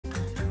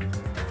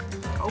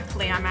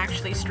Hopefully I'm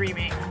actually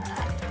streaming.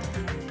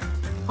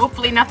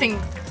 Hopefully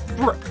nothing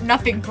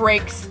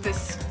breaks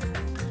this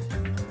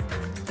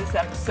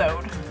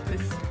episode,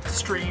 this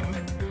stream.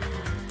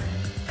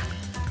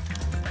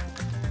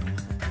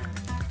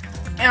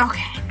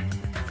 Okay.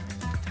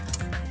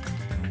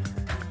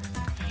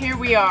 Here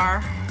we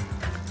are.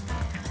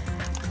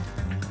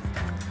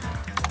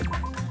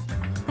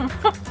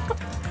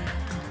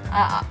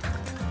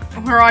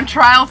 We're on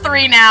trial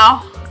 3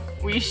 now.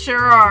 We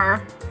sure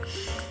are.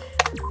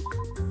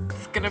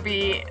 It's gonna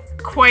be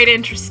quite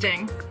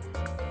interesting.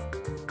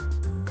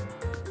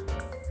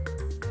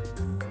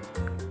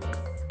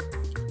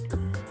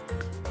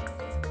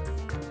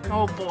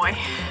 Oh boy.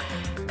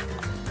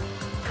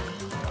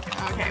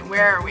 Okay,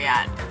 where are we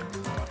at?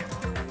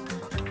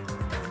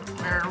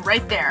 We're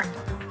right there.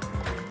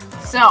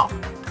 So,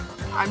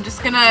 I'm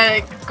just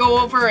gonna go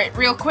over it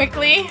real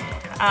quickly.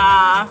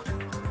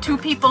 2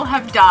 people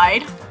have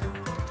died.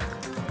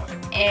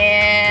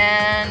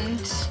 And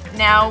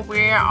now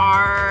we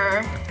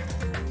are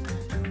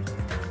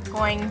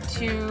going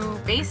to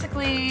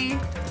basically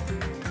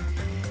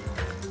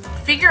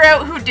figure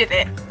out who did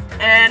it.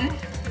 And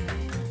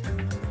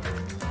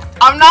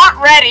I'm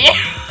not ready.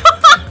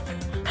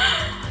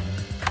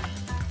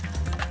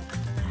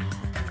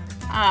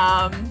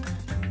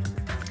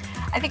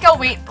 I think I'll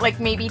wait like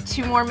maybe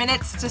 2 more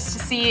minutes just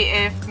to see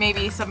if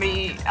maybe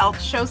somebody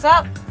else shows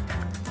up.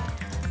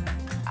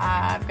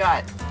 I've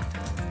got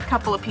a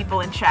couple of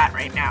people in chat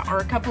right now, or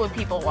a couple of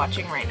people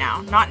watching right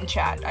now. Not in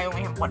chat, I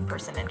only have 1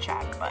 person in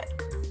chat, but...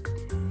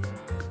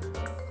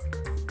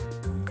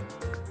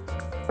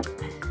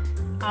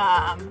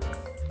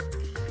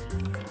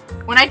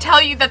 when I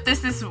tell you that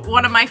this is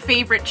one of my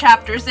favorite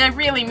chapters, I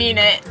really mean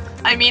it.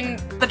 I mean,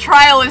 the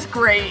trial is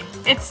great.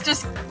 It's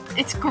just,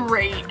 it's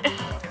great.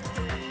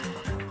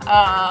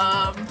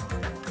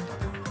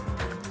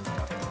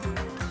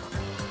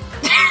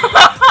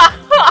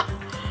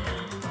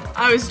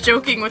 I was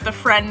joking with a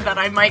friend that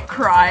I might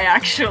cry,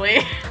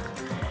 actually.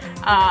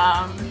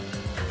 Out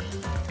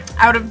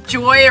of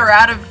joy or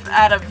out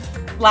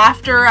of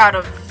laughter, out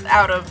of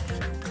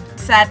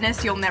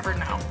sadness, you'll never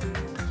know.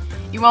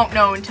 You won't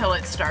know until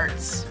it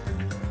starts.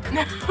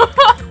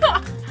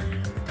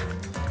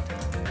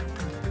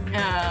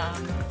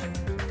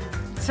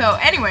 So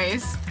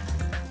anyways,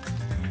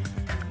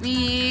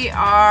 we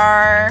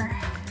are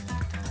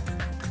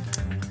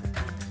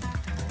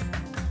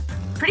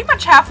pretty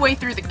much halfway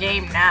through the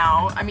game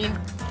now. I mean,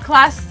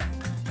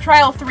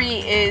 Trial 3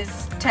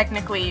 is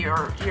technically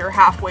your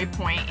halfway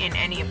point in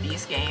any of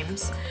these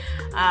games.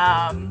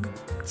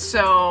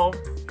 So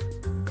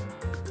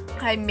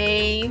I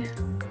may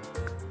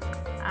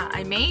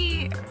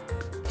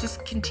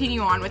just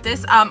continue on with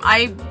this.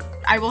 I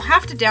will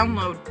have to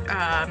download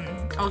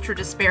Ultra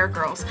Despair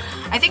Girls.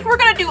 I think we're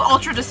gonna do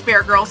Ultra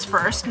Despair Girls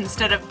first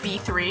instead of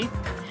V3,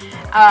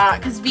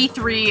 because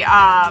V3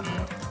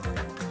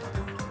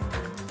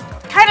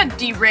 kind of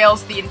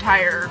derails the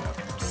entire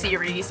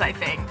series, I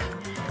think,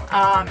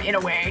 in a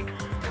way.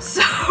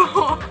 So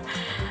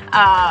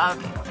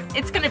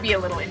it's gonna be a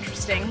little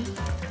interesting.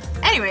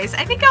 Anyways,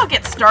 I think I'll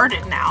get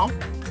started now,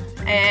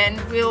 and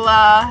we'll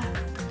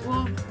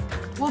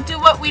do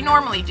what we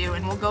normally do,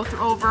 and we'll go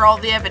over all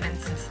the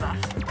evidence and stuff.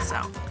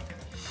 So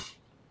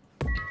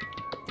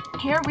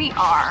here we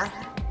are.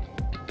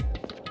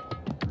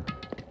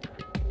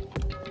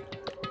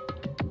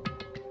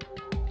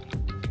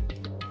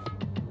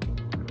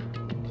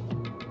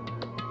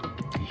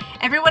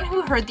 Everyone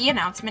who heard the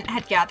announcement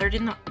had gathered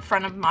in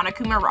front of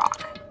Monokuma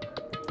Rock.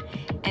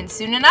 And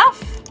soon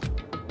enough...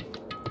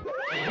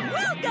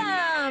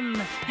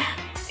 Welcome!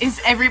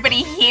 Is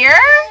everybody here?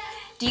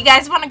 Do you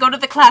guys want to go to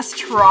the class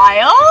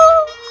trial?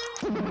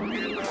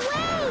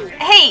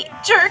 Hey,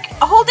 jerk,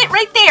 hold it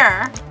right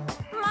there.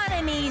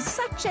 Monomi's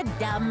such a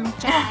dumb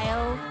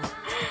child.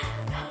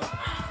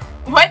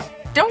 What?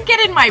 Don't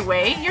get in my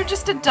way. You're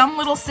just a dumb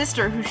little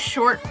sister who's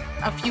short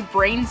a few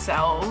brain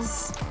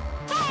cells.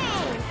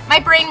 Hey! My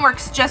brain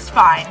works just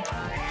fine.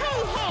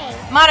 Hey, hey!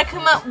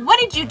 Monokuma, what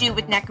did you do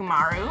with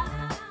Nekomaru?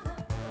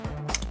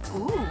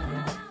 Ooh,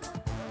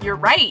 you're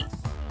right.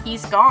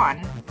 He's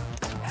gone.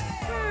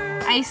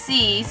 I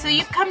see. So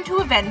you've come to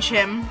avenge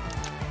him.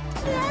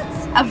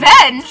 Yes.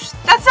 Avenge?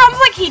 That sounds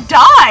like he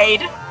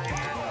died.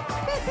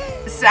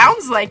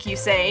 Sounds like you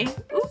say.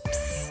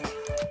 Oops.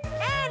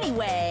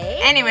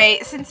 Anyway,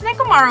 since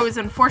Nekomaru is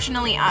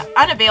unfortunately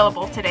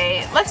unavailable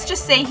today, let's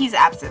just say he's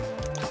absent.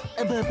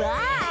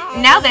 Bye-bye.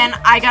 Now then,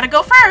 I gotta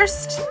go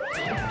first.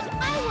 I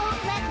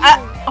won't let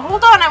you.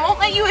 Hold on, I won't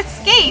let you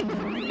escape.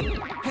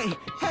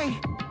 Hey!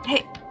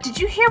 Hey, did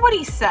you hear what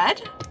he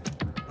said?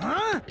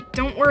 Huh?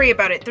 Don't worry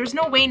about it. There's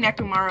no way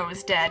Nekomaru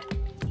is dead.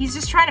 He's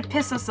just trying to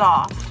piss us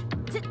off.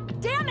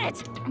 Damn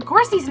it! Of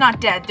course he's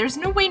not dead. There's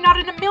no way, not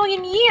in a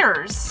million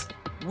years.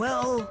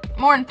 Well...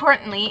 More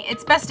importantly,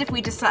 it's best if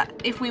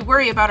we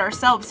worry about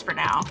ourselves for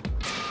now.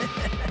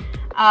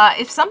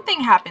 If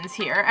something happens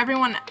here,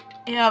 everyone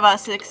of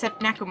us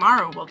except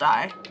Nekomaru will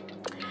die.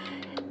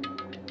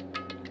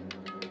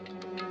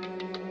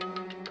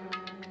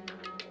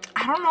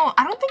 I don't know.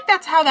 I don't think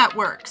that's how that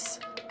works.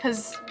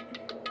 Because...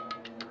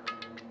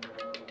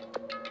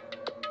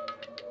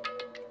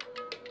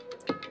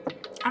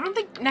 I don't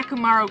think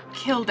Nekomaru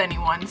killed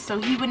anyone, so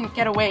he wouldn't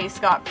get away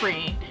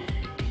scot-free.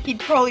 He'd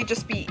probably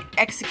just be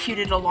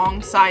executed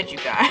alongside you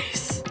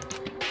guys.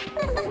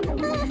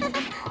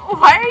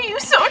 Why are you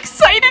so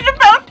excited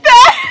about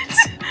that?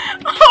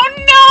 Oh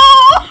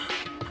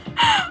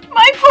no!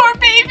 My poor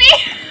baby!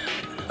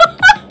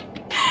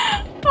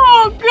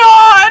 Oh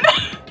god!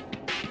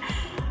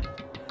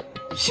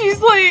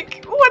 She's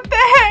like, what the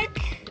heck?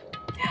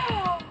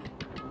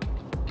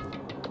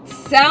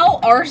 Sal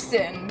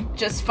Arson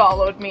just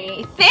followed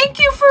me. Thank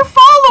you for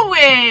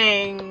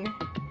following!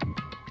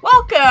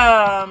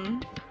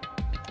 Welcome!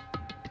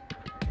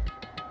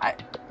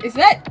 Is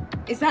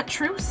that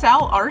true?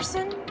 Sal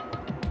Arson?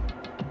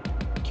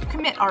 Do you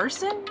commit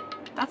arson?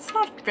 That's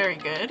not very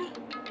good.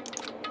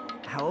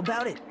 How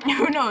about it?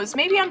 Who knows?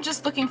 Maybe I'm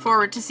just looking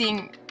forward to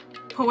seeing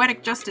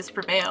poetic justice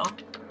prevail.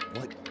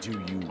 What do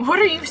you... What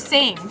are you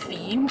saying,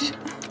 fiend?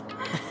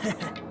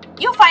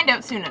 You'll find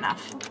out soon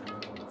enough.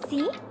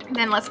 See?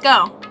 Then let's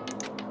go.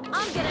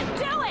 I'm gonna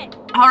do it!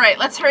 Alright,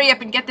 let's hurry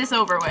up and get this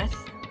over with.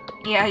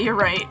 Yeah, you're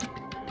right.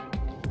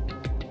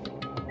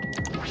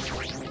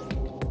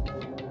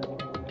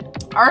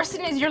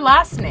 Arson is your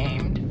last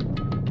name.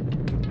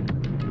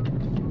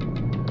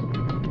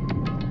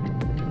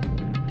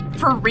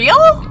 For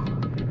real?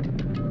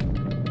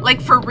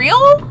 Like, for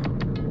real?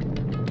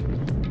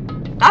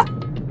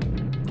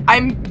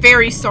 I'm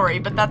very sorry,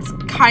 but that's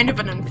kind of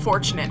an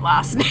unfortunate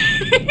last name.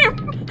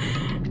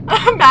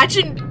 I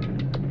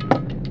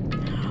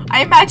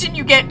imagine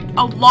you get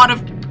a lot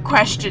of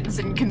questions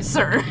and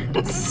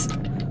concerns.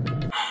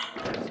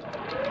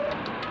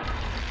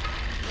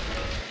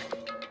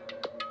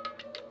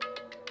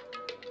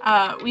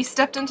 We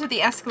stepped into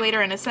the escalator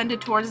and ascended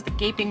towards the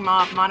gaping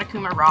maw of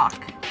Monokuma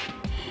Rock.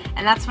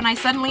 And that's when I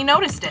suddenly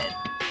noticed it.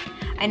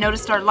 I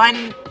noticed our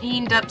lined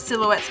up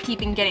silhouettes keep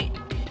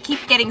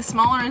getting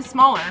smaller and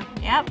smaller.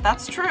 Yep,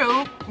 that's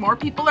true. More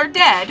people are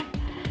dead.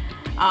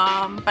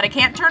 But I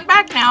can't turn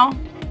back now.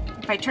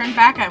 If I turn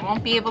back, I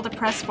won't be able to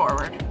press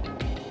forward.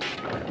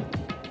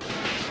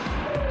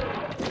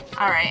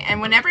 Alright, and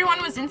when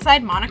everyone was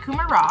inside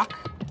Monokuma Rock...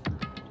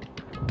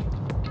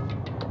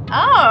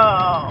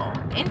 Oh,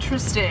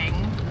 interesting.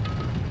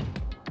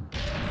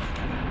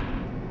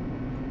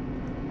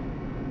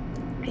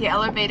 The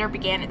elevator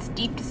began its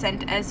deep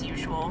descent as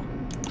usual.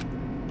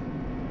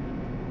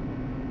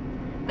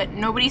 But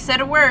nobody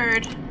said a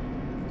word.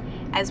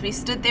 As we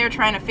stood there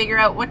trying to figure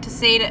out what to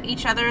say to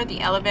each other,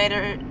 the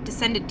elevator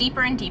descended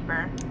deeper and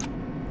deeper.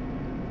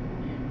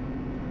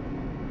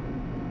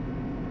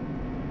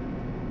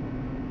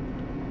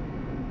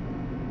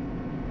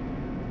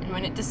 And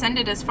when it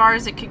descended as far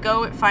as it could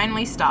go, it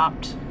finally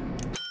stopped.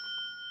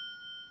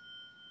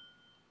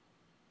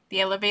 The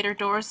elevator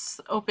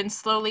doors opened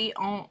slowly,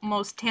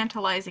 almost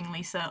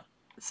tantalizingly so.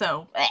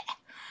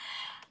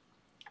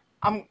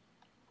 I'm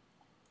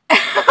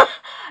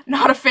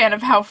not a fan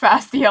of how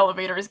fast the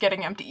elevator is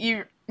getting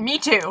empty. Me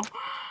too.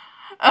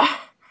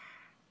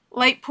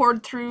 Light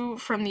poured through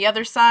from the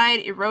other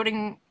side,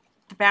 eroding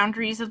the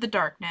boundaries of the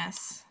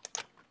darkness.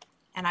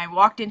 And I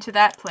walked into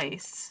that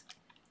place.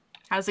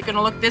 How's it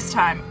gonna look this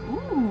time?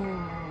 Ooh.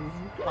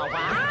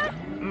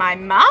 My,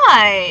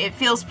 it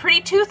feels pretty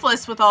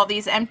toothless with all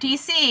these empty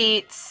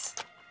seats.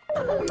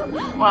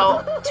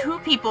 Well, 2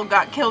 people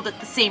got killed at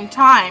the same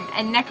time,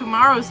 and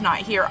Nekomaru's not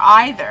here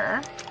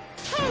either.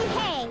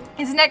 Hey!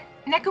 Is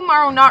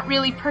Nekomaru not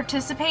really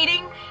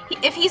participating?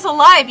 If he's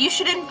alive, you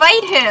should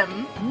invite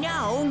him!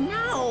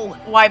 No!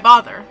 Why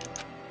bother?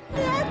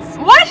 That's...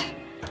 What?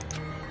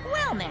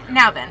 Well now.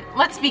 Now then,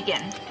 let's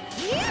begin.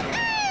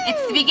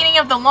 It's the beginning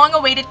of the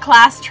long-awaited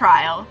class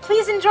trial.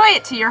 Please enjoy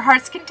it to your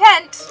heart's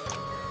content.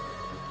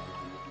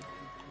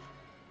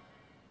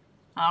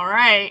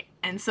 Alright,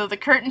 and so the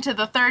curtain to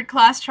the 3rd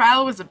class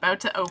trial was about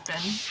to open.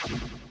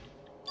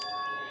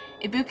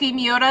 Ibuki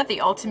Miura,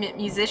 the ultimate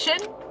musician.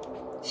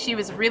 She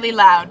was really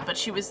loud, but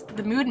she was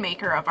the mood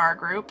maker of our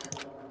group.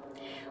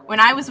 When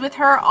I was with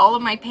her, all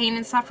of my pain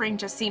and suffering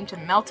just seemed to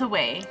melt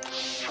away.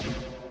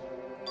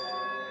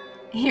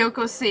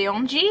 Hiyoko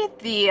Seonji,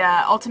 the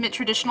ultimate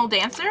traditional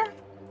dancer.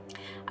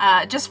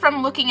 Just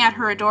from looking at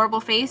her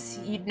adorable face,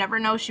 you'd never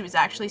know she was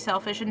actually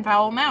selfish and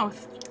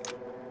foul-mouthed.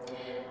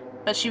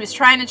 But she was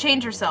trying to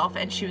change herself,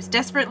 and she was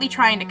desperately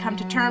trying to come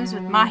to terms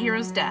with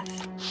Mahiro's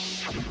death.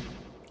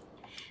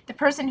 The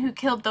person who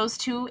killed those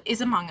 2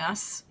 is among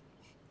us.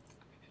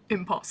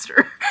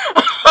 Imposter.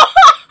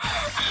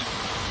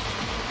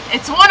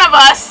 It's one of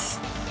us!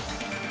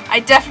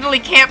 I definitely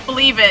can't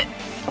believe it.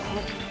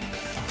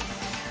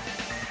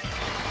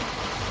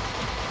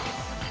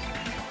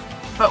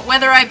 But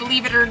whether I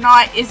believe it or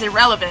not is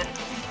irrelevant.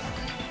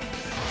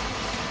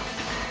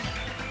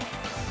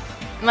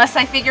 Unless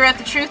I figure out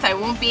the truth, I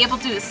won't be able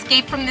to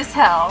escape from this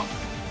hell.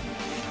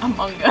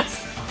 Among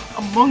Us.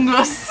 Among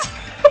Us.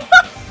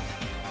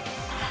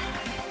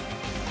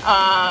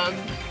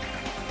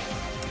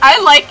 I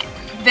like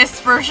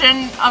this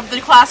version of the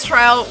class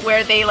trial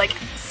where they like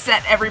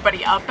set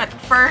everybody up at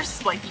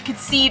first. Like, you could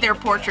see their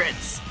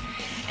portraits,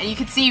 and you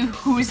could see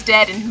who's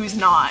dead and who's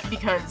not,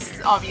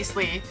 because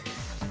obviously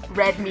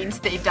red means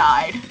they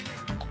died.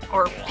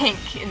 Or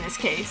pink, in this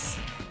case.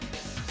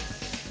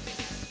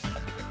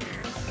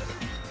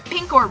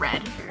 Pink or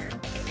red.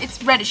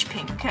 It's reddish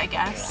pink, I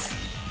guess.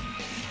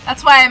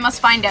 That's why I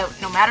must find out,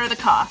 no matter the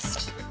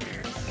cost.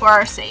 For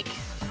our sake.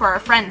 For our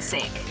friend's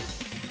sake.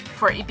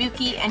 For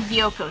Ibuki and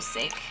Hyoko's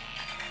sake.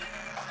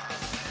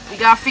 We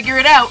gotta figure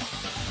it out.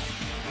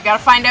 We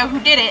gotta find out who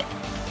did it.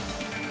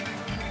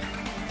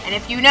 And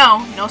if you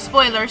know, no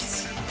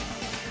spoilers.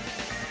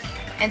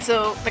 And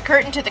so, the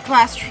curtain to the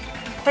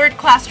third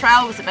class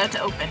trial was about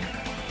to open.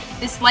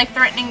 This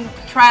life-threatening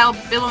trial,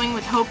 billowing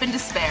with hope and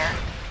despair,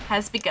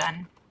 has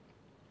begun.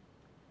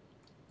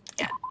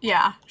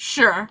 Yeah,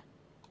 sure.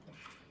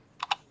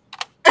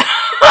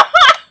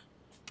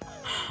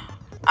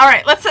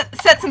 Alright, let's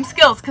set some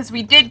skills, because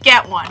we did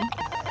get one.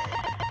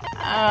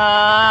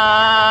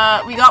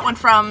 We got one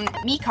from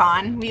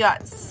Mikon. We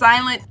got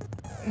Silent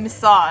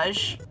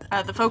Massage.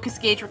 The focus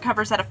gauge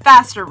recovers at a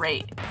faster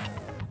rate.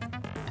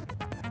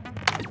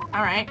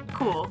 Alright,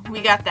 cool.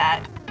 We got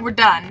that. We're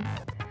done.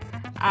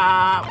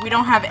 We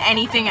don't have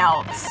anything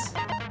else.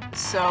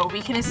 So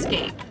we can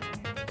escape.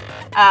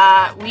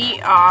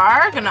 We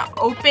are gonna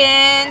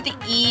open the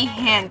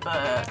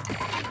e-handbook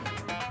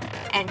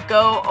and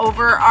go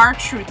over our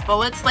truth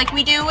bullets like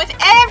we do with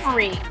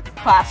every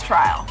class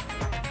trial.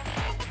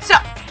 So,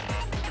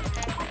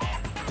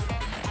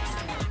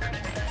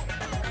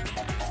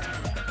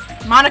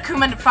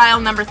 Monokuma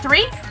file number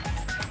 3.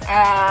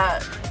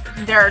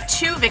 There are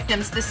 2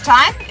 victims this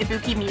time,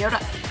 Ibuki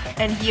Miyota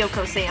and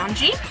Hyoko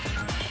Seonji.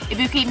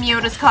 Ibuki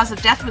Miyota's cause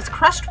of death was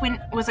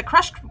a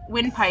crushed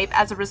windpipe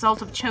as a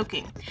result of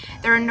choking.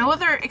 There are no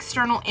other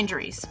external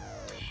injuries.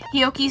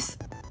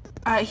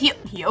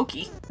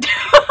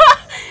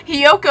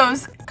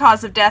 Hyoko's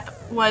cause of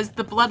death was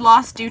the blood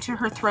loss due to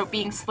her throat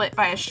being slit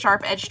by a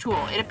sharp-edged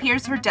tool. It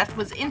appears her death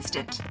was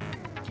instant.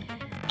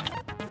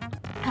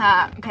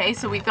 Okay,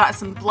 so we've got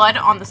some blood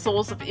on the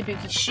soles of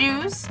Ibuki's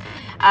shoes.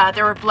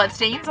 There were blood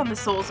stains on the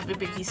soles of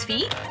Ibuki's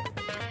feet.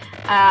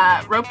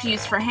 Rope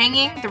used for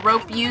hanging. The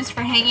rope used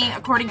for hanging,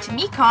 according to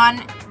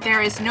Mikon,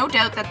 there is no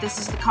doubt that this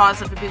is the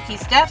cause of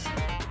Ibuki's death,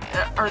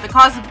 or the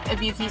cause of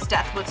Ibuki's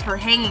death was her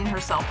hanging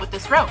herself with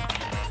this rope.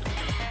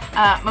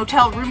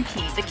 Motel room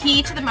key. The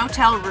key to the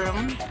motel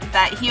room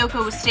that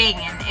Hyoko was staying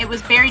in. It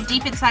was buried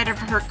deep inside of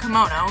her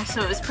kimono,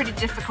 so it was pretty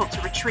difficult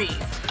to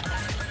retrieve.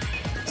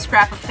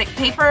 Scrap of thick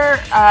paper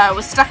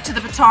was stuck to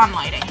the baton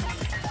lighting.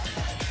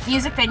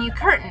 Music venue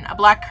curtain. A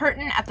black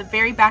curtain at the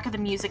very back of the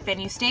music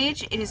venue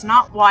stage. It is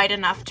not wide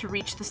enough to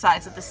reach the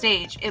sides of the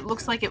stage. It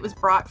looks like it was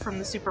brought from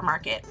the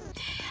supermarket,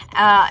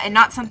 and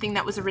not something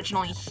that was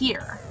originally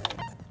here.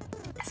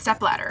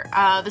 Stepladder.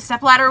 The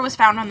stepladder was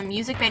found on the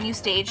music venue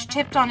stage,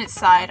 tipped on its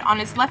side.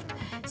 On its left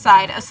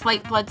side, a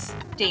slight blood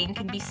stain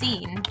can be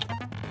seen.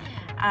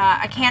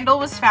 A candle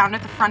was found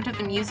at the front of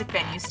the music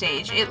venue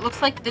stage. It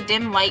looks like the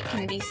dim light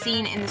can be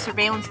seen in the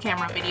surveillance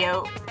camera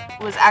video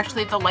was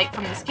actually the light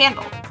from this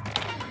candle.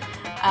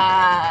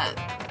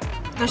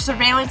 The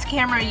surveillance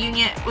camera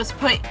unit was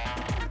put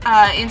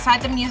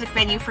inside the music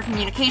venue for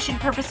communication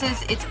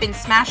purposes. It's been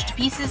smashed to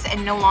pieces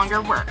and no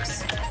longer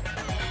works.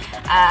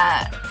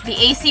 The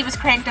AC was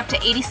cranked up to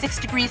 86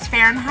 degrees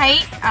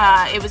Fahrenheit.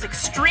 It was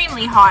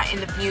extremely hot in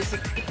the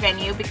music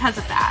venue because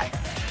of that.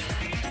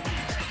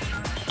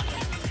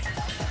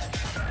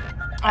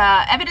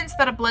 Evidence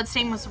that a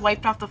bloodstain was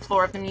wiped off the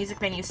floor of the music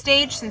venue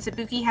stage. Since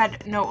Ibuki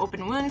had no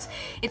open wounds,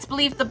 it's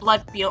believed the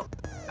blood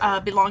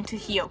belonged to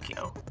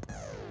Hyoko.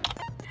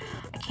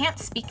 I can't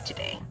speak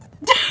today.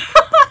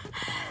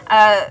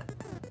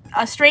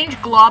 A strange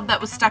glob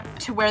that was stuck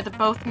to where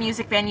both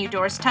music venue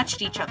doors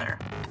touched each other.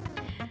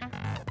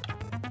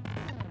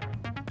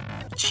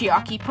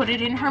 Chiaki put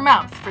it in her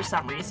mouth for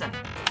some reason.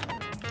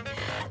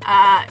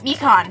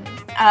 Mikon.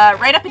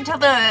 Right up until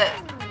the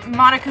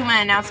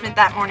Monokuma announcement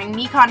that morning,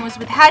 Mikon was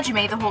with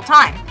Hajime the whole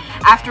time.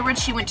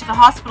 Afterwards, she went to the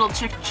hospital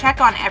to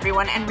check on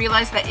everyone and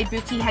realized that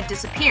Ibuki had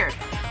disappeared.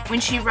 When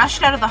she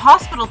rushed out of the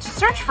hospital to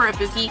search for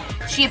Ibuki,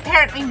 she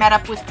apparently met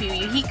up with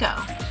Fuyuhiko.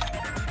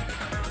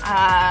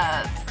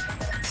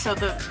 So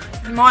the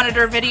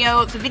monitor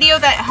video, the video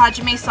that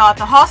Hajime saw at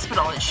the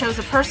hospital, it shows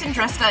a person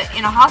dressed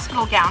in a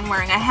hospital gown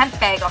wearing a hemp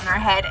bag on their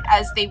head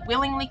as they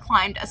willingly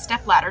climbed a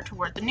stepladder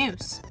toward the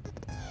noose.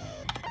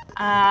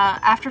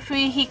 After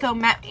Fuyuhiko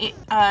met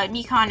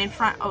Mikon in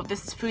front... Oh,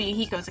 this is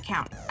Fuyuhiko's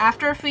account.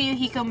 After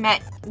Fuyuhiko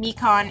met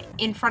Mikon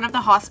in front of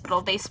the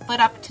hospital, they split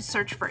up to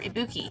search for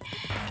Ibuki.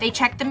 They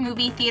checked the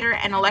movie theater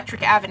and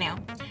Electric Avenue,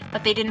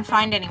 but they didn't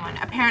find anyone.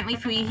 Apparently,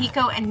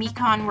 Fuyuhiko and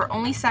Mikon were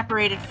only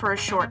separated for a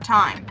short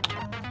time.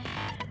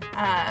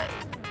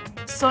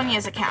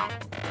 Sonia's account.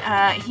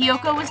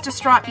 Hyoko was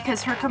distraught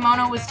because her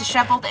kimono was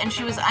disheveled and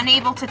she was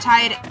unable to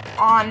tie it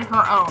on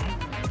her own.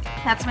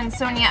 That's when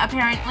Sonia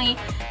apparently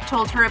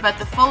told her about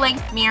the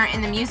full-length mirror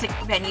in the music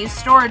venue's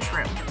storage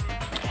room.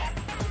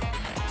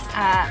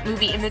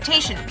 movie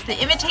Invitation.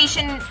 The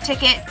invitation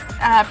ticket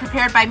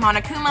prepared by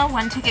Monokuma,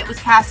 1 ticket was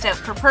passed out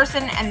per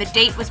person, and the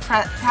date was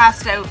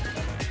passed out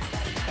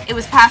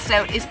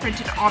is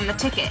printed on the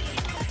ticket.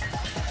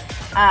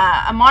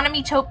 A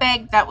Monami tote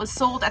bag that was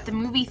sold at the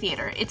movie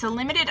theater. It's a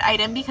limited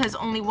item because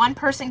only 1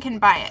 person can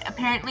buy it.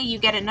 Apparently you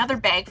get another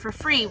bag for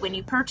free when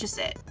you purchase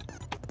it.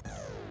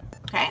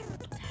 Okay.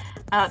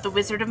 The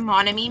Wizard of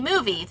Monami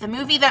movie. The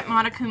movie that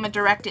Monokuma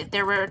directed.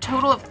 There were a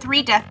total of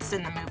 3 deaths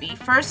in the movie.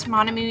 First, the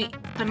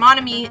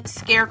Monami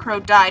Scarecrow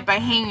died by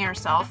hanging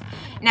herself.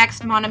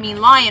 Next, Monami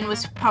Lion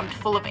was pumped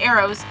full of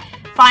arrows.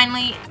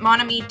 Finally,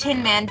 Monami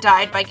Tin Man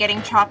died by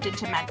getting chopped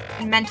into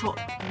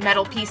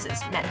metal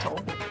pieces. Mental.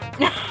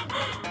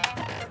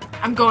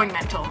 I'm going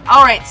mental.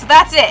 Alright, so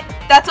that's it.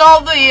 That's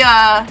all the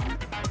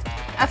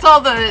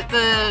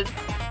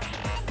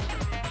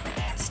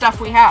stuff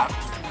we have.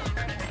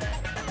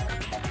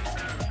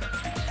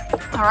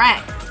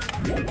 Alright.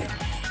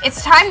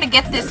 It's time to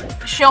get this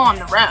show on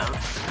the road.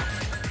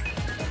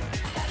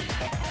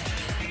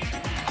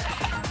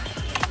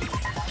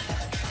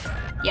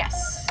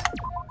 Yes.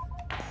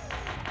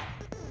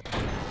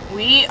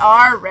 We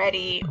are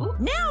ready. Ooh,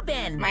 now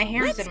then, my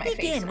hair's in my face. Let's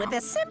begin with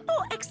a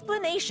simple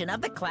explanation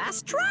of the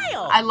class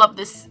trial. I love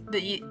these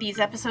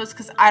episodes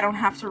because I don't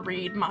have to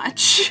read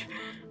much.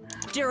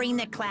 During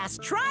the class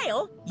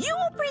trial, you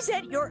will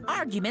present your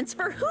arguments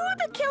for who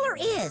the killer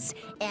is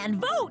and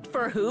vote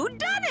for who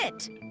done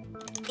it.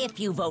 If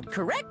you vote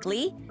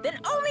correctly, then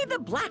only the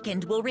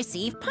blackened will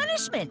receive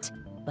punishment.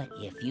 But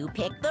if you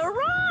pick the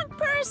wrong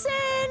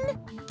person,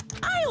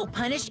 I'll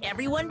punish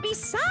everyone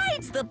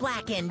besides the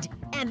blackened,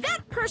 and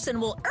that person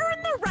will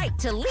earn the right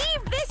to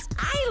leave this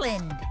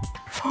island.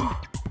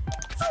 Oh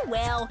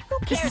well, who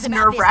cares? This is about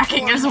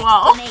nerve-wracking this as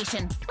well. Let's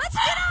get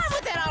on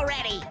with it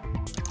already.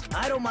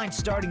 I don't mind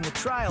starting the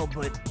trial,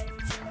 but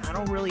I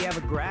don't really have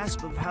a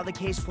grasp of how the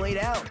case played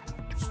out.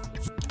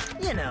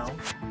 You know,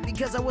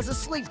 because I was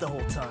asleep the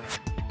whole time.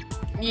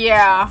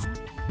 Yeah.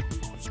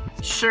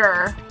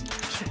 Sure.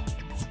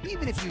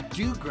 Even if you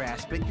do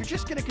grasp it, you're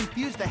just gonna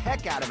confuse the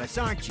heck out of us,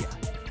 aren't you?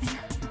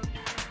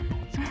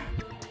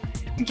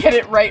 Get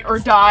it right or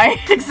die.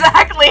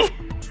 Exactly.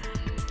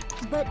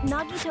 But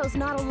Nagito's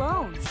not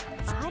alone.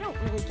 I don't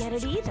really get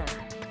it either.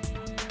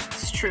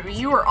 It's true.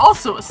 You were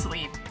also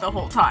asleep the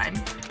whole time.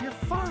 You're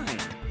fine.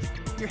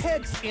 Your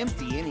head's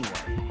empty anyway.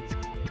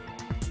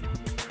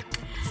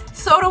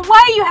 Soda,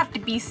 why do you have to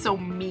be so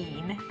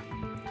mean?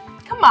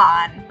 Come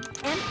on.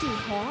 Empty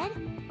head?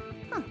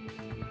 Huh.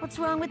 What's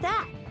wrong with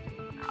that?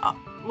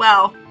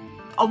 Well,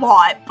 a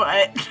lot,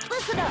 but...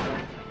 Listen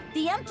up.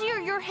 The emptier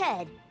your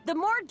head, the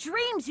more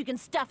dreams you can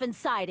stuff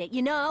inside it,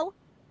 you know?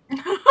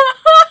 Hajime's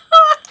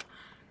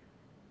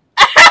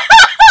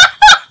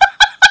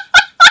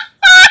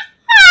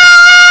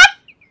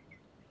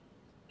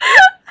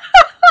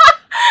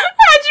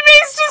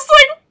just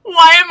like,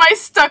 why am I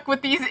stuck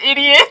with these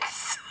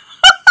idiots?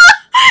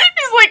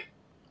 He's like,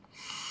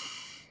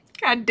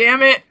 God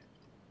damn it.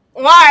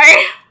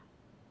 Why?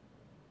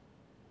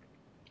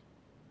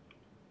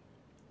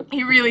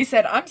 He really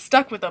said, I'm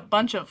stuck with a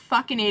bunch of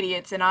fucking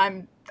idiots and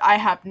I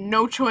have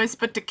no choice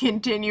but to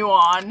continue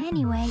on.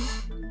 Anyway,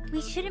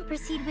 we shouldn't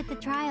proceed with the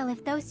trial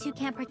if those two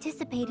can't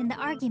participate in the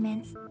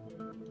arguments.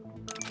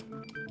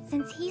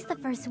 Since he's the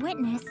first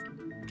witness,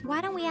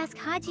 why don't we ask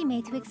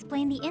Hajime to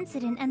explain the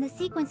incident and the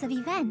sequence of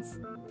events?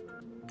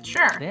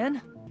 Sure.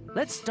 Then,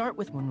 let's start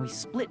with when we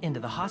split into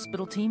the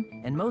hospital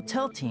team and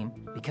motel team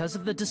because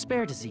of the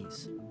despair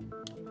disease.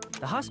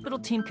 The hospital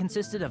team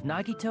consisted of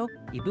Nagito,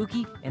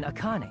 Ibuki, and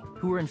Akane,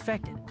 who were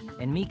infected,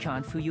 and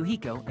Mikan,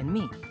 Fuyuhiko, and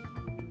me.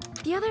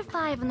 The other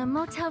 5 on the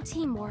motel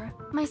team were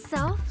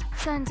myself,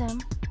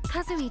 Gundam,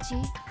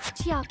 Kazuichi,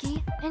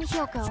 Chiaki, and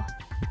Hyoko.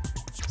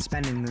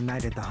 Spending the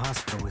night at the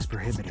hospital was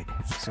prohibited,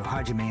 so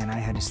Hajime and I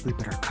had to sleep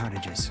at our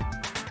cottages.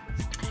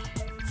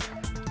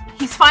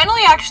 He's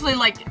finally actually,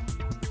 like,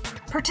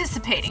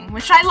 participating,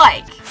 which I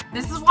like.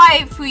 This is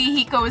why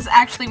Fuyuhiko is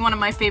actually one of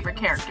my favorite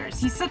characters.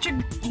 He's a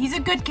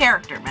good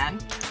character,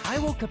 man. I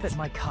woke up at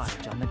my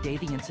cottage on the day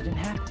the incident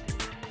happened.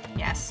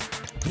 Yes.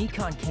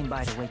 Mikan came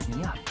by to wake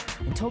me up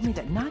and told me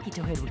that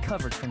Nagito had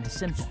recovered from his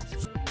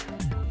symptoms.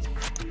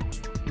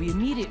 We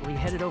immediately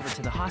headed over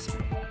to the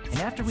hospital, and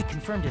after we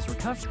confirmed his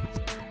recovery,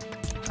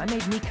 I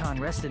made Mikan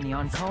rest in the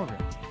on-call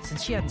room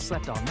since she hadn't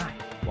slept all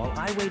night, while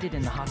I waited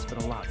in the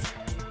hospital lobby.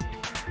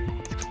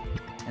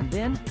 And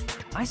then,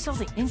 I saw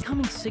the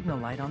incoming signal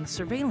light on the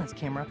surveillance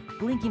camera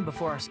blinking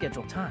before our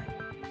scheduled time.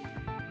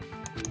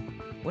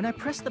 When I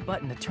pressed the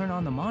button to turn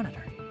on the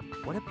monitor,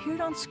 what appeared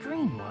on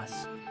screen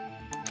was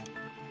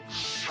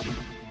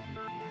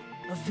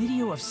a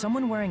video of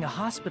someone wearing a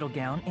hospital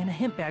gown and a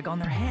hemp bag on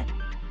their head,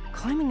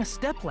 climbing a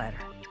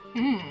stepladder.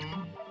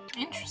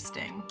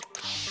 Interesting.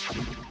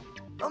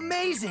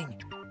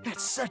 Amazing!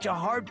 That's such a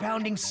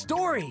heart-pounding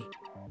story!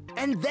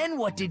 And then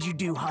what did you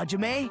do,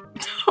 Hajime?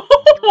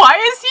 Why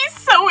is he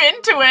so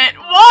into it?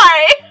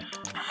 Why?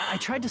 I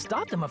tried to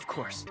stop them, of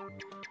course.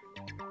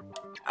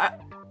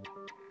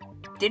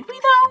 Did we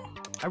though?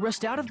 I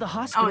rushed out of the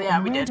hospital Oh, yeah,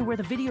 and we ran did. to where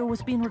the video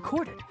was being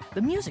recorded,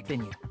 the music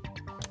venue.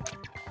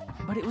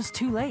 but it was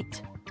too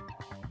late.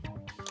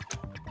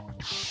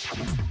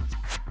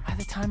 By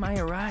the time I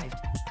arrived,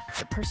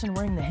 the person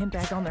wearing the hemp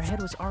bag on their head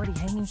was already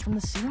hanging from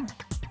the ceiling.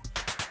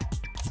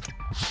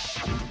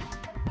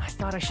 I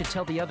thought I should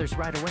tell the others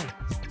right away,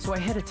 so I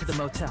headed to the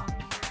motel.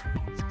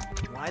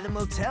 Why the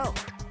motel?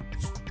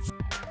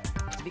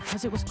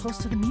 Because it was close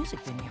to the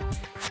music venue,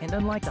 and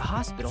unlike the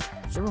hospital,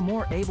 there were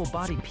more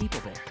able-bodied people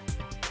there.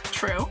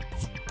 True.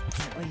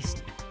 At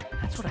least,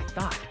 that's what I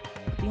thought.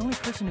 But the only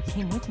person who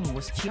came with me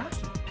was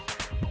Chiaki.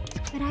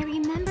 But I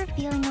remember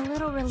feeling a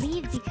little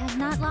relieved because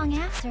not long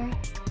after,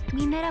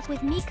 we met up with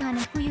Mikan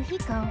and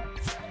Fuyuhiko.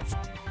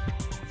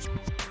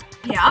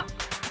 Yep.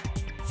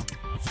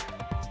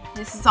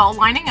 This is all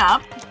lining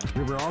up.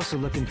 We were also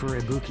looking for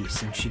Ibuki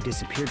since she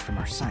disappeared from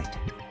our site.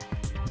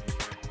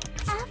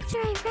 After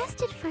I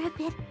rested for a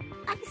bit,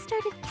 I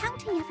started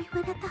counting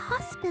everyone at the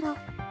hospital.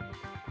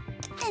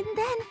 And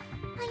then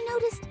I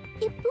noticed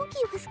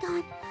Ibuki was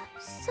gone,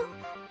 so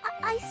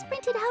I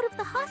sprinted out of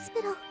the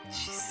hospital.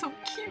 She's so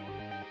cute.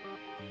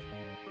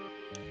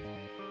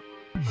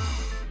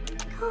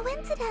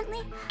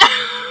 Coincidentally, I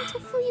ran into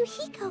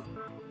Fuyuhiko,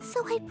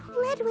 so I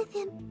pled with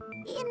him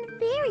in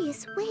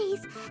various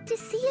ways to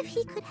see if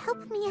he could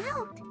help me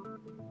out.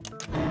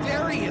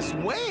 Various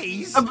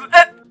ways?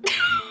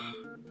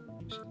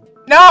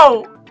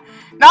 No!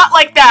 Not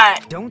like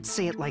that! Don't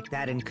say it like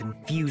that and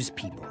confuse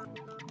people.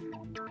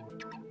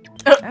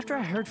 After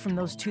I heard from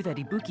those two that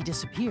Ibuki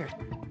disappeared,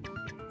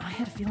 I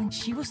had a feeling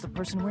she was the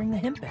person wearing the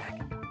hemp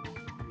bag.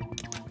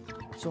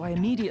 So I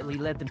immediately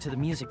led them to the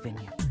music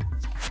venue.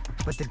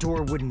 But the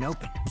door wouldn't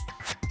open.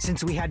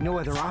 Since we had no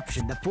other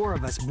option, the four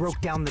of us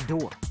broke down the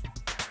door.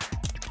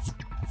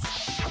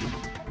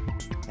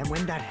 And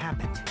when that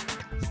happened,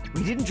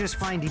 we didn't just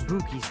find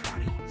Ibuki's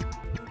body.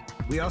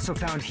 We also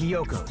found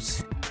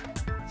Hyoko's.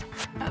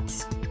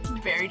 That's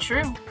very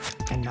true.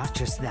 And not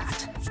just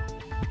that.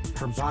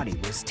 Her body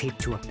was taped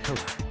to a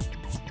pillar.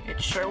 It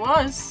sure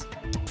was.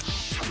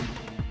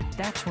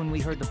 That's when we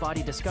heard the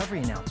body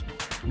discovery announcement.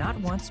 Not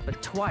once,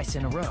 but twice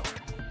in a row.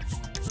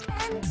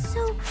 And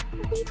so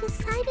we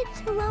decided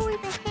to lower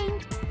the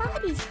hanged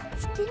body,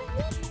 didn't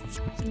we?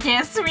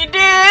 Yes, we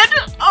did!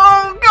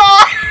 Oh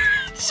god!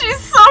 She's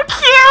so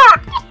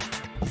cute!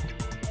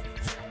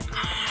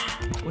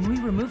 When we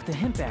removed the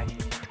hemp bag,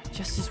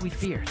 just as we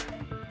feared,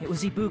 it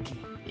was Ibuki.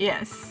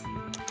 Yes.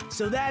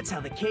 So that's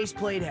how the case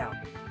played out.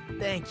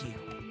 Thank you.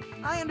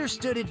 I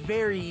understood it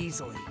very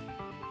easily.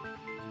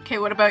 Okay,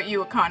 what about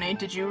you, Akane?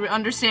 Did you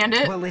understand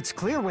it? Well, it's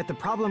clear what the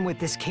problem with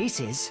this case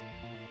is.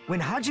 When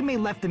Hajime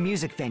left the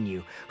music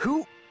venue,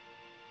 who...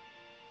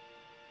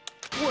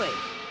 Wait,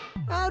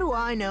 how do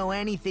I know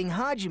anything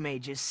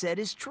Hajime just said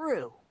is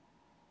true?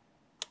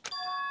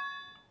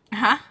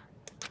 Huh?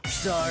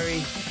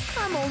 Sorry,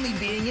 I'm only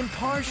being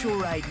impartial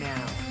right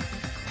now.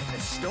 And the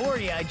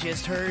story I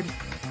just heard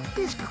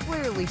is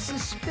clearly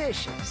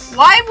suspicious.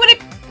 Why would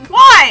it...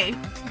 Why?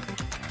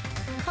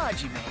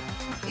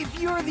 Hajime, if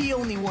you're the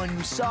only one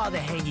who saw the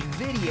hanging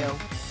video,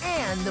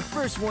 and the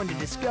first one to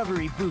discover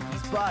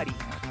Ibuki's body,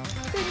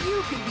 then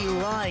you could be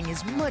lying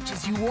as much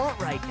as you want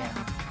right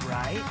now,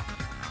 right?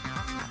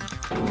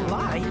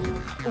 Lie?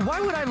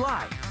 Why would I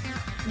lie?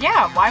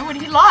 Yeah, why would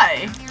he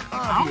lie?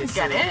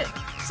 Obviously. I don't get it.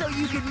 So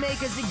you could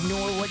make us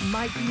ignore what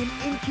might be an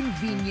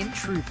inconvenient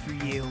truth for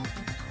you.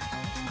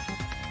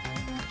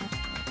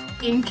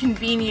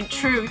 Inconvenient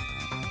truth.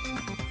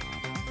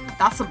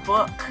 That's a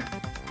book.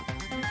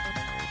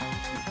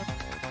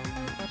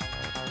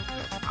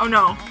 Oh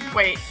no,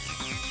 wait.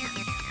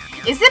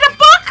 Is it a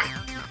book?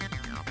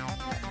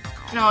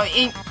 No,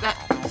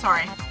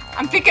 sorry.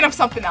 I'm thinking of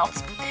something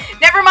else.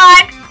 Never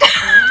mind!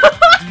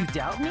 Do you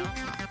doubt me?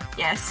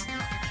 Yes,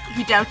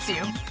 he doubts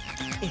you.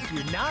 If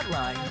you're not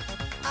lying,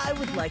 I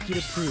would like you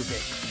to prove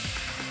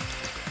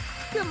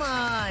it. Come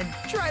on,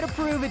 try to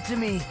prove it to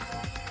me.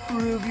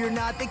 Prove you're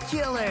not the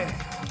killer.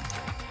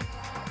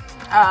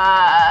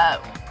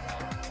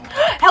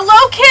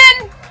 Hello,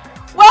 Kin!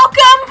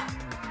 Welcome!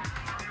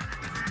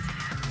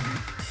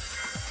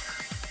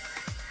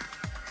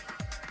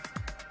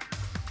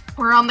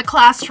 We're on the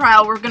class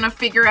trial. We're gonna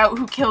figure out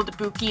who killed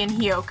Ibuki and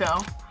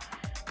Hyoko.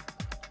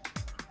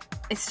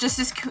 It's just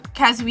as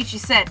Kazuichi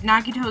said,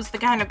 Nagito's the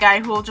kind of guy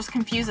who will just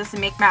confuse us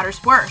and make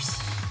matters worse.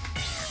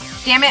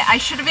 Damn it, I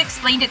should have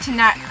explained it to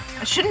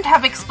I shouldn't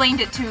have explained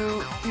it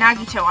to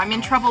Nagito. I'm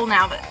in trouble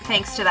now,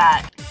 thanks to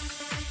that.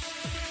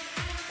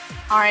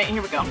 Alright,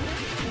 here we go.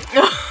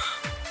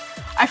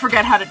 I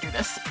forget how to do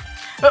this.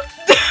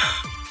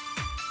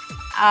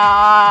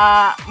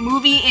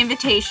 Movie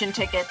invitation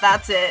ticket,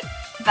 that's it.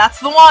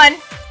 That's the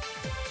one!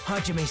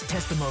 Hajime's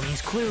testimony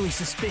is clearly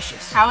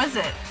suspicious. How is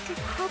it? If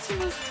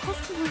Hajime's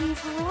testimony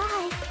is a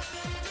lie,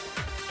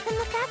 then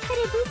the fact that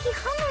Ibuki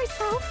hung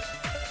herself...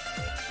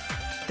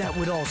 That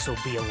would also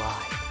be a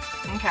lie.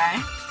 Okay.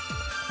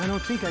 I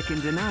don't think I can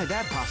deny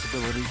that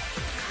possibility.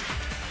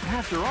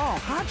 After all,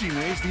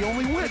 Hajime is the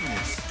only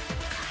witness.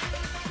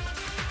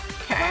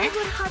 Okay. Why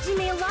would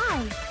Hajime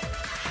lie?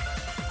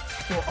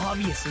 Well,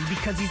 obviously,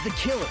 because he's the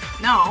killer.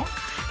 No.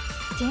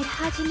 Did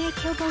Hajime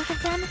kill both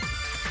of them?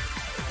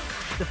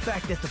 the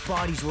fact that the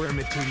bodies were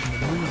imitating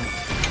the movie.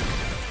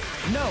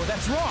 No,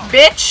 that's wrong.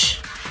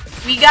 Bitch!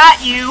 We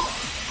got you!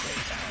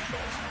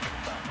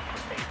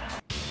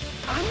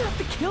 I'm not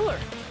the killer.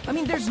 I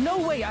mean, there's no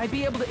way I'd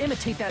be able to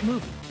imitate that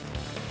movie.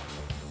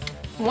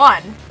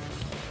 One.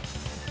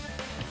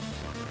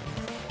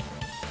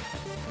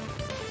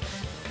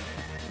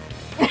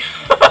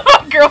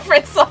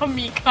 Girlfriend saw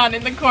Mikan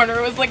in the corner.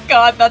 It was like,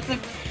 God, that's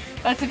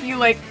if you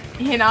like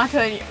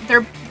Hinata.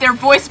 They're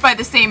voiced by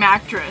the same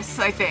actress,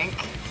 I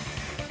think.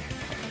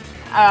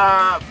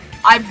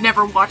 I've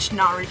never watched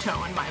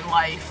Naruto in my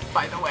life,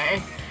 by the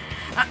way.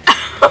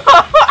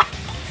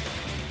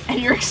 And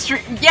you're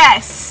extreme.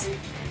 Yes.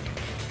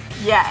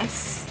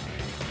 Yes.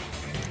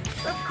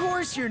 Of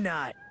course you're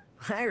not.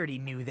 I already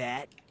knew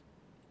that.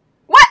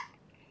 What?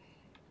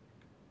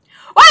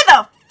 Why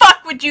the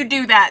fuck would you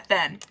do that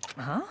then?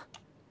 Huh?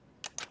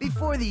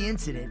 Before the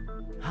incident,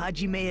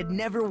 Hajime had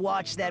never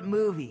watched that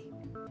movie.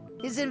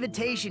 His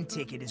invitation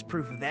ticket is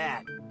proof of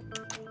that.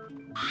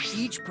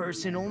 Each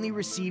person only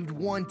received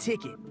one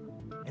ticket,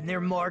 and they're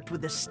marked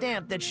with a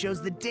stamp that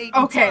shows the date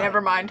and Okay, time.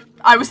 never mind.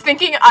 I was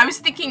thinking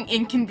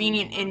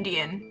Inconvenient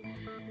Indian.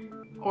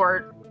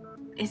 Or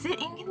is it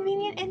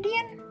Inconvenient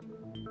Indian?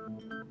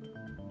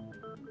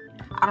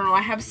 I don't know.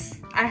 I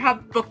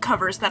have book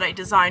covers that I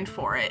designed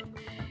for it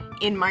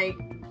in my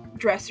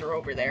dresser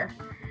over there.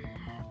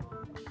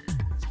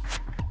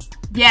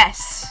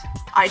 Yes,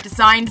 I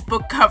designed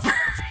book covers.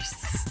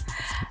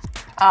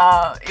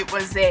 It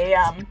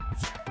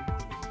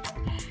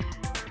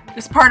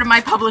was part of my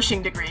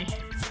publishing degree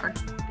or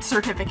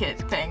certificate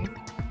thing.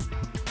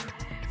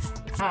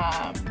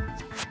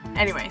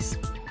 Anyways.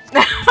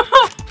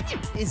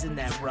 Isn't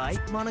that right,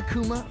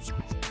 Monokuma?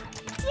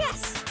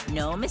 Yes,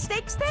 no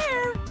mistakes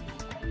there.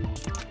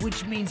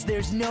 Which means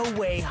there's no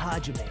way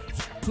Hajime,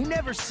 who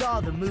never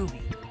saw the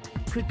movie,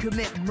 could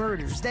commit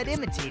murders that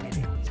imitated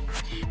it.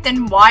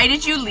 Then why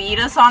did you lead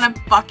us on a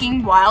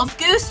fucking wild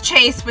goose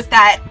chase with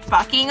that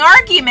fucking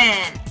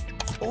argument?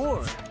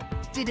 Or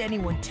did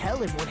anyone tell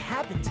him what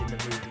happens in the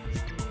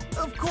movie?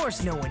 Of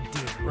course no one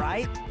did,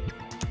 right?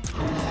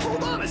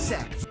 Hold on a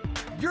sec.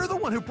 You're the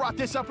one who brought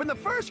this up in the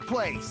first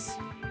place.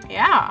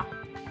 Yeah.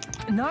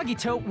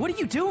 Nagito, what are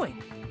you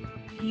doing?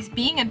 He's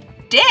being a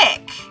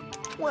dick.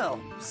 Well,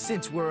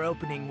 since we're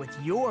opening with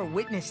your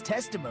witness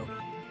testimony,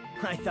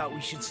 I thought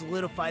we should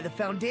solidify the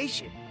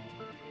foundation.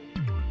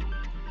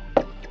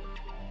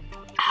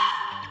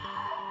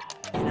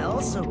 It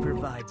also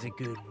provides a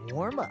good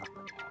warm-up.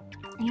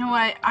 You know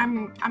what?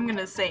 I'm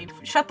gonna say,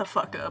 shut the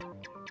fuck up.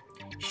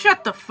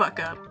 Shut the fuck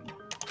up.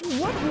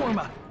 What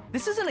warm-up?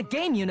 This isn't a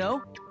game, you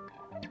know.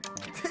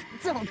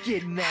 Don't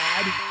get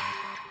mad.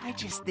 I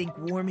just think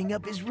warming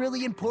up is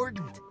really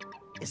important.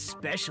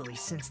 Especially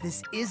since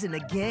this isn't a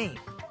game.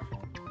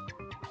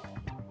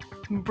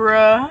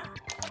 Bruh.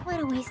 What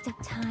a waste of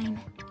time.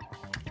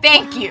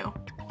 Thank you.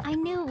 I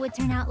knew it would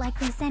turn out like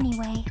this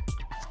anyway.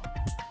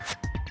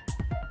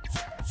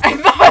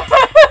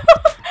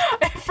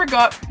 I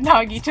forgot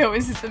Nagito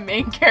is the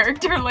main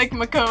character like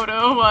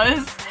Makoto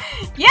was.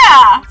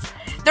 Yeah!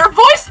 They're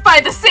voiced by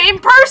the same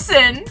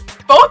person,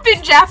 both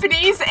in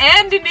Japanese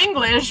and in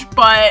English,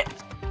 but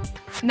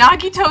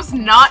Nagito's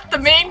not the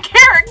main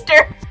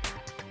character.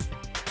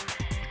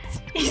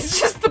 He's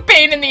just the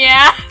pain in the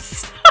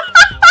ass.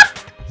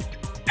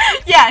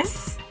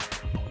 Yes.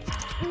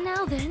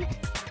 Now then,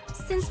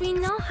 since we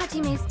know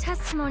Hajime's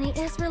testimony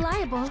is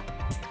reliable,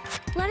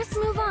 let us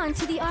move on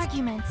to the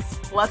arguments.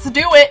 Let's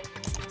do it.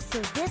 So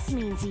this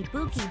means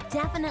Ibuki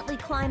definitely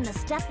climbed the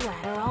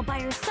stepladder all by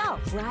herself,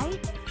 right?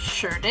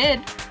 Sure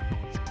did.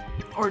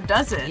 Or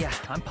does it? Yeah,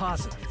 I'm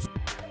positive.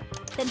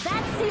 Then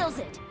that seals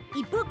it.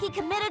 Ibuki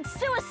committed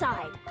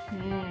suicide.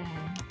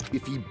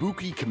 If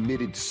Ibuki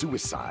committed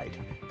suicide,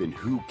 then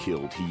who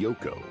killed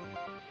Hiyoko?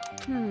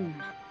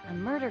 A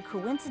murder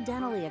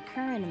coincidentally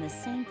occurring in the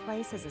same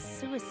place as a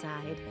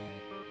suicide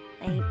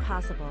ain't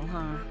possible,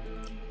 huh?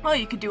 Well,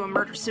 you could do a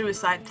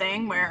murder-suicide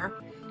thing where,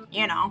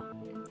 you know,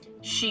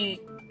 she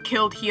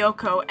killed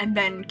Hiyoko and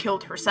then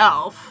killed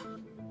herself.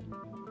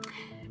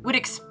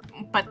 Wouldn't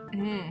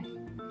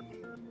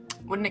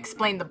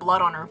explain the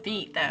blood on her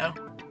feet, though.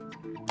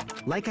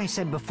 Like I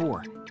said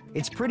before,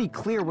 it's pretty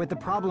clear what the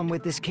problem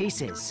with this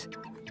case is.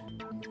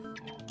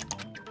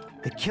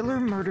 The killer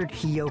murdered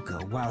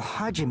Hiyoko while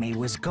Hajime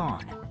was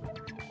gone.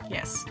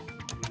 Yes.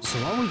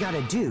 So all we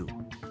gotta do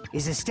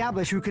is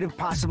establish who could have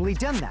possibly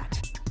done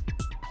that.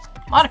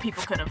 A lot of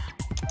people could have.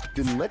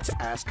 Then let's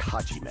ask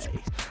Hajime.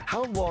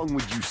 How long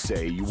would you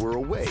say you were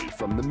away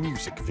from the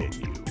music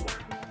venue?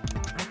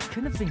 I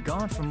couldn't have been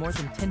gone for more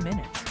than 10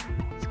 minutes.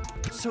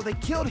 So they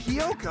killed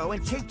Hiyoko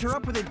and taped her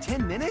up within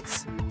 10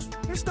 minutes?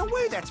 There's no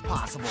way that's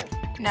possible.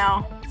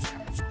 No.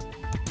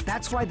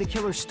 That's why the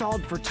killer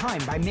stalled for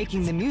time by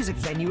making the music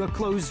venue a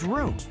closed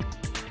room.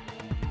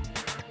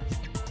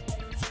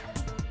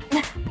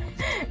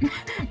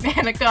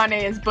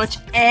 Manakane is butch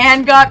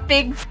and got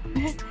big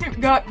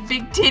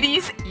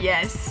titties.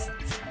 Yes.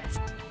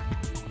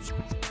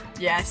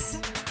 Yes.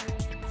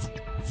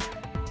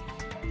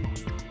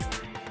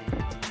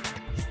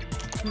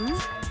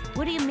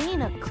 What do you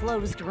mean, a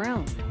closed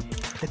room?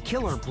 The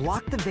killer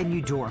blocked the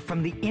venue door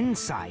from the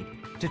inside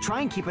to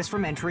try and keep us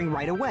from entering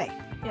right away.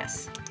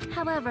 Yes.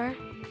 However,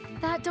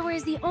 that door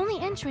is the only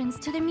entrance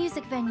to the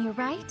music venue,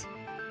 right?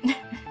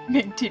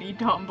 Big titty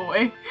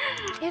tomboy.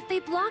 If they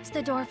blocked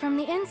the door from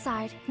the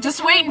inside,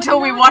 just wait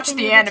until we watch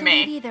the anime.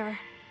 Either.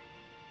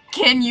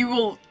 Ken,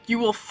 you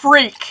will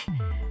freak.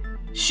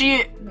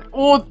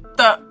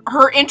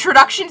 Her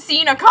introduction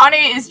scene,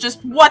 Akane, is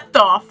just what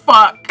the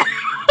fuck.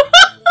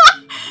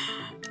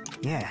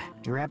 Yeah,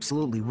 you're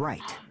absolutely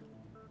right.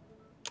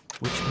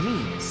 Which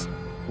means,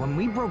 when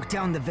we broke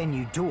down the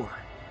venue door,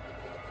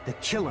 the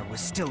killer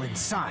was still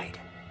inside.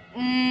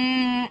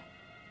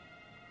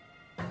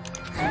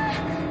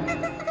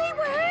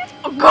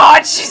 Oh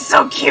god, she's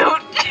so cute!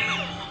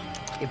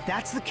 If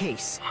that's the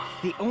case,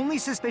 the only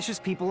suspicious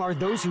people are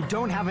those who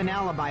don't have an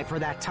alibi for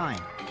that time.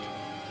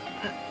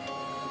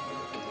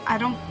 I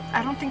don't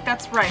think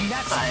that's right. And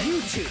that's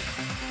you two,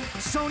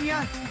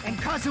 Sonia and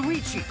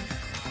Kazuichi.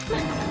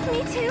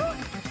 Me too?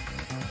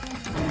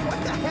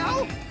 What the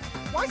hell?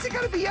 Why's it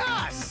gotta be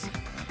us?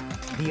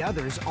 The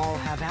others all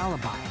have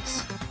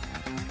alibis.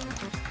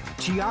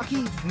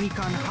 Chiaki,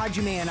 Mikan,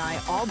 Hajime, and I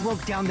all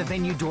broke down the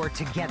venue door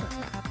together.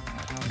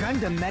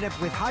 Gundam met up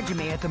with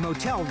Hajime at the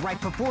motel right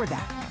before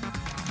that.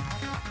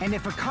 And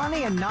if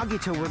Akane and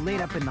Nagito were laid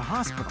up in the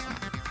hospital,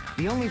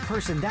 the only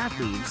person that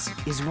leaves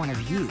is one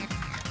of you.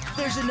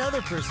 There's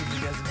another person who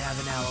doesn't have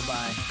an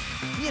alibi.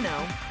 You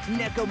know,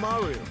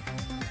 Nekomaru.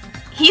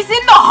 He's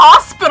in the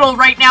hospital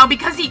right now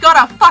because he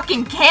got a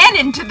fucking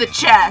cannon to the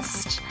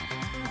chest.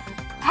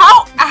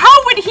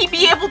 How would he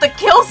be able to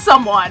kill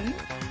someone?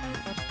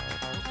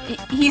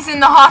 He's in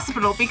the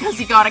hospital because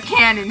he got a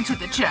cannon to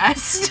the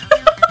chest.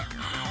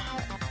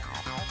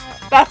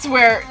 That's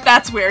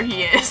where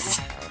he is.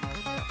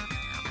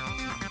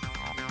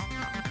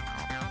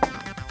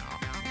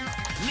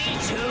 Me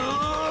too.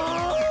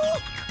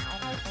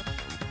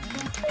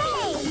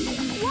 Hey,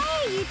 why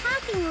are you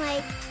talking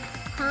like,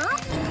 huh?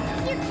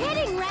 You're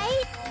kidding,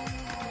 right?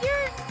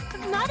 You're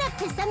not up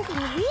to something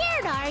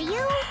weird, are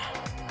you?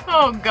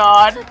 Oh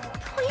god.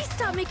 Please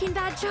stop making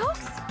bad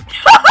jokes.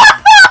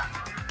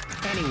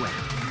 Anyway,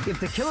 if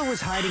the killer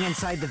was hiding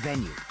inside the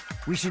venue,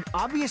 we should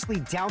obviously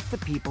doubt the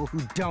people who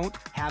don't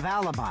have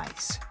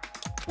alibis.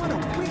 What a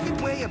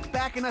wicked way of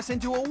backing us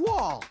into a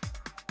wall.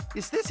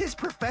 Is this his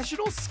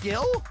professional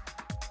skill?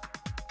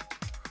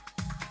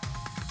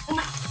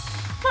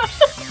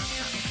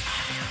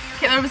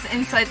 Killer was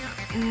inside.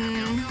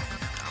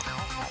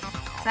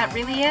 Is that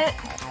really it?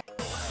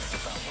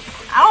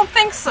 I don't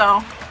think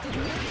so.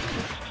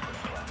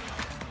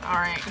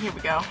 Alright, here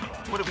we go.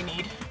 What do we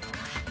need?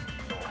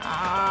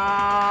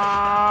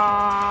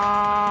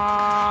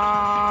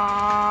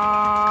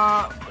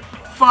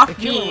 Fuck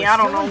me, I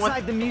don't know what.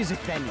 Inside the music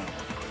venue.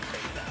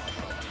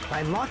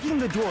 By locking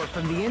the door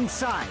from the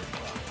inside,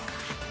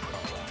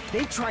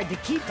 they tried to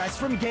keep us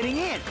from getting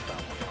in.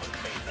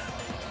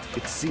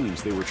 It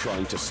seems they were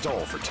trying to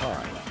stall for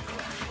time.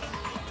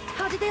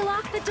 How did they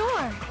lock the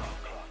door?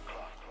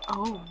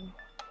 Oh.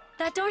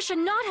 That door should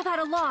not have had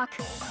a lock.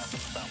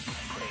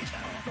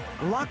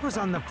 The lock was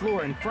on the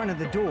floor in front of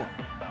the door.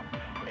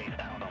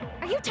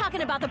 Are you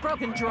talking about the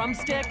broken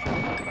drumstick?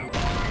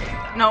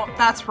 No,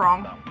 that's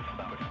wrong.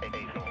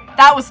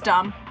 That was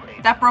dumb.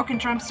 That broken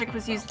drumstick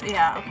was used.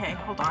 Yeah, okay,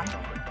 hold on.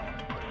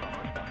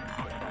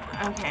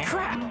 Okay.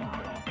 Crap!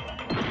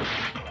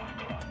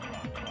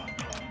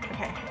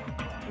 Okay.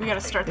 We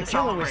gotta start The this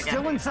all killer over was again.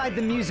 still inside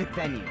the music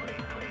venue.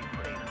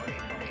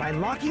 By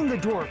locking the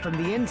door from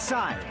the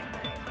inside,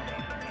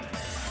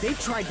 they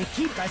tried to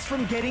keep us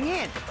from getting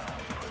in.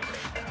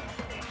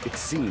 It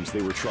seems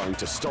they were trying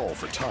to stall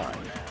for time.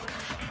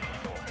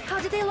 How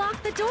did they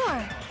lock the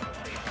door?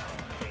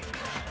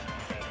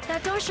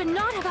 That door should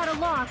not have had a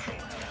lock.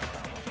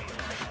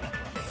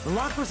 The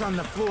lock was on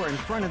the floor in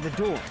front of the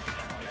door.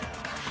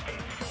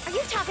 Are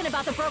you talking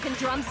about the broken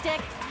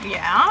drumstick?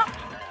 Yeah?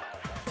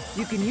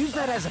 You can use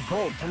that as a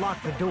bolt to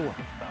lock the door.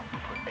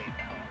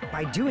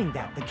 By doing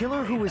that, the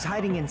killer who was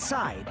hiding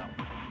inside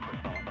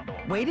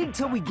waited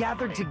till we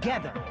gathered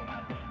together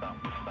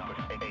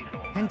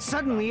and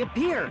suddenly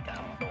appeared.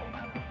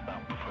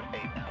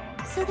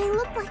 So they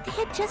looked like they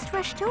had just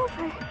rushed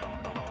over.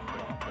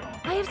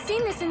 I have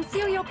seen this in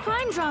serial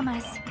crime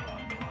dramas.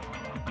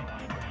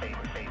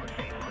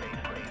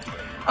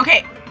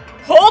 Okay,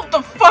 hold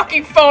the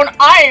fucking phone.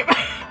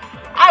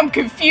 I'm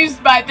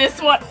confused by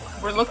this one.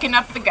 We're looking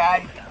up the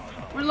guide.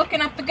 We're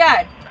looking up the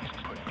guide.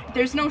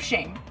 There's no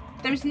shame.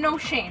 There's no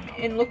shame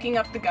in looking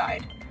up the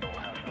guide.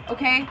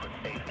 Okay?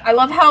 I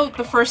love how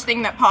the first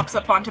thing that pops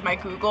up onto my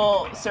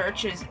Google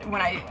search is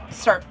when I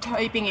start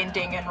typing in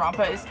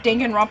DanganRonpa is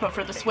DanganRonpa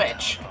for the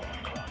Switch.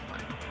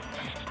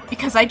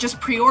 Because I just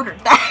pre-ordered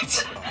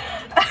that.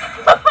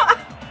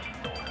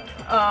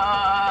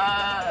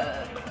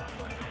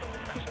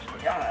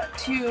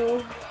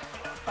 2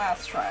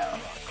 last trial.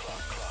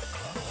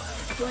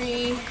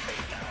 3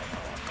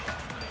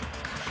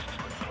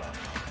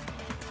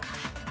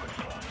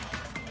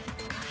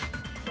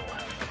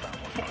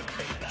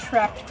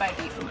 trapped by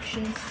the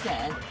ocean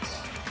scent.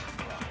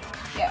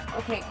 Yeah,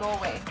 okay, go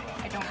away.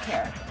 I don't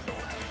care.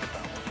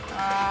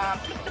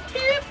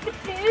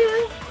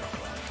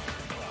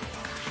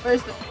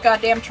 Where's the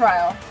goddamn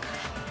trial?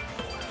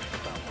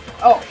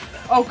 Oh.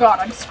 Oh god,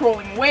 I'm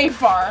scrolling way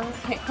far.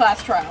 Okay,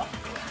 class trial.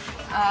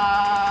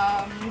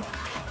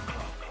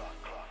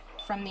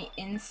 From the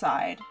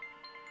inside.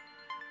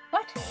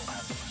 What?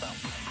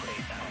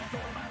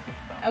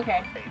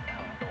 Okay.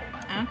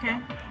 Okay.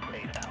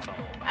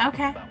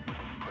 Okay.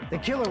 The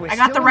killer was I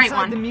got still the right inside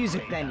one. the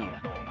music venue.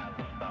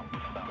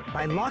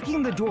 By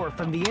locking the door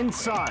from the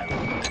inside.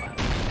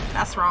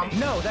 That's wrong.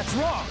 No, that's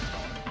wrong.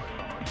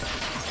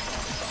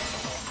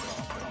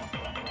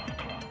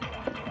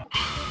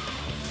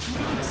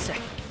 Wait a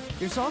second.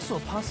 There's also a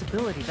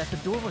possibility that the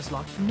door was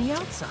locked from the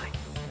outside.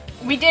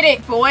 We did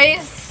it,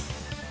 boys.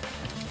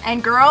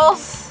 And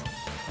girls.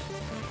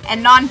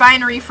 And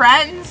non-binary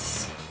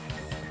friends.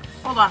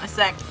 Hold on a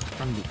sec.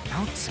 From the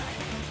outside?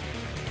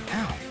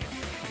 How?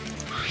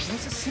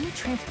 There's a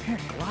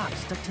semi-transparent glob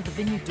stuck to the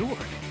venue door.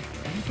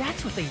 Maybe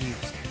that's what they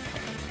used.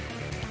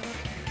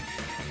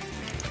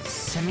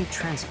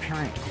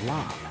 Semi-transparent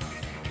glob.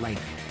 Like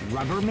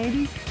rubber,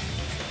 maybe?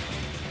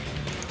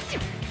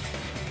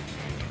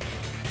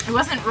 It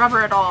wasn't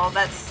rubber at all.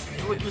 It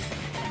was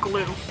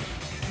glue. You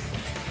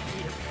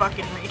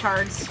fucking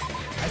retards.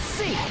 I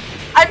see.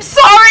 I'm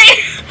sorry!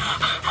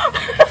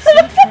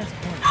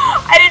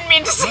 I didn't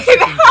mean to say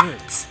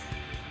that.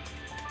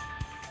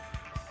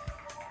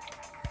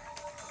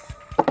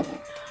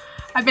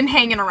 I've been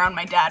hanging around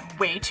my dad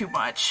way too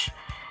much.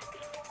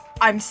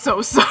 I'm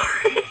so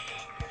sorry.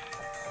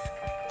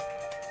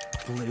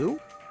 Glue?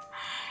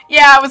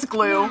 Yeah, it was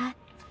glue. Yeah,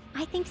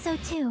 I think so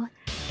too.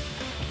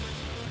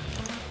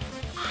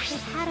 It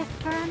had a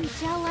firm,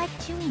 gel-like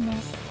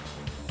chewiness,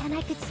 and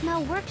I could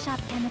smell workshop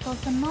chemicals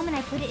the moment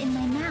I put it in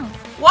my mouth.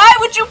 Why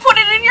would you put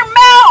it in your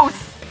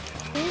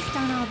mouth? Based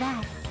on all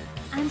that,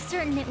 I'm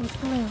certain it was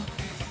glue.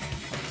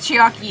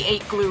 Chiaki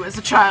ate glue as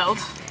a child.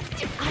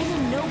 I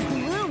didn't know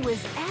glue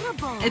was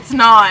edible. It's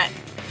not.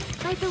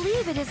 I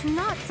believe it is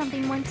not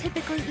something one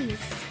typically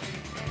eats.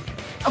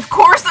 Of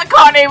course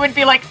Akane would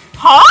be like,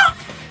 huh?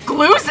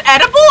 Glue's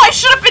edible? I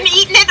should have been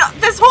eating it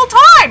this whole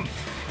time!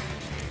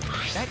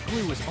 That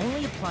glue was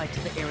only applied to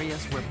the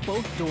areas where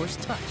both doors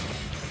touched.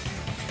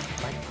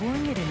 By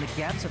pouring it in the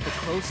gaps of the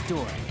closed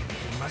door,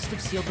 it must have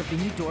sealed the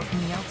venue door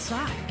from the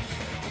outside.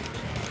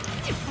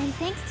 And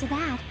thanks to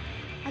that,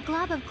 a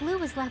glob of glue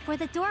was left where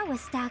the door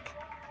was stuck.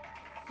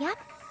 Yep,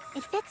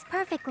 it fits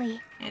perfectly.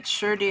 It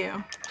sure do.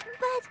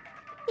 But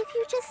if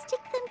you just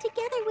stick them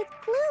together with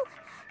glue,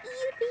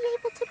 you'd be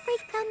able to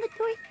break down the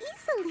door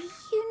easily,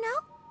 you know?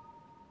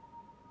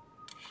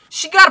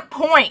 She got a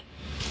point.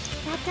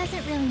 That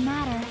doesn't really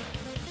matter.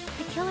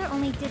 The killer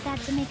only did that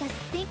to make us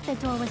think the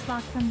door was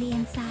locked from the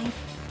inside.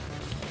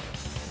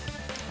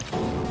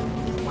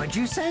 What'd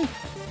you say?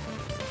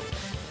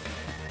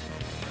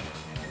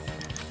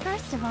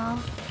 First of all,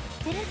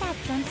 didn't that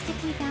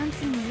drumstick we found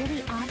seem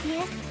really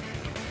obvious?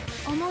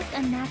 Almost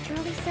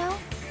unnaturally so?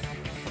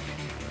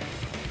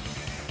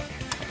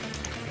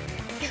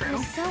 True. It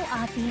was so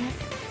obvious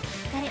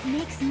that it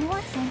makes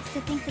more sense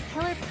to think the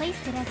killer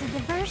placed it as a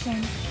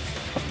diversion.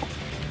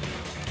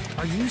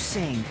 Are you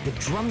saying the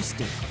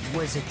drumstick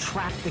was a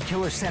trap the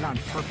killer set on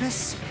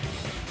purpose?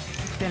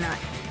 Then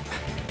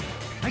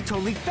I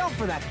totally fell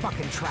for that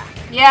fucking trap.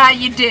 Yeah,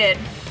 you did.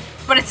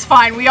 But it's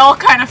fine, we all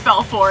kind of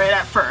fell for it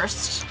at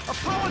first.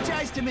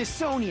 Apologize to Miss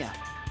Sonia.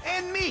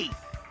 And me.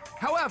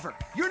 However,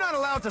 you're not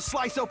allowed to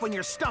slice open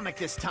your stomach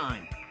this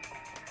time.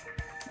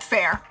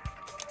 Fair.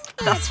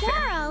 That's fair.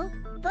 Goro,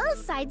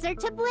 both sides are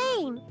to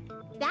blame.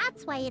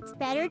 That's why it's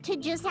better to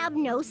just have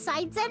no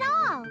sides at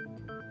all.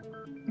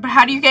 But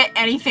how do you get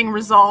anything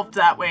resolved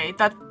that way?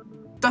 That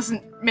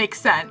doesn't make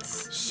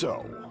sense.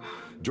 So,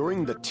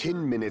 during the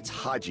 10 minutes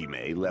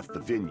Hajime left the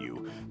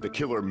venue, the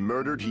killer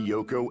murdered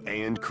Hiyoko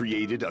and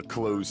created a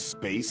closed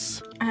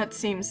space? That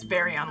seems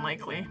very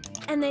unlikely.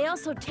 And they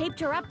also taped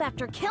her up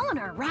after killing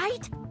her,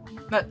 right?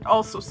 That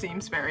also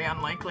seems very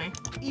unlikely.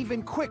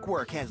 Even quick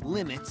work has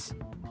limits.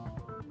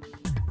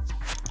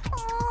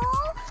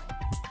 Aww,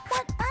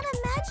 what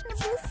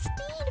unimaginable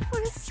speed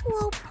for a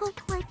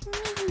slowpoke like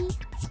me.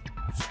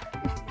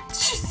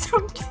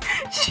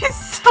 She's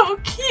so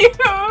cute.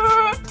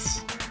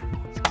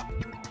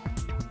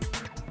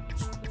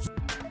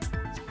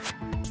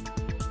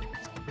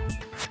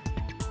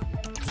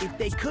 If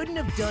they couldn't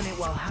have done it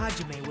while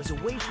Hajime was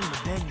away from the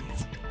venue,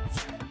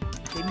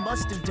 they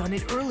must have done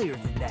it earlier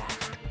than that.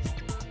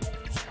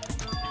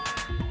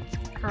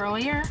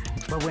 Earlier?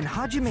 But when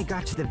Hajime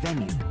got to the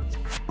venue,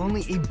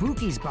 only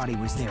Ibuki's body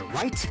was there,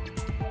 right?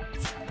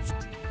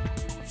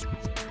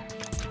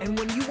 And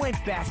when you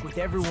went back with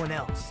everyone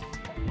else,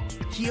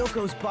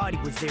 Hiyoko's body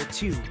was there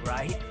too,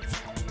 right?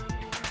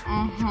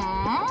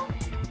 Mm-hmm.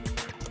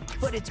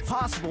 But it's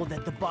possible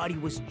that the body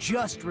was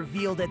just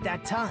revealed at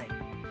that time,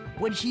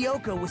 when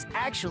Hiyoko was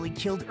actually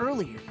killed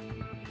earlier.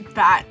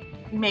 That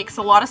makes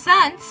a lot of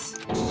sense.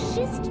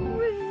 Just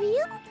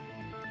revealed?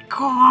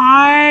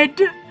 God.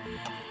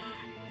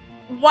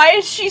 Why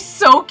is she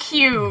so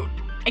cute?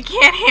 I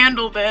can't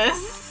handle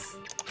this.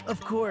 Of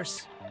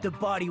course, the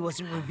body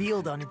wasn't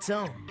revealed on its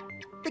own.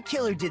 The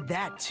killer did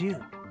that too.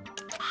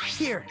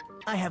 Here,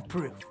 I have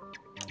proof.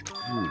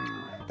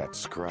 That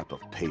scrap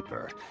of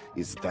paper.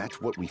 Is that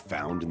what we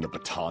found in the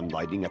baton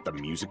lighting at the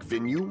music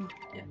venue?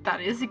 That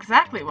is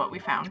exactly what we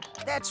found.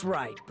 That's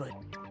right, but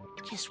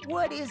just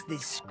what is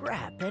this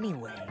scrap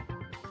anyway?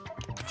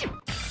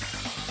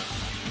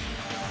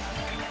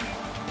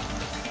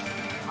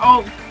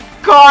 Oh,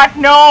 God,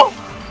 no!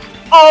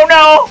 Oh,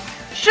 no!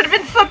 Should have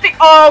been something.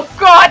 Oh,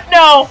 God,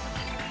 no!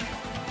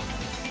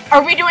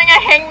 Are we doing a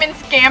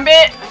Hangman's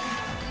Gambit?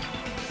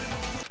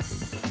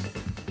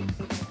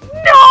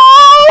 No!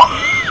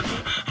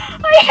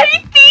 I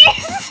hate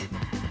these!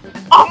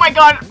 Oh my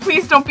God,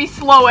 please don't be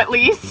slow at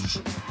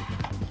least.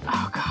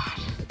 Oh God.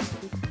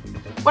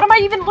 What am I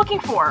even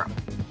looking for?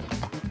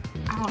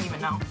 I don't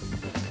even know.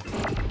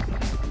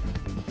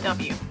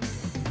 W.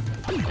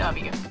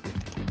 W.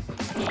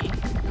 E.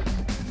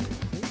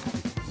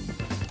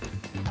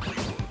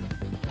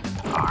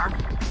 R.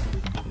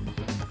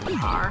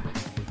 R.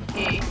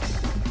 A.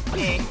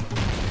 A.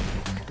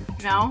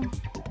 No.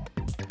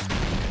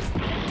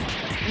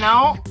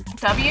 No.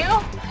 W?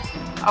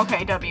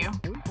 Okay, W.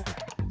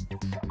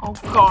 Oh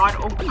God,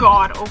 oh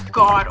God, oh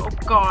God, oh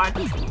God.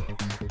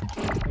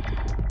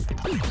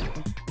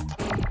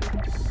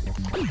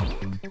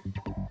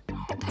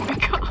 Oh my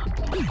God.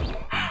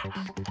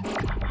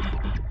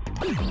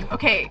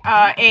 Okay,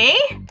 A?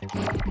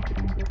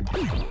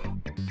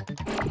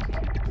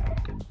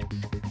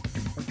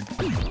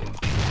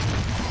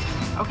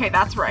 Okay,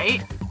 that's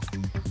right.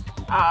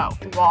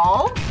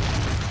 Wall?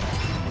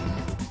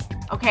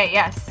 Okay,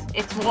 yes.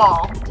 It's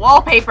wall.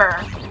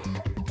 Wallpaper.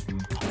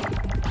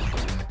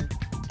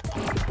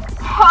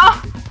 Huh?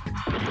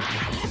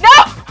 No!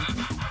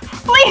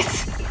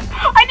 Please!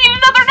 I need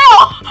another no!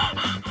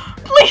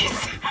 Please!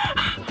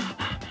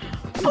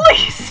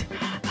 Please!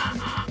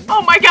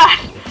 Oh my God!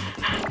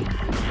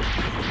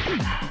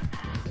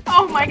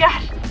 Oh my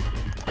God!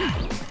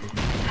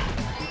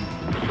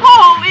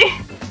 Holy!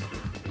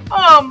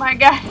 Oh my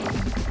God!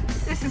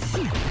 This is...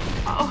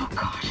 Oh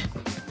God.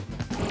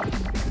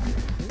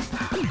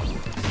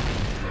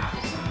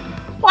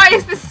 Why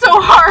is this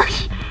so hard?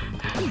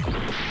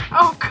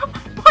 Oh God,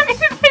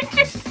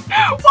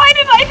 why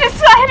did I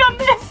decide on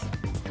this?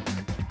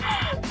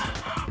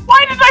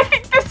 Why did I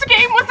think this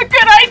game was a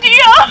good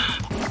idea?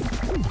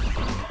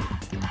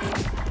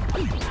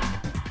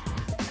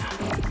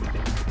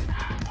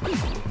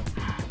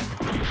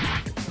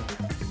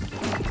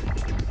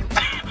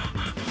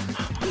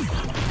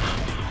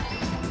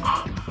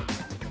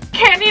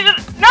 Can't eat it.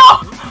 No!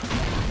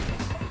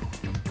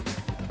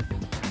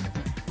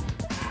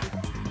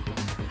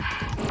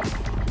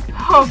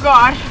 Oh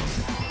God.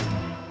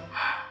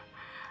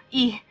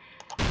 E.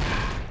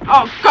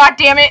 Oh God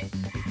damn it.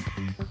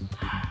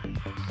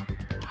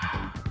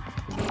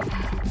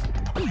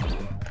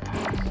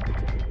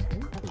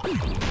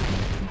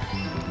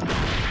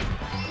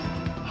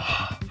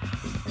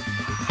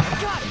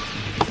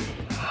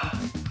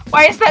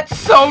 Why is that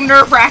so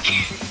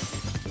nerve-wracking?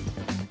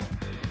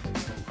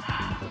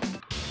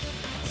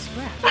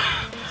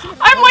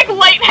 I'm like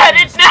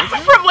lightheaded now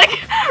from like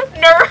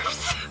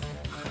nerves.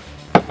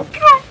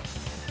 God.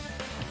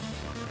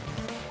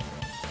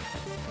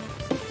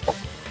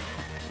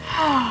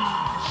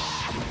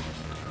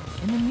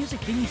 In the music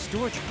venue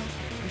storage room,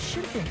 there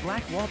should have been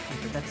black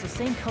wallpaper that's the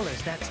same color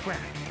as that scrap.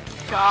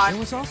 God. There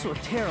was also a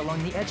tear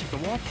along the edge of the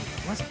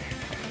wallpaper, wasn't there?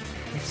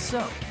 If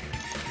so...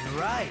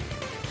 You're right.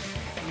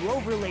 You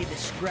overlay the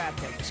scrap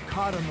that was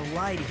caught on the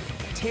lighting,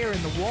 tear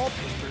in the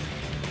wallpaper.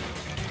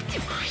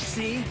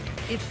 See?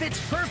 It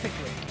fits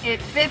perfectly. It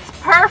fits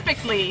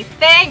perfectly.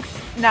 Thanks,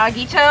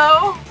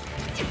 Nagito.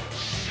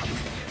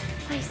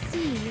 I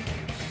see.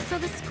 So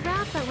the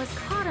scrap that was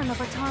caught on the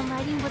baton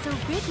lighting was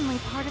originally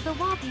part of the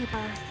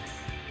wallpaper.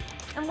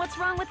 And what's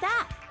wrong with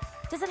that?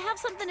 Does it have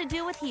something to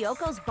do with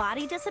Hyoko's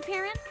body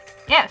disappearing?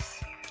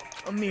 Yes.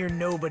 A mere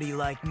nobody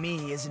like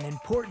me isn't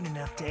important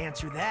enough to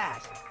answer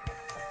that.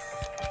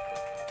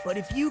 But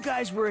if you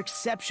guys were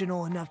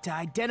exceptional enough to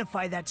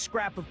identify that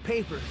scrap of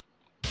paper,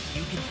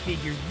 you can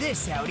figure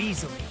this out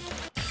easily.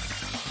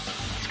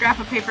 Scrap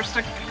of paper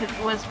stuck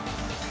was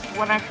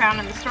what I found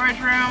in the storage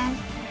room.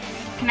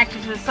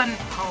 Connected to the sun.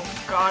 Oh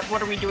God,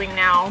 what are we doing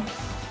now?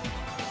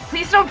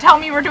 Please don't tell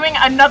me we're doing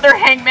another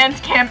Hangman's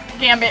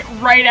Gambit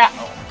right at...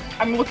 Oh,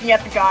 I'm looking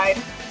at the guide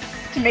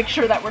to make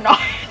sure that we're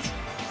not.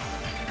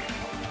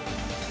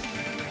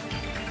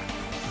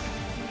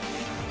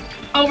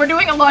 Oh, we're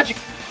doing a logic...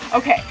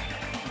 Okay.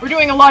 We're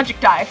doing a logic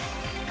dive.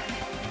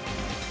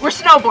 We're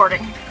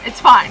snowboarding. It's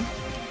fine.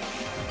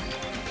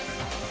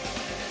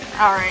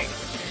 Alright.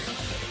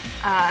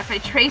 If I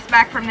trace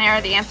back from there,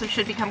 the answer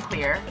should become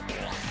clear.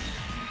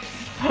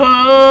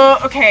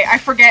 Okay, I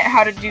forget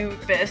how to do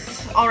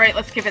this. Alright,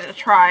 let's give it a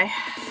try.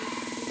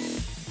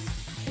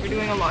 We're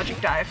doing a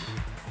logic dive.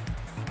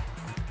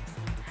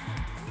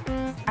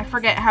 I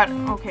forget how to...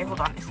 Okay, hold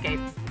on. Escape.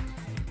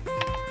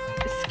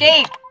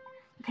 Escape!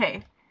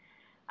 Okay.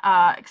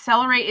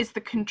 Accelerate is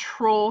the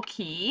control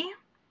key.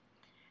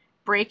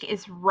 break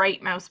is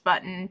right mouse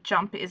button,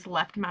 jump is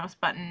left mouse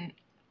button,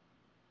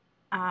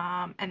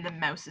 and the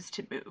mouse is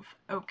to move.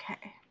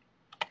 Okay,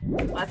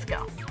 let's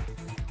go.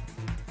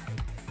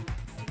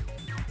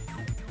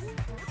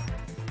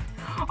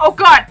 Oh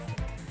god!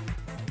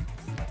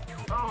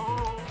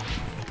 Oh,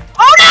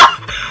 oh no!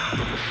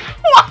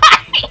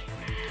 Why?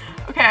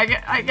 Okay,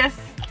 I guess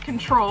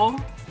control.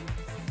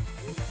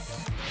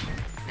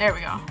 There we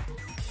go. Oh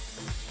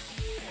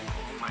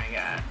my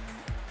god.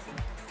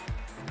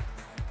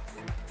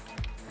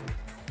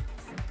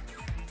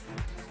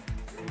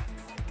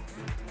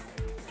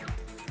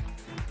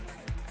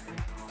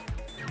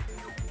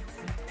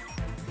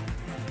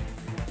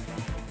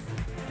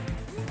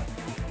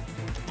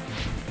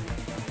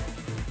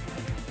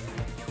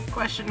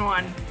 Question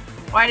 1.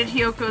 Why did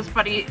Hyoko's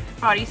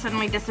body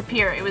suddenly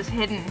disappear? It was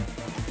hidden.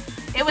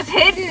 It was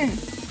hidden!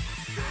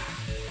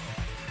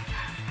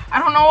 I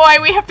don't know why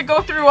we have to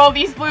go through all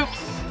these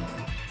loops.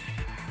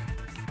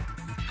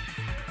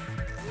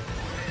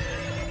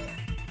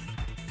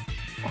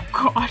 Oh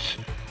god.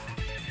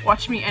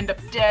 Watch me end up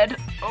dead.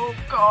 Oh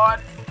god.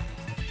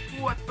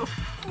 What the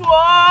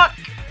fuck?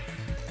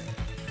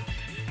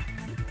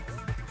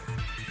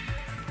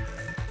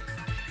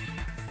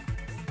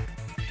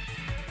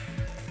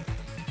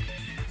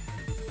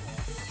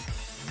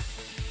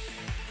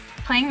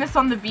 Playing this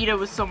on the Vita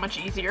was so much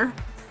easier.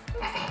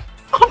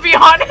 I'll be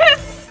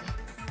honest.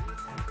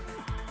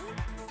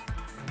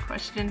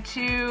 Question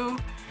 2.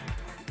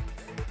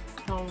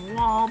 The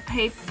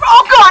wallpaper.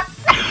 Oh god!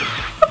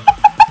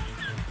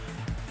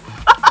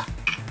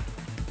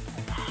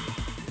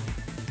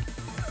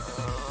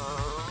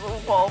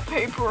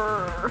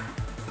 Wallpaper.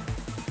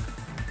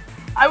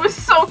 I was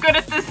so good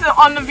at this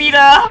on the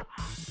Vita.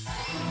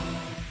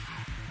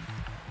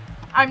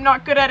 I'm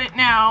not good at it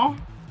now.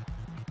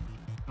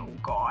 Oh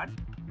god.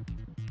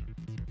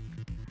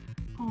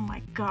 Oh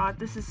my god,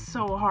 this is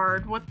so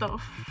hard. What the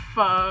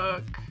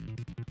fuck?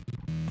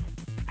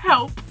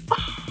 Help.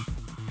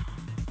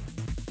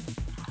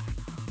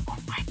 Oh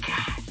my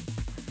god.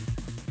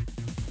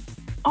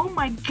 Oh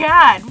my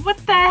god, what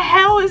the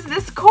hell is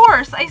this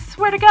course? I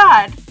swear to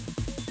god.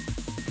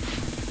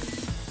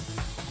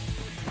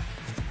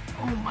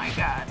 Oh my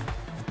god.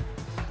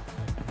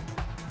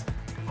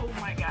 Oh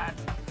my god.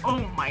 Oh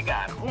my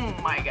god.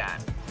 Oh my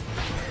god.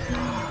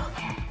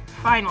 Okay,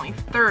 finally,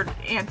 third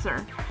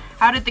answer.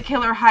 How did the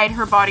killer hide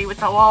her body with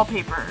the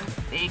wallpaper?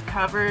 They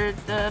covered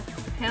the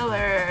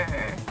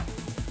pillar.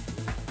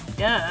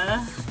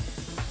 Duh.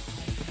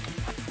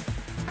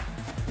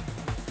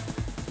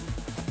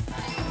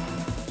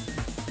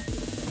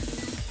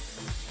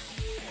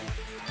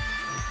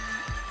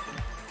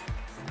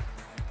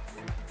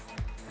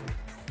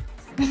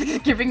 This is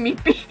giving me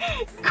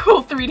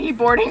cool 3D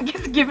boarding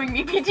is giving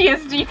me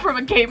PTSD from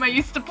a game I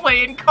used to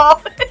play in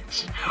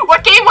college.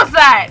 What game was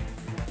that?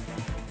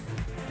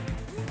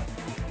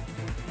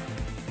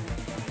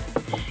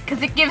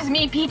 Because it gives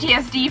me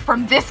PTSD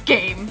from this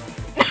game.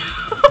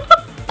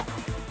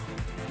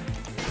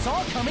 It's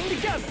all coming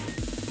together.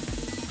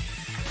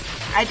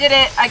 I did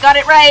it. I got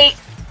it right.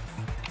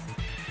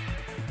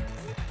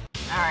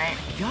 Alright.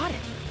 Got it.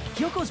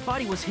 Hyoko's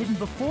body was hidden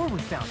before we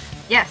found it.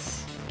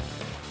 Yes.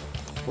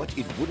 But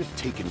it would have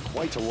taken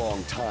quite a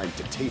long time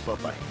to tape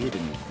up a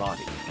hidden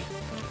body.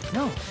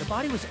 No, the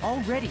body was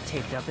already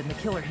taped up and the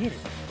killer hid it,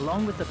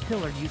 along with the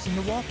pillar using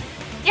the wallpaper.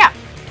 Yeah.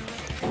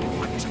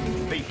 What?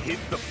 They hid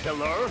the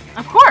pillar?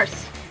 Of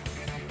course.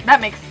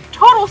 That makes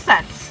total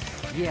sense.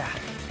 Yeah,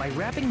 by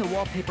wrapping the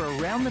wallpaper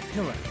around the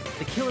pillar,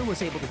 the killer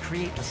was able to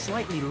create a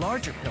slightly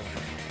larger pillar.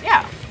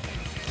 Yeah.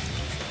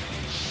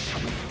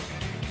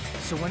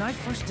 So when I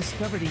first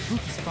discovered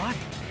Ibuki's body,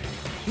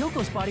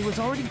 Hyoko's body was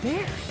already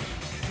there.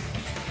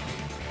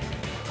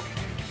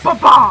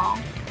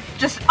 Ba-bam!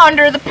 Just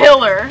under the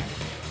pillar.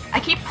 I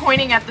keep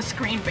pointing at the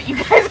screen, but you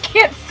guys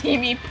can't see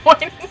me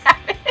pointing at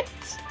it.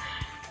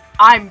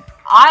 I'm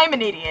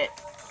an idiot.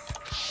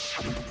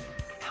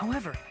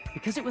 However,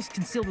 because it was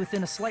concealed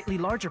within a slightly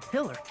larger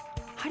pillar,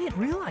 I didn't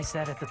realize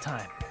that at the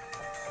time.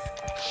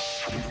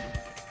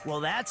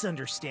 Well, that's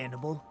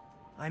understandable.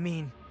 I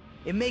mean,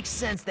 it makes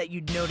sense that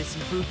you'd notice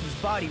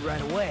Ibuki's body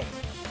right away.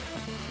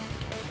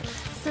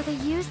 So they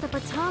used the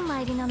baton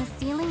lighting on the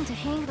ceiling to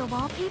hang the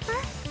wallpaper?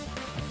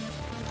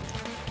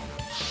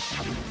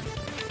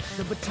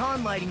 The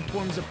baton lighting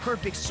forms a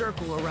perfect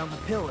circle around the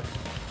pillar,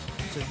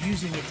 so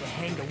using it to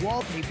hang the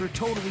wallpaper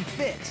totally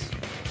fits.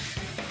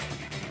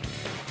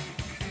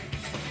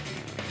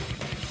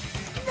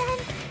 Then,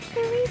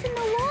 the reason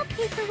the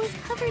wallpaper was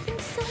covered in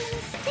so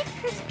many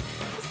stickers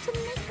was to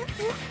make it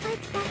look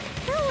like that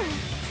pillar.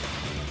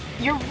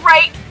 You're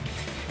right!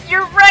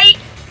 You're right!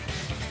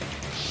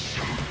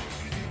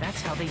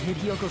 That's how they hid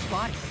Hyoko's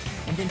body,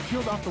 and then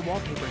peeled off the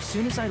wallpaper as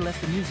soon as I left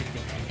the music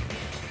video.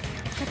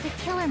 But the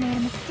killer made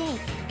a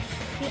mistake.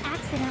 They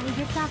accidentally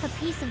ripped off a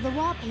piece of the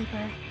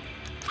wallpaper.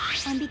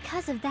 And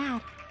because of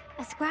that,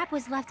 a scrap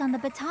was left on the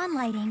baton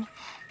lighting.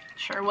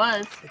 Sure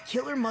was. The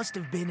killer must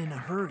have been in a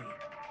hurry.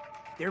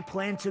 If their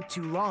plan took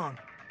too long,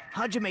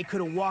 Hajime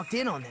could have walked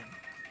in on them.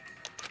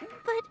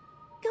 But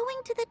going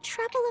going to the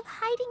trouble of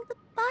hiding the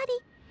body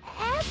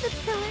and the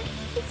pillar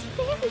is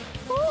very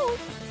bold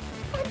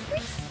and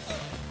risky.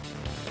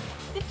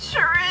 It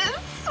sure is,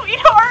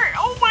 sweetheart.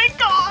 Oh my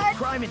god. The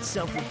crime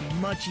itself would be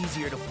much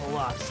easier to pull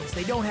off since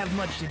they don't have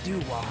much to do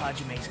while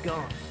Hajime's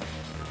gone.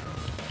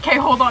 Okay,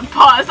 hold on,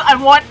 pause. I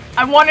want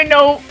to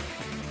know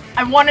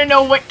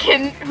what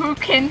who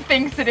Kin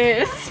thinks it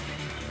is.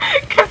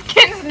 Cause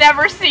Kin's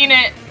never seen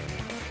it.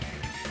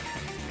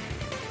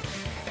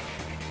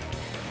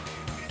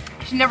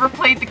 She never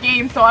played the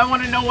game, so I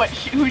want to know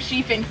who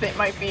she thinks it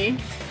might be.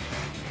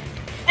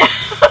 You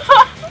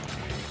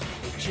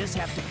just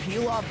have to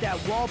peel off that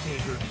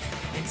wallpaper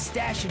and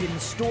stash it in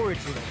the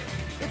storage room.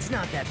 It's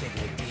not that big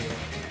of a deal.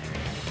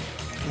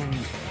 And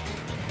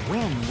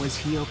when was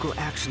Hiyoko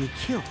actually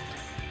killed?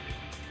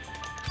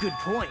 Good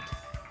point.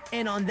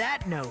 And on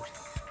that note,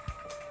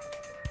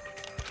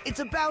 it's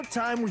about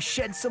time we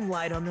shed some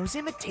light on those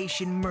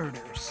imitation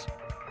murders.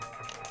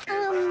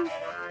 You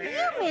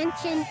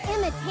mentioned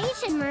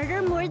imitation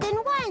murder more than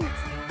once.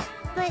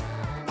 But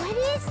what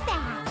is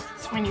that?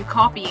 It's when you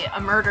copy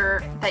a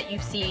murder that you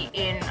see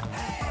in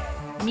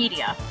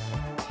media.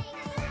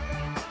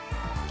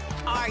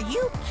 Are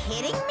you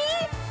kidding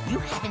me? You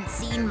haven't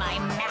seen my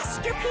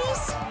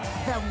masterpiece?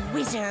 The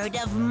Wizard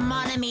of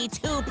Monami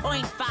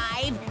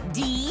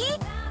 2.5D?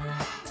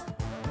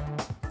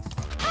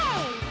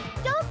 Hey,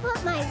 don't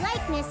put my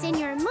likeness in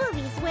your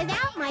movies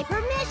without my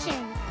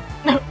permission.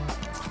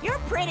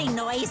 You're pretty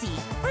noisy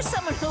for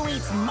someone who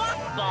eats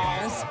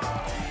mothballs.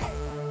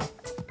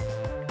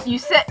 You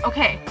said,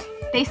 okay,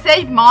 they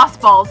say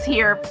mothballs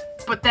here,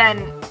 but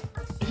then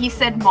he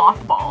said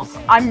mothballs.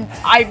 I'm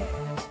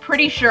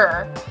pretty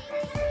sure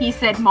he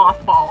said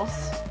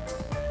mothballs.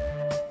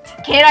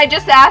 Can't I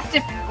just ask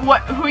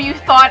who you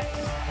thought?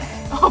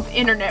 Oh, the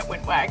internet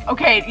went whack.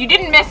 Okay, you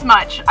didn't miss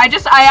much. I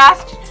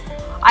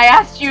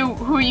asked you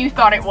who you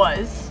thought it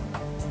was.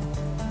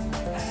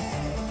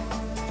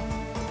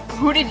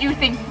 Who did you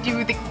think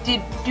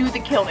did do the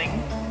killing?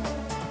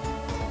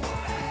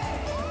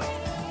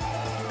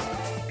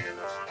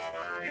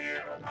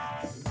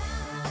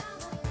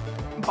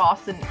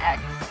 Boston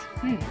X.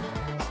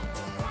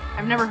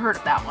 I've never heard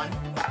of that one.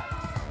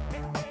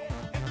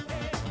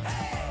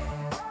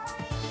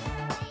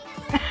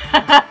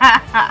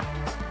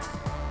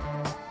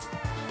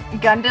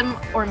 Gundam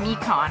or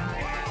Mekon?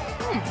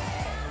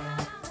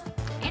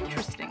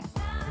 Interesting.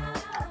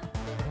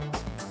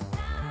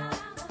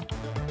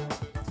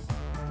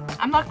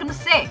 I'm not gonna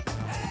say.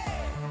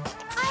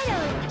 I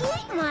don't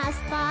eat moss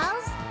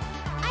balls.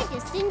 I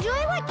just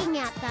enjoy looking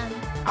at them.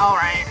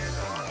 Alright.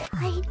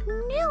 I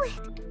knew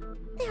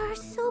it! There are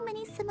so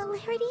many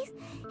similarities.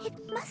 It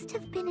must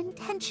have been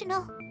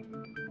intentional.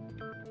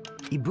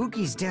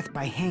 Ibuki's death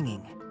by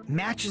hanging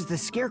matches the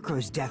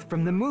Scarecrow's death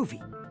from the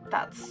movie.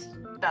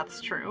 That's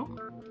true.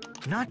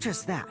 Not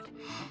just that,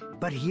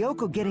 but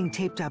Hiyoko getting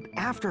taped up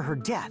after her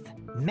death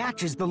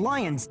matches the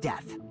lion's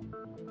death.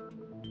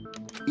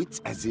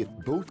 It's as if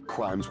both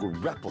crimes were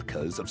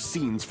replicas of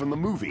scenes from the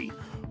movie,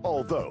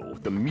 although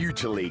the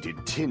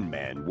mutilated Tin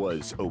Man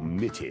was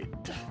omitted.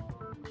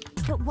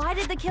 But why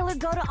did the killer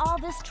go to all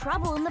this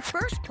trouble in the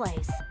first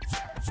place?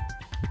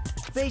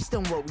 Based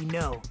on what we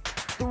know,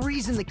 the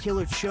reason the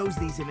killer chose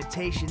these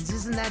imitations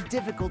isn't that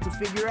difficult to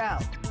figure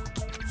out.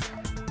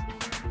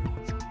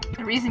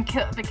 The reason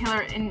the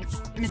killer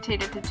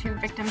imitated the two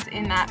victims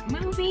in that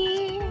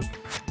movie...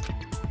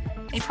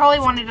 They probably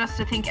wanted us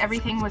to think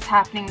everything was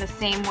happening the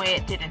same way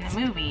it did in the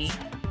movie.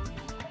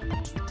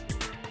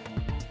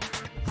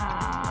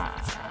 I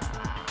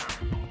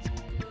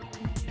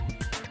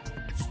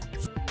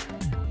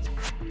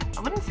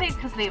wouldn't say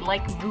because they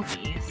like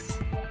movies.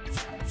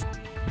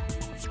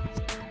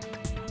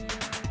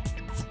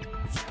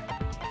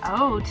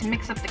 Oh, to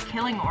mix up the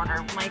killing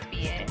order might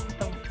be it,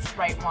 the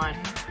right one.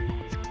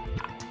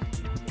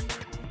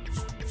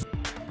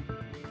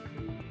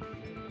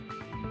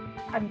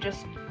 I'm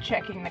just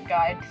checking the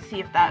guide to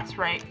see if that's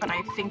right, but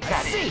I think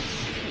that is.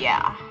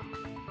 Yeah.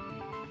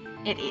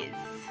 It is.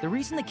 The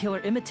reason the killer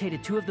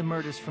imitated two of the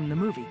murders from the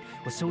movie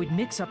was so he'd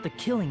mix up the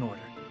killing order.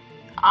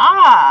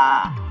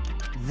 Ah!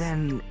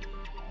 Then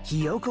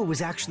Hiyoko was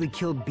actually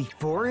killed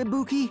before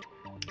Ibuki?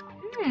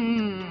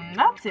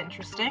 That's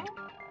interesting.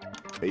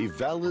 A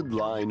valid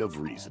line of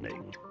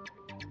reasoning.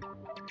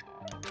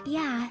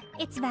 Yeah,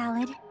 it's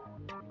valid.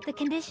 The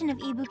condition of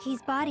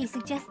Ibuki's body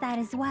suggests that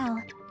as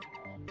well.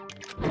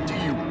 What do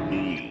you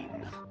mean?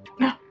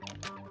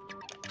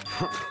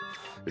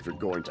 If you're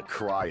going to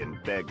cry and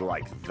beg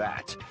like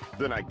that,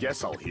 then I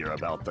guess I'll hear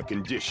about the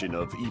condition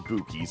of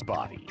Ibuki's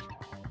body.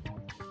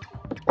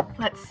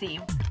 Let's see.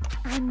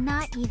 I'm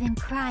not even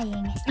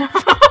crying.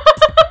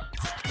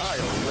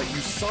 I'll let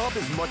you sob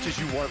as much as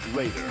you want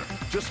later.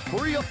 Just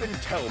hurry up and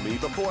tell me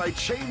before I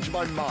change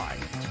my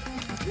mind.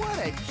 What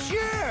a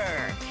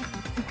jerk!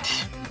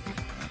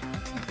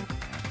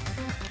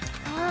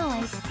 Oh,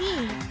 I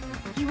see.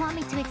 You want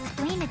me to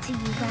explain it to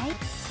you, right?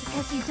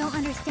 Because you don't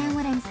understand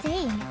what I'm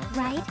saying,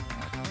 right?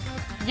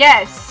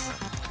 Yes!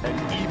 An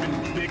even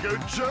bigger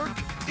jerk?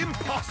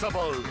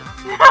 Impossible!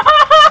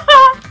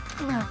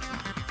 Look,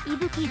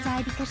 Ibuki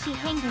died because she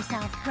hanged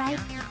herself, right?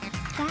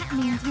 That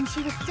means when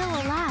she was still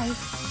alive,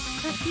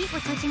 her feet were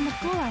touching the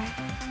floor.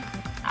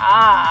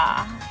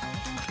 Ah.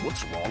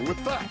 What's wrong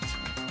with that?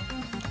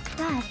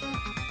 But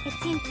it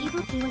seems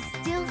Ibuki was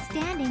still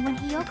standing when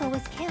Hiyoko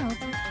was killed.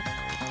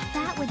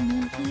 That would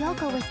mean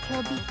Hiyoko was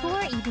killed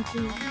before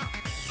Ibuki.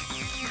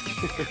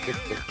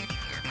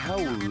 How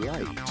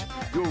light.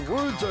 Your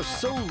words are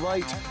so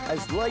light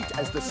as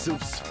the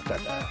sylph's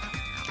feather.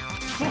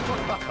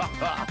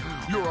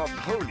 Your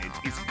opponent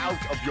is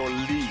out of your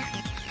league.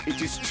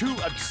 It is too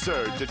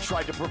absurd to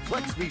try to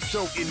perplex me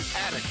so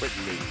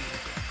inadequately.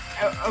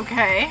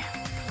 Okay.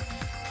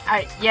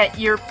 Yeah,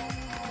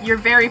 you're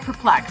very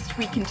perplexed,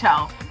 we can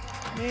tell.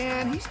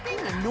 Man, he's being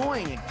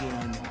annoying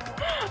again.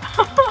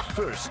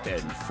 First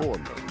and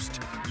foremost,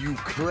 you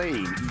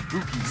claim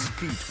Ibuki's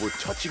feet were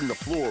touching the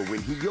floor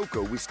when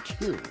Hiyoko was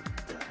killed.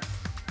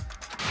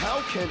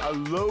 How can a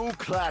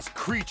low-class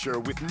creature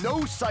with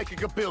no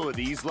psychic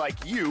abilities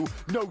like you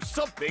know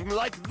something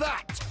like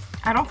that?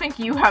 I don't think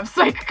you have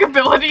psychic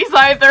abilities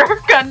either,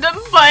 Gundam,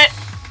 but,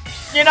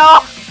 you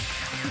know.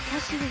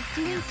 Because she was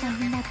doing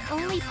something that's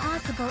only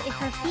possible if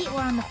her feet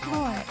were on the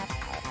floor.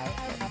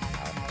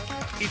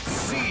 It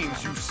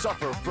seems you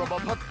suffer from a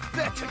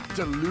pathetic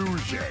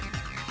delusion.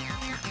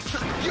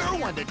 You're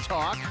one to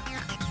talk.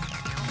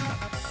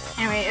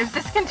 Anyway, if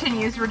this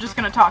continues, we're just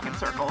gonna talk in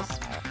circles.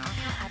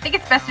 I think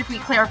it's best if we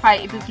clarify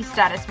Ibuki's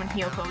status when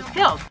Hiyoko was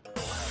killed.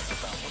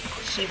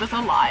 She was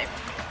alive.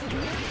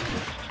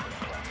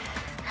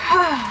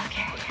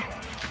 Okay.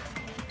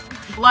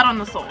 Blood on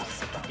the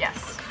souls.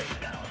 Yes.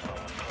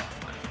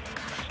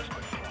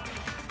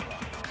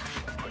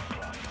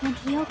 When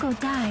Hiyoko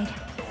died,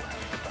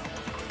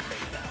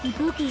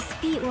 Ibuki's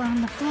feet were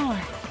on the floor.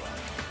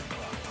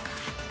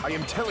 I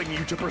am telling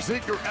you to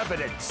present your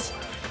evidence.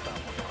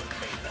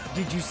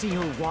 Did you see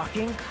her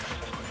walking?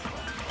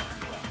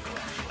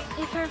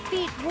 If her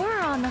feet were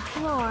on the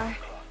floor,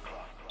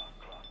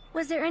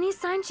 was there any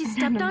sign she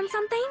stepped on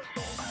something?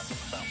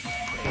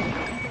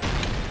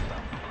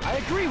 I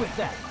agree with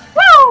that.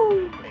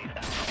 Woo!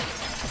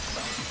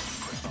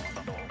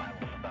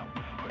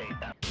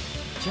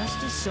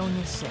 Just as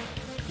Sonia said,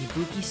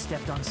 Ibuki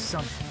stepped on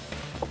something.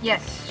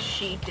 Yes,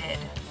 she did.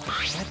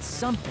 That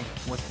something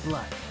was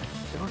blood.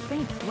 There were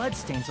faint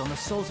bloodstains on the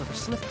soles of her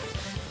slippers.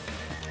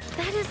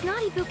 That is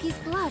not Ibuki's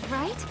blood,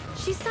 right?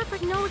 She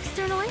suffered no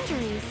external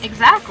injuries.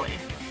 Exactly.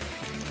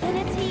 Then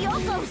it's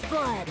Hiyoko's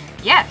blood.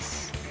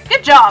 Yes.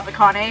 Good job,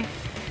 Akane.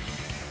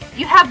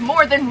 You have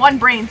more than one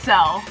brain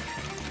cell.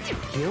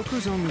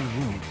 Hiyoko's only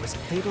wound was a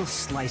fatal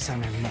slice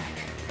on her neck.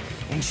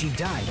 And she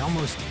died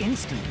almost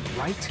instantly,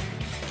 right?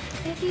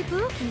 If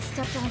Ibuki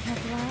stepped on her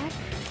blood...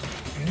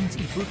 It means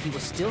Ibuki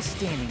was still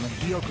standing when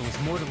Hiyoko was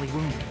mortally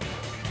wounded.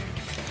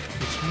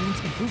 Which means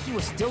Ibuki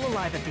was still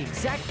alive at the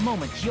exact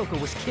moment Hiyoko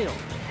was killed.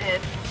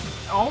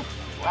 Oh,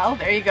 well,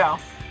 there you go.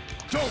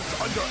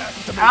 Don't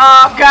underestimate.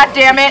 Oh, god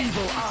damn it!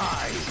 Evil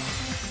eye.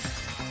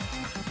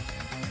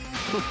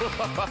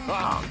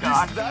 Oh,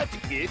 God. Is that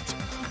it?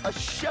 A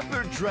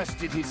shepherd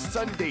dressed in his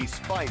Sunday's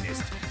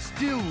finest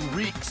still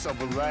reeks of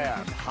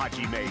lamb,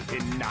 Hajime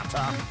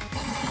Hinata.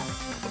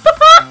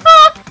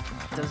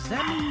 Does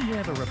that mean you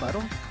have a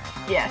rebuttal?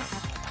 Yes.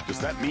 Does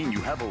that mean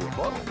you have a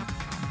rebuttal?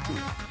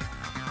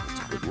 That's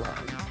a good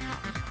line.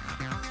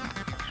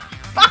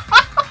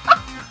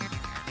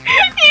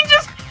 He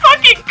just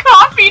fucking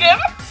copied him!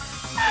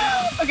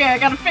 Okay, I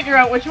gotta figure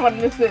out which one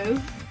this is.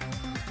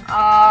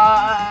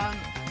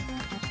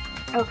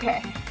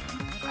 Okay.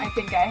 I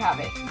think I have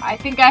it. I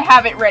think I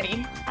have it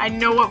ready. I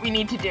know what we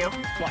need to do.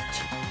 What?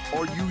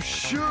 Are you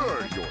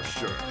sure you're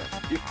sure?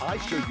 If I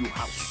show you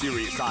how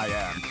serious I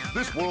am,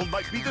 this world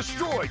might be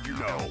destroyed, you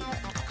know.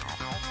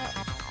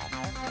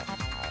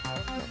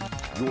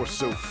 You're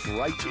so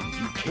frightened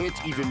you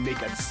can't even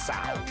make a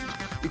sound.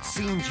 It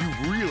seems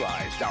you've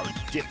realized our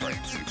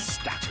difference in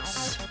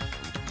status.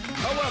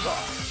 However,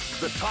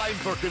 the time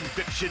for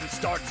conviction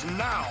starts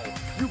now.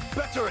 You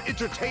better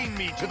entertain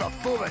me to the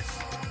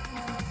fullest.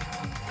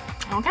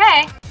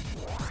 Okay.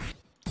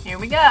 Here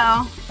we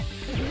go.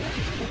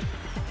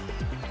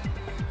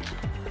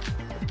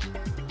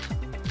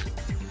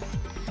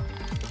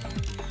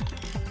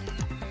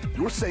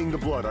 You're saying the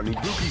blood on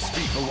Ibuki's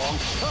feet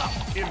belongs... Ah,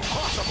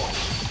 impossible!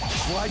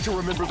 Try to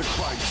remember the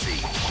crime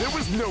scene. There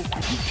was no...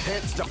 You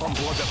can't step on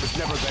blood that was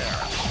never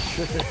there.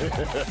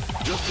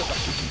 Just let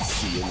Ibuki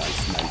see a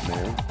nice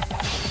nightmare.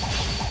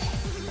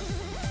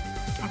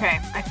 Okay,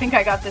 I think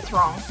I got this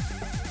wrong.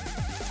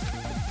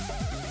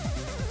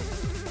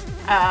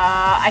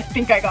 I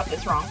think I got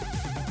this wrong.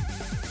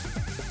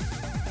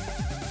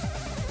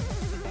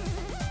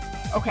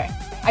 Okay,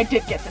 I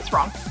did get this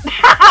wrong.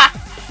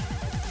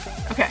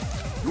 Okay.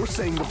 You're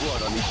saying the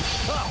blood on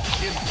Ibuki... Ah,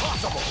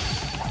 impossible!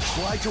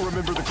 Try to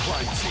remember the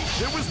crime scene.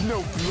 There was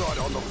no blood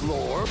on the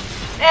floor.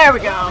 There we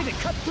go. Allow me to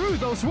cut through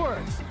those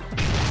words.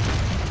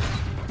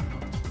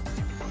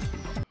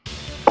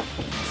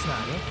 That's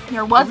not it.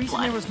 There was the reason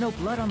blood. there was no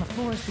blood on the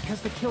floor is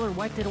because the killer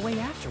wiped it away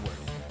afterward.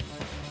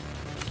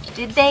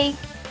 Did they?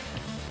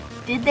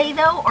 Did they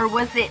though? Or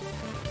was it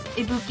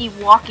Ibuki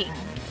walking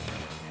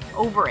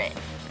over it.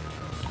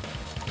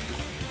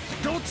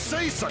 Don't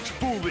say such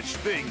foolish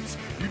things!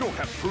 You don't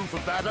have proof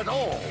of that at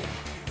all!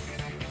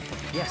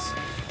 Yes,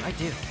 I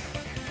do.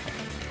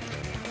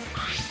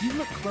 If you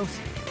look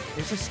closely,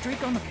 there's a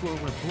streak on the floor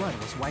where blood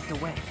was wiped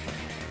away.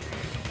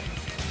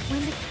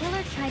 When the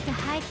killer tried to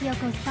hide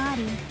Hyoko's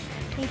body,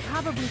 they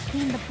probably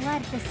cleaned the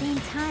blood at the same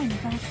time,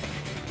 but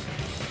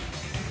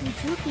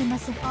Ibuki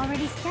must have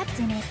already stepped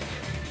in it,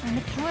 and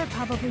the killer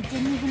probably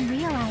didn't even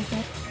realize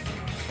it.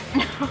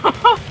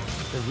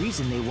 The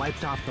reason they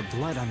wiped off the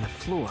blood on the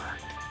floor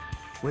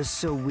was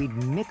so we'd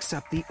mix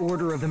up the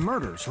order of the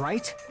murders,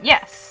 right?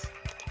 Yes.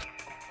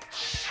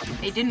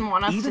 They didn't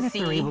want us Even to if see...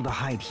 they're able to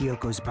hide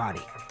Hyoko's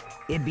body,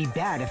 it'd be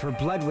bad if her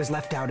blood was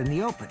left out in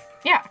the open.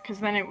 Yeah, because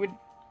then it would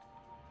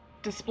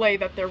display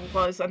that there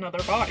was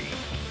another body.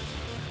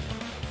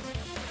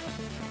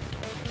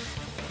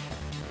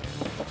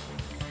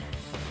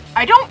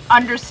 I don't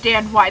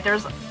understand why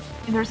there's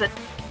a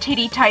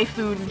titty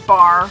typhoon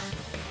bar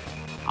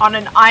on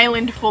an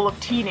island full of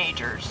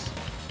teenagers.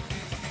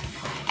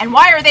 And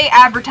why are they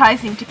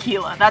advertising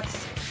tequila?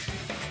 That's...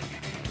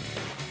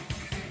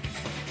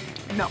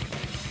 No.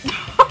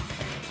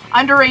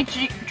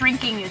 Underage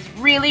drinking is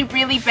really,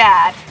 really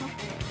bad.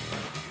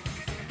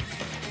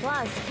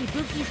 Plus,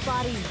 Ibuki's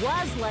body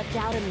was left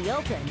out in the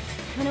open,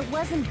 and it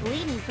wasn't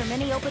bleeding from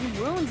any open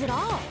wounds at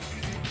all.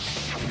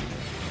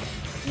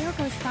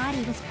 Hyoko's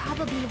body was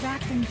probably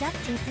wrapped in duct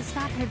tape to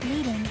stop her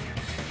bleeding.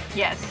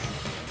 Yes.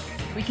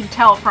 We can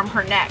tell from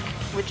her neck,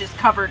 which is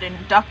covered in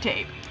duct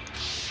tape.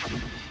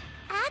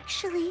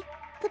 Actually,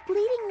 the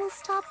bleeding will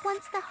stop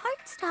once the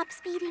heart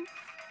stops beating,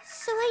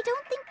 so I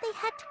don't think they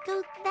had to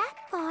go that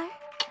far.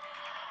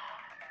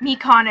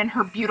 Mikan and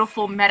her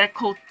beautiful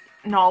medical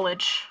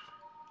knowledge.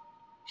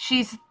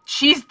 She's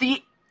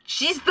the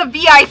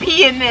VIP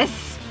in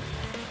this.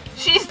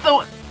 She's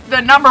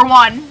the number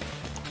one.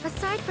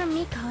 Aside from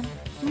Mikan,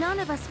 none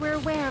of us were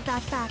aware of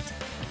that fact,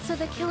 so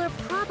the killer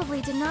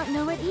probably did not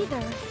know it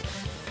either.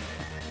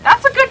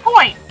 That's a good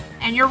point,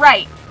 and you're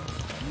right.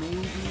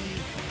 Maybe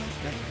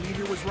that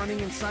heater was running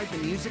inside the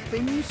music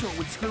venue so it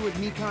would screw with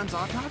Mikan's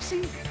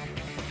autopsy?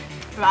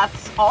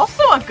 That's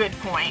also a good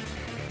point.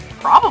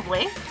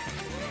 Probably.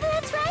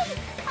 That's right!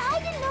 I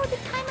didn't know the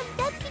time of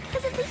death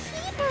because of the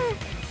heater!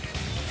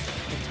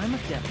 The time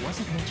of death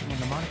wasn't mentioned in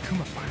the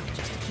Monokuma file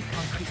just to keep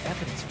concrete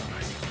evidence from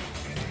us.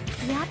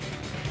 Yep.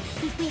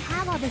 Since we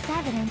have all this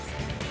evidence,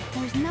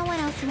 there's no one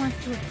else who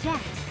wants to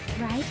object,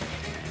 right?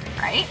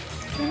 Right?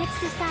 Then it's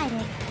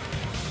decided.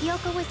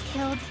 Hyoko was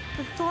killed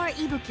before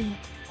Ibuki.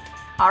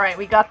 Alright,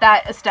 we got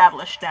that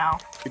established now.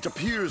 It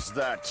appears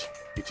that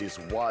it is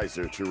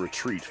wiser to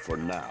retreat for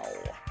now.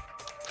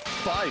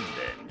 Fine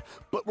then,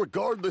 but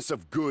regardless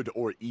of good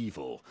or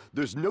evil,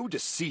 there's no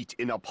deceit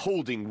in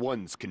upholding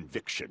one's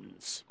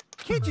convictions.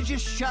 Can't you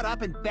just shut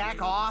up and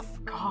back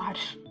off? God.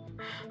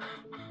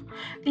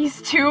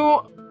 These two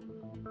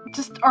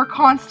just are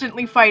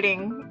constantly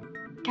fighting.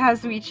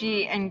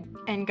 Kazuichi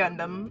and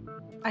Gundam.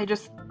 I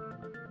just...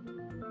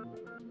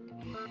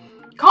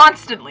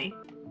 Constantly.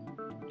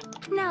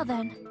 Now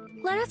then,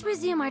 let us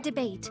resume our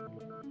debate.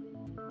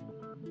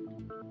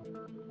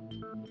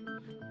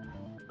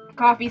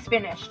 Coffee's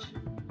finished.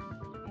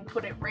 And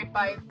put it right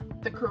by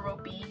the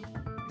Kurobi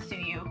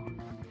Suyu.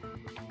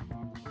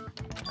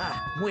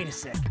 Ah, wait a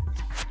sec.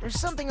 There's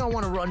something I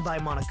want to run by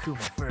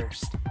Monokuma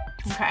first.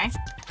 Okay.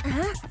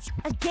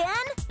 Again?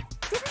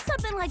 Didn't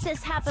something like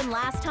this happen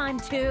last time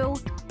too?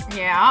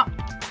 Yeah.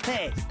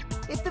 Hey,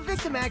 if the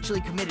victim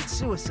actually committed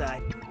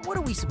suicide, what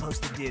are we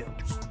supposed to do?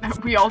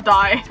 We all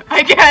die,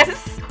 I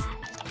guess.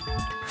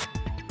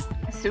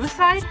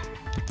 Suicide?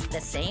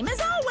 The same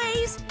as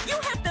always. You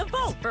have to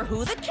vote for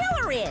who the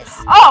killer is.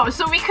 Oh,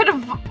 so we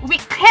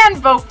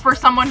can vote for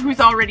someone who's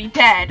already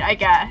dead, I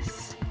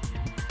guess.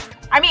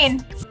 I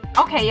mean,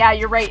 okay, yeah,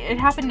 you're right. It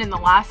happened in the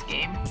last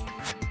game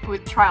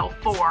with Trial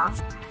 4.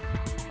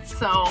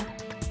 So,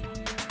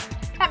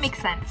 that makes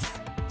sense.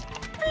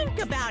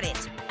 Think about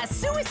it. A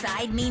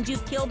suicide means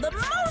you've killed the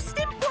most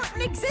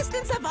important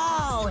existence of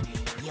all,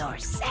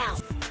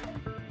 yourself.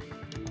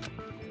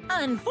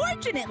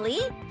 Unfortunately,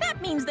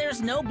 that means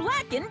there's no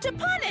Blacken to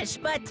punish,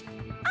 but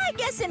I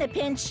guess in a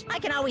pinch, I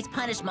can always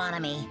punish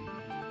Monami.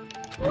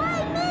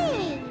 Why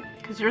me?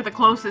 Because you're the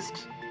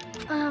closest.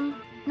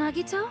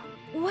 Nagito?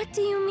 What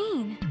do you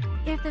mean?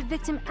 If the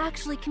victim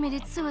actually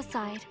committed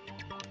suicide?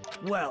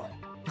 Well,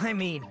 I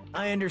mean,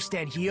 I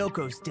understand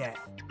Hyoko's death,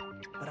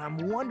 but I'm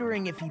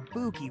wondering if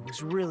Ibuki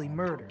was really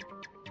murdered.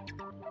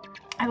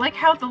 I like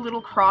how the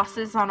little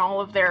crosses on all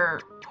of their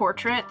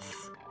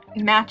portraits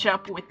match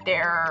up with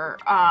their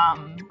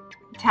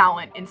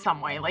talent in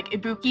some way. Like,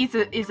 Ibuki's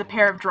is a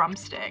pair of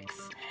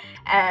drumsticks,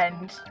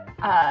 and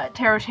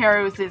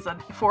Teruteru's is a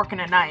fork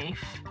and a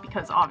knife,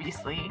 because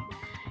obviously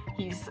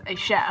he's a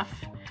chef,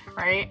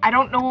 right? I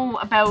don't know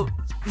about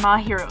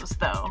Mahiro's,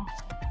 though.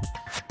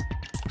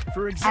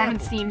 For example, I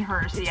haven't seen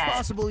hers it's yet.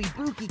 possible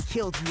Ibuki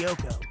killed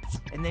Hyoko,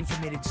 and then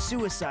committed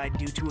suicide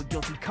due to a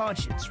guilty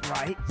conscience,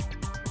 right?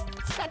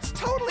 That's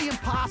totally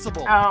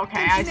impossible. Oh, okay,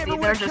 Then I she see. never They're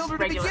would've just killed her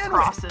to regular begin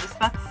with. crosses.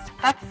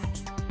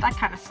 That's that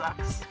kind of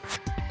sucks.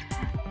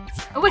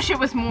 I wish it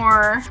was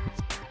more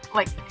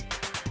like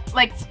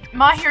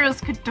My Heroes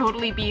could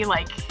totally be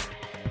like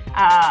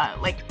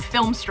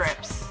film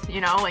strips,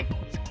 you know, like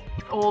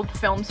old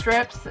film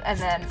strips, and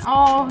then,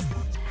 oh,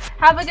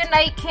 have a good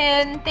night,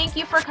 Kin. Thank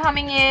you for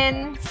coming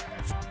in.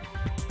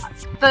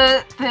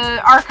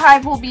 The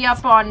archive will be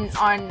up on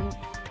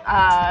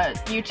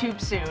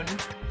YouTube soon.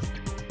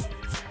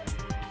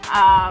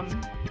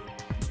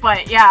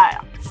 But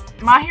yeah,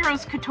 My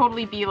Heroes could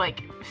totally be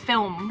like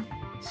film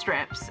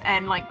strips,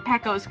 and like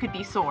Pekko's could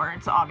be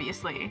swords,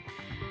 obviously.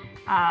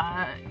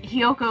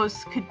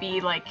 Hyoko's could be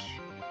like,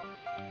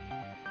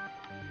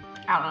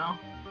 I don't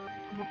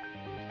know.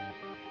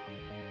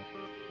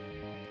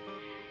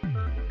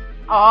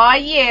 Oh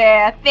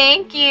yeah,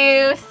 thank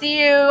you. See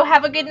you.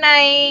 Have a good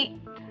night.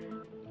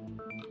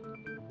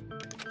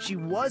 She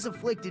was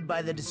afflicted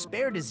by the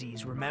despair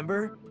disease,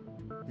 remember?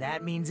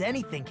 That means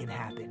anything can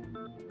happen.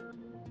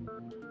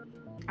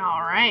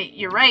 Alright,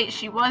 you're right,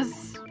 she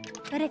was.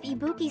 But if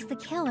Ibuki's the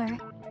killer,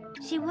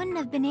 she wouldn't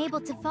have been able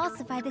to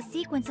falsify the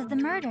sequence of the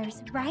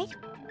murders, right?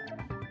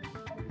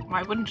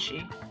 Why wouldn't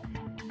she?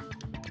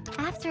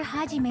 After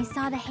Hajime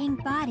saw the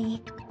hanged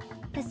body,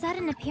 the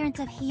sudden appearance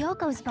of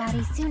Hyoko's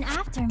body soon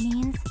after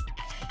means...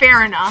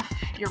 Fair enough,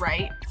 you're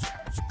right.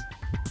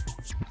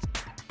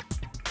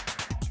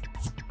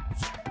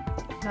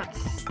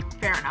 That's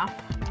fair enough.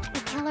 The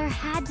killer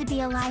had to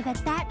be alive at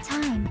that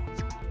time.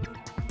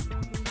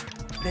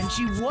 Then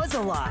she was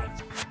alive.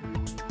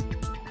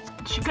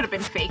 She could have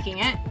been faking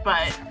it,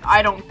 but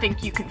I don't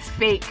think you can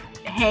fake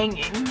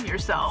hanging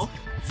yourself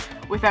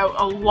without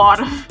a lot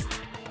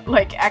of,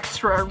 like,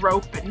 extra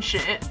rope and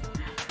shit.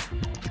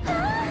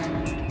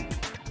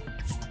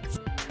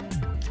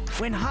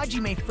 When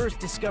Hajime first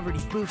discovered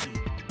Ibuki,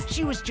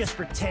 she was just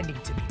pretending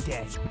to be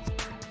dead.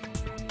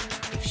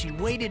 If she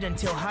waited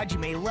until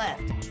Hajime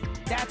left,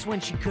 that's when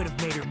she could have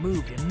made her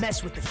move and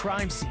mess with the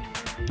crime scene.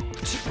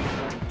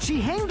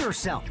 She hanged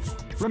herself,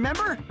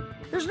 remember?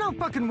 There's no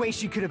fucking way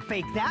she could have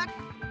faked that.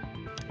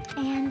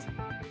 And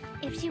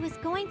if she was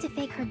going to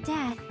fake her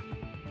death,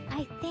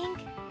 I think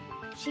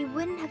she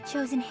wouldn't have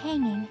chosen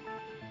hanging.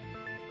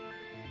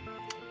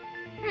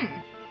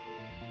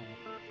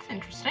 It's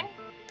interesting.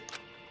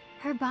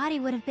 Her body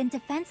would have been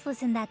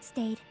defenseless in that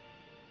state.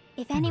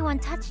 If anyone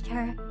touched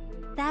her,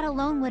 that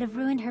alone would have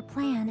ruined her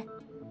plan.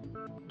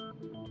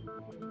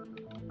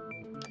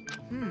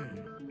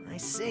 I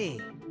see.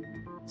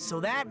 So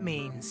that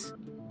means...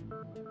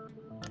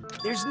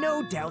 there's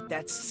no doubt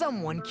that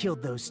someone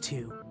killed those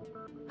two.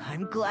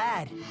 I'm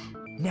glad.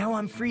 Now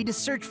I'm free to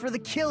search for the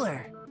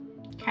killer.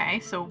 Okay,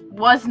 so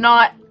was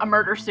not a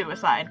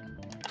murder-suicide.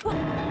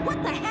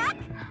 What the heck?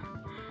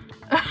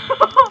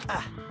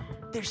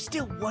 There's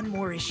still one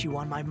more issue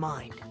on my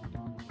mind.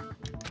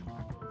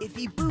 If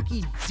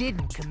Ibuki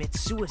didn't commit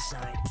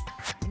suicide,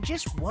 then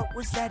just what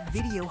was that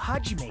video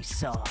Hajime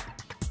saw?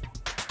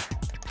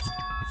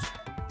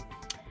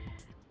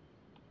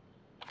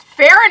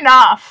 Fair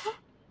enough.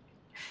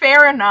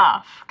 Fair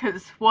enough,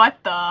 because what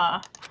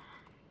the...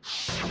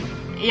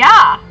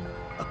 Yeah.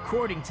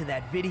 According to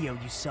that video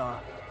you saw,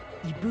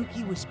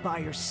 Ibuki was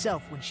by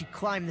herself when she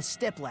climbed the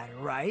stepladder,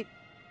 right?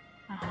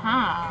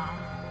 Uh-huh.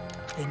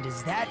 Then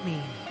does that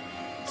mean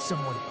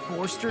someone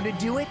forced her to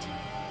do it?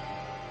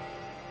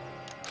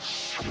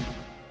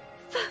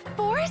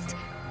 Forced?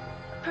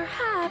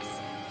 Perhaps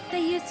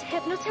they used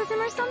hypnotism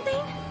or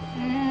something?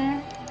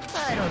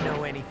 I don't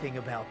know anything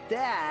about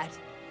that.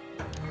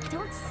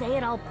 Don't say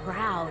it all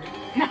proud.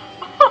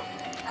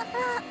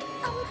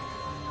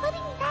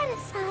 Putting that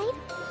aside,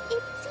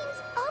 it seems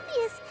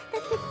obvious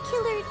that the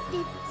killer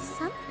did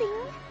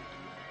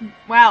something.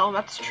 Well,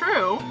 that's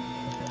true.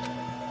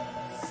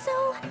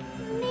 So,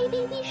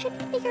 maybe we should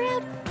figure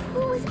out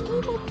who was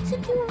able to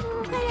do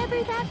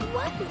whatever that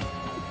was.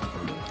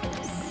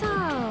 So,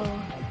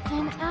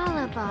 an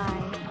alibi.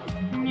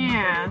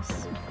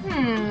 Yes.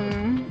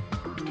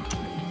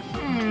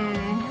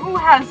 Who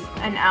has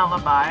an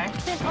alibi?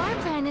 Then our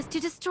plan is to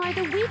destroy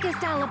the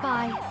weakest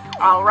alibi.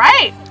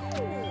 Alright!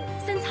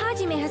 Since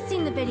Hajime has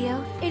seen the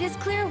video, it is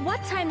clear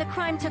what time the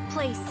crime took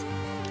place.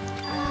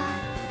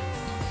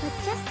 But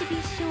just to be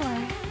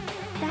sure,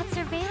 that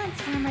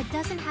surveillance camera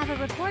doesn't have a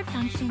record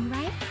function,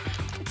 right?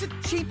 It's a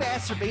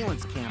cheap-ass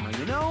surveillance camera,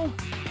 you know?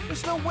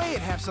 There's no way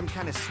it'd have some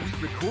kind of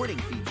sweet recording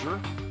feature.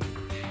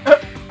 Then,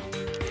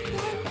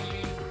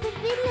 the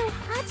video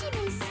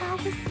Hajime saw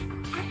was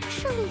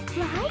actually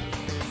right?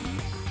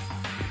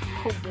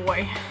 Oh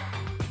boy.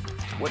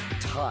 What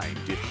time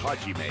did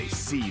Hajime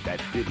see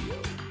that video?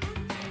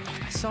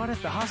 I saw it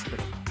at the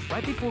hospital,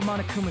 right before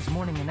Monokuma's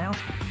morning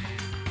announcement.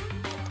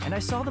 And I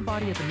saw the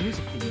body at the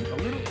music venue a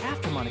little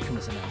after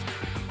Monokuma's announcement.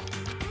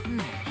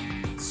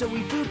 So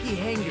Ibuki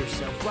hanged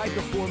herself right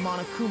before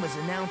Monokuma's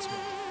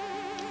announcement.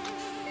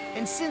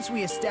 And since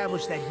we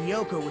established that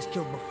Hyoko was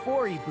killed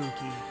before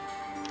Ibuki,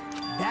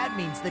 that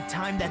means the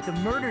time that the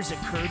murders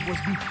occurred was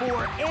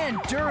before and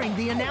during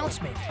the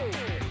announcement.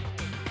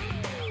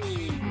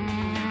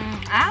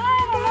 I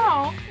don't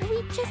know.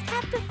 We just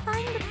have to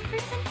find the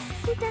person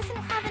who doesn't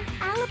have an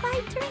alibi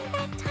during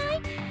that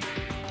time?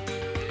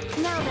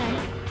 Well then,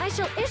 I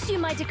shall issue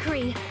my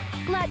decree.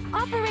 Let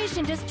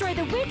Operation Destroy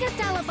the Weakest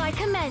Alibi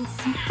commence.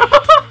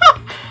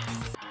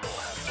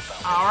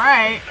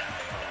 Alright.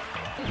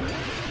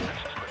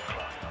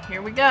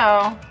 Here we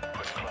go.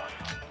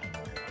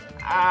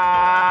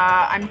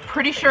 I'm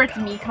pretty sure it's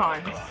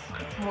Mikan's.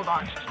 Hold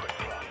on.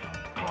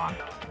 Hold on.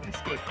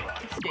 Escape.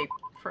 Escape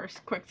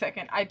first. Quick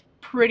second. I'm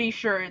pretty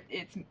sure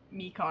it's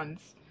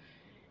Mikan's.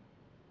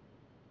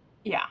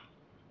 Yeah.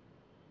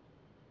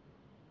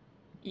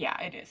 Yeah,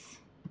 it is.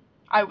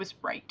 I was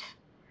right.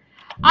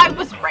 I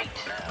was right.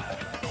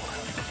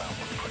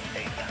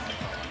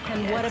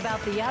 And what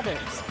about the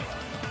others?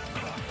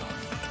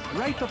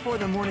 Right before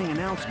the morning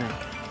announcement,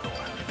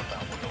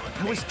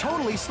 I was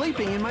totally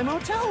sleeping in my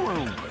motel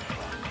room.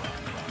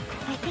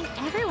 I think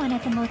everyone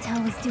at the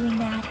motel was doing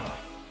that.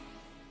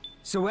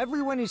 So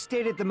everyone who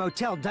stayed at the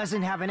motel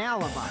doesn't have an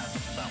alibi.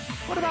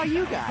 What about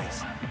you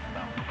guys?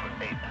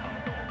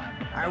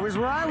 I was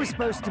where I was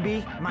supposed to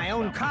be, my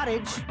own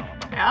cottage.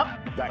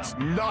 Yep. That's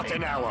not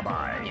an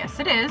alibi. Yes,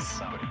 it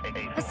is.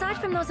 Aside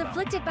from those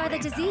afflicted by the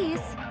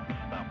disease,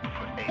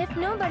 if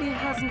nobody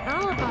has an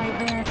alibi,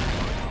 then...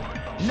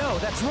 No,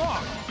 that's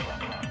wrong!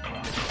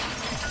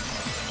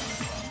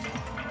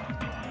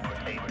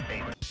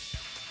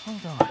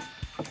 Hold on.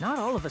 Not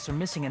all of us are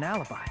missing an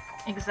alibi.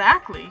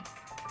 Exactly.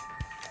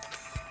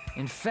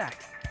 In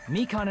fact,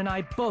 Mikan and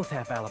I both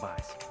have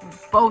alibis. We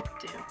both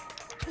do.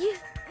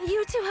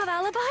 You two have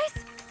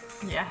alibis?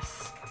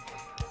 Yes.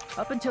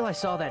 Up until I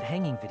saw that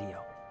hanging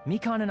video,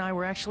 Mikan and I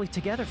were actually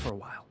together for a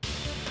while.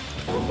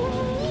 We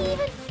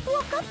even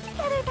woke up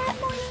together that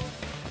morning.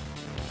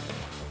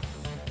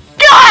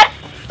 God!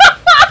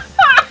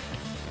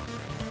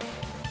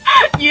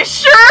 You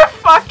sure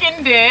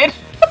fucking did.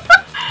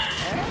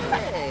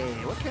 Hey,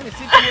 what kind of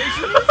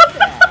situation is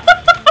that?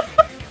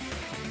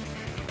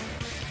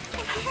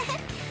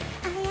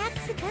 I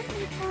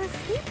accidentally fell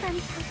asleep on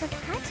top of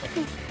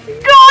Hajime.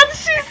 God,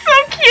 she's so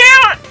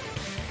cute!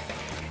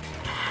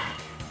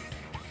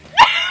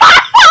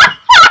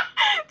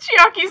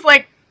 Chiaki's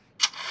like,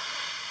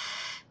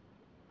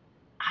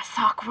 that's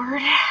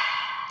awkward.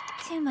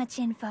 Too much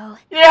info.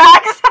 Yeah,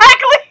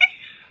 exactly!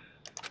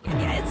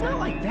 Yeah, it's not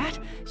like that.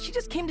 She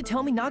just came to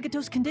tell me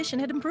Nagato's condition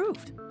had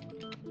improved.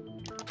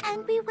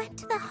 And we went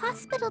to the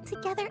hospital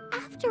together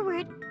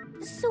afterward,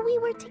 so we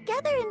were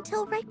together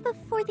until right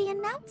before the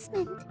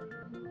announcement.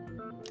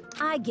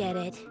 I get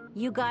it.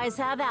 You guys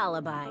have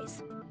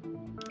alibis.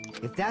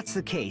 If that's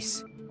the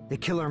case, the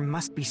killer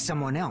must be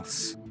someone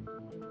else.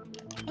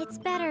 It's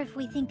better if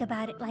we think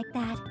about it like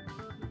that.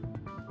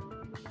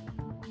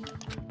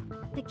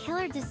 The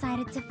killer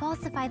decided to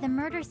falsify the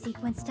murder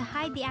sequence to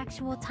hide the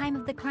actual time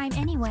of the crime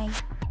anyway.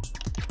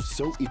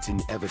 So it's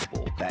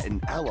inevitable that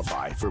an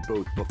alibi for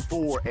both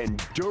before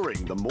and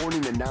during the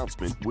morning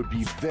announcement would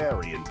be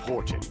very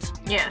important.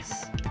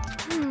 Yes.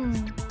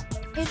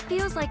 It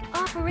feels like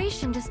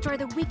Operation Destroy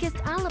the Weakest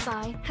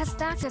Alibi has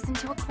backed us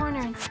into a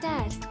corner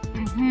instead.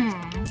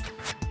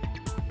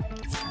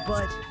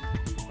 But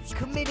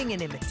committing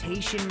an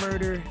imitation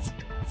murder,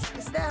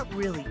 is that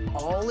really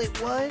all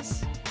it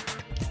was?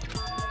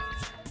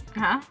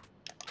 Huh?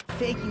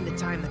 Faking the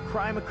time the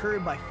crime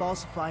occurred by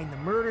falsifying the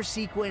murder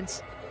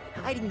sequence,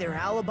 hiding their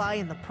alibi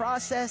in the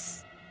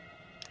process?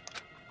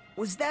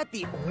 Was that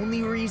the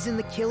only reason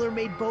the killer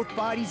made both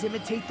bodies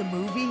imitate the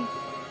movie?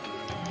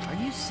 Are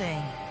you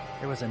saying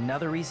there was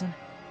another reason?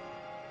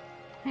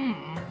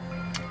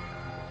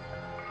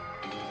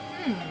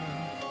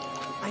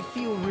 I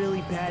feel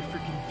really bad for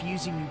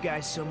confusing you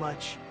guys so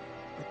much,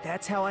 but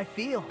that's how I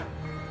feel.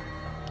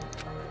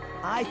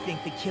 I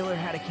think the killer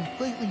had a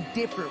completely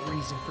different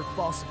reason for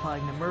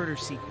falsifying the murder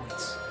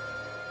sequence.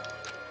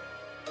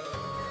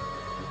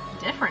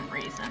 Different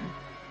reason?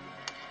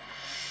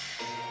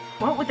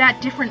 What would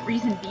that different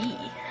reason be?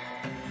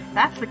 If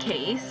that's the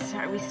case,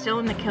 are we still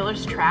in the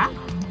killer's trap?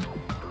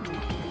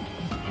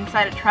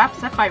 Inside a trap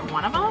set by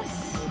one of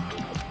us?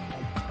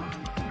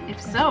 If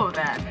so,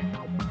 then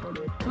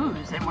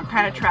whose and what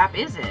kind of trap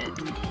is it?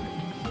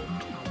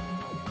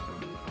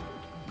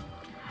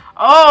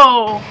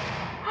 Oh!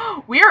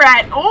 We're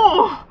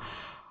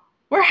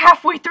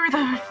halfway through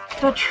the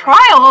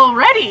trial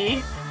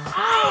already!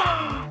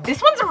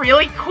 This one's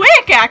really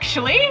quick,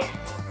 actually!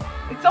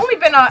 It's only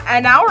been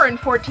an hour and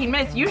 14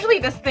 minutes. Usually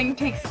this thing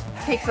takes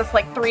us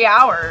like 3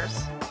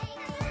 hours.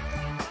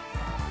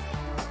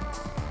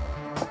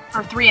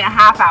 Or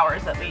 3.5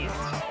 hours at least.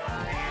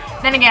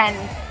 Then again,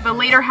 the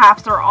later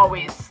halves are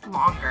always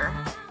longer.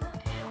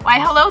 Why,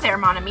 hello there,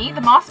 mon ami.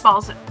 The moss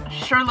balls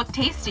sure look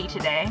tasty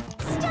today.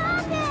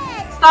 Stop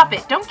it! Stop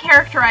it. Don't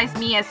characterize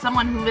me as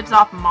someone who lives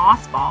off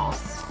moss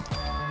balls.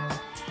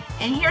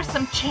 And here's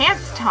some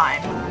chance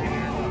time.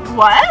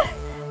 What?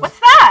 What's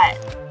that?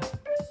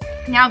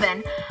 Now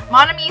then,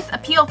 mon ami's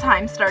appeal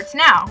time starts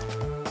now.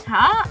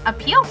 Huh?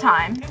 Appeal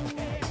time?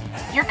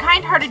 Your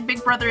kind-hearted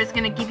big brother is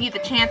gonna give you the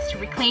chance to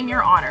reclaim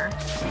your honor.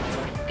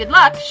 Good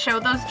luck. Show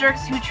those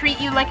jerks who treat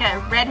you like a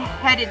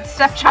red-headed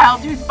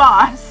stepchild who's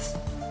boss.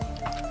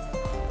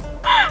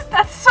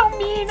 That's so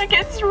mean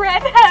against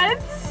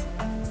redheads.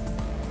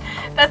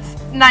 That's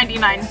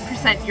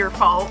 99% your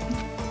fault.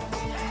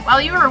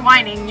 While you were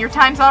whining, your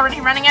time's already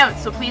running out,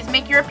 so please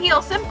make your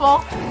appeal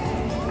simple.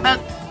 About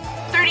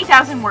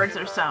 30,000 words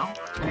or so.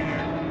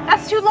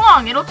 That's too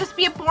long, it'll just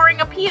be a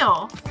boring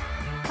appeal.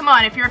 Come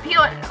on, if your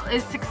appeal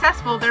is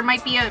successful, there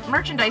might be a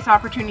merchandise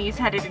opportunities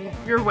headed in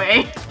your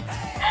way.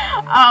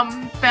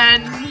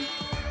 Then...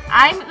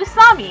 I'm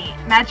Usami,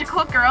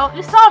 magical girl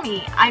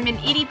Usami. I'm an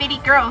itty-bitty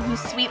girl who's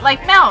sweet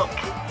like milk.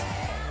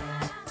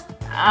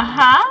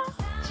 Uh-huh.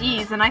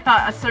 Jeez, and I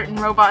thought a certain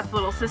robot's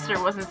little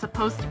sister wasn't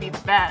supposed to be the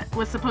best.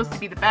 Was supposed to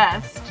be the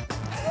best.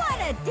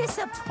 What a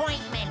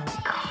disappointment.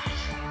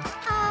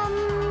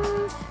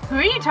 Who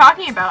are you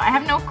talking about? I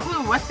have no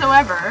clue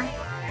whatsoever.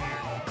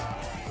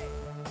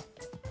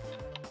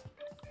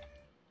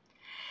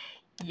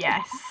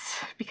 Yes,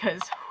 because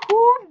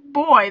oh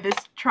boy,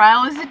 this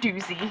trial is a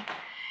doozy.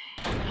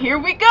 Here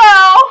we go!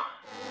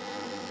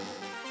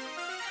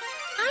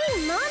 I'm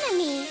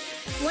Monami.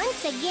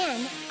 Once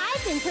again,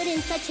 I've been put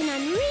in such an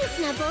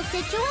unreasonable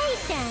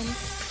situation.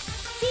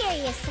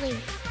 Seriously,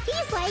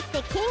 he's like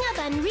the king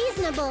of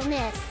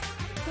unreasonableness.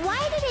 Why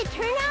did it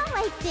turn out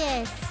like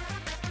this?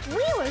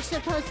 We were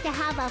supposed to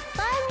have a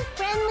fun,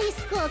 friendly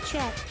school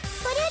trip,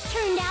 but it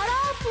turned out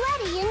all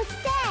bloody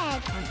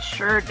instead. It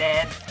sure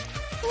did.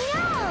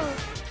 No,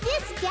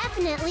 this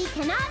definitely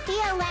cannot be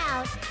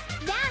allowed.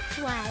 That's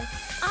why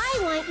I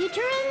want you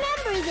to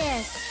remember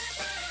this.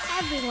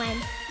 Everyone,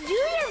 do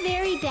your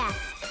very best.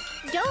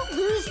 Don't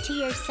lose to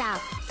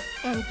yourself.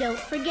 And don't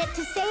forget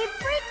to save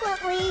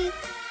frequently.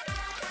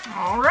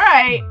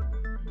 Alright.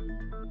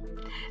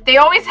 They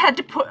always had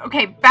to put...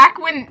 Okay, back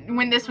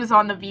when this was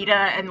on the Vita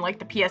and like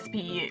the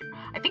PSP,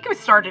 I think it was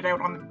started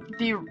out on...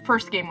 The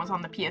first game was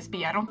on the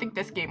PSP. I don't think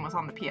this game was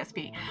on the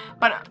PSP.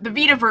 But the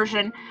Vita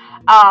version,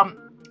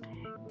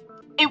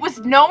 it was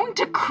known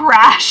to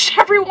crash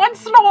every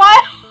once in a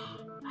while.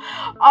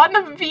 On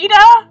the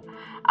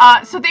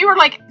Vita, so they were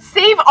like,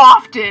 save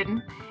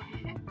often.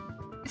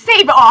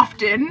 Save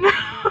often.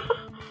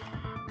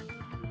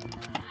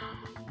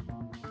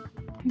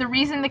 The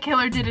reason the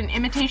killer did an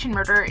imitation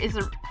murder is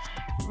a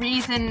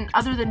reason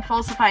other than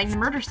falsifying the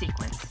murder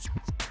sequence.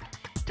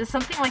 Does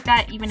something like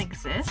that even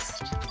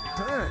exist?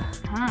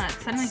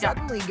 It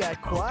suddenly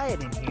got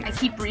quiet in here. I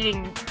keep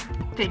reading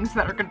things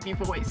that are going to be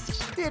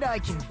voiced. Did I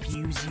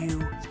confuse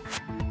you?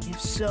 If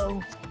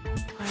so,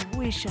 I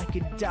wish I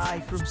could die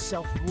from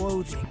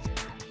self-loathing.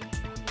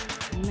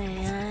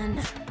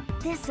 Man,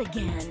 this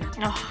again.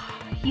 Ugh,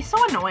 he's so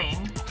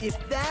annoying. If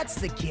that's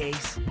the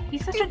case,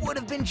 he's such it would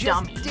have been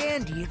just dummy.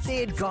 dandy if they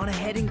had gone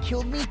ahead and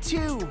killed me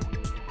too.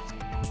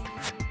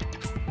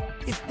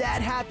 If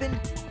that happened,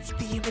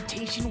 the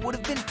invitation would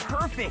have been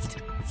perfect.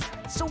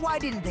 So why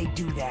didn't they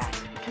do that?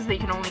 Because they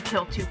can only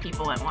kill 2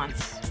 people at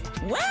once.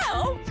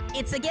 Well,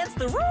 it's against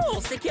the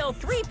rules to kill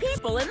 3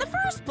 people in the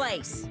first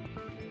place.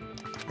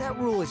 That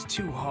rule is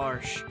too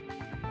harsh.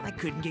 I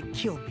couldn't get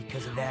killed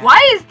because of that. Why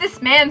is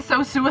this man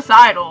so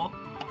suicidal?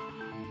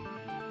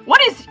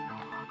 What is...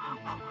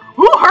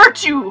 Who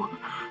hurt you?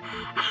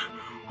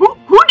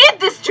 Who did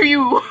this to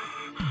you?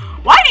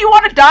 Why do you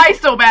want to die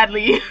so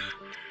badly?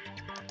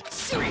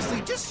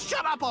 Seriously, just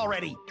shut up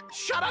already!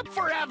 Shut up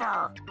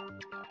forever!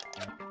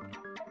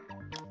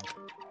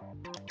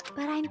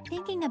 But I'm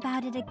thinking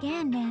about it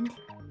again, and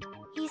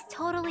he's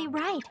totally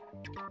right.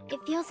 It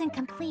feels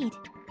incomplete.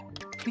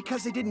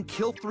 Because they didn't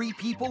kill 3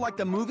 people like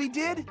the movie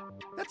did?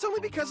 That's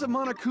only because of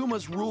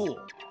Monokuma's rule.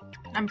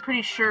 I'm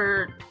pretty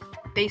sure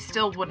they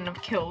still wouldn't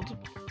have killed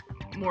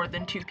more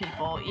than 2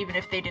 people, even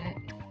if they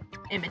didn't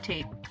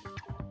imitate.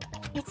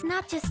 It's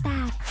not just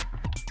that.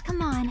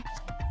 Come on,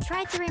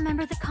 try to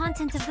remember the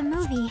content of the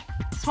movie.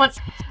 This one,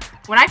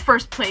 when I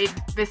first played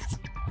this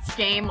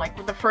game,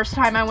 like the first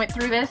time I went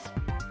through this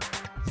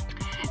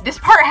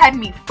part had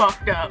me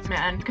fucked up,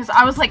 man, because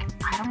I was like,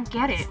 I don't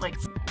get it. Like,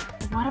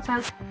 what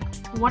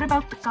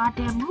about the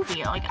goddamn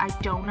movie? Like, I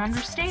don't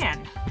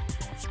understand.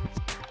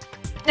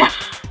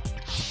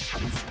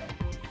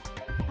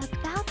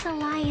 About the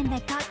lion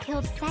that got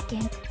killed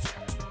second.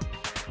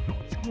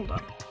 Hold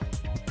on.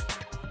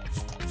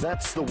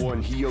 That's the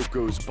one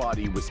Hiyoko's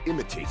body was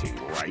imitating,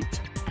 right?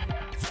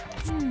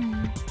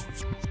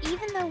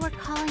 Even though we're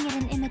calling it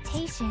an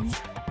imitation,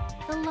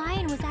 the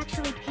lion was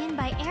actually pinned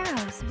by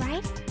arrows,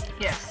 right?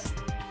 Yes.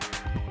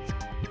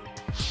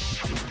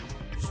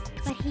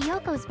 But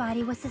Hiyoko's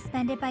body was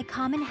suspended by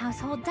common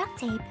household duct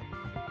tape.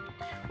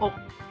 Well,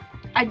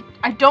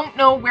 I don't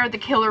know where the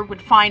killer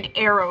would find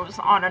arrows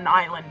on an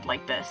island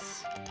like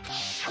this.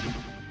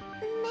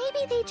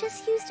 Maybe they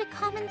just used a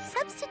common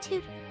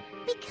substitute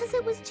because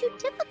it was too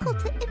difficult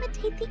to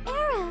imitate the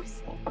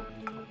arrows.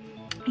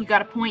 You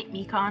got a point,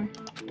 Mikan.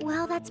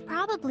 Well, that's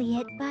probably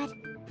it, but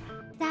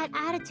that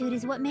attitude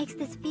is what makes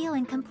this feel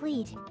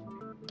incomplete.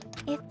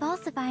 If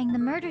falsifying the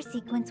murder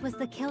sequence was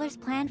the killer's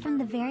plan from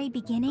the very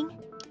beginning,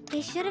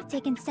 they should have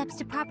taken steps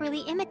to properly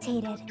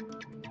imitate it.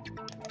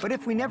 But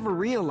if we never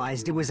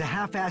realized it was a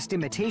half-assed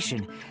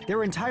imitation,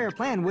 their entire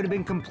plan would have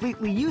been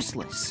completely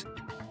useless.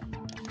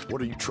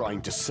 What are you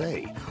trying to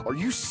say? Are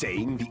you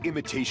saying the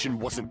imitation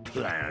wasn't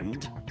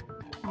planned?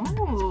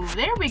 Ooh,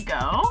 there we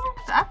go.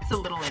 That's a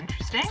little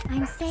interesting.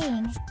 I'm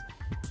saying,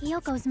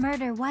 Hyoko's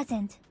murder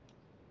wasn't.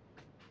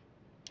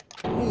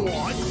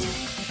 What?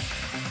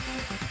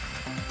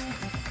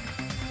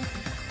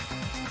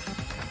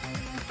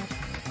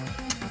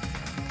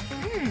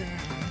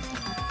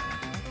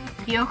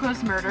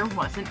 Hyoko's murder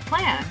wasn't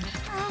planned.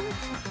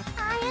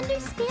 I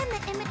understand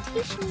that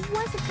imitation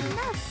wasn't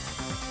enough,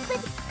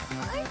 but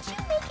aren't you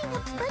making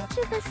a bunch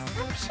of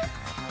assumptions?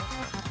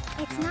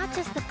 It's not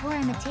just the poor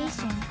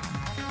imitation.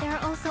 There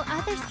are also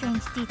other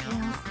strange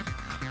details.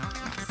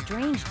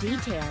 Strange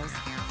details?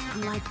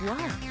 Like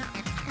what?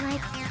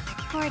 Like,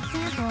 for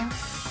example,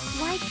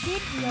 why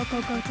did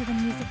Hyoko go to the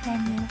music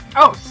venue?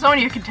 Oh,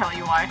 Sonia can tell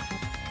you why.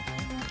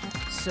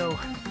 So,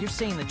 you're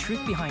saying the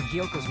truth behind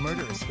Hyoko's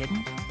murder is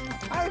hidden?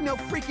 I have no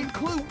freaking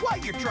clue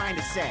what you're trying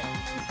to say.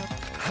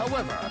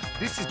 However,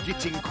 this is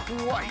getting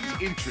quite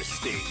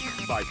interesting.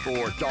 My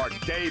 4 dark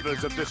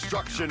devas of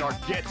destruction are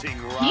getting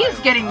riled He is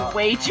getting up.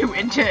 way too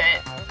into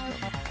it.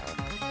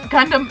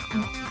 Gundam,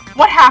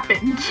 what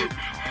happened?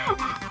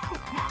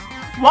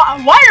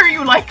 Why are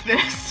you like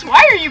this?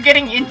 Why are you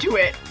getting into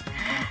it?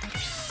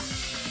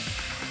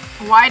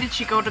 Why did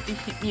she go to the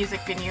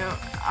music venue?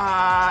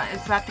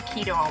 Is that the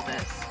key to all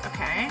this?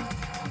 Okay.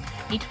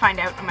 Need to find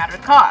out no matter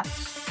the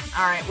cost.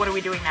 Alright, what are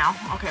we doing now?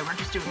 Okay, we're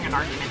just doing an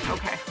argument.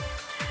 Okay.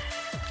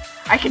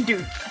 I can do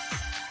this.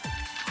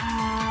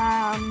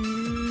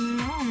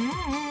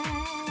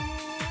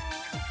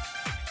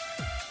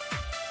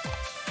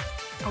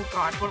 Oh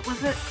god, what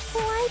was it?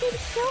 Why did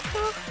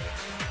Hyoko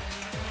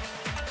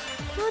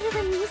go to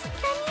the music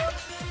venue?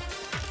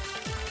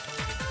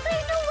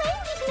 There's no way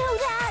we'd know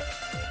that!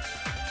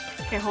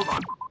 Okay, hold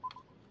on.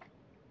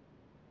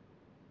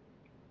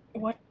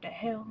 What the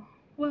hell?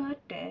 What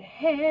the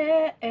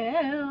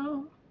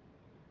hell?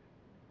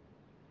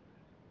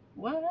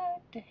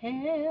 What the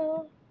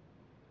hell?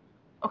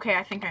 Okay,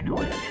 I think I know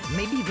what it is.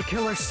 Maybe the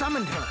killer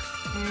summoned her.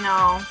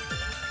 No.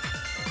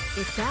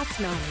 If that's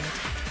not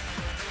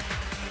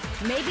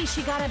it, maybe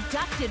she got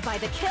abducted by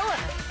the killer.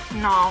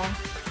 No.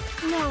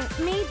 No,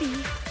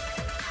 maybe.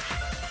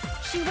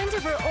 She went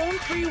of her own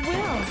free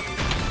will.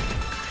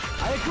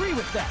 I agree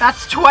with that.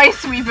 That's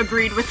twice we've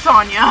agreed with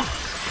Sonya.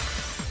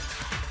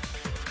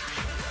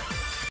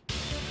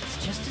 It's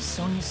just as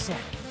Sonya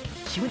said.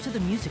 She went to the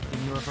music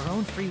venue of her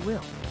own free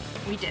will.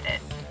 We did it.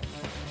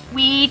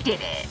 We did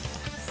it.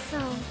 So,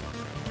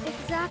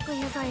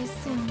 exactly as I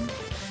assumed.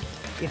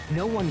 If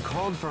no one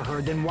called for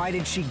her, then why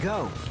did she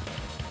go?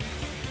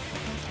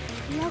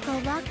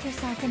 Hyoko locked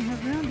herself in her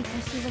room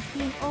because she was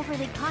being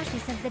overly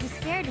cautious of the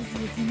despair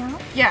disease, you know?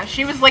 Yeah,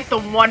 she was like the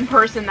one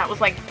person that was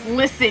like,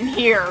 listen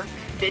here,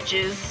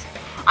 bitches.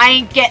 I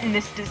ain't getting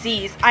this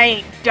disease. I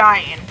ain't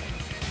dying.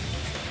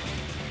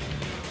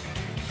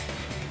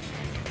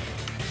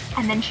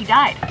 And then she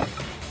died.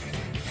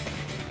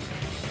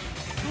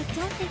 I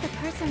don't think a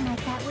person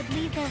like that would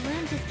leave their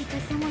room just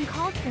because someone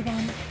called for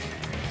them.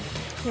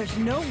 There's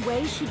no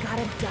way she got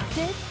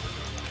abducted?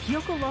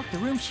 Hyoko locked the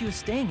room she was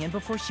staying in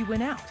before she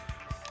went out.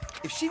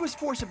 If she was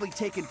forcibly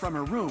taken from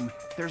her room,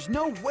 there's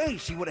no way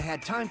she would have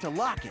had time to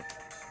lock it.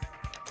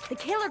 The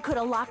killer could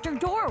have locked her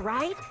door,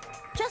 right?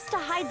 Just to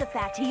hide the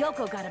fact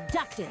Hyoko got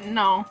abducted.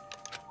 No.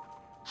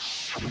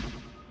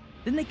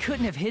 Then they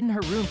couldn't have hidden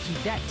her room key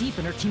that deep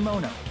in her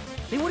kimono.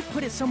 They would have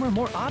put it somewhere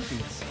more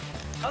obvious.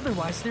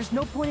 Otherwise, there's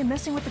no point in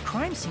messing with the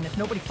crime scene if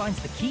nobody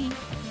finds the key.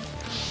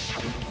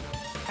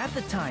 At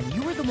the time,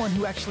 you were the one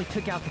who actually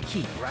took out the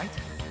key, right?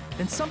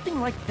 Then something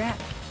like that.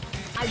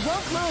 I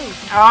won't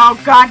move. Oh,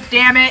 god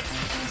damn it.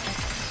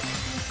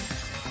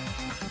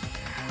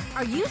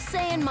 Are you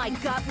saying my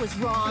gut was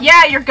wrong?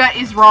 Yeah, your gut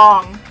is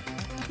wrong.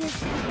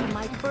 This will be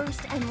my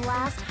first and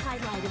last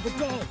highlight of the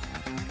day.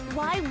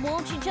 Why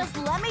won't you just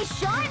let me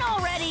shine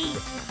already?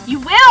 You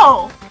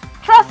will.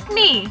 Trust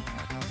me.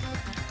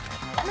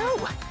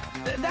 No.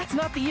 That's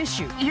not the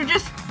issue.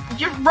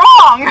 You're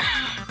wrong.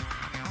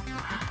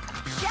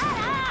 Shut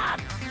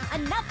up!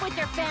 Enough with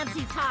your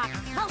fancy talk.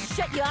 I'll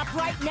shut you up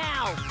right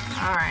now.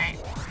 Alright.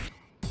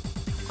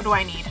 What do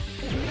I need?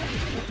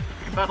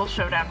 Rebuttal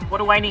showdown. What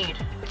do I need?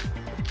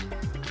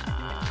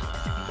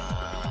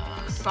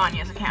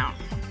 Sonya's account.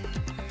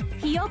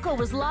 Hyoko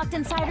was locked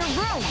inside her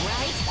room,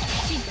 right?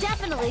 She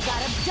definitely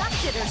got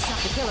abducted or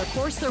something. The killer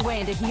forced their way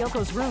into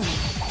Hyoko's room.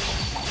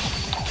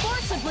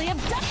 Forcibly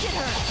abducted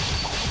her.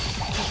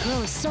 The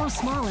girl is so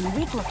small and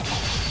weak looking.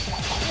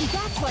 And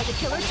that's why the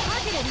killer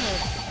targeted her.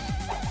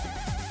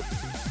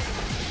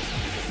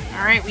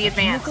 Alright, we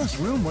advance. Hyoko's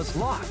room was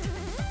locked.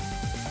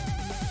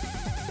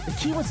 The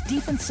key was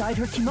deep inside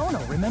her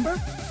kimono, remember?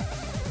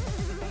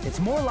 It's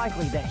more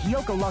likely that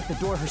Hyoko locked the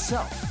door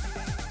herself.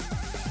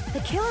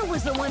 The killer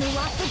was the one who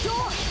locked the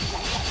door.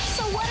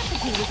 So what if the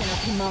key was in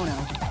her kimono?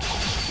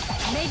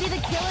 Maybe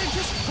the killer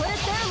just put it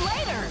there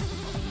later.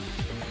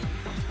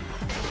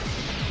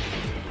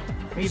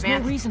 There's no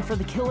reason for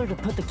the killer to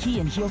put the key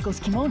in Hyoko's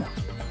kimono.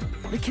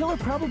 The killer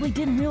probably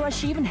didn't realize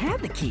she even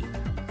had the key.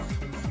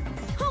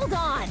 Hold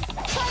on.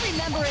 Try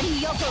remembering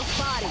Hyoko's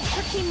body.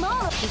 Her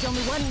kimono. There's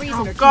only one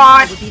reason her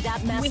God. kimono would be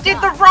that messed We did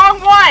up. the wrong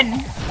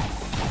one.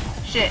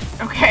 Shit,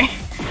 okay.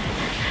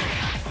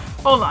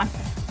 Hold on.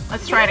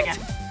 Let's try it again.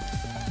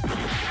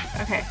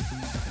 Okay,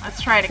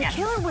 let's try it again. The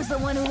killer was the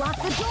one who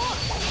locked the door.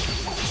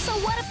 So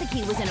what if the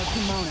key was in her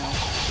kimono?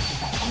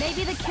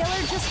 Maybe the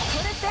killer just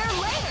put it there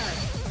later.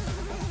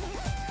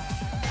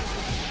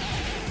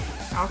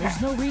 Okay.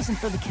 There's no reason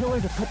for the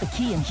killer to put the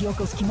key in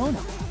Hyoko's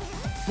kimono.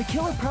 The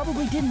killer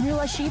probably didn't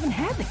realize she even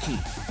had the key.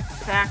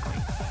 Exactly.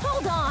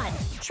 Hold on.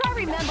 Try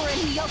remembering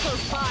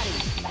Hyoko's body.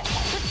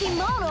 The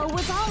kimono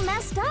was all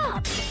messed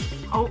up.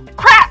 Oh,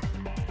 crap!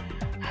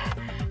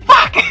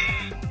 Fuck!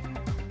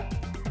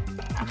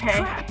 Okay.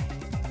 Crap.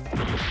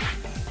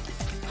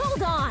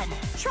 Hold on.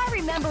 Try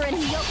remembering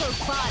Hyoko's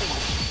body.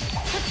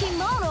 Her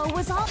kimono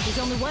was all... There's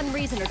only one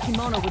reason her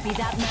kimono would be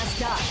that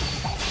messed up.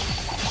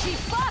 She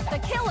fought the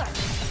killer.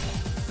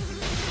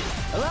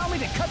 Allow me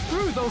to cut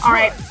through those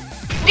Alright. words.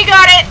 We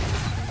got it!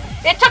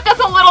 It took us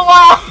a little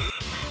while,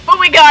 but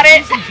we got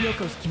it! The reason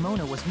Hyoko's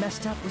kimono was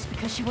messed up was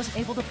because she wasn't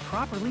able to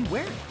properly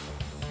wear it.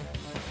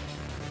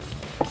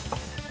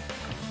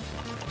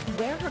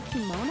 Wear her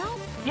kimono?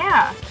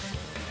 Yeah.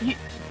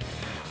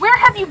 Where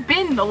have you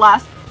been the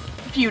last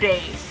few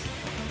days?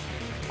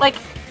 Like,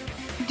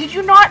 did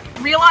you not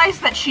realize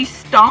that she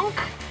stunk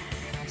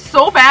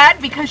so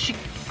bad because she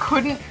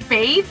couldn't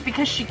bathe,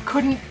 because she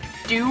couldn't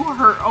do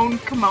her own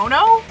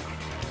kimono?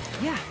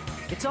 Yeah,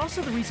 it's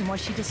also the reason why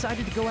she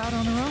decided to go out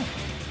on her own.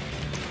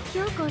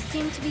 Hyoko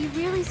seemed to be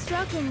really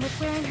struggling with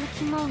wearing her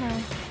kimono.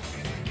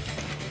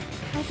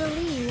 I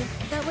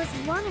believe that was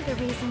one of the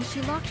reasons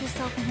she locked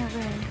herself in her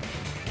room.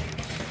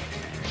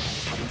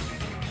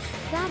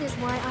 That is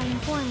why I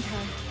informed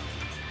her.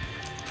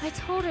 I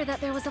told her that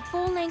there was a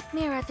full-length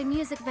mirror at the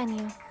music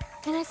venue,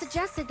 and I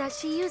suggested that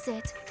she use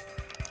it.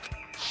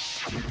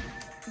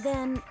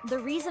 Then, the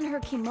reason her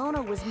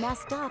kimono was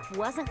messed up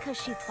wasn't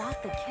because she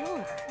fought the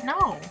killer.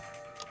 No.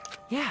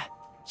 Yeah,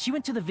 she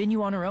went to the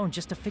venue on her own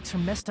just to fix her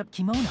messed up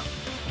kimono.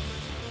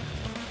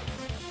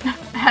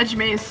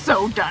 Hajime is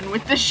so done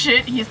with this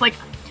shit. He's like...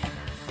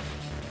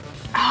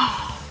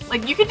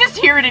 like, you can just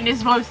hear it in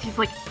his voice. He's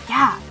like,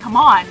 yeah, come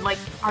on. Like,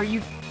 are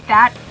you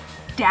that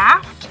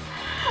daft?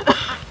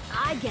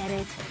 I get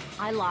it.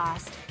 I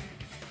lost.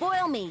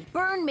 Boil me,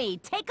 burn me,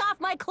 take off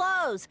my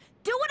clothes.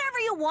 Do whatever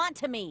you want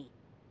to me.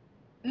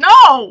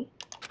 No!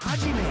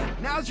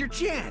 Hajime, now's your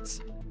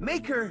chance.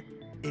 Make her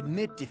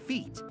admit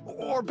defeat.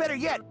 Or better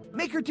yet,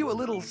 make her do a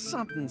little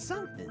something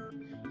something.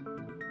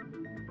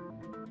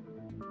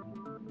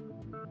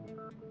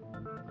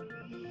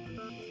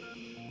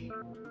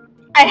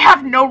 I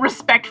have no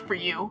respect for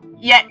you,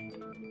 yet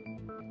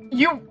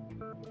you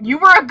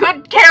were a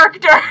good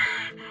character,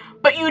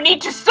 but you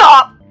need to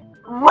stop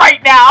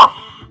right now.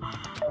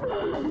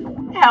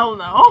 Hell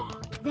no.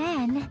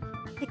 Then,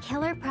 the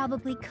killer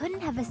probably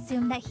couldn't have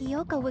assumed that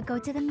Hyoko would go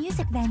to the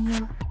music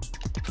venue.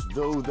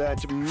 Though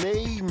that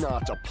may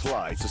not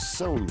apply to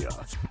Sonia,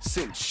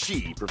 since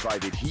she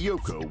provided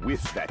Hyoko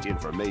with that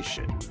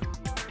information.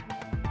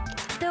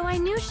 Though I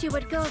knew she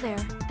would go there,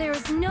 there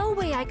is no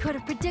way I could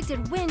have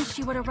predicted when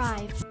she would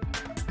arrive.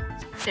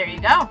 There you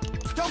go.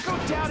 Don't go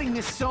doubting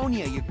Miss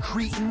Sonia, you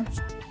cretin.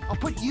 I'll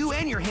put you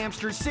and your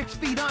hamsters 6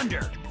 feet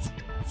under.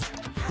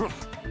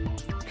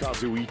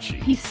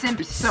 Kazuichi. He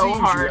simps it so seems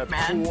hard, you have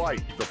man.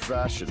 Quite the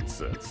fashion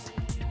sense.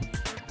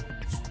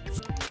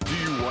 Do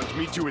you want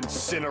me to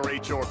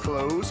incinerate your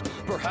clothes?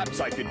 Perhaps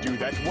I could do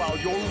that while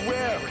you're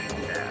wearing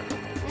them.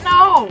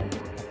 No.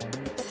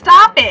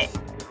 Stop it.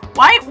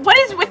 Why? What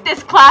is with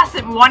this class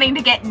and wanting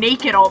to get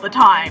naked all the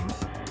time?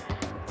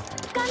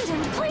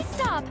 Gundam, please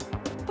stop!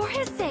 For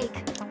his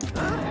sake.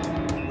 Huh?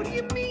 What do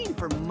you mean,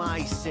 for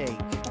my sake?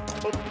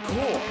 Of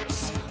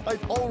course.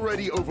 I've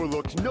already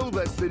overlooked no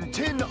less than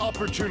 10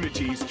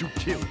 opportunities to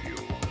kill you.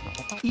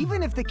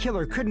 Even if the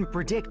killer couldn't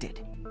predict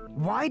it,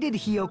 why did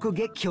Hyoko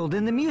get killed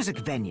in the music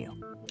venue?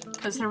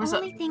 Because there was The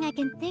only thing I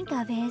can think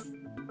of is,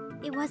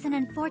 it was an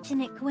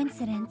unfortunate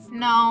coincidence.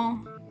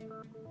 No,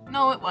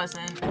 it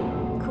wasn't.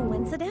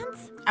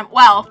 Coincidence?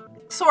 Well,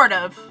 sort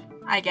of,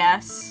 I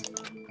guess.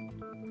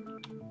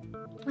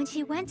 When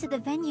she went to the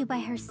venue by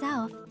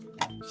herself,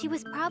 she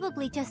was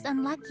probably just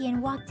unlucky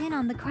and walked in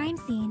on the crime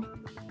scene.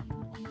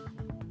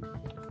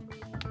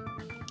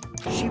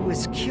 She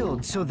was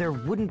killed so there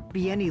wouldn't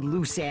be any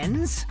loose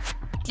ends?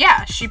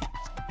 Yeah,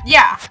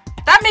 yeah,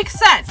 that makes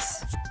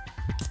sense.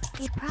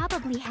 It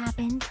probably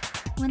happened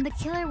when the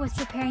killer was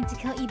preparing to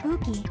kill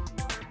Ibuki.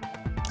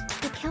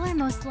 The killer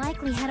most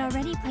likely had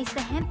already placed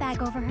the hemp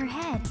bag over her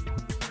head,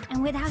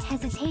 and without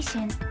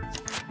hesitation,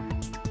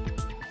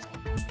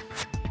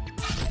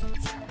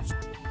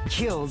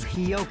 killed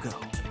Hyoko.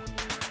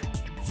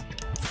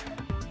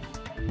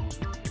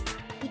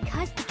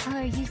 Because the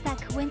killer used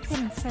that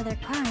coincidence for their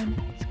crime,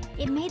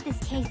 it made this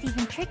case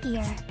even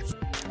trickier.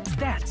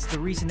 That's the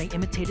reason they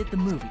imitated the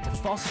movie to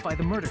falsify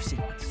the murder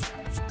sequence.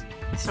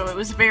 So it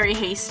was very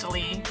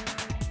hastily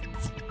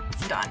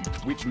done.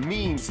 Which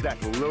means that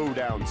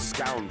low-down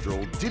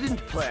scoundrel didn't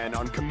plan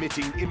on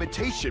committing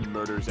imitation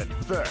murders at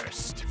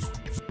first.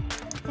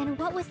 Then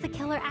what was the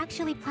killer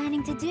actually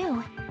planning to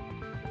do?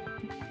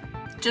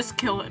 Just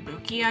kill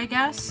Ibuki, I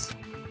guess?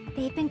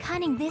 They've been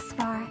cunning this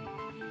far.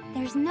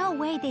 There's no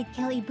way they'd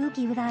kill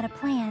Ibuki without a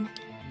plan.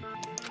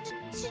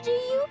 Do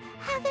you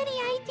have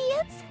any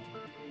ideas?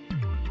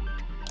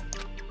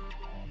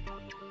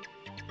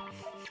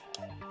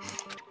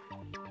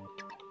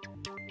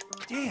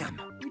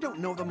 Damn, we don't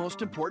know the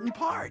most important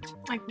part.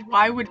 Like,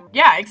 why would...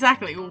 Yeah,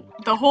 exactly.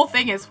 The whole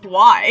thing is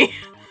why?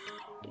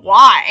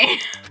 Why?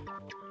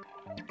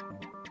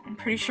 I'm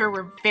pretty sure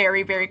we're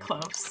very, very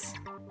close.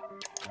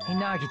 Hey,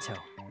 Nagito,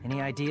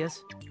 any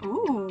ideas?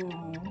 Ooh.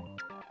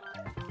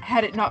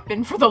 Had it not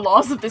been for the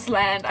laws of this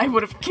land, I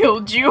would have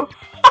killed you.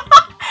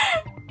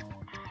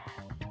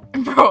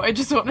 Bro, I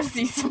just want to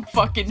see some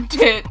fucking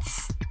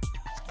tits.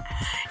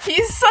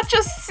 He's such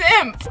a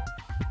simp.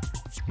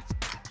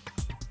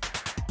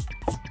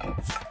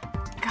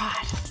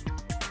 God.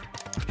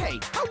 Hey,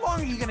 how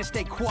long are you gonna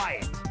stay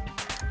quiet?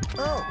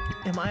 Oh,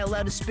 am I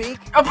allowed to speak?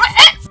 Oh,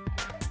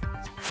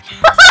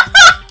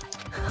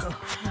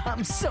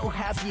 I'm so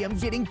happy I'm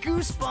getting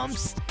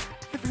goosebumps.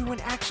 Everyone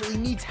actually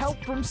needs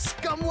help from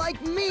scum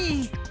like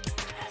me.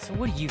 So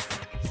what do you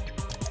think?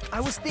 I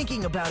was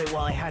thinking about it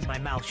while I had my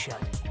mouth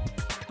shut.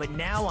 But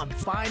now I'm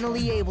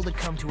finally able to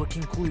come to a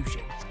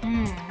conclusion.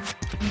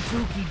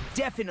 Ibuki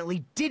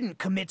definitely didn't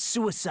commit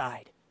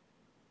suicide.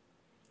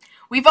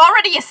 We've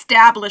already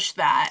established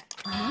that.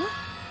 Huh?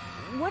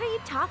 What are you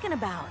talking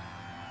about?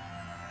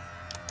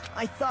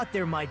 I thought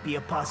there might be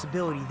a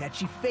possibility that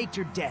she faked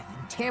her death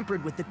and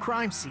tampered with the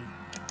crime scene.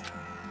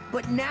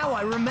 But now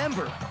I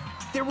remember.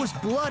 There was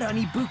blood on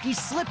Ibuki's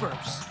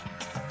slippers.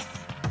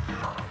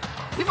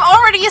 We've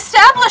already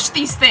established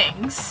these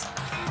things.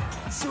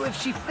 So if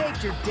she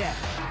faked her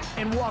death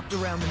and walked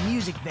around the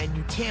music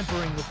venue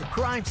tampering with the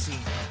crime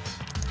scene,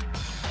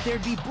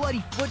 there'd be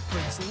bloody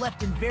footprints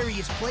left in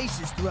various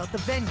places throughout the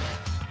venue.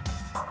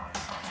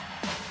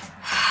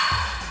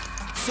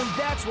 So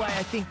that's why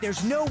I think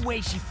there's no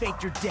way she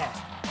faked her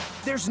death.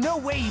 There's no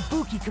way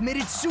Ibuki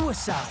committed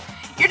suicide.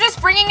 You're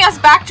just bringing us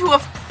back to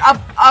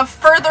a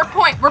further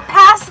point. We're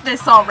past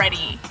this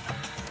already.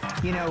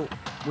 You know,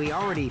 we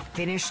already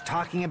finished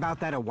talking about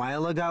that a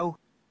while ago.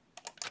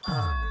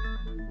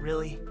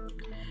 Really?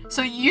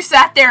 So you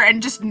sat there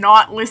and just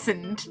not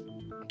listened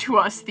to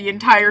us the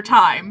entire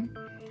time.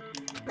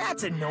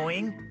 That's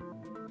annoying.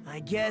 I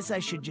guess I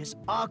should just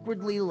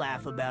awkwardly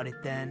laugh about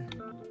it then.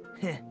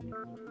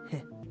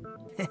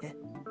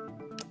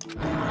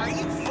 Are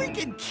you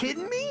freaking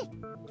kidding me?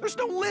 There's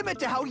no limit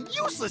to how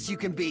useless you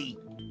can be.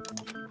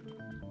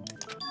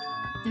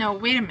 No,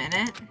 wait a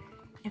minute.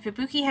 If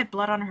Ibuki had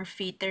blood on her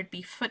feet, there'd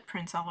be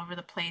footprints all over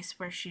the place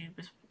where she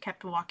was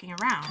kept walking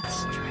around. That's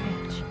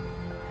strange.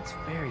 That's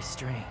very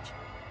strange.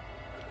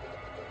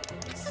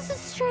 This is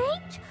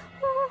strange?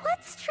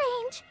 What's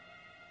strange?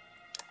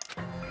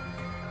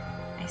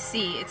 I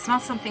see. It's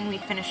not something we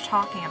finished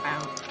talking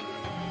about.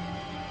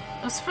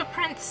 Those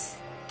footprints,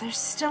 there's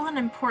still an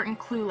important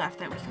clue left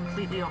that we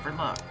completely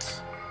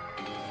overlooked.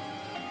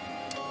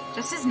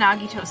 Just as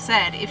Nagito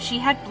said, if she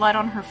had blood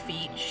on her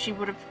feet, she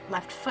would have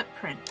left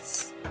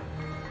footprints.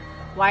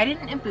 Why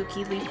didn't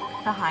Ibuki leave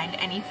behind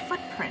any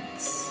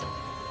footprints?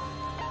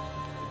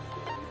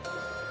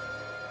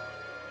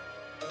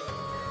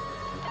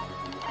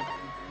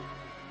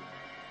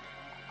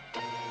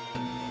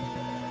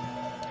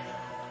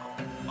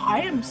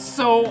 I am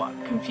so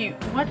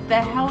confused. What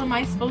the hell am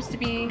I supposed to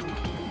be?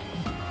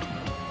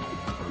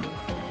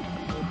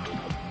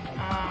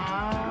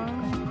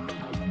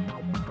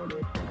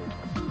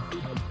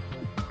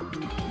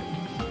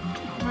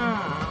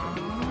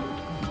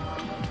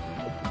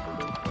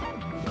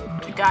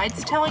 The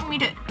guide's telling me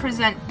to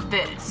present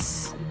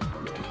this.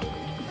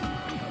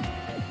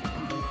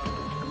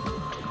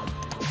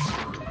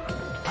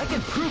 I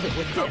can prove it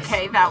with this.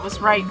 Okay, that was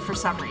right for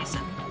some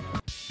reason.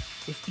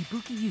 If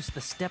Ibuki used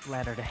the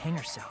stepladder to hang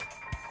herself,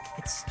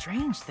 it's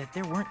strange that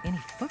there weren't any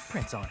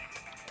footprints on it.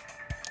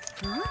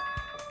 Huh?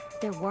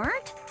 There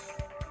weren't?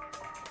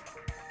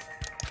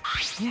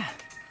 Yeah,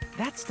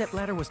 that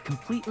stepladder was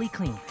completely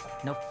clean.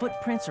 No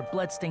footprints or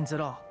bloodstains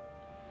at all.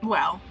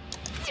 Well.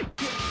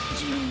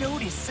 Did you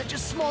notice such a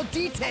small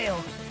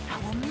detail? How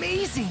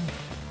amazing!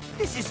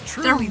 This is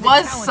truly there the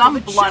was talent some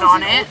of a blood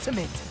on chosen it.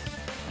 ultimate.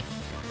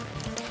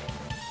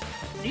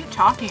 What are you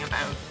talking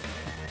about?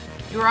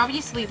 You were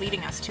obviously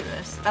leading us to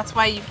this. That's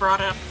why you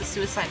brought up the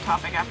suicide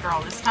topic after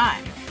all this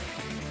time.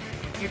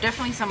 You're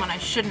definitely someone I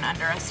shouldn't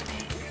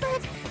underestimate.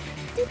 But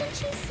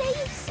didn't you say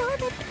you saw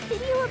that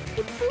video of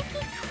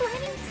Ibuki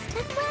climbing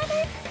the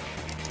stepladder?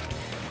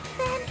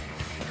 Then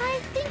I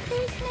think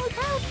there's no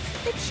doubt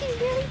that she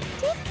really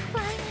did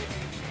climb it.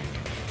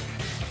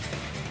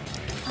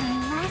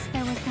 Unless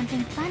there was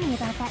something funny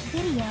about that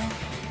video.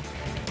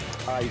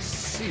 I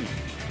see.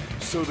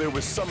 So there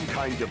was some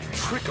kind of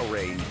trick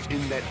arranged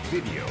in that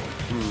video.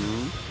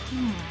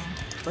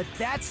 But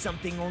that's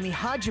something only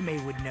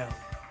Hajime would know,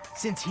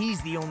 since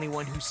he's the only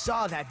one who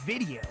saw that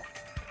video.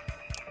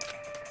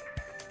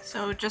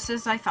 So just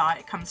as I thought,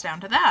 it comes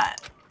down to that.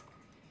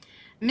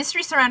 The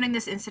mystery surrounding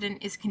this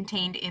incident is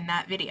contained in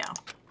that video.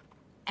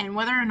 And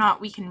whether or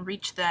not we can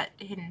reach that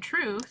hidden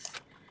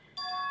truth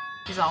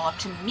is all up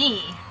to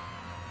me.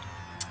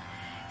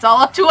 It's all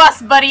up to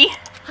us, buddy.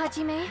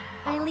 Hajime,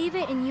 I leave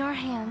it in your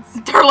hands.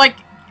 They're like,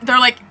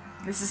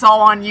 this is all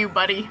on you,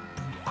 buddy.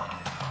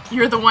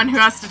 You're the one who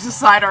has to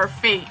decide our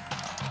fate.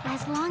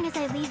 As long as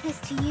I leave this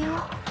to you,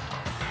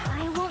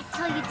 I won't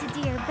tell you to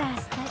do your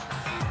best, but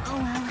oh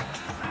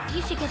well.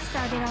 You should get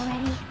started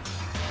already.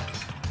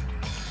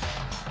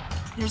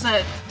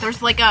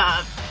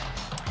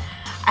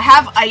 I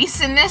have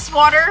ice in this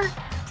water,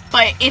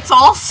 but it's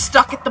all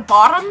stuck at the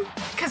bottom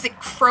because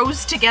it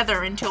froze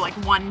together into like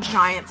one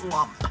giant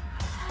lump.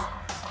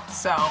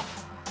 So,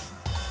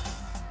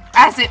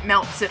 as it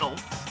melts, it'll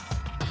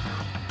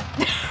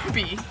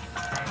be.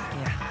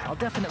 Yeah, I'll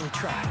definitely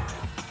try.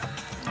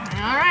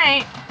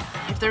 Alright.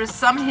 If there was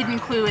some hidden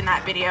clue in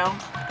that video,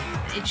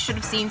 it should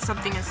have seen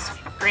something as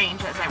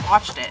strange as I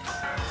watched it.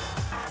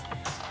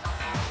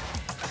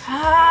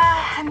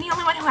 I'm the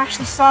only one who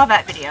actually saw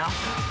that video,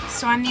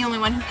 so I'm the only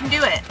one who can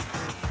do it.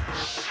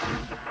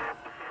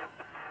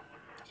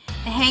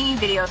 The hanging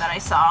video that I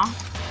saw,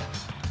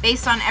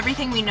 based on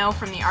everything we know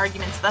from the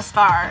arguments thus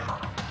far,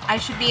 I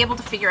should be able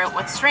to figure out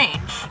what's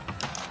strange.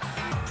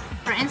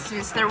 For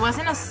instance, there was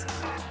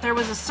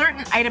a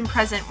certain item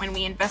present when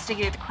we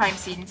investigated the crime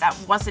scene that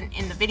wasn't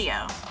in the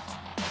video.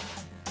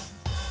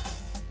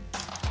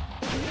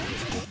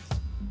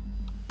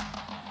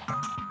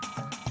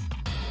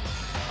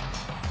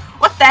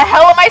 What the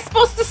hell am I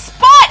supposed to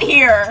spot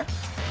here?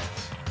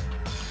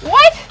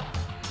 What?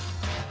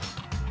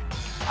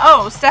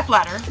 Oh,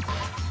 stepladder.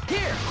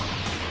 Here.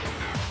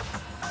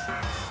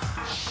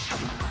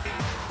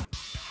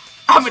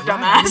 I'm a Right,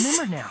 dumbass. I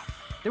remember now.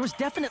 There was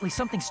definitely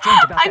something strange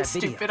about I'm that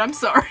video. stupid, I'm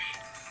sorry.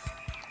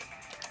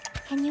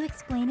 Can you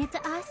explain it to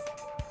us?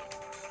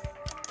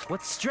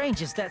 What's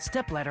strange is that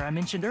stepladder I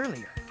mentioned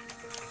earlier.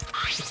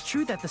 It's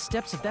true that the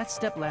steps of that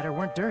stepladder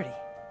weren't dirty,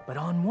 but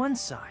on one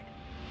side,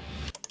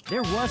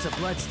 there was a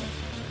bloodstain,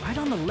 right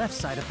on the left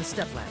side of the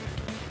stepladder.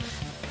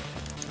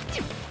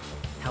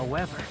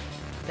 However,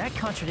 that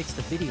contradicts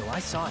the video I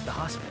saw at the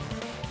hospital.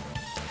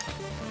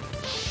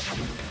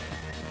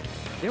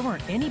 There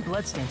weren't any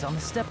bloodstains on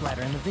the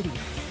stepladder in the video.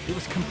 It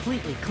was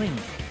completely clean.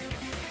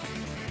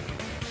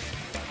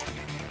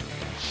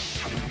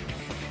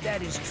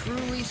 That is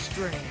truly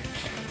strange.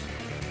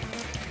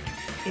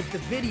 If the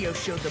video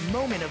showed the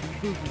moment of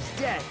Ibuki's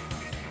death,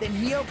 then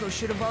Hiyoko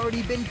should have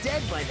already been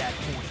dead by that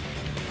point.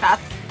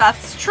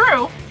 That's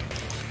true.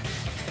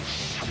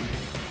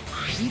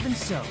 Even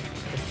so,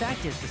 the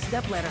fact is the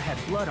stepladder had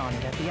blood on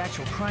it at the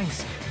actual crime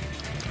scene.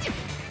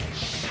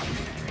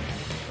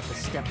 But the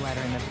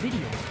stepladder in the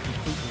video was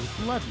completely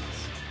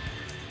bloodless.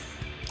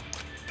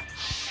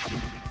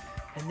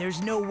 And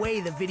there's no way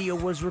the video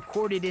was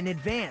recorded in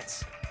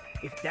advance.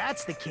 If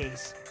that's the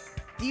case,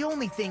 the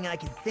only thing I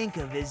can think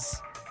of is...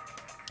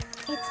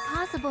 It's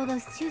possible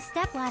those two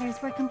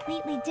stepladders were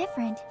completely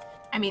different.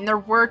 I mean, there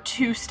were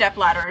two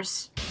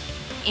stepladders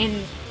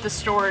in the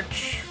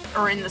storage,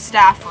 or in the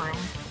staff room,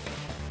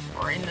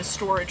 or in the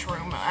storage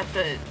room at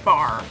the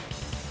bar,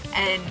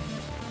 and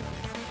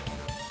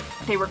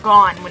they were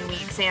gone when we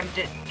examined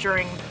it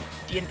during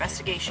the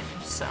investigation,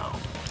 so...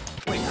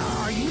 Wait,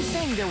 are you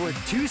saying there were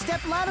two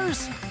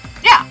stepladders?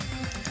 Yeah!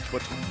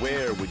 But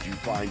where would you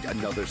find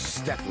another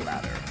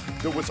stepladder?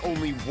 There was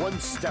only one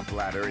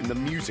stepladder in the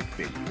music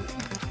venue.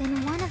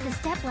 Then one of the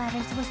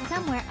stepladders was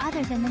somewhere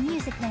other than the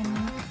music venue.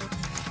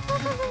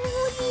 What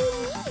do you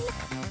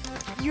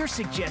mean? You're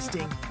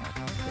suggesting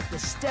that the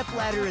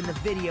stepladder in the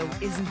video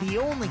isn't the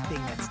only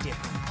thing that's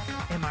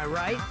different. Am I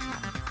right?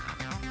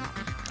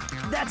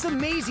 That's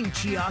amazing,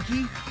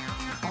 Chiaki!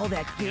 All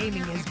that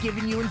gaming has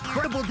given you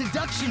incredible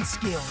deduction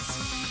skills.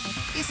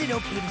 Is it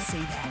okay to say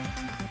that?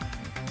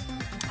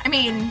 I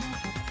mean,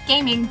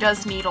 gaming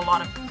does need a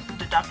lot of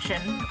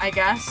deduction, I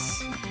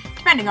guess.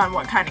 Depending on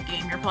what kind of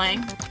game you're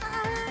playing.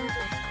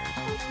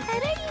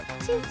 What are you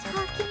two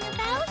talking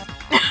about?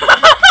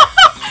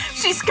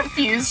 She's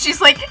confused. She's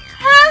like,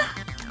 huh?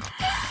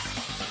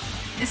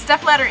 The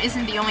stepladder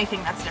isn't the only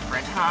thing that's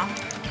different, huh?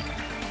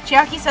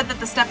 Chiaki said that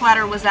the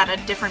stepladder was at a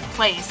different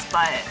place,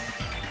 but...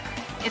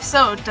 if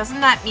so,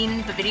 doesn't that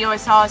mean the video I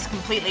saw is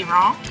completely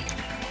wrong?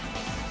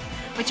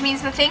 Which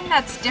means the thing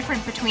that's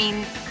different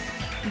between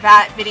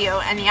that video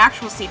and the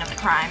actual scene of the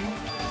crime.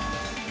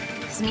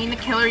 Does it mean the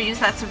killer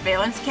used that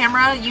surveillance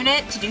camera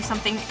unit to do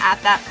something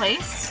at that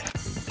place?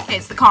 Okay,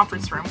 it's the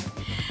conference room.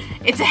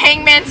 It's a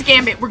hangman's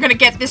gambit. We're gonna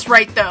get this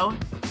right, though.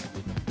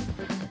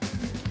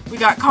 We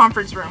got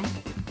conference room.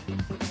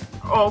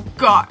 Oh,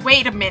 God.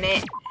 Wait a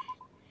minute.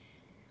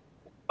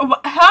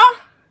 Huh?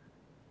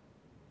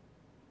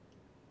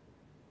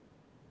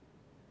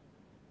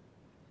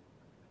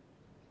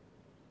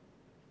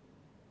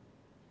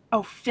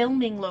 Oh,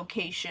 filming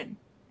location.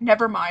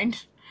 Never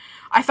mind.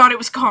 I thought it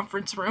was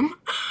conference room.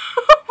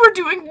 We're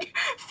doing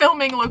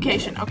filming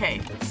location.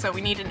 Okay, so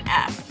we need an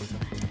F.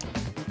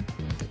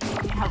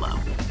 Hello.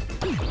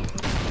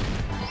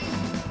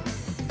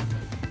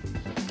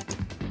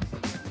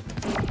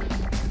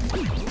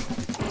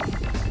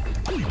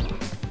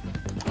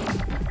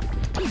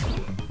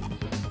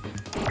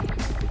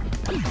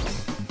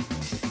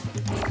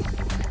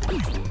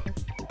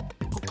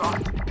 Oh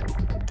God.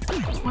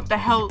 What the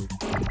hell?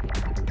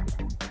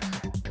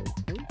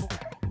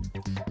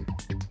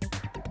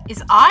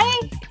 Is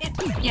I?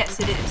 Yes,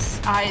 it is.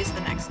 I is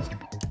the next.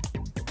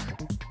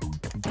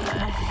 The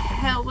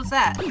hell was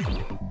that?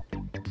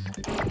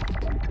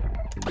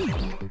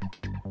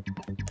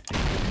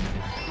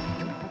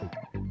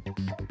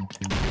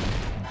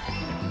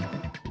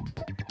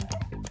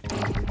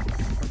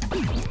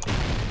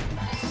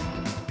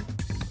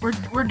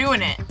 We're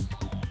doing it.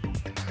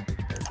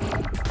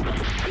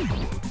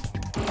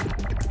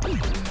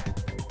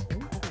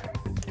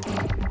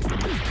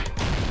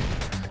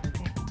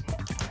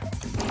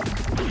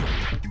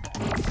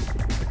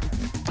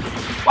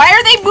 Why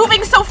are they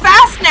moving so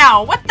fast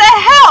now? What the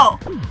hell?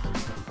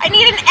 I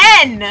need an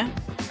N.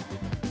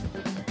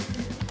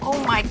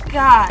 Oh my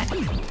god.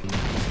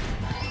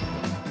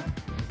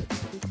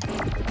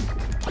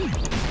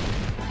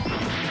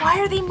 Why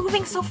are they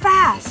moving so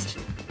fast?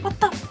 What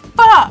the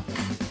fuck?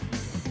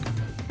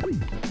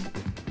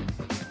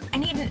 I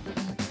need an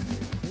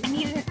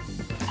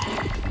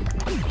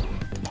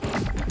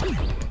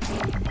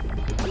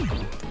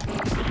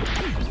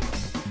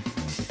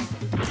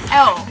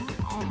L.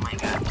 Oh my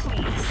god,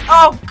 please.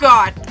 Oh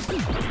god.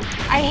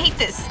 I hate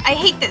this. I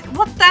hate this.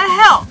 What the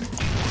hell?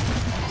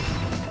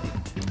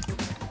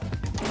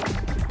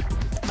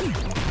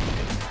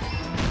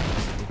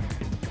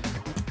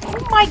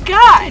 Oh my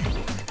god.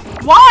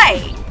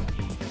 Why?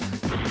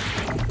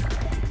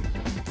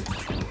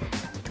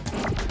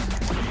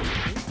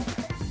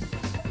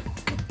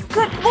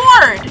 Good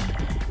lord.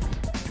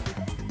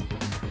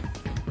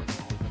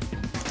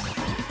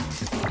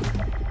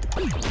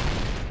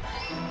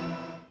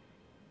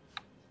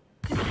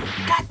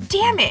 God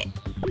damn it!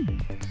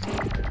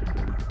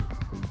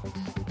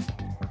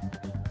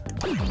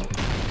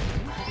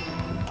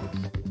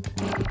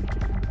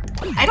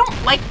 I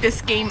don't like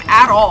this game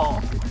at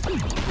all.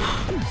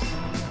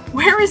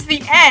 Where is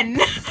the N?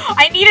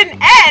 I need an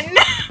N!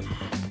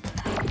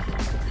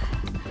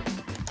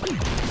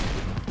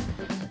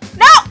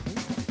 No!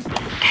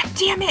 God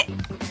damn it!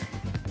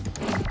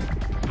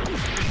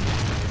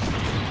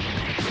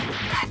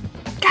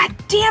 God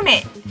damn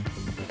it!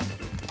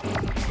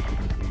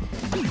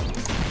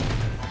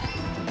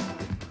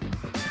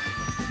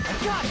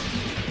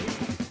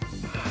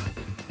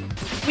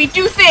 We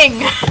do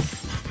thing!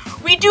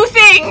 We do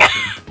thing!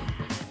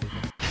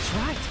 That's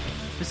right.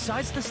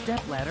 Besides the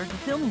stepladder, the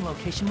filming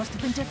location must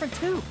have been different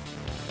too.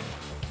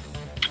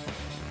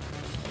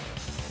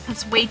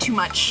 That's way too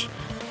much.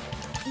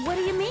 What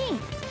do you mean?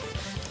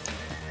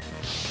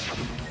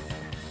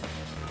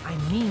 I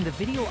mean, the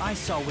video I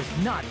saw was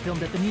not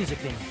filmed at the music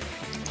venue.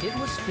 It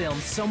was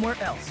filmed somewhere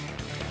else.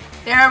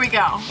 There we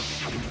go.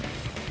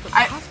 But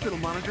the hospital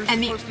monitor is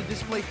supposed to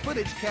display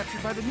footage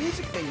captured by the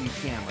music venue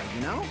camera,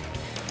 you know?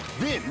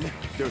 Then,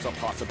 there's a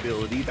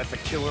possibility that the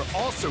killer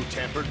also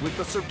tampered with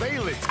the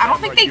surveillance I don't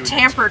think they unit.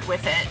 tampered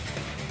with it.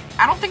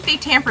 I don't think they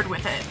tampered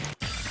with it.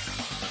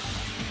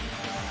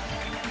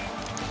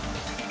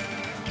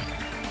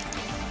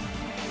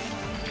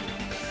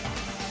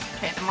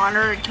 Okay, the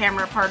monitor and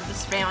camera are part of the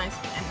surveillance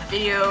in the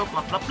video,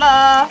 blah blah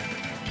blah.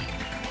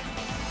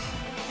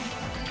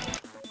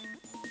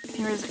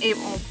 Here's a-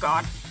 oh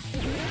god.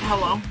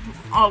 Hello.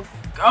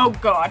 Oh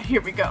god,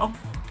 here we go.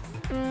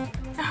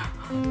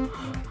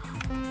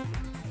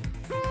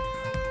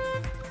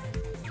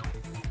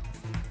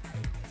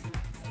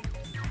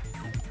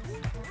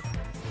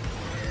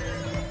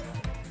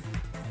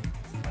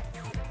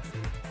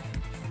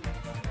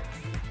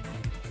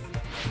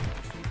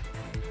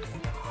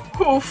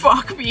 Oh,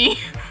 fuck me.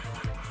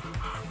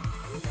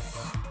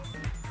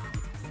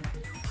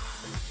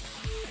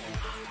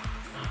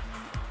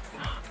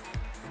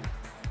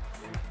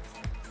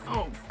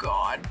 Oh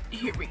god,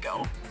 here we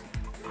go.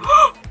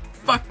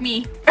 Fuck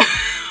me.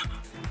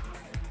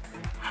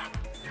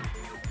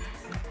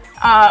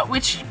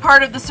 Which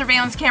part of the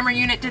surveillance camera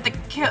unit did the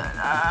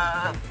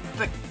camera?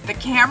 The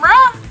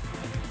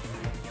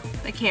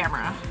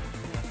camera.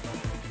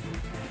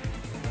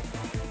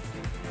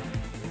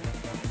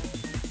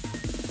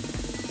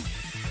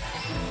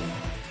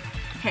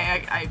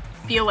 Okay, I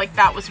feel like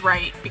that was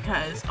right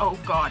because, oh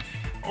god,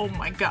 oh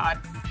my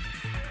god.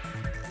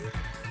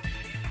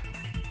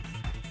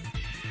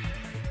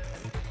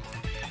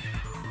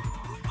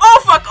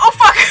 Oh fuck, oh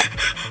fuck!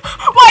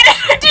 Why did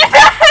I do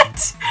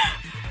that?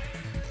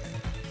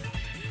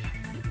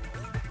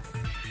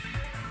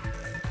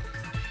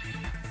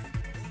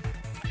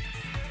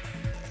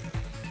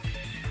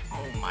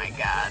 Oh my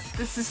god,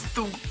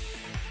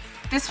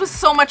 this was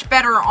so much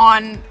better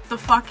on the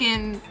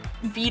fucking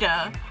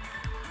Vita.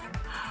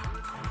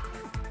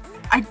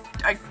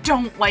 I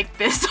don't like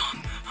this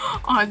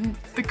on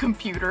the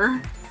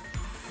computer.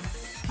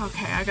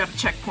 Okay, I got a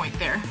checkpoint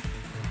there.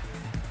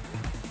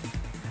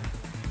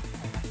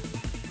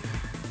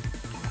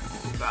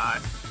 Oh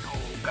god. Oh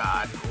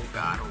god. Oh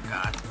god. Oh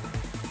god.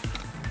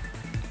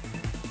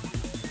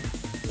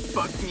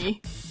 Fuck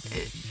me.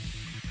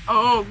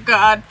 Oh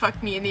god,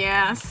 fuck me in the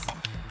ass.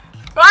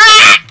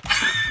 Ah!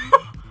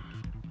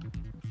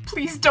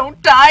 Please don't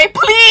die,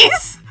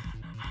 please!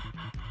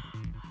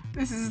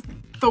 This is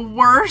The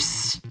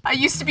worst. I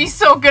used to be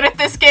so good at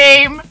this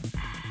game.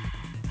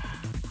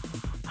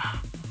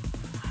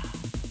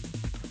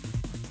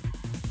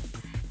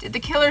 Did the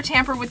killer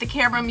tamper with the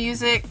camera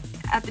music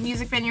at the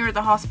music venue or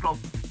the hospital?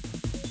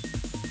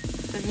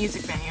 The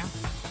music venue.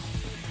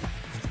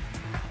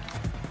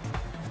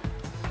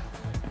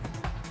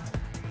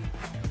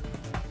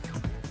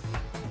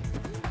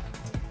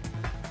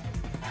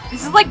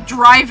 This is like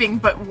driving,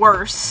 but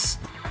worse.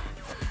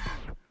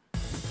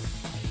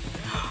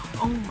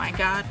 Oh my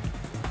god.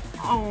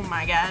 Oh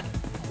my god.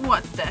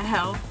 What the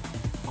hell?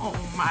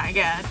 Oh my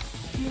god.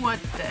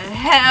 What the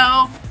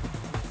hell?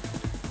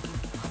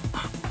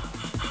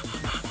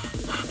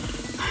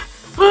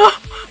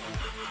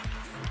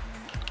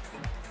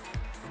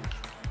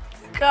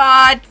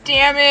 God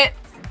damn it.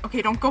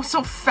 Okay, don't go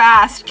so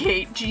fast,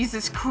 Kate.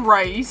 Jesus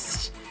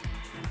Christ.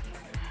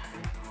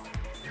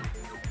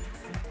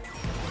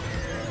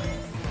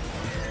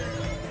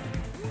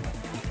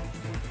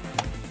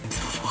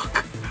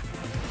 Fuck.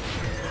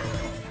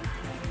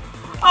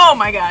 Oh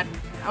my god.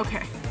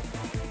 Okay.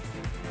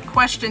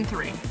 Question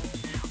 3.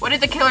 What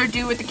did the killer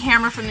do with the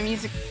camera from the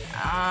music?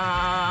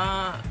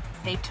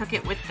 They took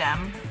it with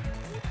them.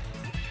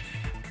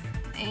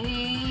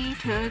 They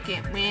took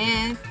it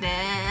with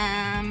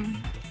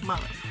them.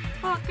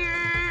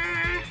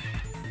 Motherfucker.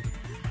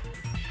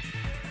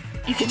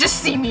 You can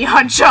just see me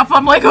hunch up.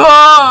 I'm like,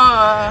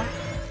 oh!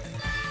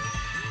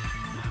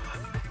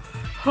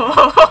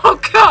 Oh,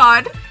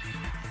 God.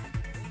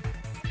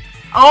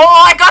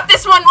 Oh, I got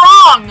this one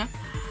wrong!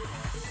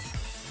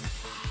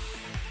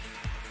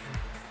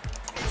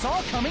 It's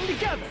all coming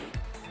together.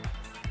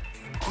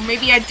 Or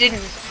maybe I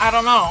didn't. I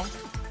don't know.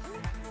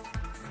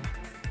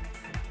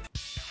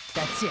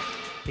 That's it.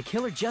 The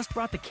killer just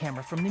brought the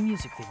camera from the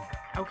music venue.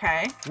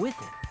 Okay. With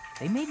it,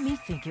 they made me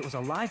think it was a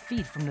live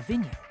feed from the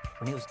venue,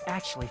 when it was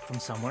actually from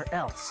somewhere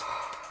else.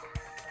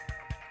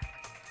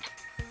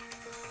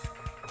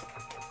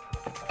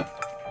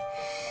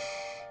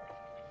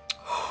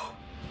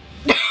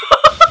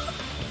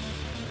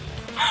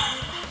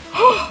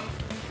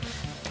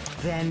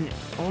 Then,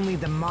 only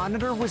the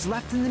monitor was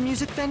left in the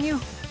music venue?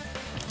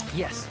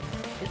 Yes,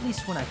 at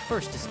least when I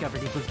first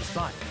discovered Ibuki's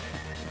body.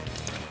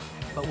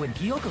 But when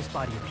Hyoko's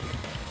body appeared,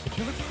 the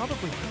killer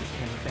probably put the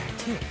camera back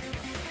too.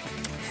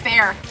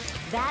 Fair.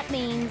 That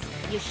means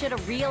you should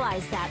have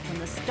realized that from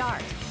the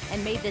start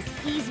and made this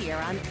easier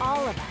on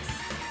all of us.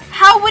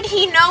 How would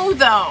he know,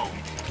 though?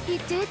 He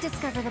did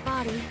discover the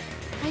body.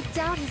 I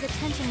doubt his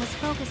attention was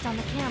focused on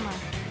the camera.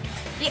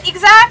 Yeah,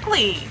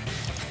 exactly.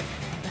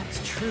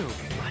 That's true,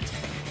 but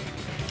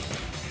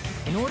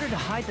in order to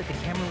hide that the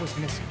camera was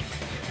missing,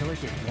 the killer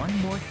did one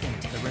more thing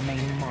to the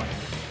remaining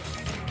monitor.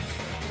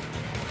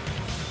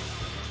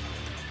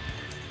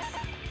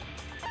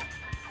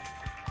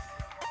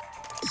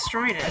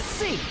 Destroyed it. Let's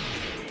see.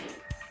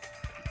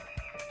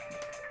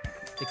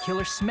 The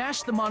killer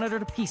smashed the monitor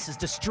to pieces,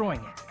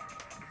 destroying it.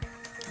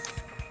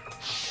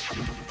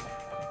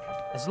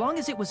 As long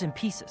as it was in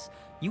pieces,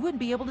 you wouldn't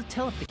be able to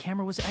tell if the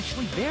camera was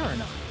actually there or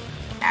not.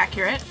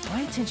 Accurate.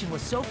 My attention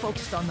was so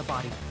focused on the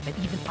body that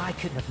even I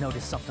couldn't have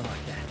noticed something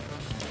like that.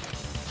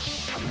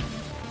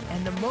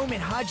 And the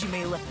moment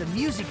Hajime left the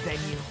music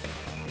venue,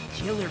 the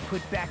killer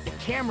put back the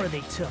camera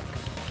they took.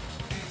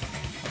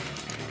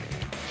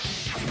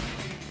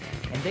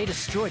 And they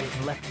destroyed it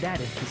and left that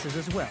in pieces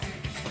as well.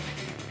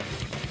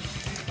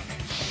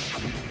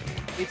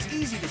 It's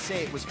easy to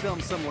say it was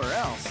filmed somewhere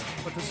else,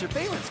 but the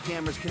surveillance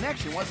camera's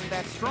connection wasn't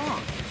that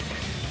strong.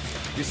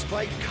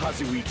 Despite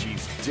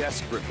Kazuichi's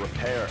desperate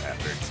repair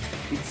efforts,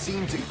 it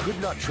seems it could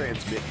not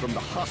transmit from the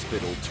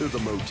hospital to the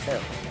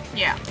motel.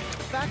 Yeah.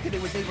 The fact that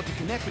it was able to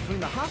connect between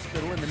the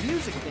hospital and the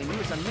music venue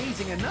is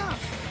amazing enough.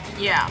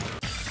 Yeah.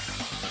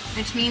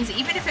 Which means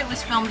even if it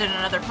was filmed in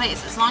another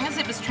place, as long as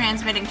it was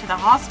transmitting to the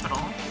hospital,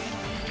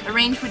 the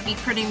range would be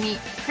pretty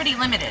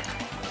limited.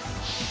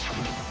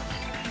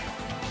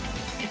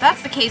 If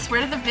that's the case,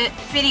 where did the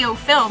video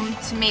film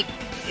to make...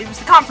 It was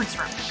the conference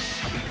room.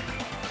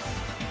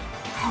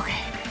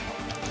 Okay.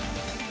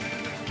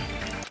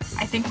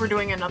 I think we're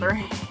doing another...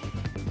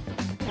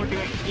 We're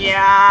doing...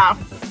 Yeah.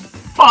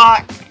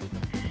 Fuck.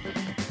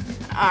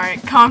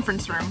 Alright,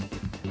 conference room.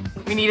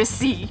 We need a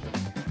C.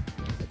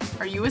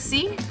 Are you a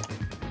C?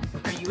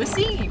 Are you a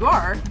C? You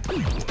are.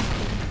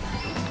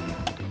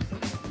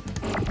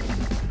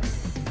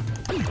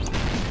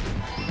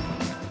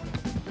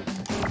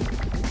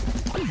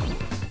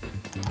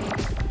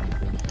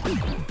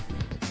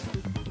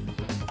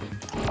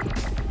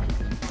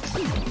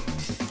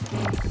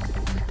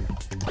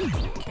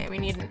 Okay, we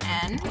need an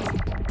N.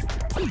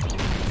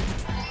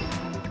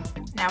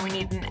 Now we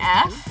need an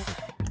F.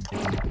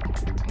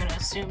 I'm gonna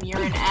assume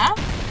you're an F.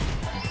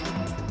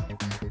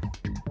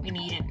 We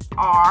need an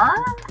R.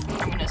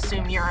 I'm gonna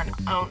assume you're an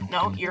O.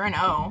 No, you're an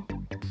O.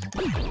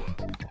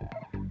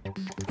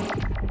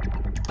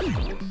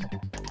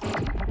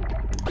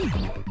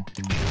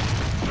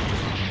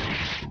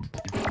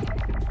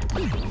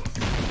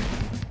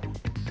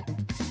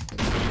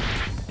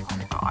 Oh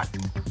God.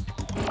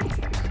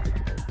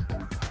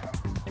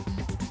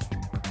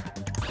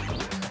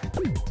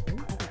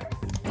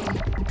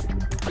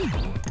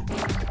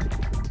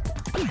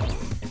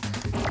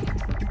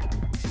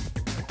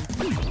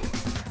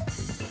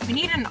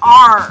 We need an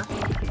R.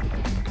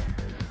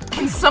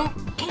 Can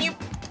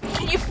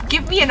you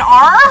give me an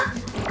R?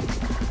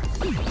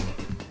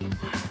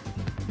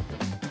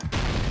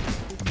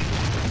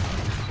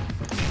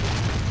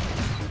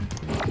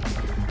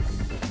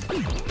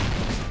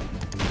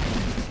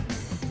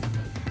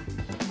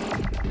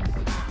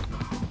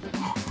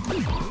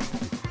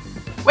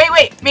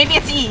 Wait, maybe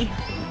it's E.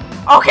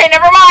 Okay,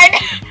 never mind.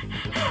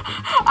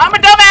 I'm a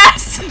dumbass.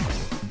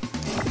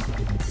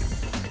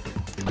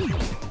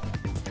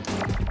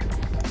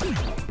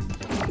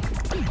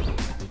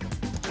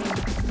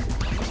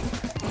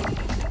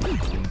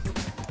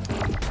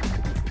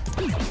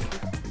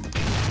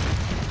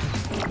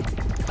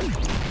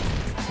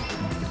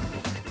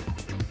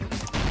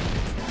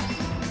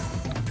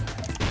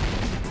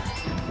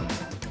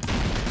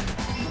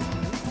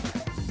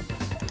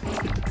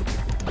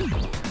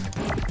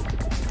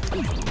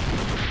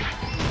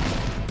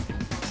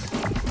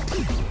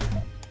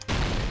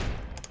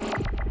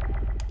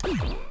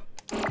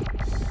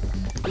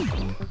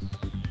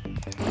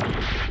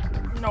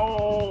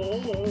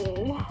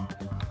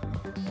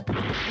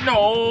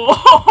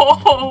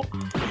 No.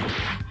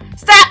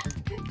 Stop!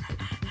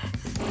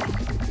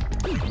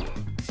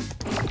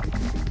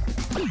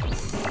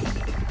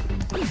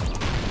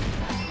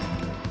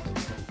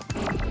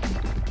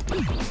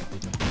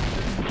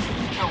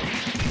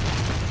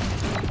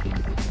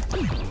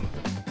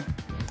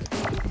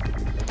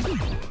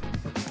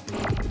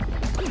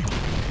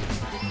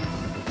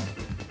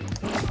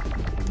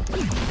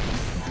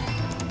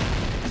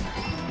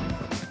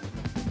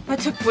 That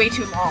took way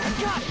too long.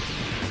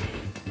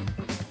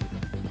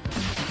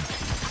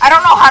 I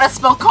don't know how to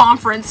spell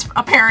conference,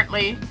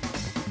 apparently.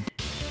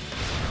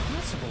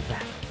 Possible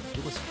that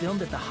it was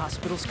filmed at the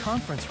hospital's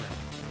conference room.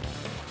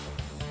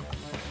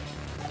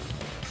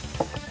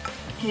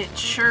 It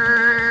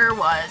sure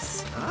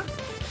was. Huh?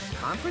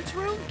 Conference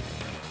room?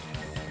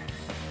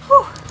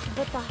 Whew.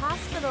 But the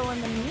hospital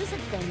and the music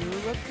venue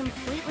look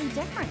completely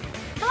different.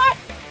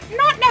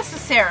 Not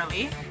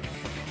necessarily.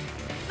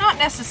 Not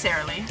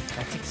necessarily.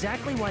 That's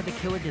exactly why the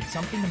killer did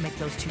something to make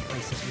those two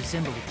places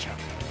resemble each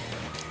other.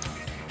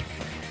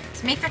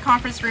 To make the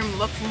conference room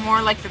look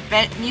more like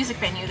the music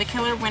venue, the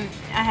killer went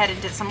ahead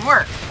and did some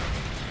work.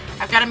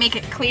 I've got to make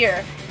it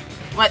clear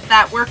what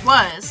that work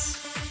was.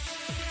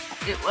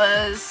 It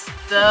was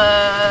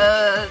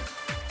the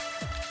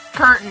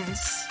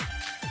curtains.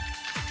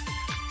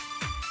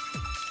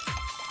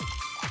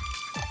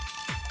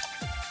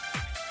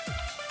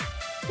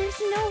 There's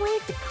no way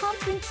the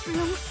conference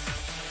room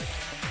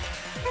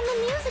and the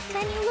music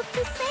venue look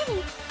the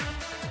same.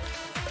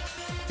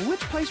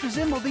 Which place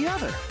resembled the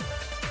other?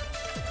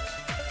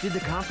 Did the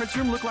conference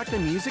room look like the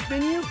music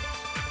venue?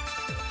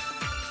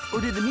 Or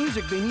did the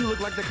music venue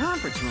look like the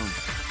conference room?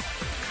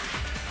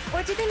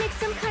 Or did they make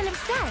some kind of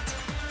set?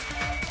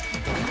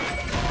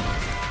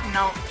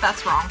 No,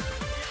 that's wrong.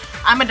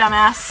 I'm a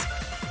dumbass.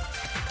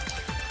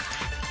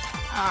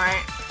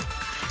 Alright.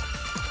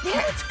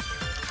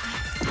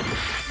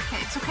 Okay,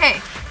 it's okay.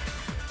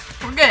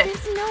 We're good.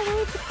 There's no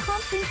way the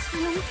conference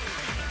room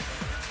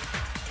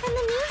and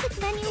the music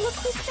venue look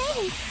the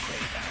same.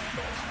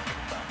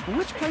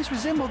 Which place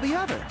resembled the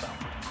other?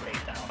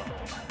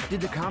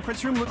 Did the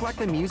conference room look like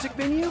the music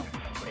venue?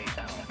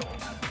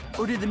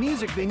 Or did the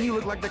music venue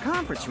look like the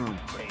conference room?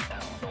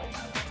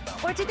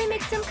 Or did they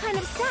make some kind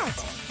of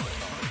set?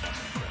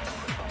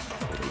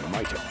 They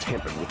might have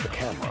tampered with the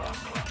camera.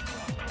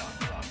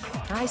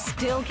 I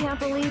still can't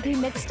believe he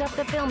mixed up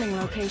the filming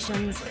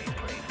locations.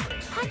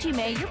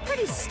 Hajime, you're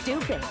pretty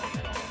stupid.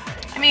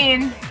 I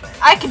mean,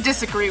 I could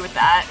disagree with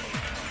that.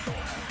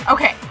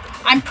 Okay,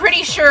 I'm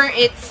pretty sure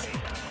it's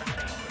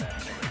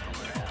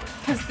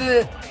because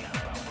the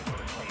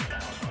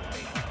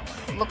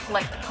looked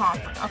like the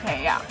conference.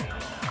 Okay, yeah,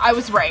 I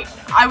was right.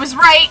 I was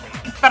right,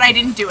 but I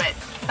didn't do it.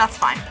 That's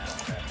fine.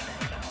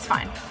 It's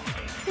fine.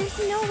 There's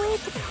no way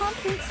the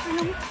conference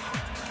room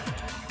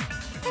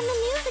and the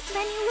music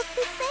venue look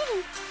the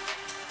same.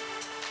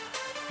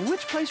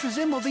 Which place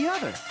resembled the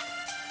other?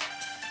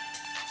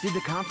 Did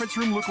the conference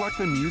room look like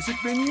the music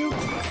venue?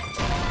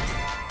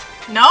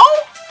 No?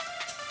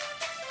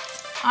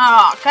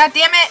 Oh, god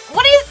damn it.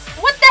 What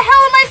the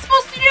hell am I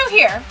supposed to do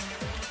here?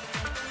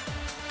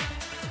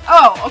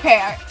 Oh,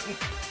 okay.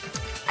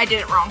 I did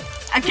it wrong.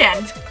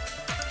 Again.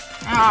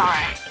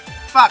 Alright.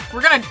 Fuck,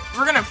 we're gonna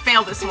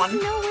fail this one.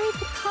 There's no way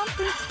the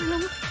conference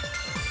room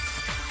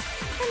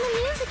and the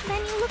music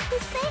venue look the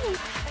same.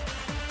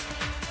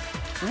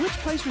 Which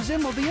place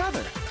resembled the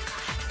other?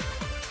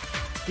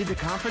 Did the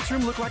conference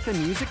room look like the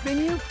music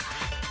venue?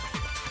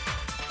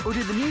 Or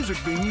did the music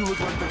venue look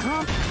like the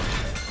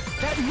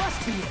That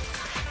must be it.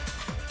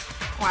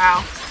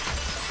 Wow.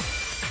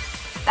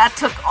 That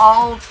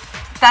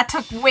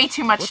took way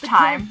too much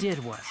time. What the killer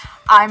did was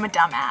I'm a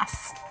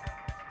dumbass.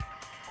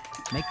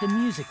 make the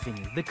music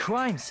venue, the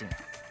crime scene,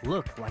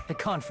 look like the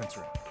conference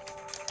room.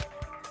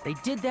 They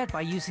did that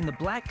by using the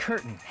black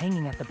curtain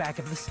hanging at the back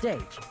of the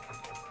stage.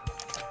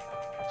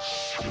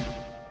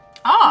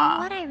 Ah.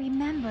 From what I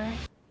remember,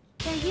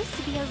 there used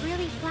to be a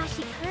really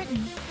flashy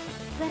curtain,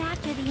 but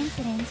after the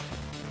incident,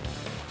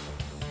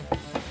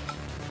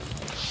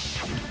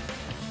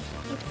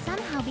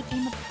 somehow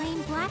became a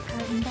plain black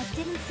curtain that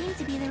didn't seem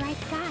to be the right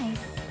size.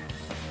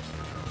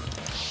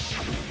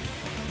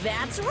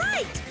 That's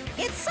right!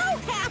 It's so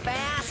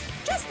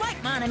half-assed, just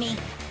like Monami.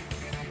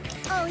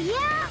 Oh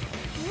yeah?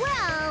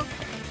 Well,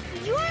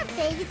 your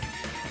face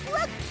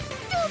looks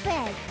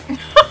stupid.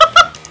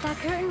 That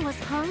curtain was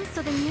hung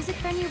so the music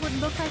venue would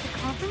look like a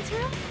conference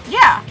room?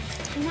 Yeah.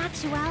 In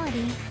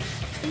actuality,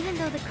 even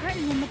though the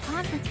curtain in the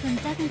conference room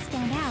doesn't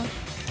stand out,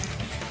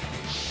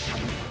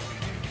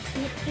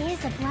 it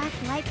is a black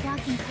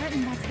light-blocking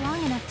curtain that's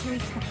long enough to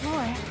reach the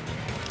floor.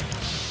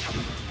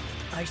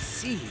 I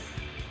see.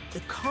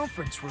 The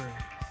conference room.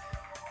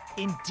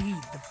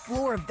 Indeed, the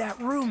floor of that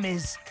room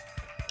is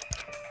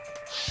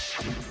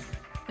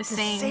The the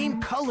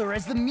same color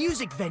as the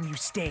music venue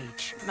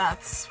stage.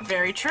 That's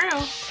very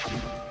true.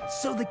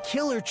 So the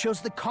killer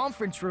chose the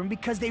conference room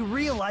because they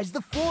realized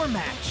the floor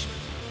match.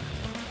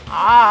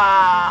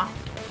 Ah.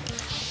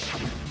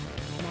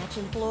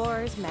 Matching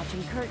floors,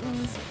 matching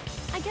curtains.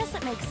 I guess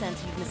it makes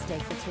sense you'd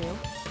mistake the two.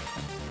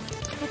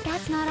 But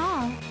that's not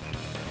all.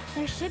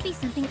 There should be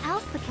something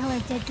else the killer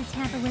did to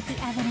tamper with the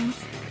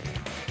evidence.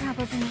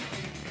 Probably.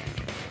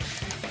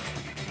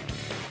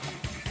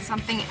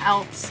 Something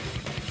else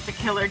the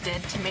killer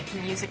did to make the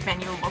music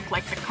venue look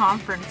like the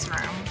conference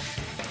room.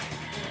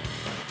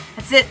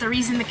 That's it, the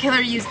reason the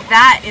killer used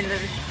that in the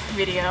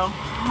video.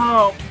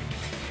 Oh,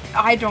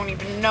 I don't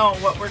even know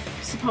what we're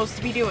supposed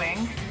to be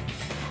doing.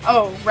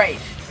 Oh, right.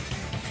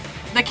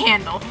 The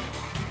candle.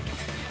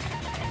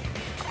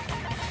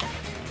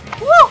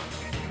 Woo!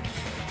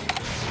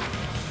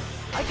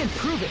 I can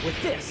prove it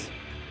with this.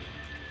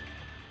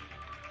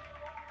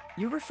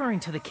 You're referring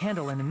to the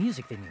candle in the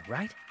music venue,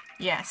 right?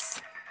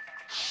 Yes.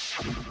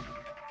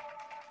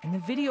 In the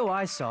video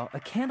I saw, a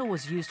candle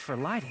was used for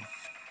lighting.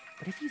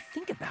 But if you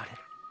think about it,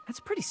 that's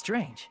pretty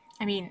strange.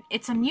 I mean,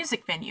 it's a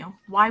music venue.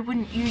 Why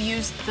wouldn't you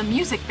use the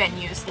music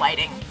venue's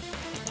lighting?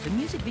 The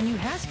music venue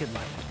has good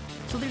lighting,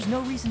 so there's no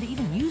reason to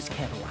even use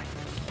candlelight.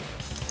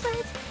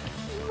 But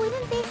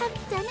wouldn't they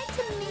have done it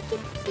to make it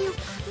feel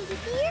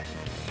creepier?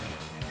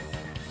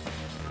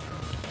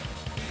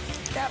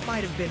 That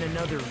might have been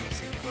another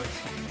reason, but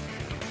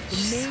the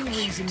main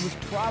reason was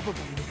probably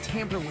to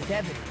tamper with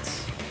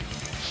evidence.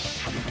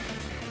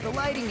 The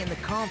lighting in the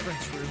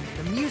conference room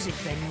and the music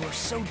venue are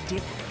so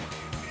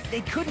different.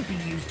 They couldn't be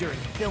used during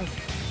filming.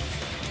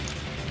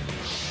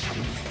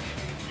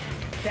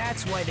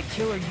 That's why the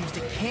killer used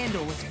a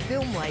candle as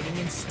film lighting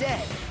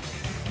instead.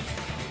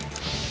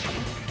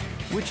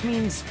 Which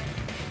means...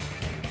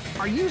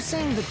 Are you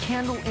saying the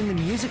candle in the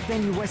music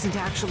venue wasn't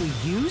actually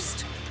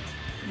used?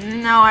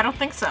 No, I don't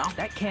think so.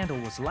 That candle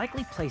was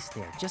likely placed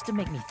there just to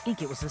make me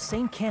think it was the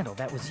same candle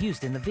that was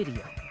used in the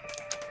video.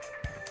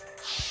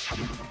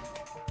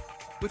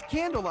 With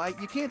candlelight,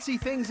 you can't see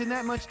things in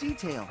that much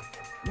detail.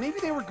 Maybe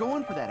they were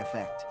going for that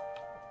effect.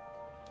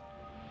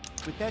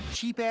 With that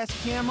cheap-ass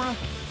camera,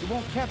 it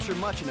won't capture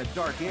much in a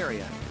dark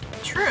area.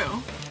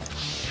 True.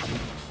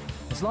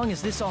 As long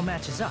as this all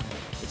matches up,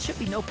 it should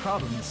be no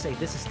problem to say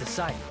this is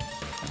decided.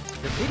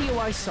 The video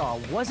I saw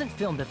wasn't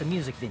filmed at the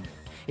music venue.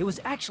 It was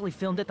actually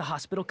filmed at the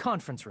hospital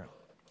conference room.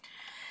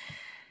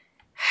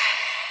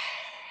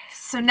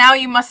 So now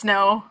you must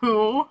know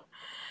who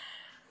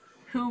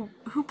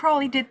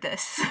probably did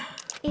this.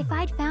 If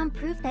I'd found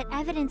proof that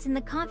evidence in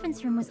the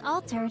conference room was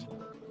altered,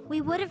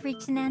 we would have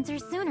reached an answer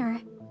sooner.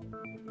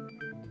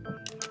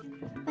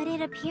 But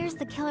it appears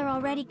the killer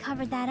already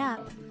covered that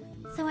up,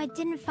 so I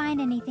didn't find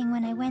anything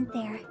when I went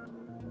there.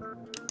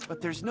 But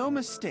there's no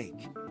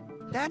mistake.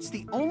 That's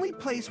the only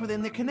place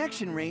within the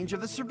connection range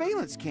of the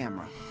surveillance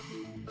camera.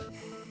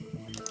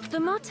 The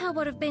motel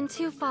would have been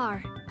too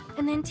far,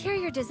 and the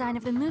interior design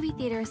of the movie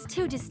theater is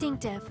too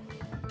distinctive.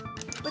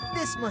 But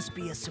this must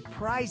be a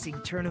surprising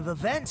turn of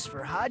events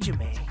for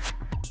Hajime.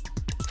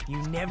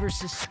 You never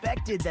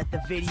suspected that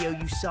the video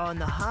you saw in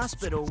the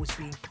hospital was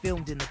being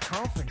filmed in the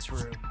conference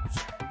room.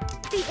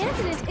 The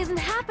incident isn't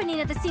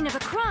happening at the scene of a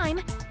crime.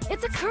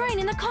 It's occurring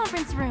in the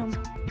conference room.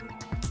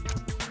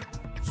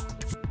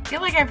 I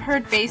feel like I've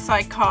heard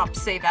Bayside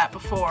Cops say that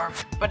before,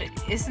 but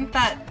isn't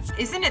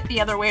it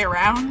the other way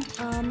around?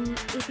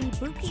 If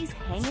Ibuki's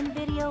hanging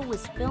video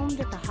was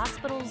filmed at the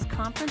hospital's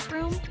conference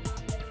room,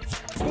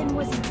 then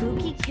was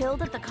Ibuki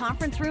killed at the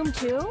conference room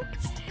too?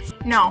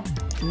 No.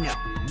 No,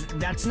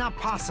 that's not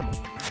possible.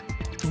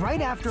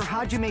 Right after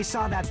Hajime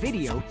saw that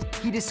video,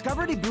 he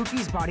discovered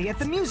Ibuki's body at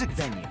the music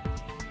venue.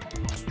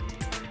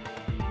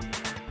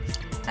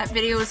 That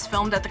video was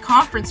filmed at the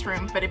conference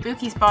room, but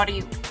Ibuki's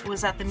body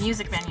was at the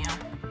music venue.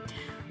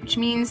 Which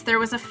means there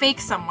was a fake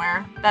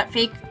somewhere. That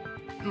fake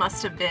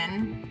must have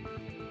been...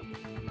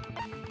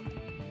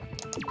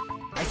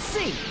 I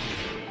see!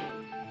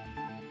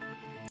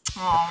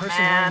 Oh, The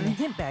person wearing the man.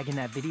 hint bag in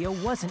that video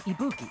wasn't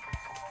Ibuki.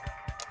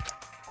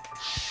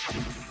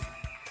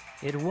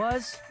 It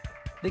was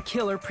the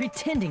killer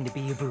pretending to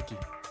be Ibuki.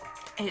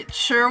 It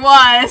sure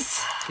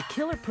was. The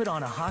killer put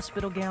on a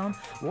hospital gown,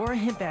 wore a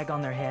hint bag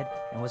on their head,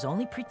 and was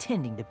only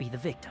pretending to be the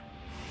victim.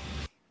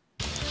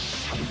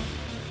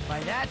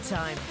 By that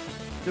time,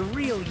 the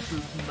real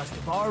Ibuki must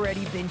have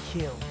already been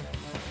killed.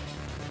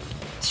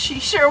 She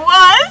sure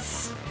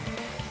was!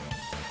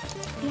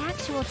 The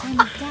actual time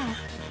of death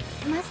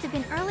must have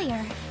been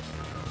earlier.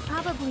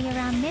 Probably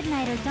around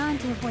midnight or dawn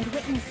to avoid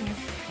witnesses.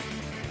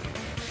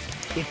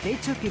 If they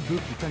took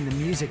Ibuki from the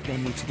music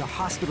venue to the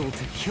hospital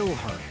to kill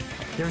her,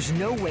 there's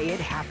no way it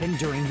happened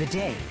during the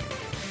day.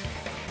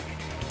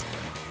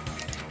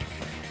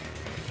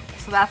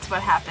 So that's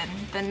what happened.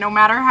 Then no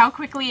matter how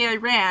quickly I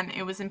ran,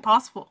 it was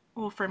impossible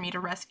for me to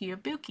rescue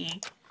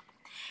Ibuki.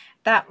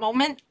 That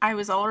moment, I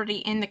was already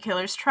in the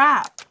killer's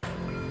trap.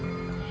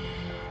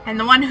 And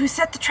the one who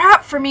set the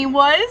trap for me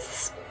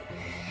was...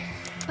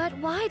 But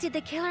why did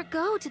the killer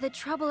go to the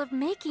trouble of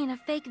making a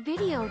fake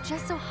video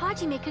just so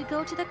Hajime could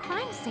go to the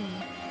crime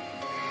scene?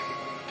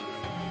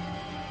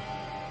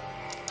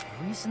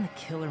 The reason the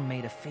killer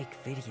made a fake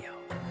video.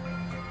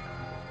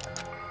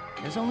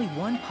 There's only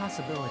one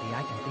possibility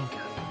I can think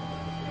of.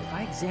 If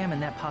I examine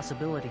that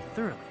possibility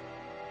thoroughly,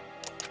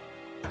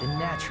 then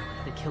naturally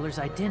the killer's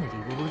identity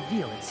will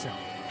reveal itself.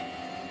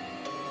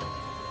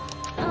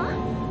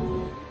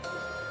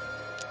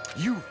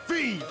 You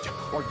fiend!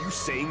 Are you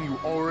saying you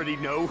already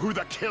know who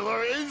the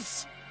killer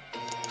is?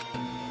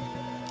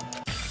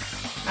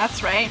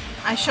 That's right.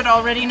 I should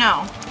already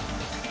know.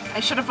 I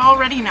should have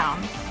already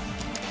known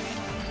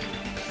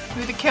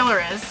who the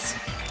killer is.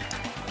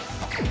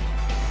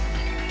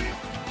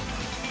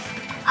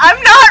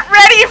 I'm not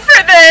ready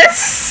for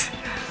this!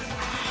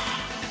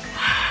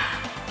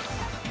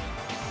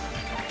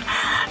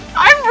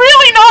 I'm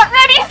really not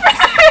ready for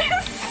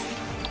this!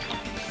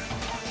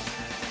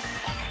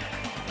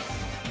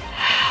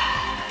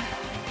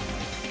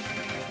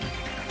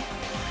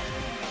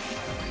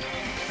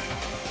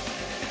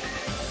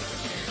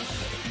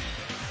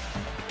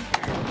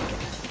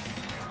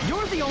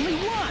 You're the only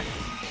one!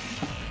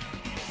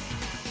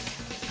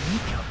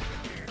 Nico,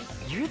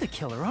 you're the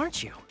killer,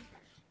 aren't you?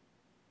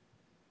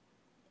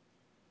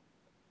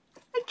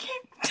 I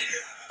can't...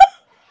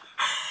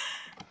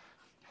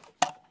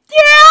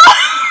 Yeah!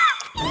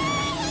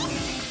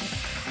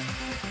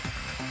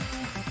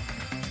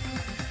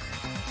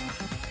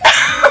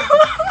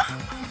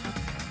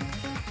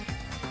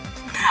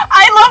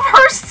 I love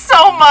her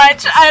so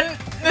much, and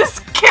this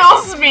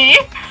kills me.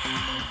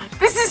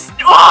 This is...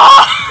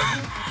 Oh!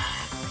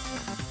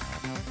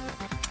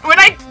 When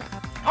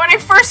I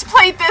first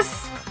played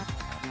this,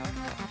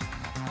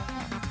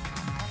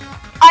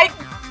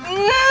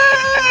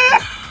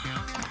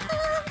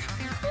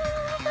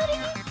 What are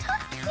you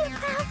talking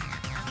about?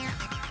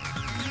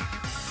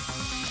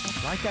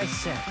 Like I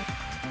said,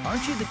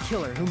 aren't you the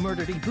killer who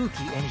murdered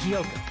Ibuki and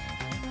Hyoko?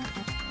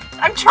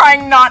 I'm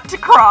trying not to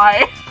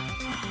cry.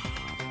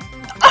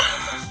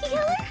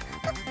 Killer?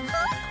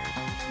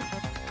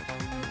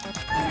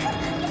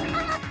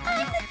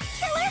 I'm the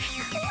killer?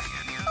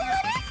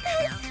 What is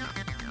this?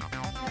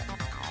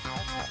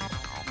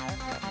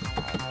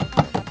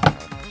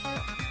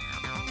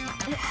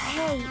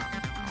 Hey,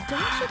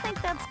 don't you think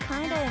that's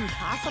kinda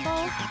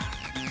impossible?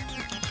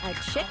 A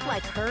chick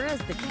like her as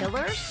the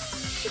killer?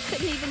 She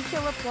couldn't even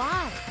kill a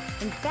fly.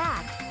 In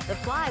fact, the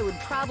fly would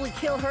probably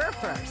kill her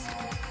first.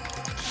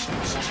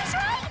 She's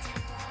right!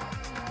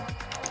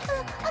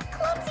 A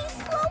clumsy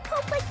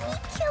slowpoke like me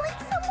killing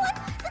someone?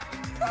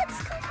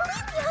 That's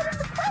completely out of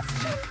the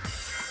question!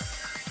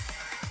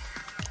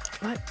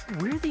 But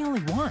we're the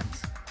only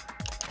ones.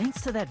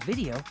 Thanks to that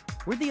video,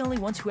 we're the only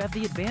ones who have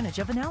the advantage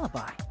of an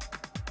alibi.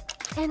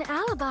 An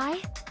alibi?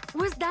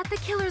 Was that the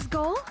killer's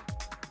goal?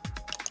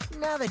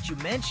 Now that you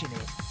mention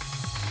it,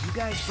 you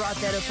guys brought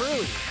that up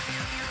earlier.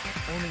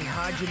 Only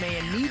Hajime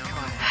and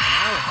Nikon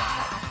have an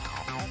alibi.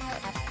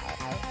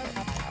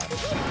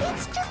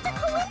 It's just a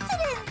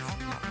coincidence!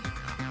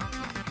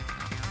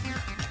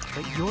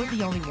 But you're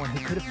the only one who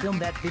could have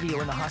filmed that video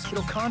in the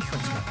hospital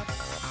conference room.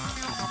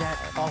 Is that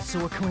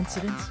also a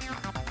coincidence?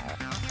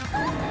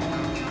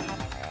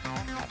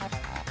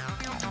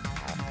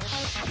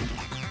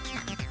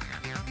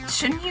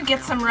 Shouldn't you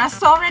get some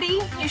rest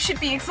already? You should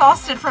be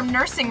exhausted from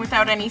nursing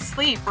without any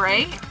sleep,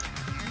 right?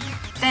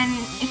 Then,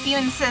 if you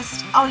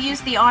insist, I'll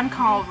use the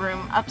on-call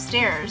room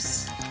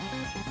upstairs.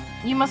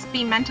 You must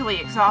be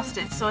mentally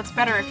exhausted, so it's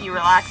better if you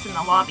relax in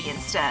the lobby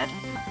instead.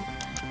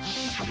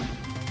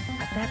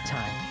 At that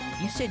time,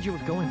 you said you were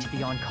going to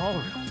the on-call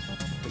room,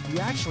 but you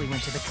actually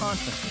went to the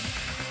conference room.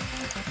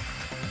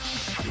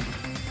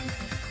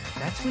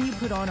 That's when you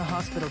put on a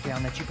hospital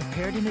gown that you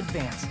prepared in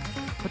advance,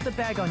 put the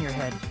bag on your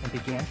head, and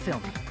began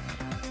filming.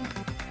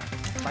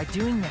 By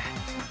doing that,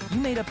 you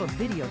made up a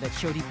video that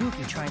showed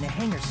Ibuki trying to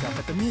hang herself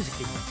at the music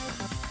video.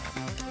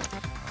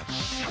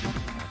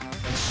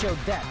 And showed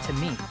that to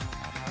me.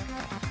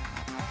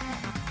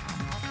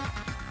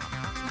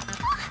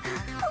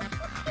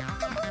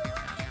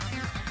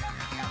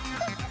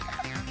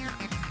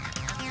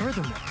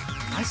 Furthermore,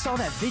 I saw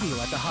that video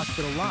at the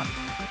hospital lobby.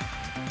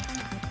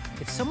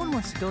 If someone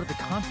wants to go to the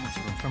conference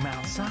room from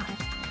outside,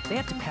 they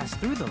have to pass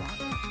through the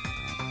lobby.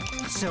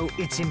 So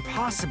it's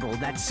impossible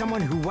that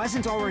someone who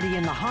wasn't already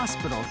in the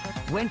hospital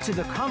went to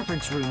the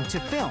conference room to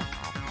film.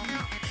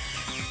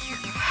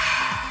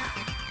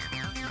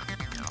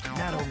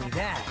 Not only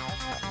that,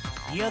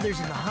 The others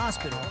in the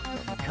hospital,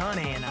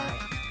 Kane and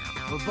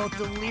I, were both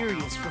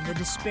delirious from the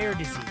despair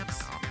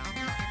disease.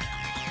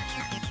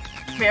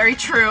 Very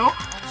true.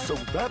 So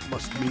that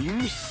must mean...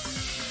 Please,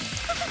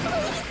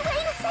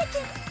 wait a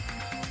second.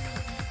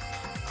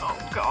 Oh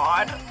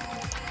God.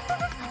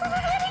 What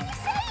are you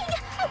saying?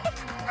 I'm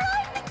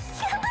the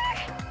killer?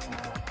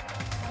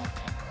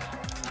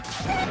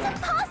 That's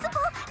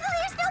impossible.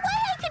 There's no way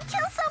I could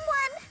kill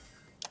someone.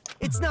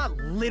 It's not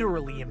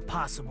literally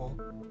impossible.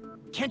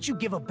 Can't you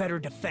give a better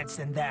defense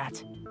than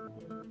that?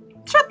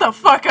 Shut the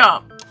fuck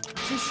up.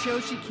 Just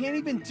shows she can't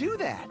even do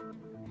that.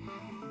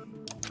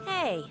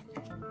 Hey,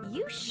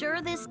 you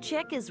sure this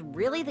chick is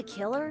really the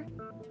killer?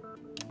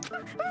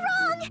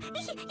 Wrong!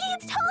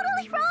 It's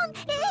totally wrong!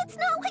 It's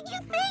not what you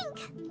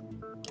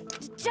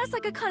think! Just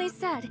like Akane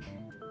said,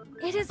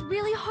 it is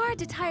really hard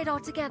to tie it all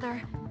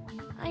together.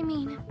 I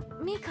mean,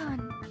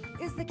 Mikan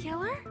is the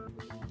killer?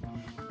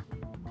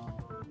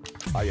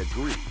 I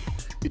agree.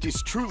 It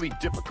is truly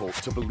difficult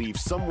to believe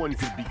someone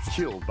could be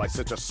killed by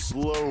such a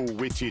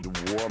slow-witted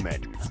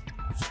woman.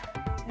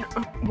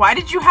 Why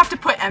did you have to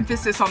put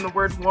emphasis on the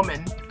word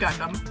woman,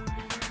 Gundam?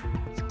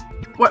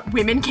 What,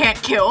 women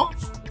can't kill?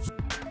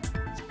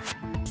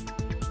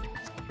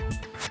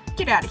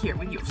 Get out of here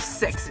with your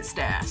sexist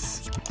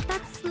ass.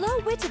 That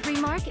slow-witted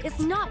remark is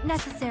not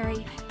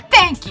necessary.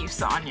 Thank you,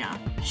 Sonya.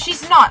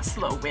 She's not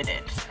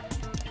slow-witted.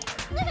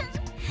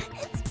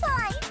 It's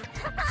fine.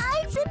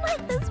 I've been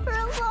like this for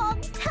a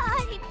long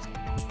time.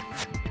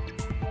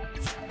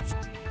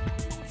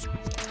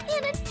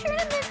 In a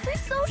tournament for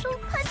social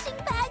punching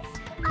bags,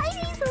 I'd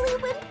easily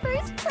win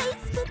first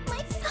place with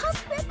my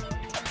soft reputation.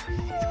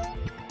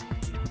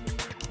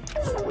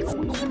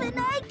 Even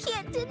I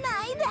can't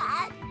deny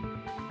that.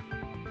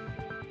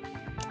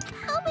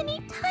 How many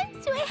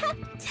times do I have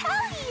to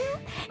tell you?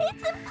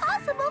 It's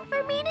impossible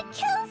for me to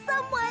kill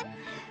someone.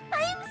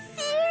 I'm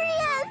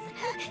serious.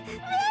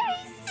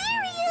 Very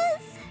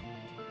serious.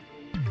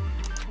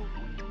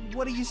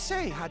 What do you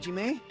say,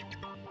 Hajime?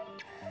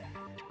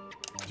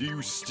 Do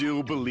you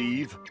still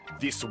believe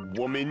this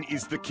woman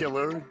is the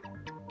killer?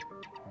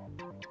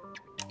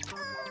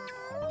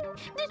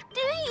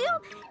 Do you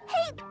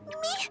hate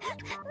me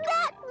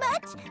that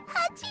much,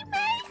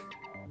 Hajime?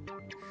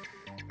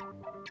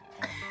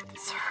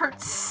 This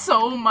hurts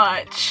so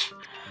much.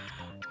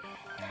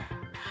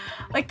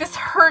 Like, this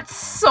hurts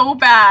so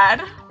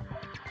bad.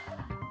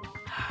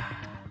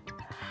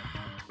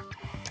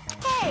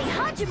 Hey,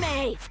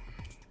 Hajime!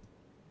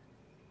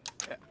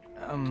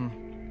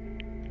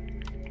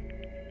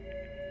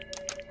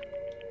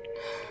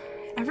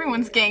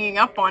 Everyone's ganging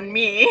up on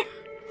me.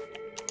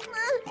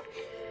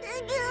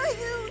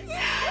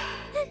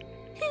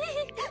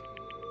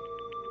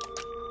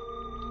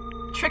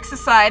 Tricks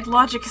aside,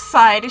 logic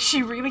aside, is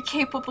she really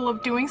capable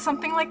of doing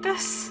something like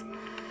this?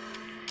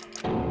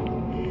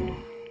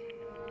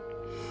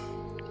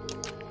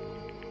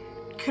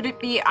 Could it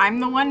be I'm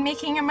the one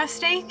making a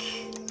mistake?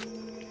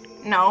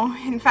 No,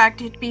 in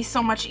fact, it'd be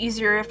so much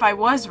easier if I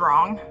was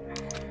wrong.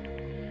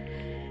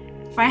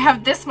 If I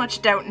have this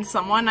much doubt in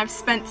someone I've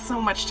spent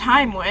so much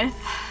time with...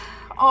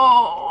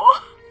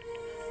 Oh...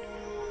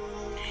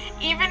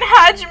 Even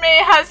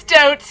Hajime has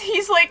doubts.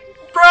 He's like,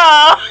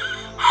 bruh,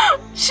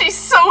 she's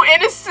so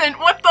innocent.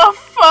 What the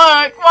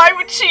fuck? Why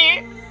would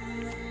she...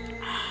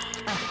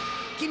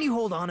 Can you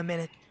hold on a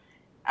minute?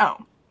 Oh.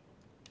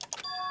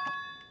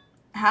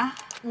 Huh?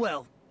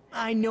 Well,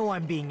 I know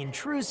I'm being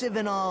intrusive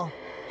and all,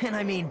 and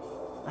I mean,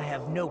 I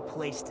have no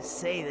place to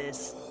say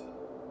this.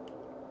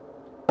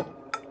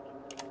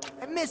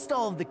 I missed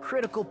all of the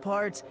critical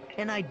parts,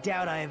 and I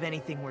doubt I have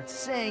anything worth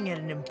saying at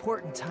an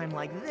important time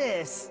like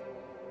this.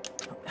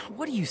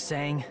 What are you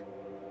saying?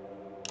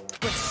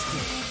 But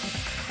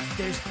still,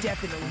 there's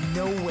definitely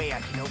no way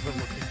I can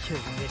overlook the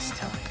killer this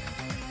time.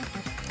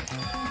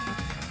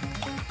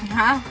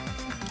 Huh?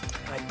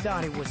 I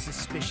thought it was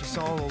suspicious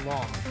all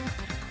along,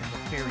 from the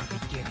very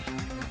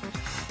beginning.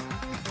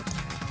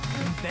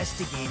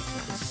 Investigating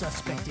with the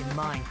suspect in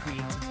mind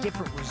creates a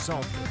different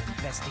result than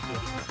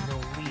investigating with no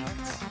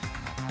leads.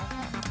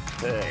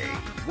 Hey,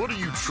 what are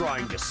you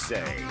trying to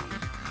say?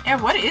 Yeah,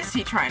 what is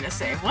he trying to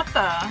say? What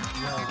the...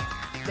 Well,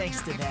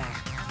 thanks to that,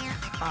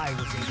 I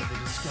was able to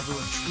discover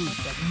a truth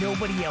that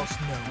nobody else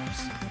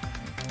knows.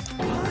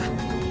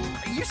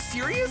 Are you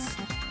serious?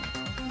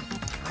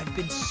 I've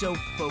been so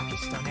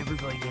focused on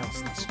everybody else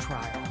in this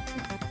trial.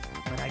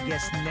 But I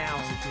guess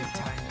now's a good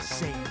time to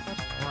say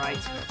it,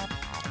 right?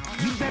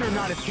 You better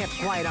not have kept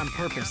quiet on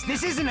purpose.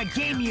 This isn't a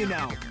game, you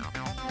know.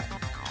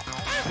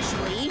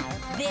 Actually,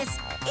 this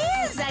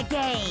is a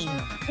game!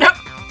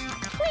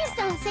 Please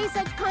don't say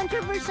such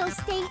controversial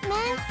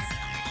statements.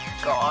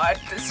 God,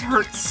 this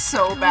hurts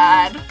so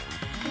bad.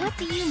 What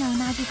do you know,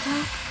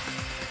 Nagito?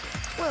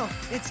 Well,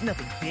 it's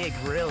nothing big,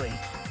 really.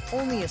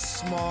 Only a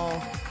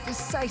small,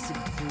 decisive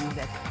clue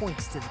that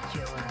points to the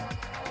killer.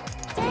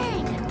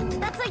 Dang!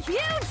 That's a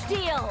huge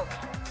deal!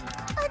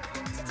 A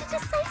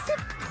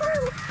decisive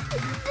clue.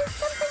 Does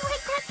something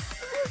like that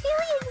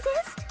really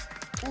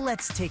exist?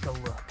 Let's take a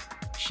look,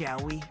 shall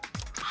we?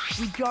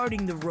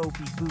 Regarding the rope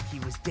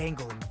Ibuki was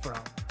dangling from.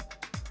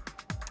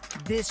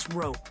 This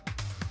rope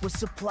was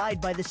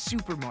supplied by the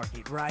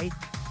supermarket, right?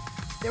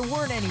 There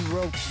weren't any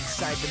ropes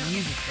inside the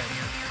music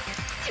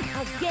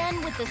venue.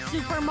 Again with the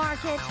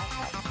supermarket?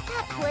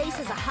 That place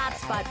is a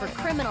hotspot for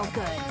criminal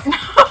goods.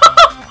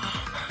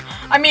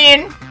 I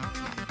mean,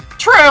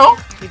 true.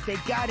 If they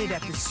got it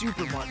at the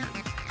supermarket,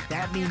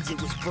 that means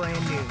it was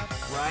brand new,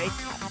 right?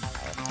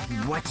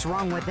 What's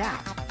wrong with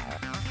that?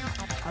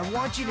 I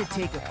want you to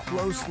take a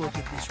close look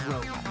at this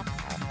rope.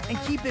 And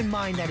keep in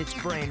mind that it's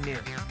brand new.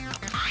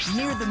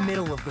 Near the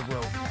middle of the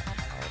rope,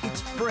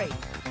 it's frayed,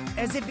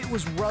 as if it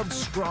was rubbed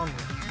strongly.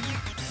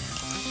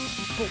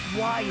 But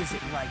why is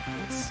it like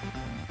this?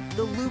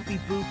 The loopy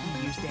Bookie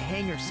used to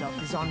hang herself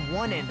is on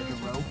one end of the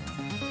rope,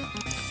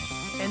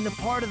 and the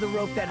part of the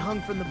rope that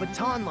hung from the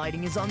baton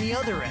lighting is on the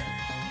other end.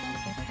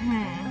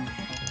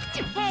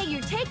 Hey,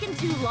 you're taking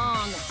too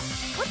long.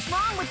 What's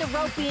wrong with the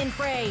rope being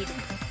frayed?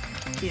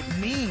 It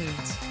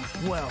means,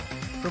 well,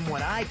 from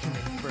what I can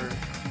infer,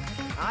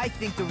 I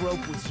think the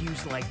rope was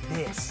used like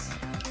this.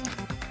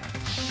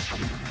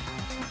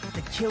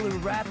 The killer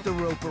wrapped the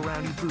rope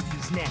around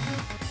Ibuki's neck,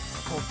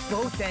 pulled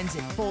both ends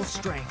at full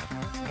strength,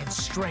 and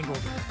strangled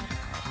her.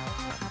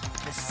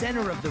 The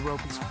center of the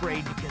rope is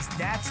frayed because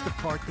that's the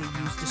part they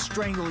used to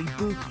strangle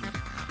Ibuki.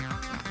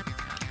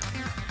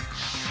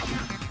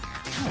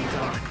 Hold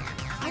on.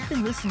 I've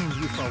been listening to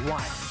you for a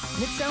while,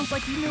 and it sounds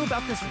like you knew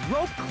about this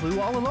rope clue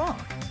all along.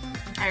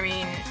 I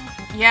mean,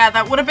 yeah,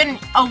 that would have been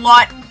a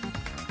lot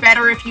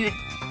better if you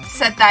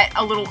said that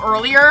a little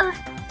earlier,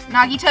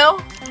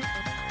 Nagito.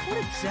 What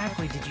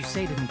exactly did you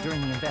say to me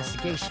during the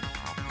investigation?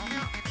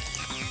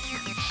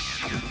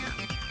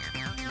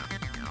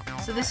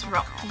 So this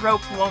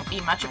rope won't be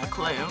much of a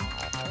clue.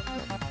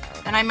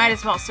 Then I might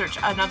as well search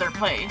another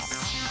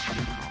place.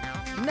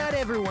 Not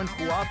everyone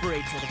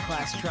cooperates at a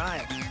class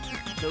trial.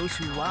 Those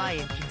who lie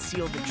and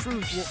conceal the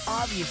truth will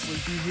obviously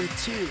be here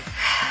too.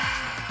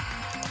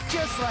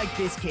 Just like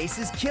this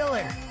case's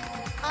killer.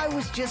 I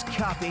was just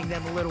copying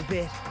them a little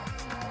bit.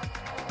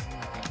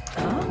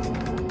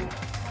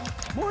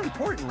 More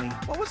importantly,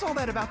 what was all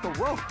that about the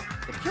rope?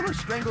 The killer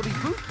strangled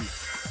Ibuki.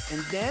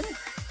 And then?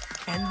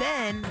 And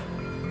then,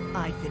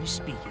 I finished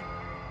speaking.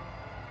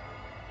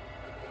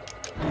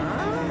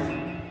 How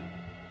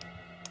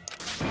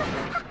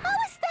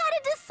is that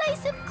a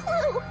decisive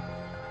clue?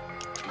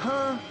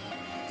 Huh?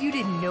 You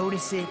didn't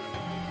notice it?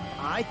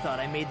 I thought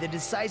I made the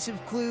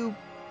decisive clue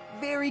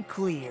very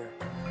clear.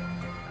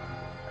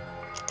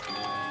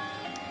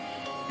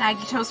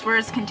 Nagito's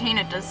words contain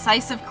a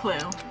decisive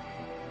clue.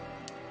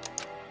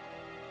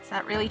 Is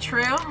that really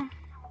true?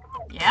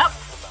 Yep.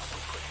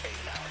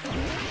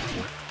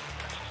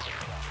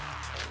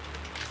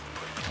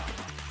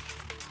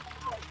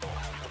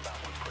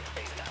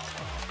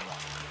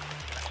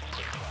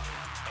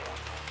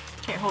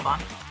 Okay, hold on.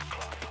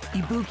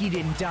 Ibuki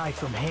didn't die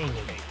from hanging.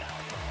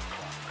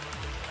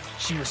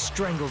 She was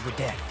strangled to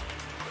death.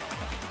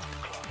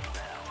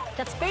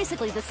 That's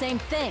basically the same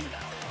thing.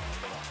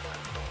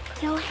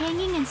 Though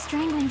hanging and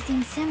strangling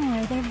seem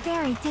similar, they're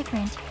very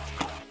different.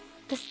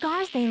 The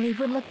scars they leave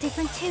would look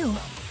different too.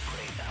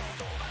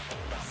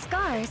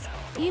 Scars?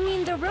 You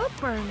mean the rope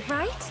burn,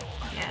 right?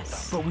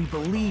 Yes. But we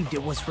believed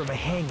it was from a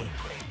hanging.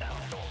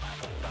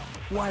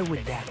 Why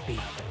would that be?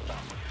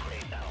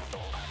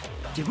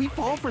 Did we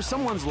fall for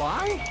someone's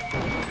lie?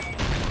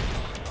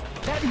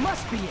 That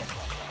must be it!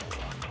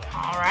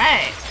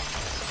 Alright.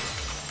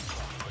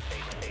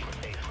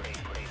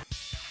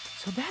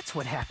 So that's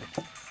what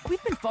happened.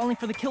 We've been falling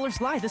for the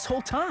killer's lie this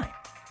whole time.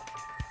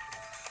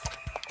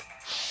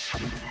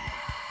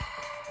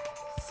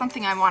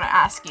 Something I want to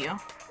ask you.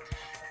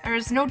 There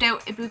is no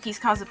doubt Ibuki's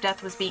cause of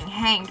death was being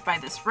hanged by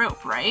this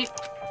rope, right?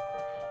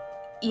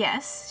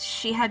 Yes,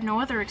 she had no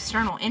other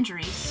external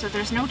injuries, so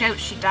there's no doubt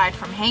she died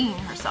from hanging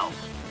herself.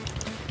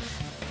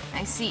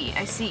 I see.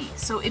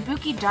 So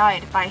Ibuki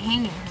died by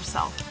hanging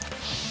herself.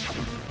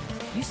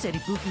 You said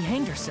Ibuki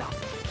hanged herself,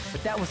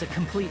 but that was a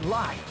complete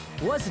lie,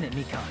 wasn't it,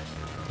 Mikan?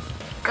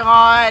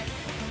 God.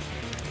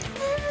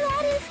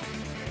 That is...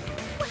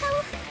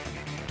 well...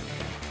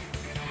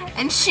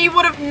 And she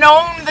would have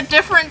known the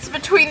difference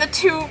between the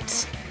two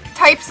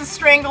types of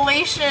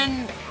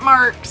strangulation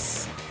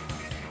marks.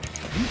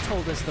 You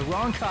told us the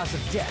wrong cause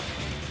of death.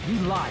 You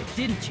lied,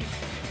 didn't you?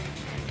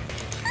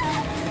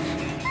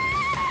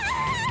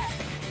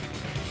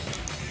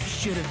 You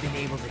should have been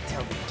able to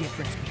tell the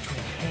difference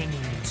between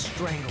hanging and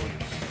strangling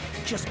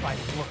just by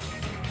looking.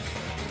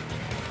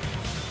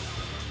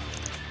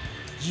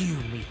 You,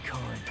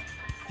 Mikan,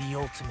 the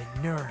ultimate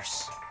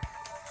nurse.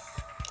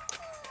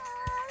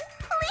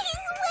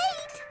 Please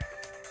wait!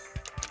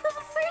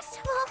 First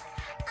of all,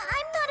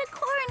 I'm not a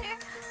coroner,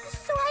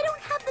 so I don't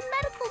have the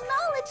medical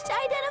knowledge to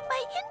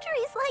identify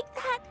injuries like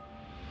that.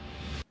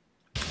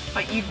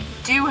 But you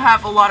do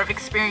have a lot of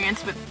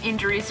experience with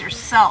injuries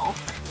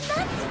yourself.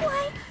 That's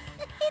why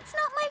it's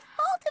not my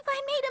fault if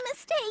I made a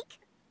mistake.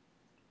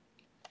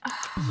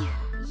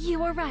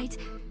 You are right.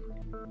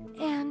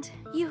 And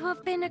you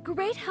have been a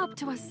great help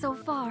to us so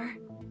far.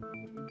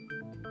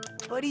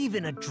 But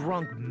even a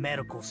drunk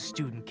medical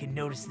student can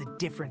notice the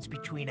difference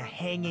between a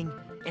hanging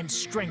and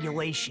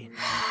strangulation.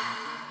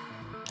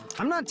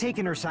 I'm not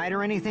taking her side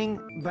or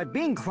anything, but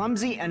being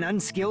clumsy and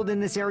unskilled in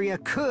this area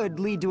could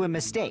lead to a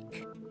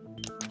mistake.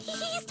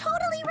 He's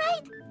totally right.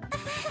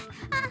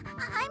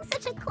 I'm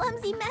such a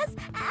clumsy mess,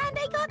 and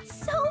I got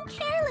so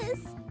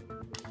careless.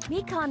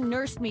 Mikan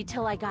nursed me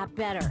till I got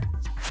better.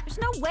 There's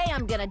no way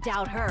I'm gonna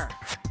doubt her.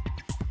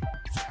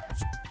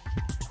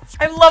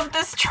 I love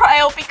this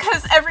trial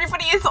because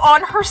everybody is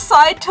on her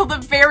side till the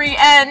very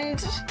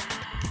end.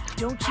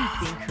 Don't you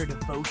think her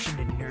devotion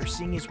to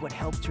nursing is what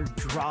helped her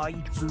draw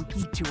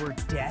Ibuki to her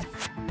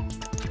death?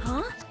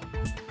 Huh?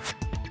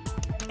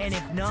 And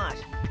if not,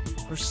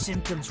 her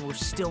symptoms were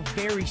still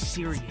very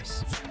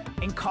serious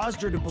and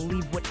caused her to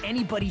believe what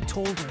anybody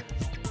told her.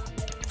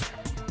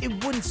 It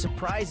wouldn't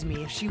surprise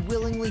me if she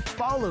willingly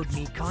followed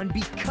Mikan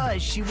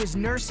because she was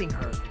nursing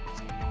her.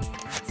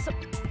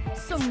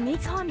 So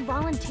Mikan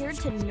volunteered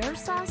to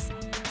nurse us?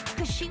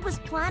 Because she was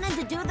planning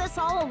to do this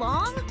all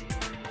along?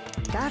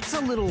 That's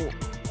a little...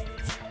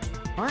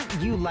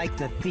 Aren't you like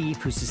the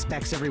thief who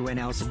suspects everyone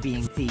else of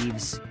being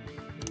thieves?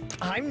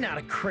 I'm not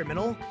a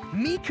criminal.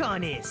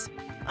 Mikan is.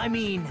 I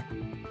mean,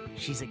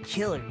 she's a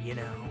killer, you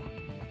know.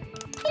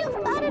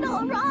 You've got it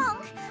all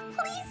wrong.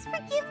 Please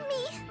forgive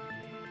me.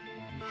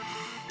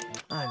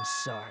 I'm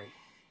sorry,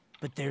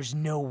 but there's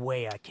no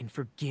way I can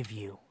forgive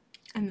you.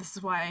 And this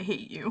is why I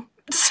hate you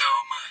so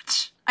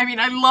much. I mean,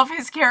 I love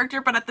his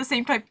character, but at the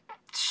same time,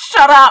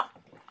 shut up!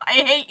 I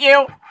hate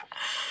you!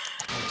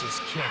 I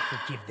just can't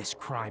forgive this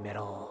crime at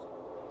all.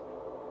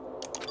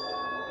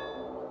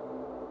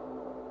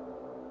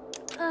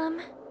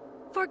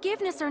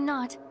 Forgiveness or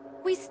not,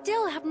 we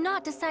still have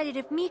not decided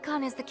if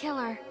Mikan is the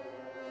killer.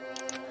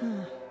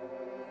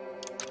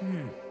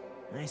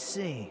 I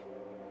see.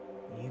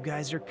 You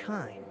guys are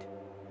kind.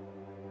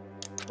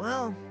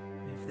 Well,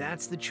 if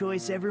that's the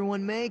choice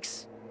everyone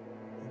makes,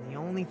 then the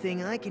only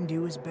thing I can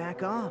do is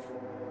back off,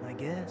 I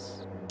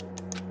guess.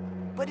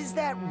 But is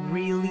that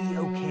really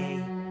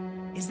okay?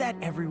 Is that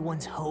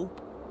everyone's hope?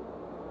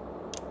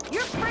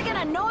 You're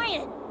friggin'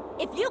 annoying!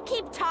 If you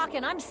keep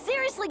talking, I'm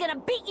seriously gonna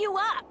beat you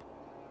up!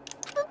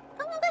 But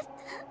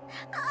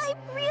I'm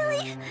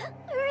really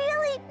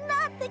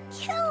not the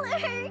killer.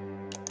 There's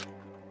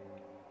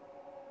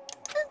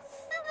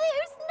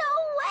no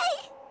way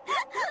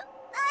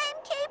I'm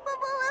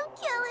capable of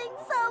killing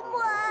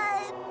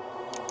someone.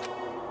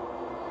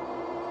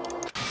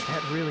 Is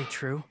that really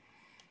true?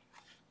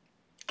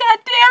 God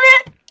damn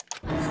it!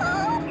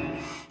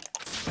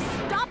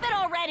 Stop it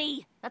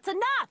already! That's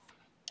enough!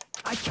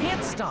 I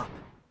can't stop.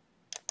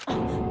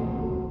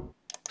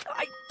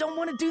 I don't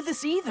want to do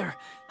this either.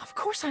 Of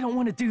course I don't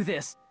want to do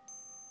this.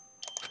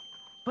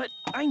 But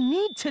I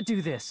need to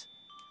do this.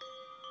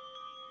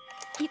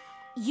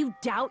 You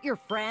doubt your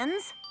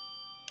friends?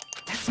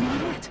 That's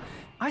not it.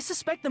 I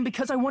suspect them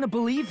because I want to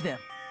believe them.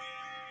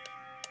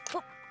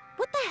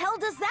 What the hell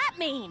does that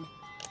mean?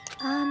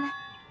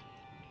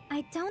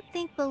 I don't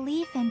think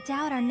belief and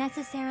doubt are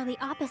necessarily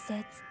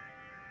opposites.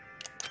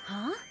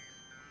 Huh?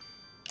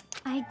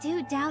 I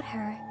do doubt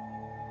her,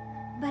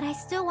 but I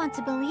still want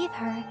to believe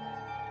her.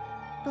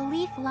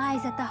 Belief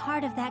lies at the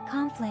heart of that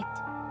conflict.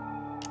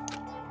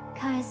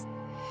 'Cause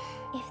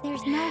if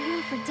there's no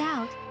room for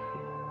doubt,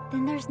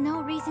 then there's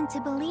no reason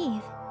to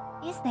believe,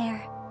 is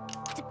there?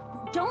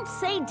 Don't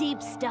say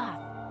deep stuff.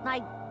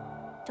 I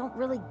don't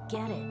really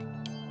get it.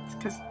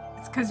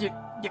 It's cause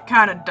you're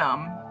kinda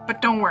dumb. But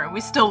don't worry,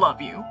 we still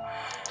love you.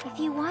 If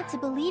you want to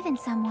believe in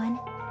someone,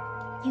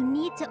 you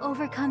need to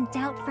overcome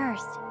doubt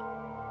first.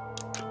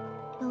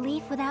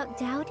 Belief without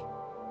doubt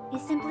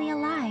is simply a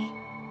lie.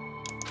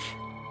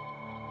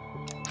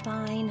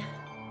 Fine.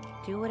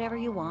 Do whatever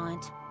you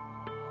want.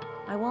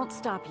 I won't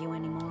stop you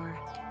anymore.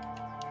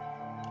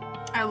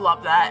 I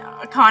love that.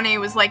 Akane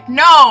was like,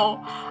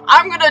 no!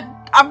 I'm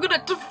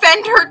gonna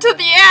defend her to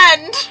the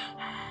end!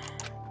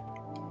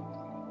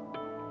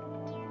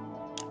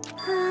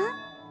 Huh?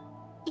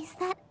 Is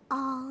that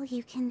all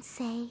you can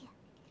say?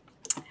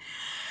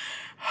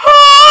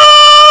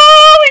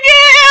 Oh,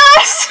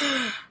 yes!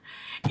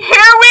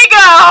 Here we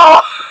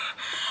go!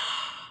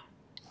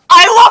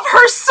 I love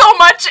her so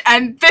much,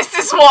 and this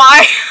is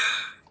why!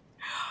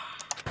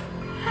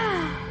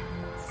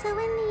 So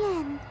in the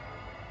end,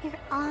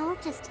 you're all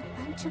just a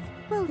bunch of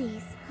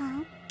bullies,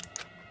 huh?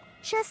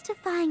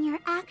 Justifying your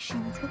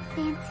actions with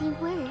fancy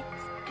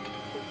words.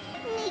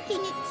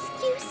 Making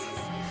excuses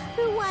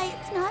for why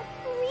it's not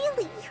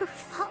really your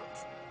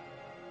fault.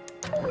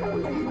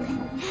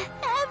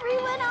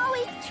 Everyone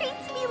always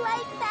treats me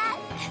like that.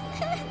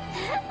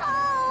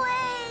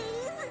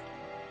 Always.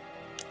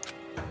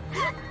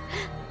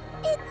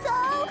 It's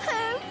all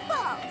her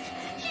fault.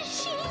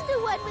 She's the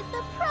one with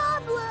the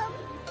problem.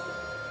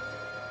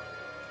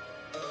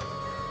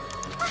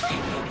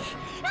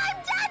 I'm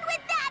done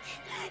with that!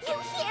 You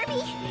hear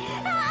me?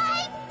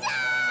 I'm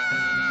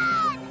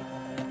done!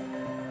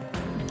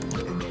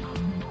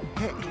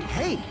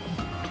 Hey,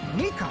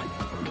 Mikan!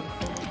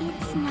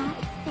 It's not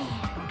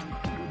fair.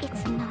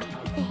 It's not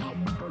fair.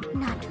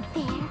 Not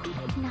fair.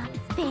 Not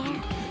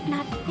fair.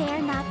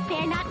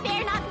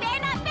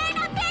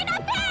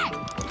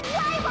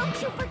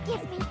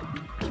 forgive me?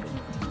 If you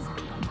did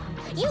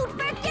something, you'd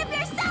forgive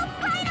yourself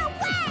right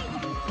away!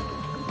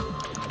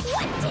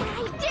 What did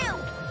I do?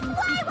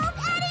 Why won't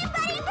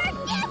anybody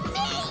forgive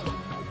me?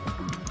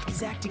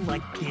 Is acting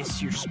like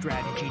this your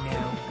strategy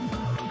now?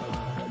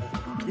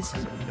 This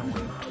is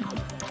annoying.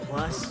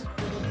 Plus,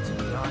 to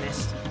be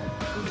honest,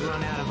 we've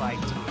run out of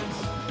ideas.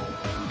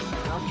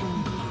 How can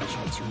we get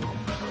you to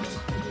admit?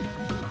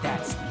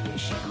 That's the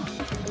issue.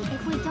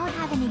 If we don't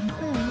have any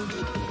clues,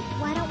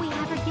 why don't we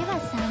have her give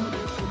us some?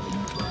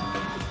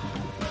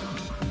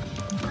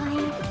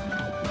 I'm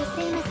the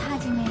same as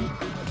Hajime.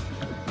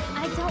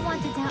 I don't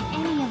want to doubt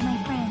any of my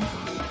friends.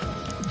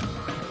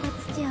 But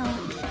still,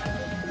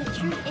 the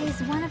truth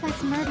is one of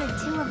us murdered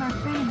 2 of our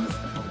friends.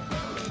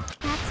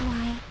 That's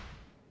why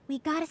we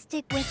gotta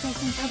stick with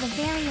this until the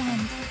very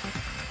end,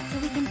 so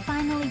we can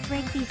finally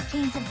break these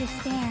chains of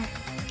despair.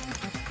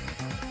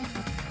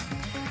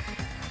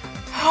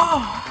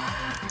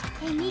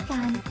 Hey,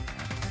 Mikan,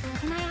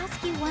 can I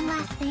ask you one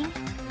last thing?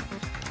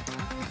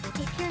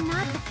 If you're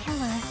not the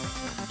killer,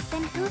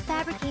 then who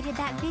fabricated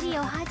that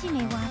video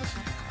Hajime watched?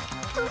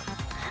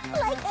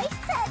 Like I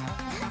said,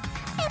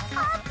 it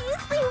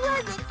obviously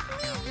wasn't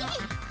me.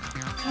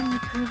 Can you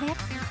prove it?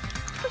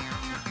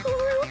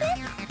 Prove it?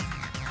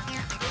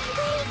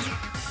 Wait.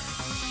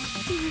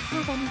 Do you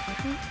have any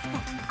proof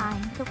that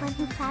I'm the one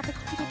who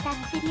fabricated that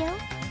video?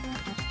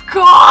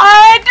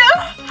 God!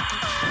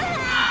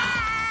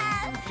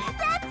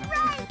 That's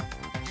right!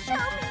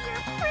 Show me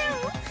your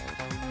proof!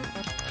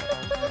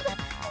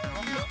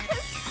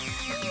 Because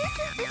you're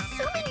just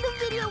assuming the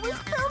video was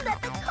filmed at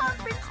the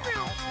conference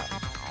room.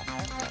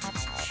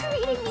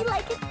 Treating me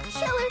like a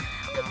killer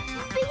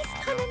based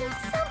on an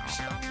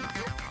assumption.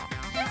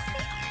 Just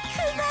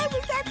because I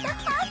was at the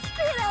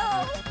hospital.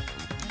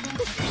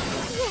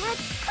 You're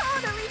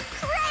totally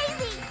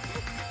crazy!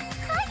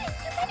 I didn't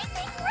do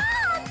anything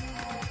wrong!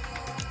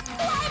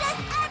 Why does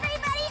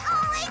everybody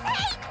always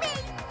hate me?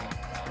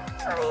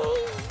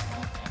 Please,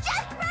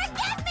 just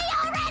forgive me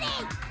already!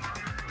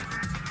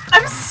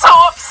 I'm so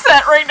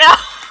upset right now.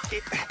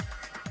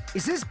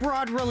 Is this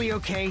broad really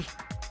okay?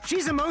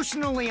 She's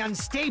emotionally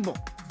unstable.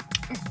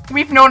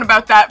 We've known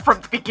about that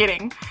from the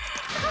beginning.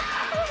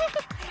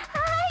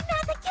 I'm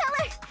not the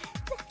killer!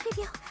 That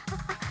video...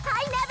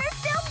 I never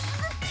filmed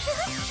that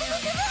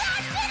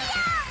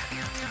video!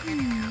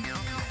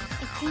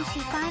 It seems she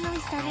finally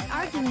started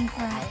arguing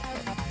for us.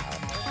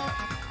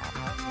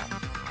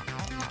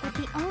 But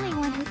the only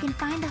one who can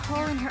find a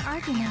hole in her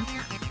argument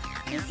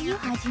is you,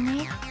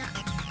 Hajime.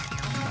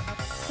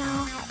 So,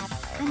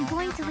 I'm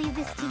going to leave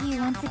this to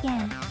you once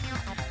again.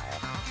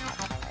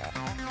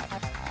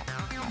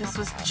 This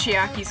was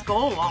Chiaki's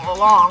goal all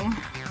along.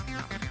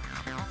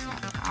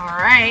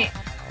 Alright.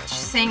 She's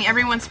saying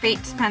everyone's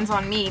fate depends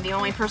on me, the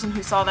only person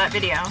who saw that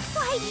video.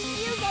 Why do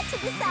you get to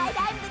decide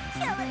I'm the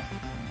killer?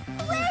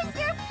 Where's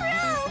your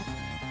proof?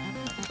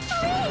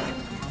 Please,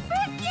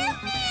 forgive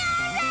me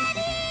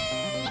already!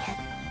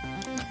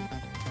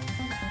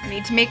 I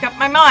need to make up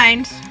my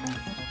mind.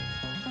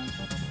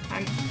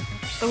 I'm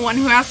the one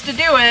who has to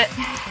do it.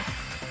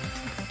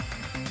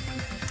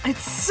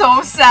 It's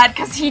so sad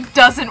because he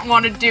doesn't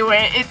want to do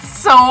it. It's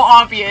so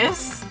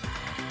obvious.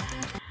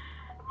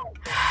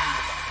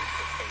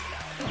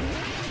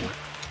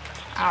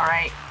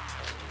 Alright.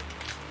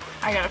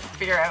 I gotta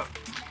figure out.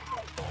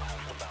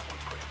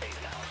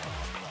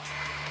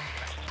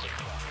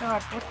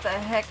 God, what the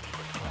heck?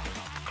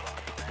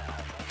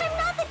 I'm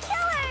not the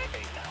killer!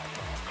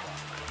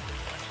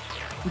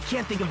 We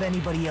can't think of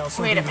anybody else.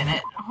 Wait a other than-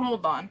 minute.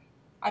 Hold on.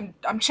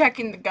 I'm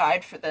checking the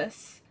guide for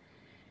this.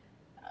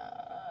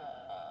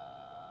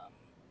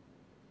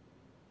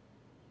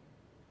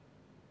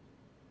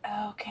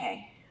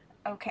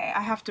 Okay,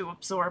 I have to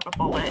absorb a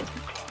bullet.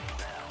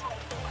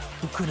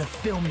 Who could have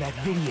filmed that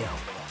video?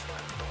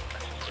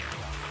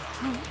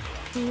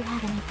 Do you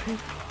have any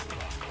proof?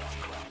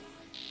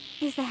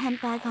 Is the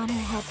handbag on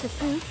her head the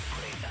proof?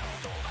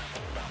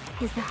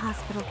 Is the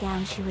hospital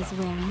gown she was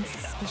wearing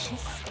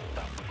suspicious?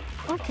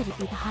 Or could it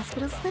be the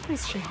hospital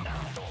slippers she had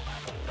on?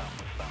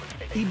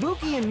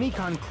 Ibuki and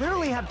Mikan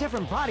clearly have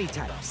different body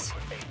types.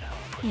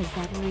 Is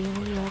that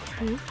really your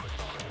proof?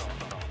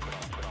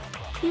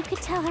 You could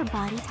tell her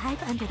body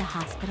type under the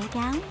hospital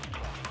gown?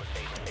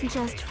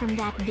 Just from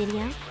that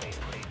video?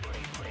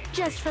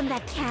 Just from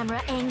that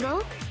camera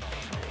angle?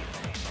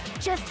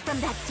 Just from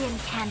that dim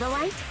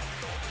candlelight?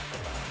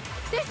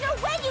 There's no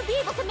way you'd be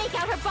able to make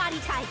out her body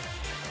type!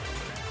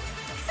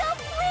 So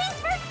please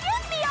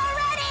forgive me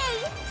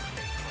already!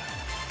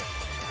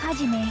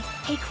 Hajime,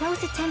 pay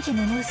close attention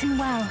and listen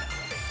well.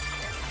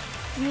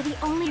 You're the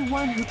only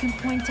one who can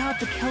point out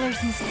the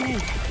killer's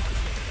mistake.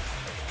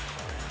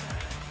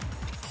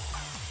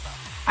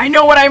 I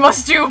know what I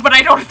must do, but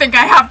I don't think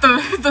I have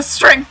the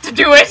strength to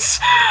do it.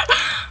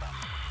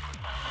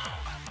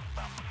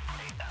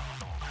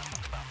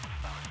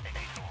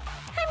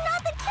 I'm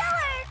not the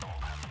killer!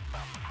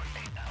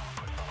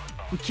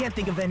 We can't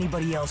think of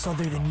anybody else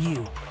other than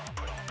you.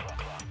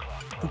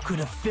 Who could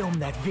have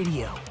filmed that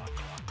video?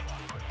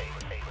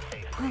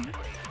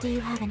 Do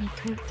you have any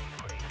proof?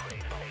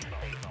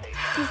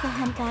 Is the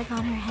handbag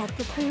on her head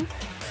the proof?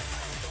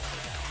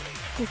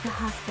 Is the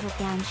hospital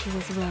gown she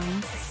was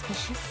wearing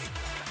suspicious?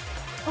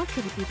 Or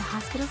could it be the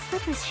hospital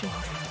slippers she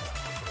had on?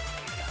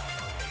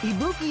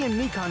 Ibuki and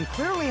Mikan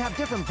clearly have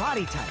different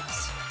body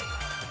types.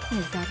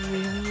 Is that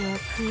really your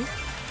proof?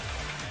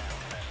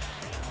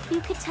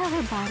 You could tell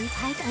her body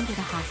type under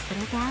the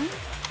hospital gown?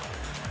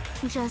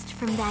 Just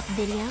from that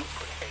video?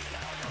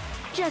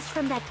 Just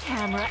from that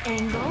camera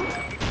angle?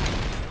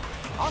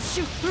 I'll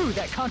shoot through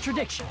that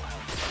contradiction.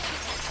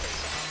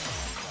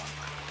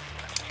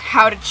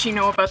 How did she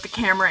know about the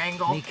camera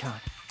angle? Mikan,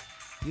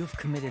 you've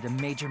committed a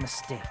major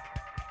mistake.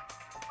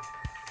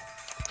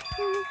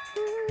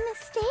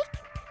 Mistake?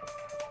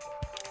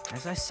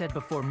 As I said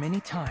before many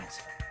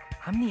times,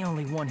 I'm the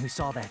only one who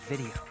saw that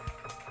video.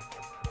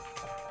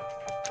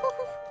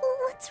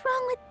 What's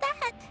wrong with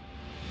that?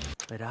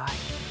 But I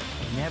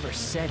never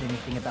said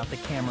anything about the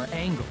camera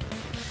angle.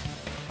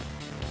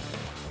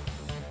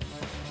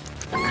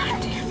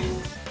 God damn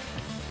it.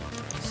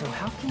 So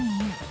how can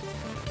you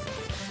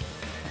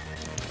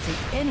say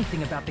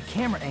anything about the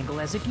camera angle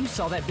as if you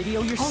saw that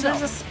video yourself? Oh,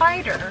 there's a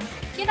spider.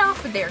 Get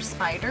off of there,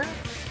 spider.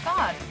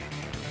 God.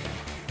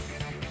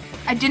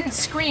 I didn't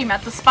scream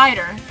at the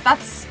spider.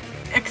 That's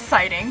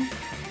exciting.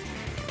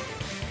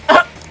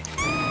 The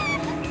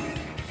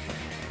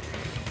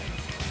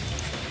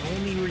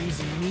only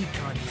reason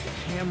Mikan knew the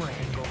camera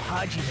angle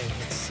Hajime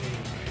had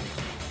seen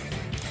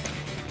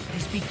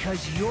is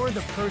because you're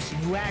the person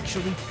who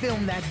actually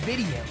filmed that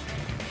video.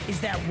 Is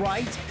that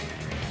right?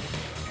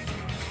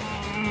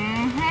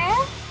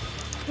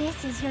 Mm-hmm.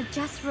 This is your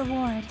just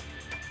reward.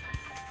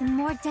 The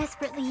more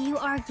desperately you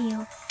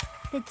argue,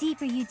 the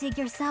deeper you dig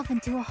yourself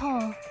into a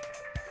hole.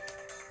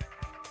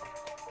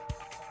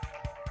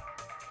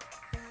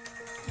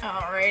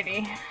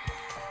 Alrighty.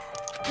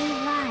 You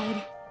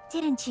lied,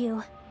 didn't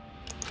you?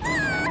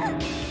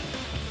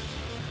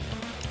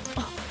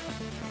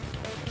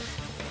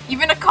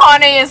 Even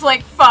Akane is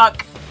like,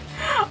 fuck.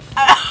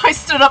 I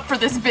stood up for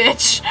this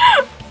bitch.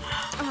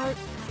 Are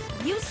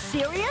you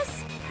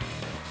serious?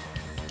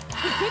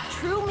 Is it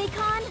true,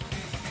 Mikan?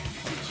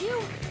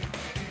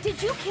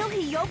 Did you kill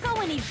Hiyoko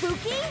and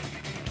Ibuki?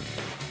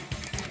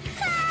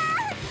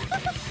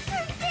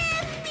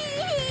 Forgive me!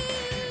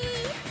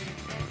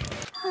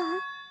 Huh?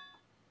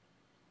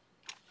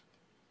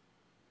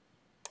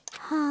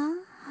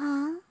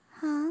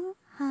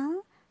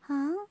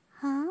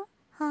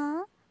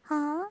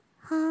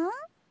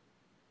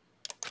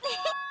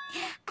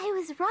 I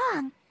was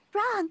wrong.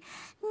 Wrong.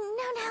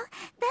 No,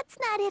 that's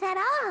not it at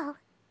all.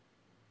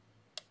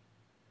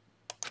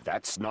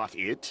 That's not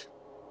it?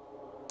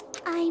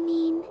 I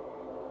mean,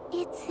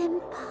 it's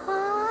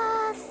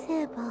impossible.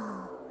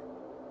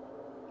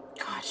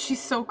 God,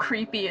 she's so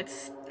creepy.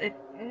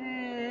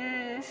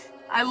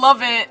 I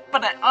love it,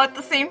 but at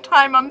the same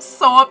time, I'm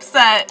so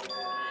upset.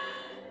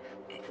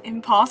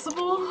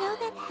 Impossible? You know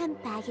that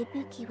hemp bag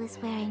Ibuki was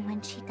wearing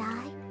when she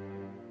died?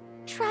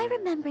 Try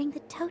remembering the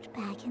tote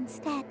bag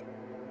instead.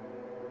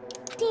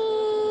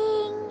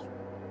 Ding!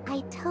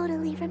 I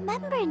totally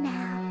remember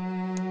now.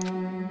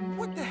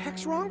 What the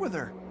heck's wrong with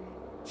her?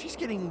 She's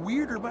getting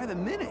weirder by the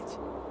minute.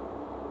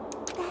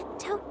 That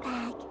tote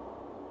bag,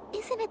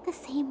 isn't it the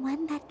same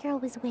one that girl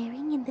was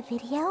wearing in the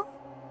video?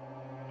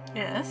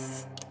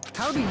 Yes.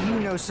 How do you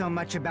know so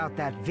much about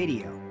that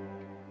video?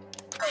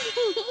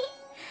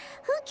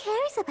 Who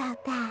cares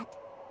about that?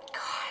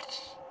 God.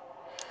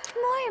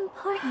 More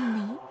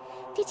importantly,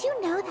 did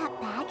you know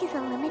that bag is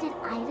a limited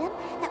item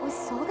that was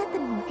sold at the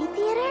movie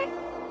theater?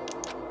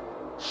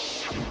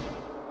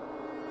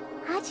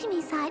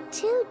 Hajime saw it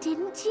too,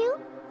 didn't you?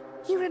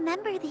 You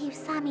remember the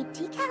Usami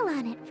decal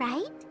on it,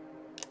 right?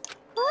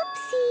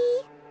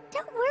 Whoopsie!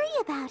 Don't worry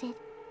about it.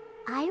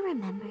 I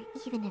remember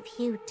even if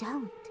you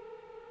don't.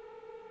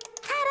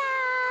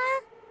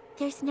 Ta-da!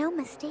 There's no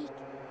mistake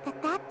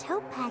that that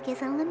tote bag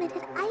is a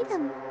limited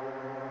item.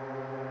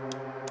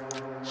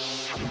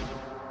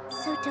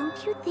 So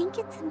don't you think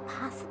it's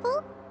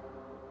impossible?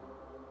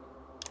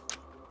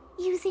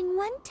 Using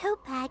one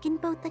tote bag in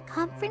both the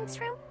conference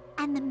room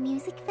and the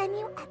music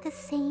venue at the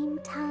same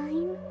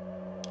time?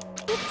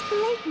 It's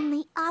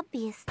blatantly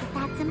obvious that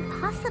that's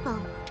impossible,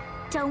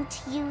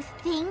 don't you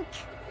think?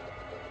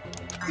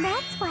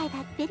 That's why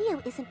that video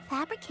isn't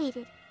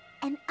fabricated,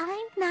 and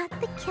I'm not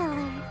the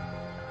killer.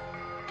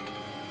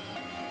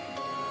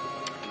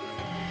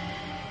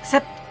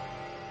 Except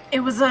it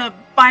was a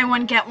buy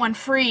one get one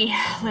free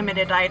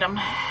limited item.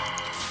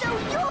 So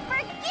you'll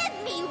forgive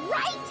me,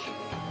 right?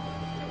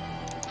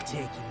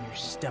 Taking your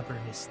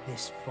stubbornness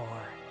this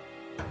far.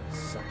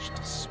 Such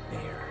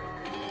despair.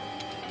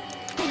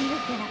 Then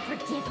you're gonna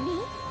forgive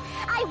me?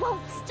 I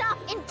won't stop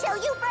until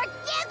you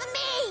forgive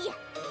me!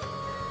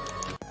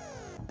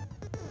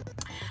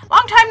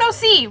 Long time no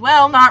see.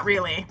 Well, not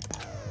really.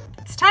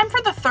 It's time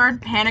for the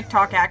third panic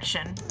talk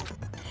action.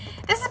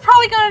 This is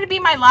probably going to be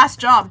my last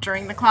job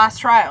during the class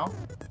trial.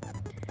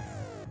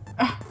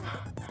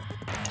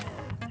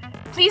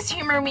 Please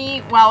humor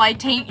me while I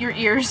taint your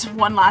ears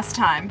one last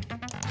time.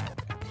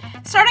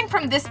 Starting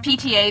from this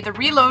PTA, the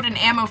reload and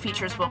ammo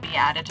features will be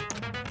added.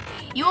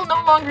 You will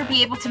no longer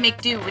be able to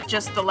make do with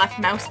just the left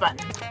mouse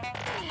button.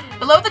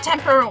 Below the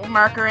tempo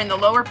marker in the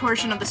lower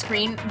portion of the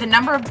screen, the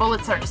number of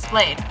bullets are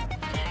displayed.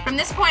 From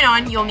this point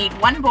on, you'll need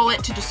 1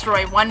 bullet to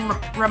destroy 1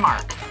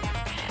 remark.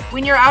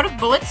 When you're out of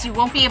bullets, you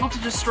won't be able to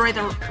destroy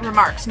the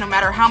remarks, no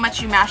matter how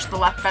much you mash the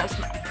left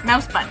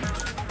mouse button.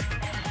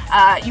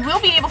 You will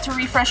be able to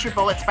refresh your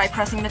bullets by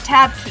pressing the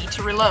tab key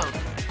to reload.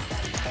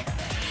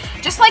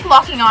 Just like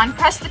locking on,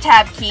 press the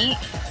tab key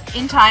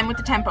in time with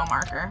the tempo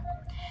marker.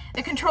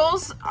 The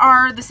controls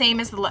are the same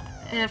as the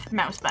left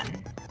mouse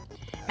button.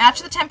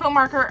 Match the tempo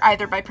marker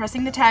either by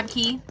pressing the tab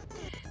key.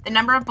 The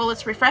number of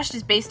bullets refreshed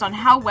is based on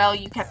how well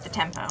you kept the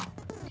tempo.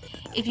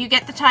 If you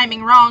get the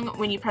timing wrong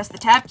when you press the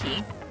tab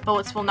key,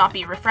 bullets will not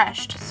be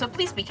refreshed, so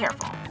please be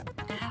careful.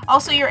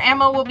 Also, your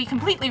ammo will be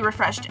completely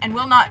refreshed and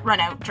will not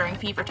run out during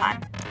fever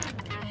time.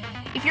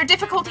 If your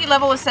difficulty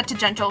level is set to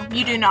gentle,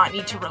 you do not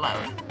need to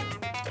reload.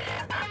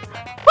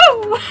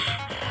 Woo!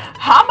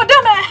 I'm a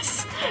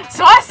dumbass!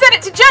 So I set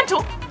it to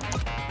gentle!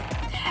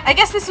 I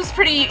guess this was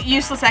pretty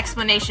useless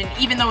explanation,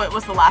 even though it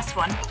was the last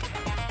one.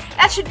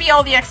 That should be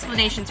all the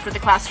explanations for the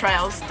class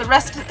trials. The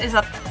rest is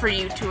up for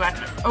you to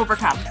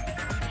overcome.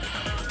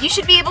 You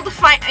should be able to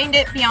find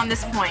it beyond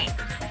this point,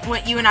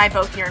 what you and I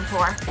both yearn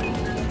for.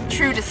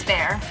 True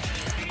despair.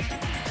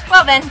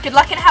 Well then, good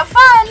luck and have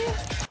fun!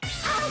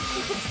 I'll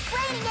keep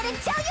explaining it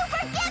until you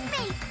forgive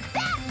me!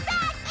 That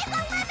bag is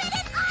a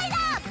limited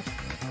item!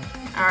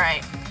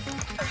 Alright.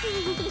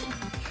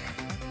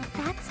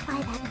 That's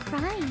why that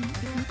crying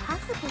is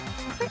impossible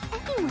for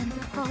anyone to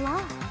pull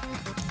off.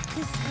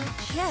 This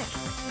chick,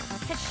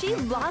 has she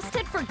lost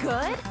it for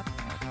good?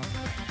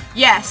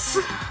 Yes.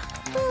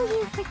 Will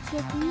you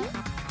forgive me?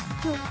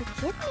 You'll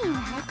forgive me,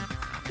 right?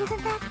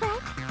 Isn't that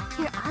right?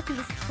 You're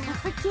obviously gonna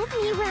forgive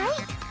me,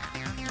 right?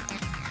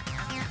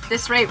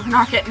 This rate, we're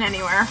not getting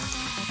anywhere.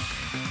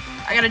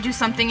 I gotta do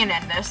something and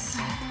end this.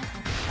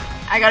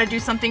 I gotta do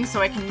something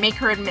so I can make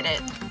her admit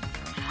it.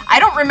 I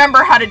don't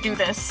remember how to do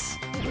this.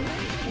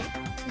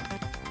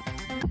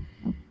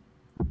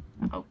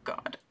 Oh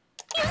god.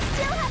 You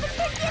still haven't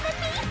forgiven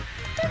me!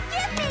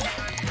 Forgive me!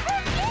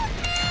 Forgive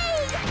me!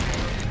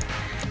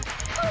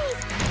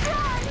 Please,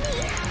 draw me!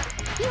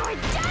 You're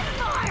done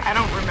for! I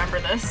don't remember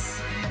this.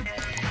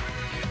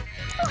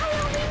 Why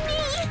only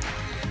me?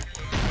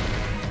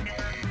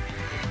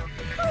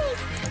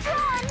 Please,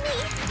 draw me!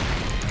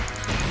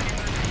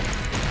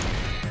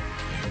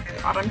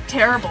 God, I'm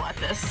terrible at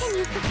this. Can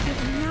you forgive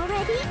me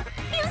already?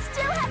 You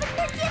still haven't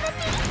forgiven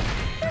me!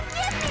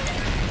 Forgive me!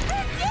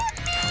 Forgive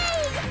me!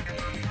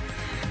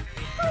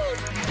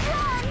 Please,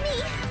 draw me!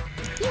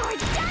 You're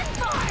done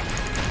for!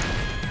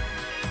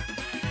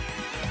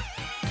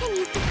 Can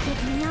you forgive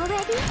me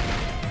already?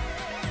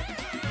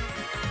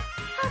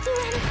 I'll do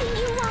anything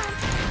you want.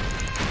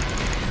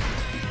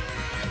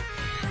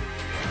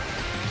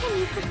 Can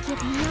you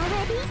forgive me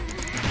already?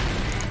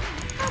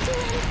 I'll do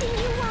anything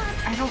you want.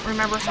 I don't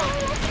remember how. Shall I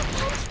let you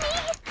punch me?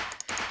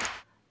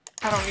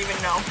 I don't even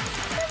know.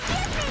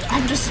 Forgive me!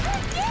 I'm just.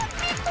 Forgive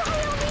me! Why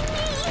only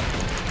me?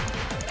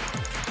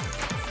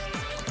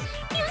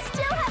 You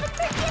still haven't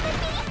forgiven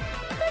me!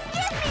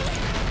 Forgive me!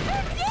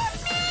 Forgive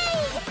me!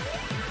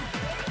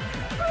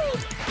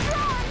 Please,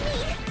 draw me!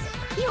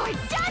 You're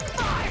done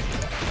for!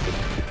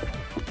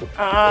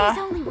 There's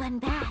only one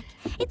bag.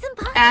 It's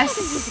impossible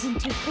to use it in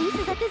 2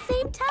 places at the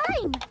same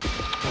time.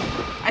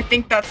 I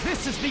think that's.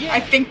 This is the end. I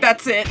think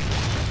that's it.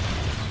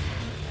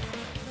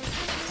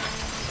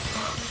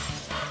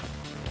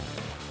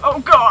 Oh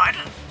god.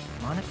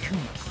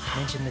 Monokuma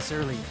mentioned this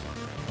earlier.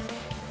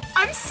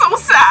 I'm so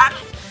sad.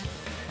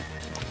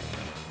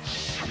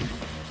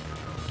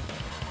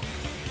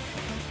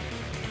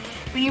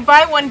 When you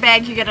buy one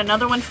bag, you get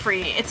another one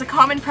free. It's a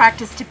common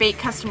practice to bait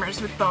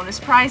customers with bonus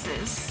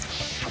prizes.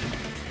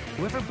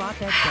 Whoever bought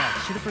that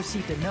bag should have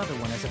received another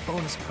one as a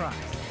bonus prize.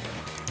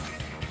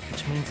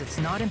 Which means it's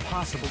not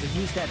impossible to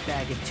use that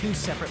bag in 2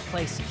 separate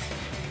places.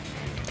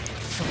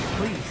 So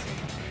please,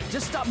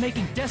 just stop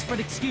making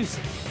desperate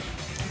excuses.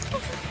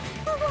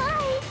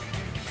 Why?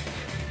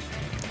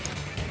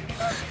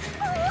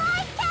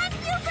 Why can't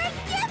you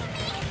forgive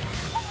me?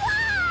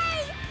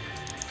 Why?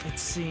 It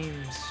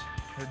seems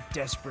her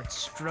desperate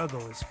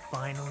struggle is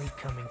finally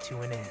coming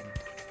to an end.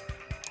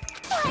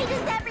 Why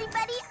does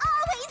everybody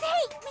always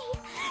hate me?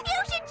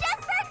 You should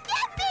just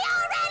forgive me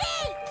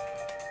already!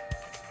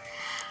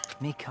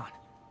 Mikan,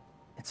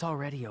 it's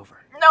already over.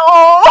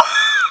 No!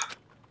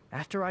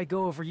 After I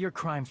go over your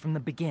crime from the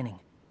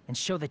beginning and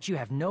show that you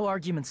have no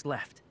arguments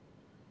left.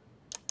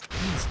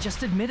 Please,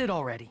 just admit it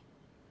already.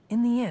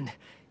 In the end,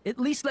 at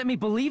least let me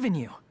believe in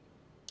you.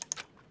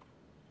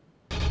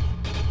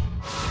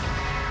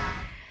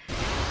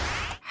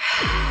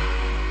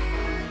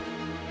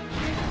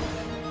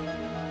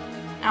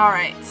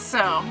 Alright,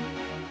 so.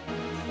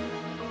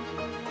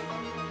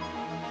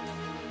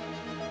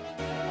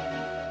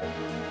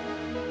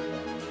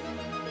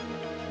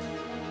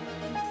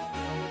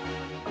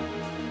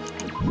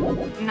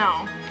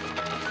 No.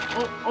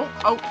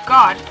 Oh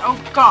god.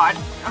 Oh god.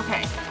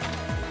 Okay.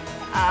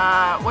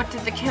 What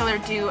did the killer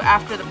do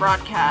after the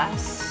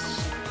broadcast?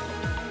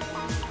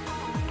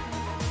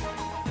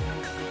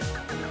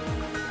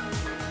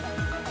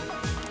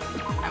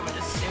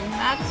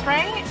 That's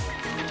right.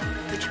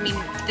 Which means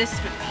this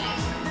would be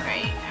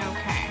right.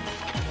 Okay.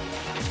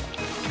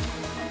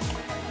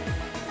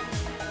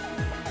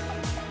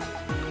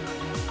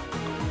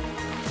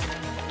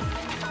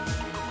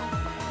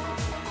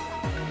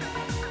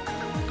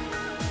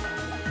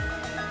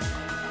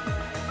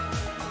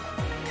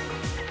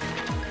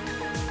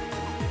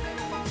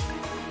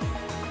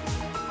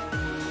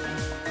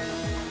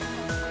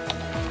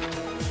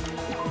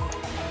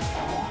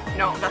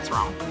 No, that's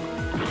wrong.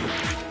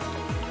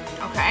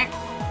 Okay.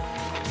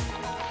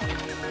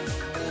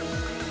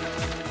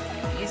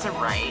 These are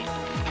right.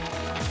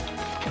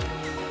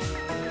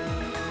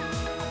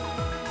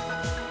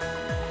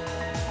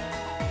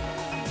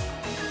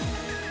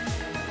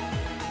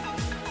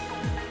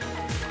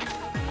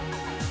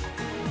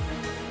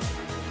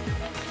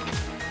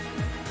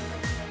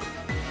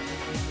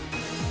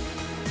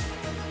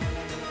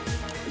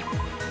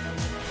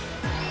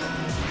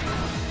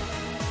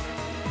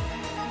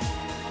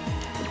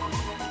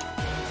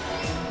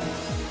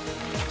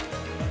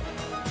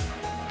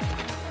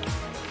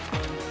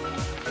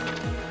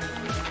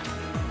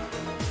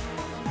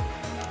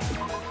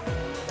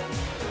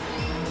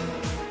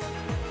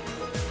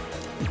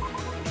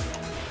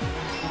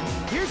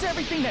 Here's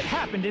everything that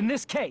happened in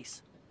this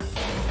case.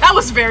 That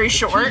was very The key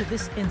short. to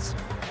this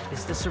incident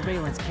is the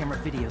surveillance camera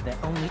video that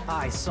only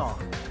I saw.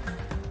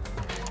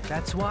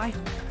 That's why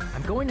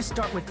I'm going to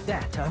start with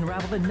that to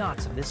unravel the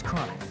knots of this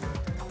crime.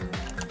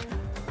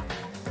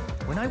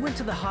 When I went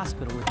to the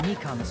hospital with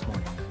Nikon this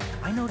morning,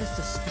 I noticed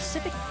a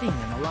specific thing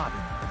in the lobby.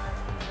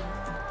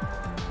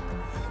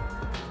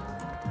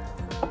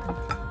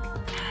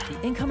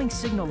 The incoming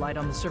signal light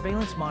on the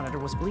surveillance monitor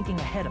was blinking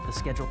ahead of the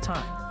scheduled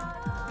time.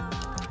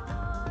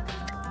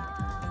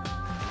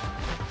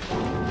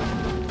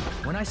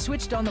 When I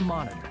switched on the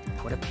monitor,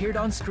 what appeared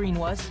on screen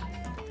was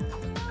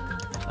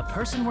a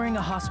person wearing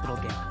a hospital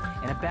gown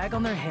and a bag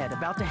on their head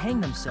about to hang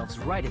themselves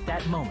right at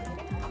that moment.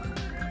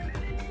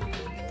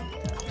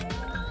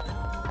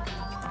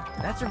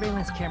 That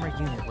surveillance camera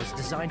unit was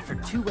designed for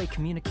two-way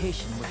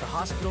communication with the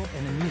hospital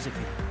and the music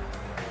video.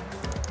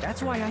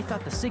 That's why I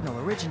thought the signal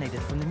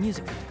originated from the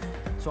music video,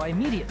 so I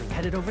immediately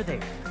headed over there.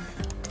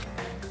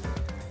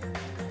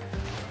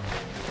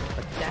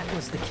 But that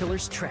was the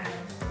killer's trap.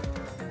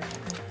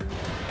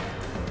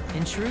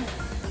 In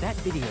truth, that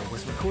video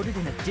was recorded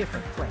in a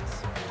different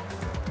place.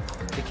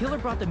 The killer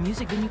brought the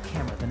music venue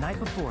camera the night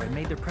before and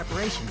made their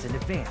preparations in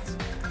advance.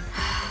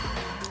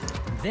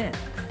 Then,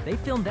 they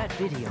filmed that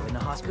video in the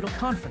hospital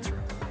conference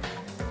room.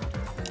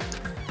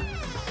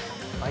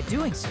 By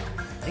doing so,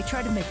 they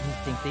tried to make me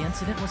think the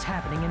incident was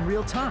happening in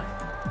real time,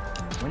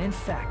 when in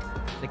fact,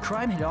 the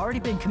crime had already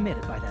been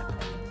committed by that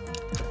point.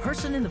 The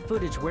person in the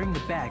footage wearing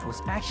the bag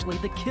was actually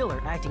the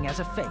killer acting as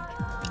a fake.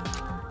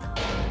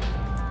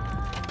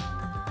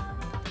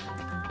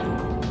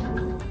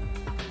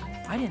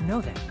 I didn't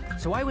know that,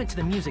 so I went to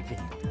the music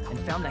video and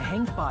found the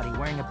hanged body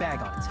wearing a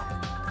bag on its head.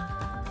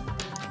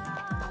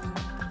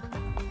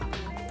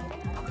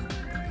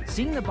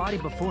 Seeing the body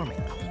before me,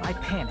 I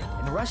panicked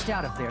and rushed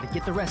out of there to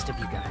get the rest of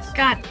you guys.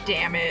 God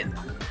damn it.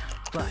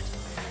 But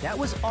that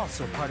was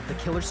also part of the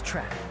killer's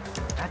trap.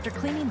 After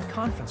cleaning the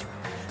conference room,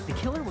 the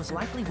killer was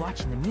likely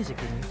watching the music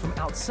venue from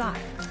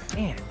outside,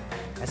 and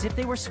as if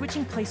they were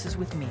switching places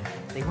with me,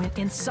 they went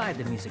inside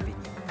the music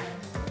venue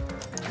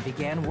and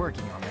began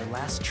working on their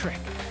last trick.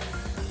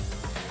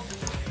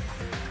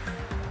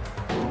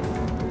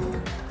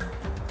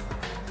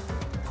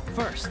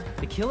 First,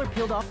 the killer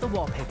peeled off the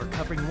wallpaper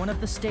covering one of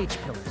the stage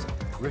pillars,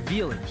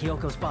 revealing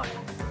Hyoko's body.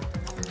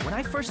 When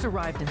I first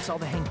arrived and saw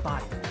the hanged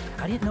body,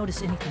 I didn't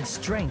notice anything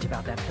strange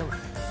about that pillar.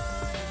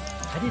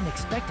 I didn't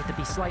expect it to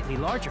be slightly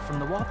larger from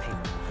the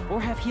wallpaper, or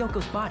have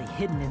Hyoko's body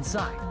hidden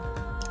inside.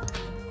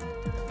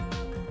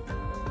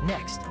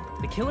 Next,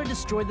 the killer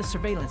destroyed the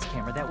surveillance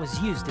camera that was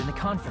used in the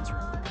conference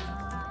room.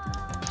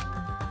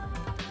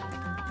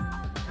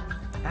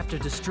 After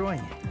destroying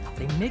it,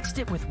 they mixed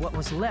it with what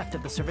was left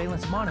of the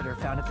surveillance monitor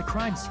found at the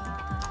crime scene.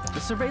 The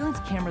surveillance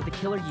camera the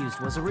killer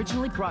used was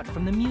originally brought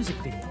from the music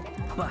video,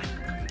 but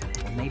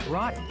when they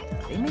brought it,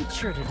 they made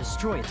sure to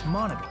destroy its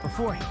monitor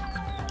beforehand.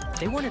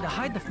 They wanted to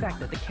hide the fact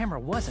that the camera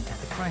wasn't at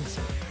the crime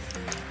scene.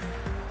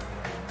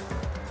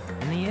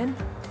 In the end,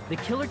 the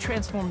killer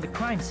transformed the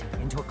crime scene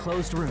into a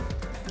closed room.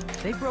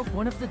 They broke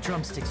one of the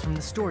drumsticks from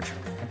the storage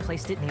room and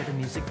placed it near the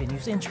music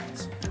venue's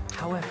entrance.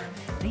 However,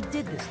 they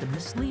did this to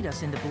mislead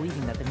us into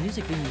believing that the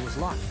music venue was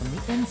locked from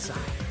the inside.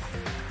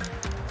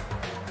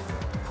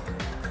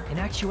 In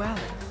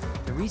actuality,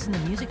 the reason the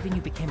music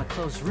venue became a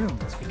closed room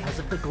was because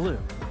of the glue.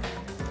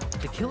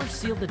 The killer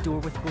sealed the door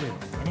with glue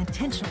and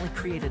intentionally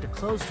created a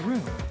closed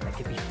room that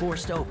could be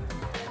forced open.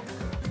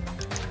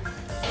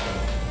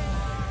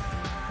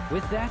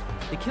 With that,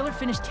 the killer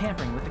finished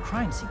tampering with the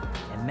crime scene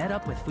and met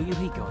up with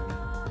Fuyuhiko and me.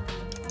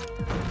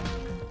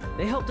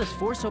 They helped us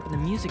force open the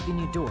music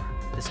venue door,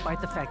 despite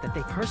the fact that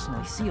they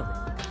personally sealed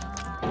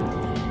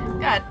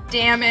it. God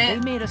damn They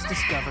it. made us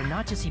discover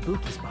not just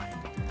Ibuki's body,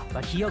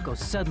 but Hyoko's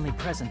suddenly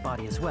present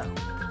body as well.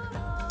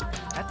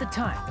 At the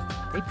time,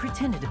 they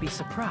pretended to be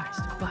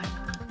surprised, but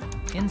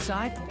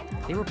Inside,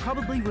 they were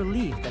probably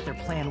relieved that their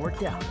plan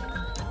worked out.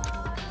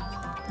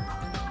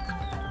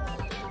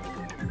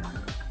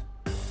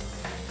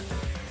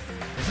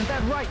 Isn't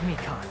that right,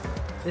 Mikan?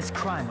 This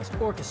crime was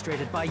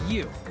orchestrated by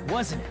you,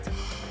 wasn't it?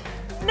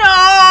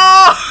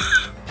 No!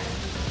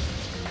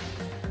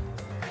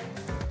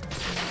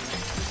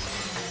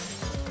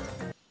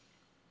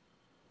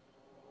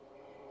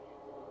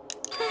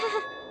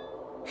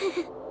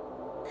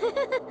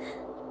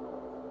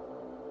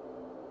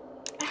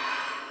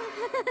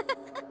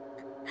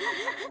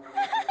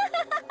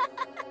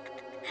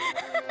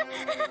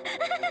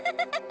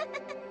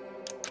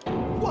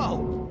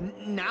 Whoa!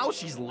 Now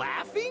she's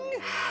laughing?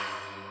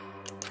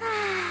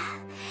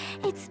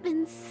 It's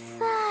been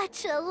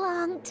such a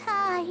long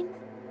time.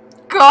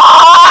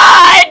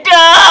 God!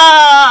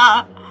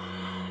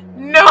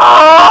 No!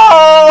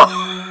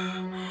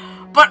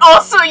 But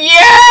also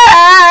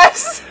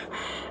yes!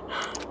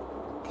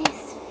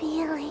 This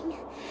feeling,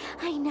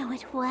 I know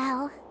it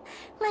well.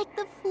 Like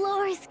the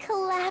floor is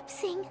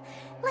collapsing,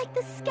 like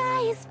the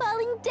sky is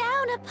falling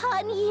down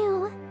upon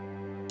you.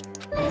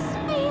 This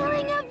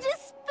feeling of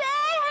despair!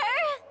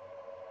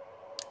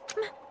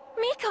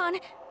 Mikan,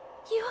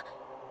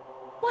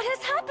 what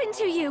has happened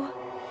to you?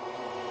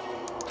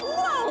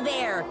 Whoa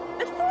there!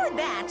 Before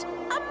that,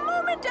 a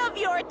moment of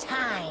your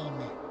time.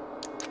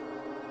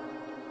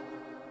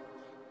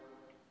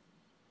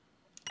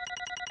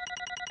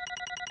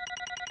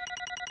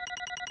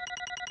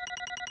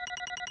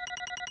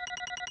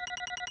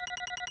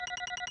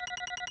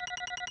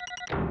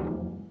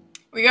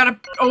 We got an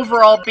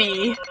overall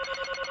B.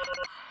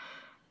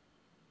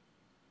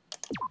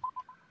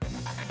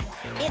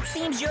 It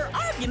seems your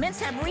arguments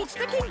have reached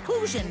a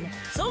conclusion,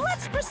 so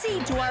let's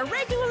proceed to our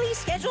regularly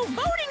scheduled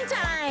voting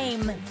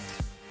time.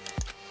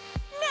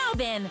 Now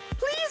then,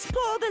 please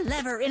pull the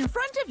lever in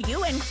front of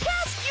you and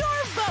cast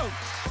your vote.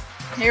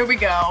 Here we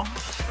go.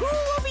 Who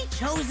will be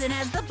chosen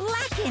as the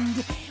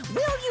blackened?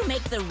 Will you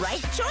make the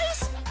right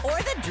choice or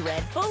the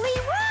dreadfully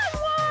wrong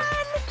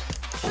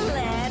one?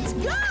 Let's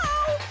go!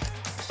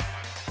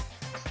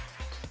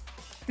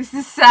 This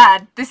is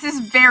sad. This is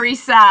very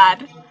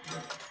sad.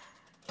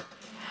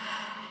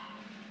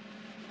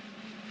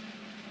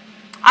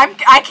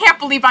 I can't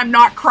believe I'm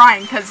not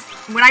crying, because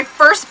when I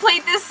first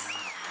played this,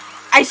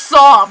 I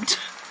sobbed.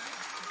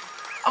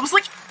 I was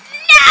like,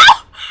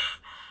 no!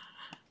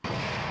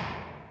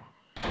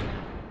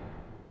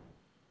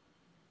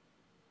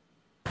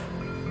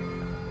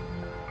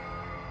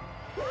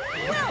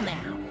 Well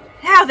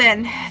now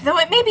then, though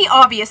it may be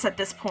obvious at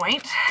this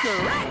point,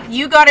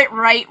 you got it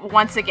right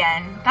once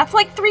again. That's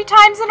like 3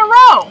 times in a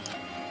row.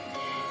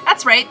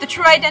 That's right, the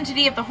true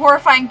identity of the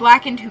horrifying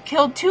blackened who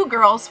killed 2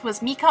 girls was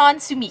Mikan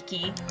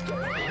Sumiki.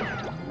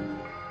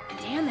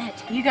 Damn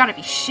it. You gotta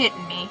be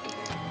shitting me.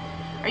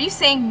 Are you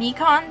saying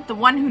Mikan, the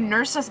one who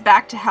nursed us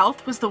back to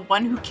health, was the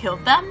one who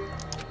killed them?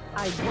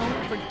 I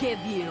won't forgive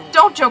you.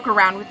 Don't joke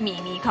around with me,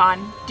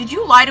 Mikan. Did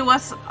you lie to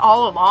us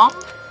all along?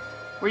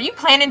 Were you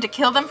planning to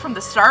kill them from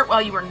the start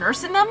while you were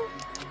nursing them?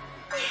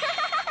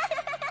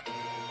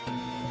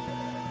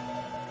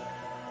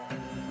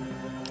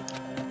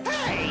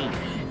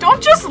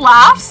 Don't just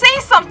laugh, say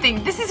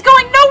something! This is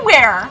going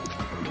nowhere!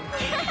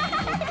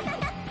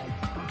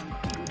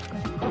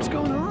 What's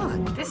going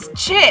on? This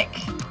chick!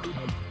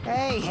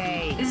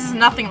 Hey! This is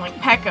nothing like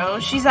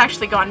Peko. She's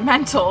actually gone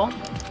mental.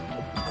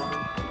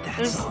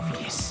 That's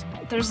obvious.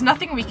 There's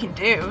nothing we can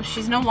do.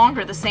 She's no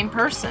longer the same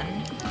person.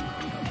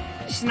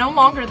 She's no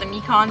longer the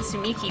Mikan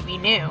Sumiki we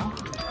knew.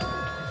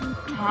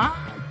 Huh?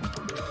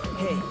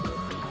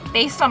 Hey.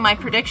 Based on my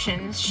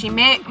predictions, she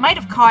might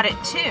have caught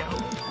it too.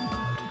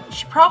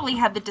 She probably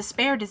had the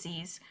despair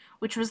disease,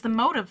 which was the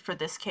motive for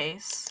this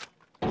case.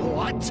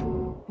 What?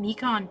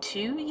 Mikan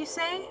too, you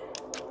say?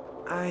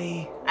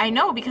 I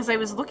know, because I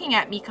was looking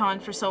at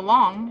Mikan for so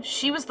long.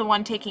 She was the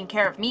one taking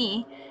care of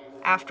me,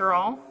 after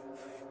all.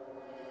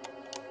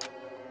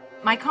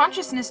 My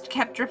consciousness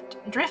kept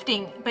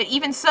drifting, but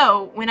even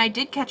so, when I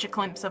did catch a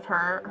glimpse of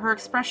her, her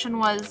expression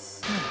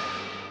was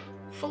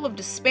full of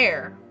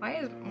despair. Why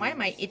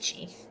am I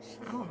itchy?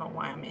 I don't know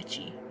why I'm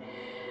itchy.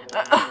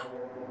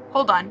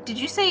 Hold on, did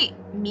you say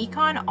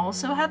Mikan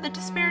also had the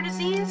despair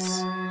disease?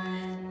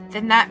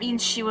 Then that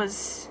means she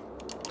was...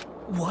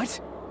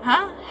 What?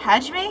 Huh?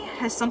 Hajime?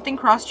 Has something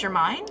crossed your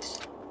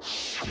mind?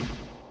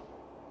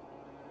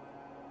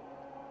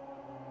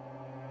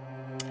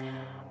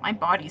 My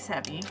body's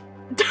heavy.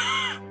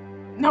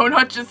 No,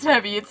 not just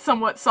heavy, it's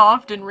somewhat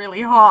soft and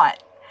really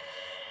hot.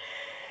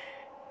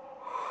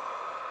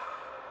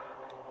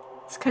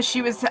 It's because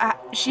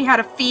she had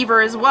a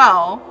fever as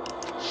well.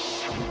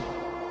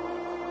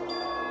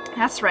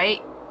 That's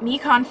right.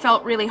 Mikan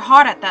felt really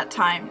hot at that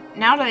time.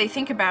 Now that I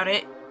think about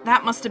it,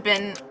 that must have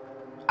been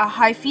a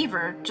high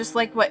fever, just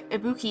like what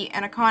Ibuki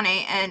and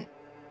Akane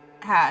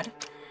had.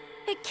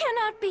 It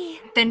cannot be.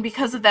 Then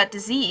because of that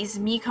disease,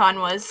 Mikan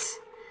was...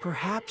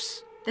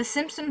 Perhaps... The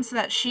symptoms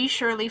that she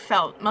surely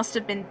felt must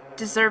have been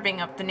deserving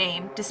of the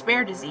name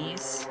despair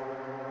disease.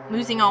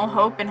 Losing all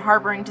hope and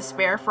harboring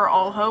despair for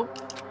all hope.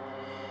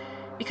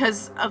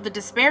 Because of the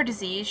despair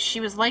disease, she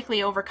was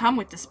likely overcome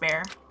with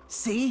despair.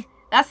 See?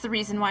 That's the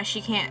reason why she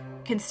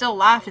can still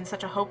laugh in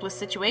such a hopeless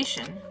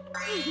situation.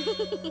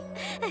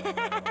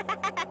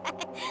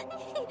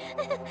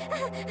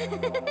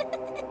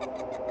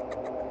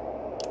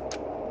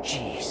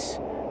 Jeez.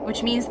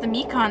 Which means the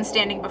Mikan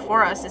standing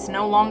before us is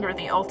no longer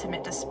the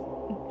ultimate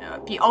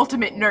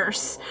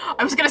nurse.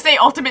 I was gonna say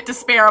ultimate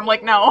despair. I'm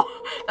like, no,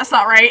 that's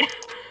not right.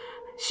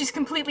 She's a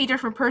completely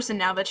different person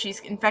now that she's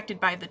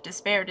infected by the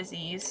despair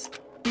disease.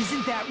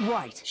 Isn't that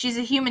right? She's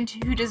a human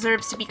who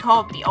deserves to be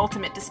called the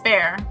ultimate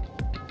despair.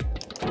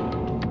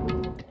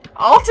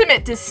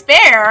 Ultimate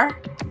despair?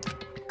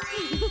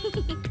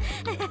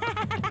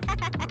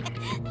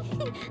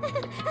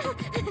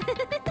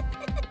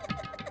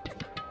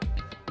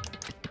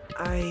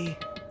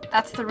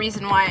 That's the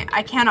reason why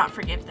I cannot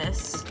forgive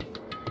this.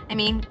 I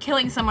mean,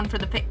 killing someone for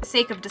the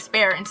sake of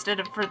despair instead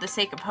of for the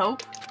sake of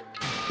hope?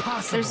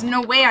 Possible. There's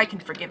no way I can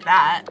forgive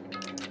that.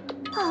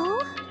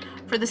 Oh?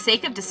 For the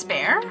sake of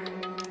despair?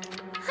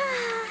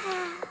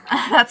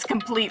 That's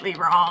completely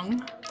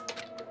wrong.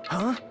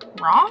 Huh?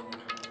 Wrong?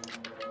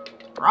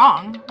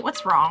 Wrong?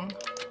 What's wrong?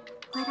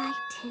 What I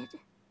did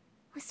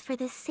was for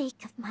the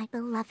sake of my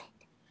beloved.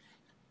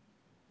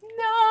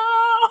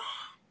 No!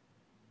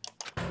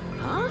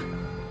 Huh?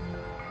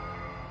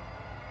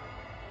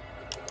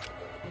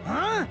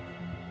 Huh?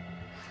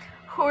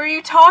 Who are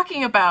you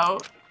talking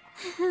about?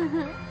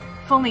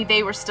 If only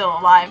they were still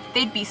alive,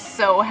 they'd be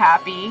so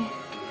happy.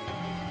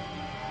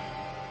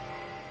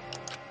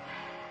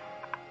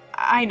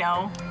 I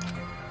know.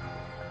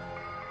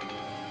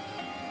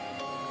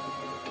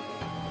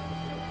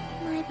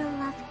 My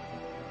beloved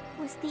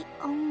was the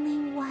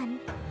only one.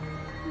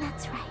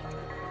 That's right.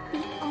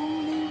 The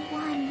only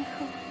one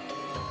who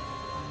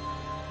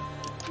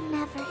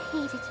never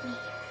hated me.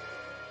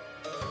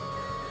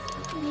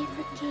 They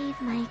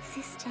forgave my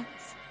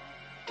existence.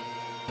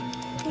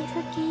 They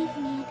forgave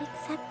me and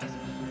accepted me.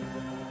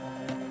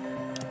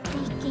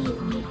 They gave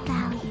me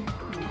value.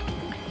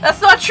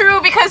 That's not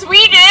true because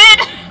we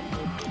did!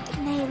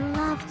 They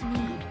loved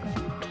me.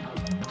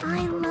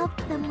 I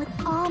loved them with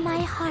all my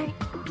heart,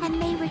 and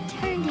they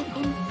returned it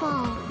in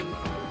full.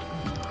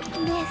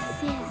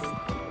 This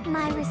is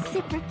my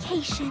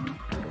reciprocation.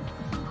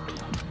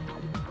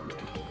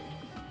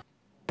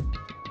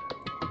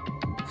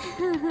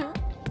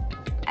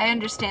 I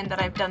understand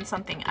that I've done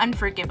something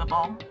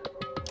unforgivable.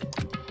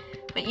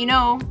 But you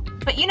know,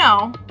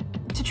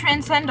 to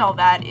transcend all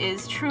that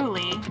is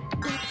truly...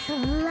 It's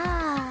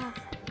love.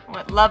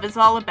 What love is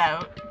all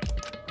about.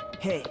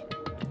 Hey.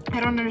 I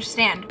don't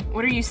understand.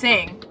 What are you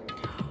saying?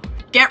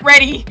 Get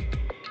ready!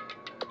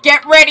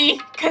 Get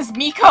ready! 'Cause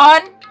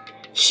Mikan,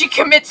 she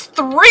commits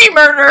 3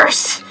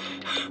 murders!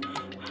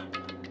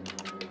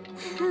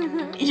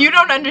 You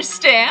don't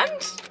understand?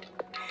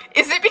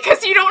 Is it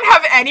because you don't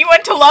have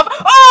anyone to love?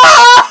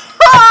 Oh!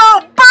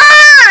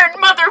 Burn,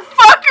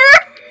 motherfucker!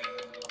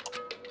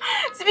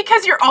 Is it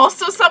because you're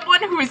also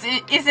someone who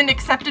isn't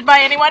accepted by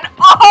anyone?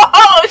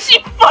 Oh,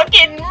 she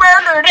fucking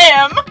murdered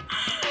him!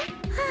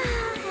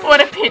 What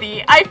a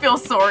pity. I feel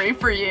sorry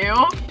for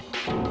you.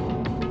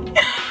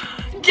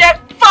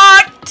 Get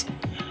fucked!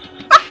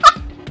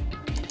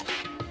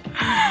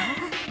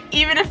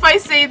 Even if I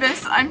say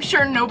this, I'm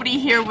sure nobody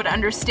here would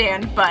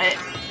understand, but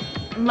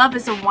love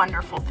is a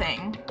wonderful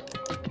thing.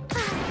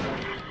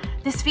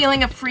 This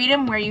feeling of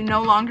freedom where you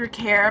no longer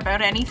care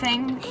about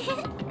anything.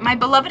 My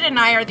beloved and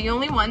I are the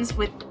only ones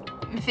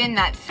within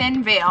that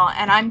thin veil,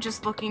 and I'm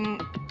just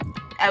looking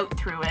out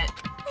through it.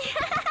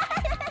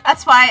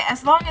 That's why,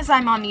 as long as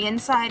I'm on the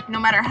inside, no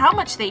matter how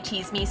much they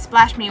tease me,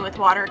 splash me with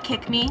water,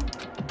 kick me,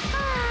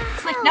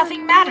 it's like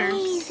nothing matters.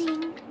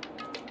 Amazing.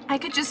 I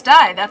could just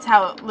die, that's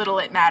how little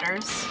it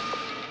matters.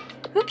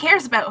 Who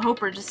cares about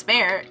hope or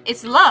despair?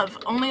 It's love,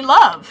 only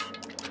love.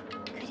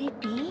 Could it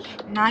be?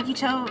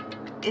 Nagito,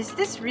 is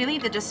this really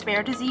the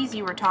despair disease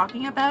you were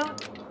talking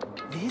about?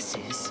 This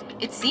is...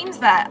 It seems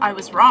that I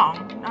was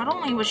wrong. Not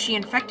only was she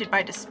infected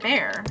by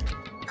despair.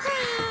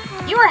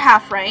 You were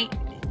half right.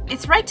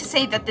 It's right to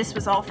say that this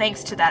was all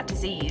thanks to that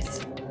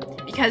disease.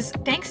 Because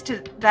thanks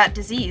to that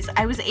disease,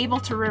 I was able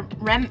to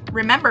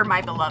remember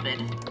my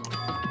beloved.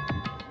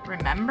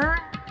 Remember?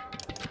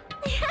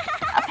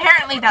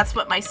 Apparently that's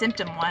what my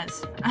symptom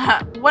was.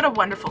 What a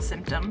wonderful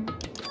symptom.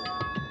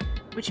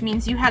 Which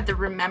means you had the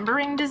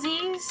remembering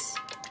disease?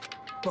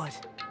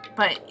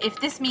 But if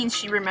this means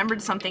she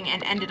remembered something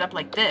and ended up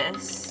like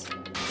this...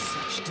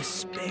 Such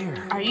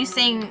despair. Are you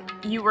saying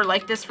you were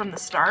like this from the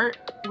start?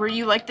 Were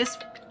you like this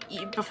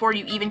before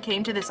you even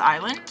came to this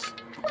island?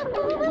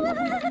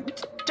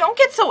 Don't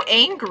get so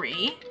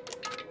angry.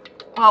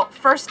 Well,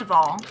 first of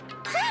all,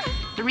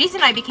 the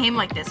reason I became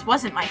like this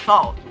wasn't my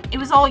fault. It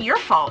was all your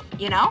fault,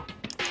 you know?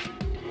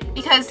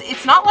 Because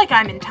it's not like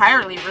I'm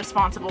entirely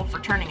responsible for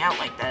turning out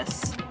like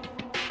this.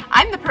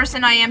 I'm the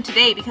person I am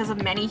today because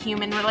of many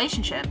human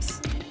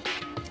relationships.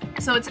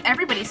 So it's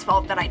everybody's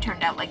fault that I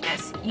turned out like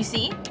this, you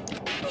see?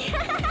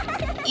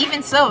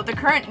 Even so, the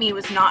current me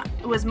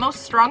was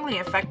most strongly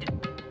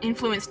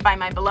influenced by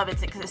my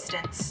beloved's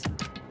existence.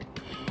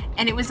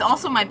 And it was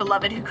also my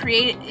beloved who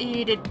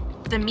created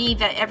the me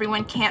that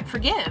everyone can't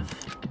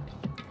forgive.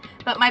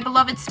 But my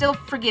beloved still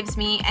forgives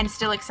me and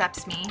still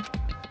accepts me.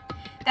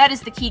 That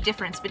is the key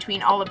difference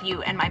between all of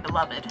you and my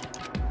beloved.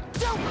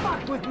 Don't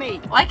fuck with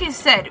me! Like I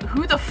said,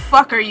 who the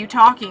fuck are you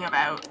talking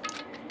about?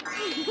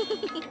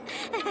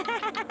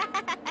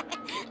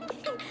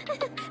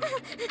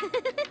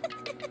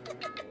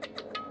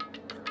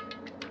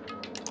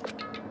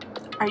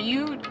 Are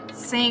you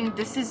saying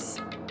this is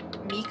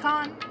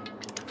Mikan?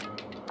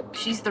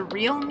 She's the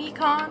real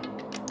Mikan?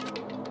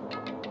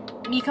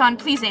 Mikan,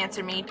 please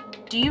answer me.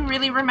 Do you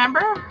really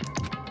remember?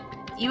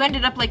 You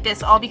ended up like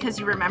this all because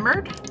you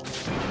remembered?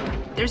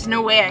 There's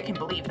no way I can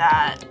believe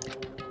that.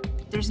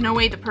 There's no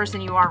way the person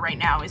you are right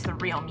now is the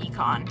real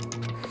Mikan.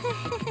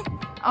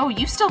 Oh,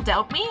 you still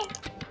doubt me?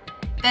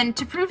 Then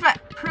to prove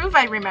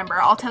I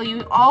remember, I'll tell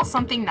you all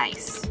something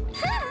nice.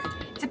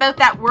 It's about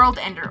that World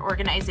Ender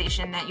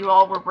organization that you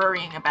all were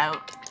worrying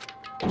about.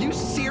 You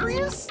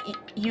serious?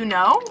 You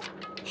know?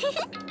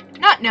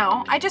 Not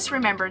know, I just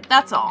remembered,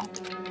 that's all.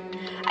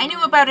 I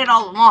knew about it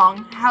all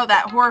along, how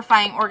that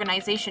horrifying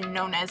organization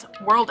known as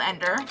World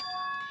Ender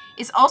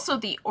is also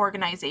the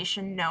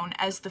organization known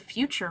as the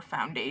Future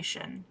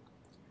Foundation.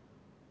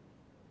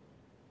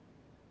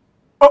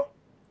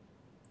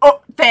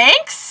 Oh,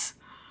 thanks?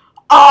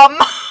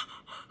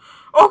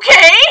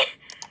 Okay?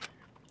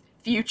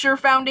 Future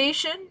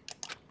Foundation?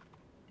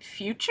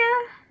 Future?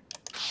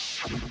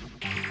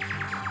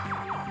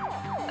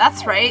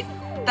 That's right.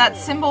 That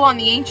symbol on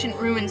the ancient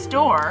ruins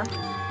door.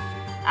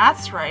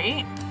 That's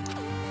right.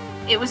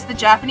 It was the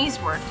Japanese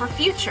word for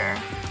future.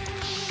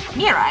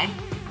 Mirai.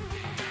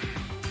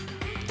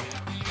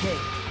 Hey.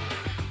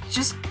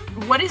 Just,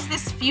 what is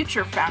this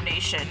Future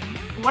Foundation?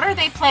 What are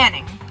they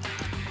planning?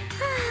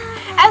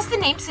 As the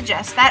name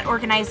suggests, that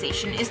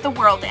organization is the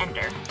World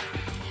Ender.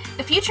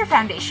 The Future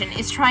Foundation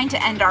is trying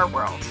to end our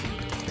world.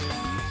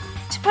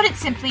 To put it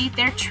simply,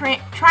 they're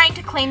trying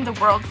to claim the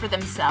world for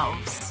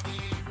themselves.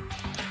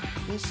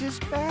 This is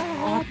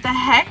bad. What the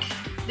heck?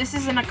 This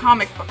isn't a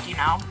comic book, you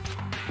know.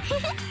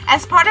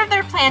 As part of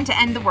their plan to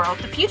end the world,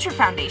 the Future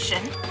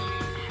Foundation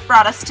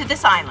brought us to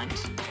this island.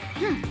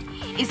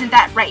 Isn't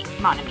that right,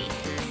 Monami?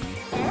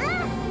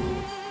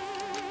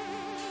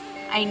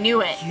 I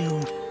knew it.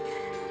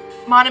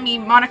 Monami,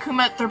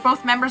 Monokuma, they're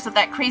both members of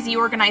that crazy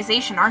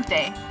organization, aren't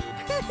they?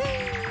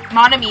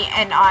 Monami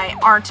and I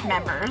aren't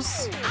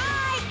members.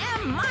 I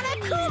am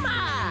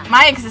Monokuma!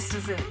 My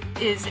existence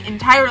is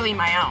entirely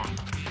my own.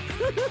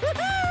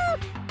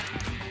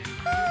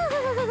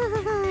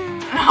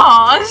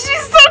 Aw,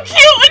 she's so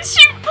cute when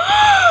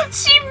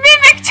she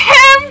mimicked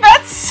him!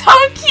 That's so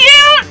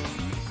cute!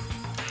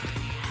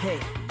 Hey.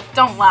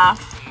 Don't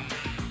laugh.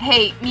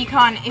 Hey,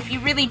 Mikan, if you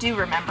really do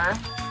remember,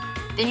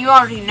 then you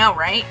already know,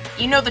 right?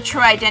 You know the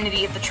true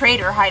identity of the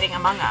traitor hiding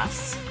among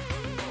us.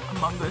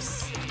 Among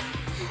us.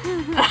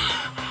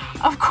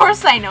 Of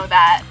course I know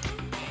that.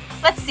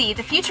 Let's see,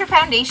 the Future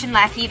Foundation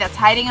lackey that's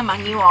hiding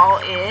among you all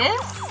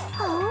is...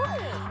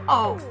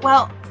 Oh,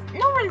 well,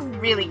 no one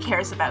really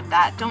cares about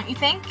that, don't you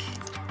think?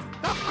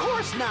 Of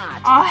course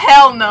not! Oh,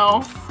 hell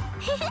no.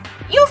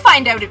 You'll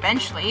find out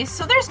eventually,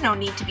 so there's no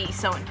need to be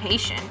so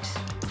impatient.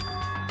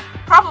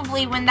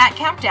 Probably when that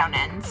countdown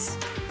ends.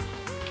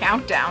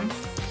 Countdown?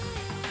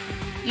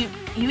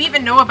 You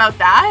even know about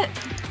that?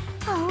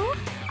 Oh?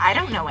 I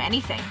don't know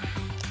anything.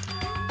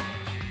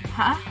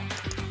 Huh?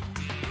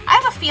 I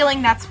have a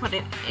feeling that's what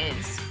it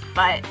is,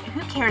 but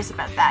who cares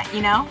about that,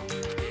 you know?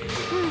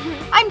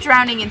 I'm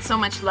drowning in so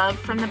much love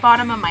from the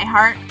bottom of my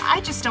heart, I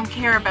just don't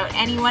care about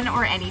anyone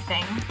or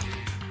anything.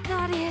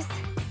 That is...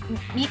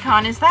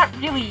 Mikan, is that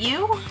really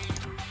you?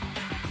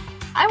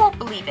 I won't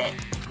believe it.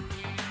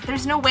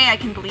 There's no way I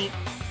can believe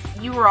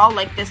you were all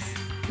like this.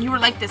 You were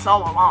like this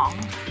all along.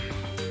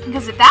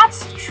 Because if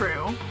that's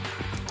true,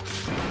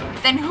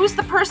 then who's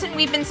the person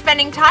we've been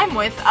spending time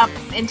with up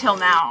until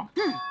now?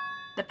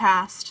 The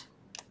past.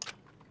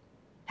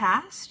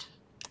 Past?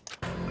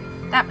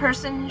 That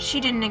person, she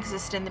didn't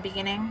exist in the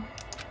beginning.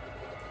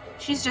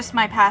 She's just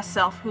my past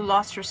self who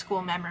lost her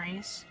school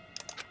memories.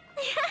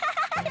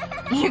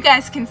 You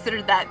guys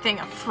considered that thing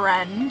a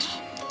friend.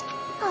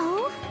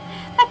 Oh?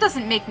 That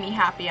doesn't make me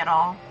happy at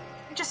all.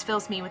 It just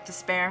fills me with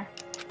despair.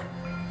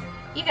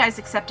 You guys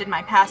accepted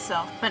my past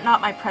self, but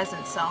not my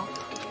present self.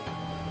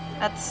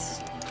 That's...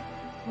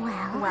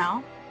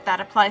 Well, that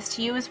applies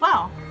to you as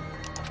well.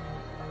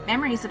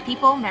 Memories of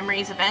people,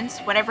 memories of events,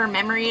 whatever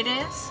memory it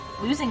is,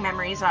 losing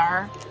memories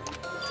are...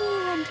 Do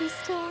you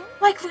understand?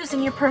 Like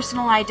losing your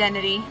personal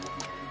identity.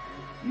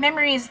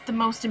 Memory is the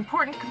most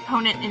important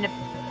component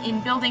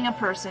in building a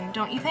person,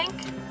 don't you think?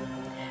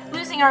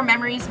 Losing our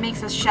memories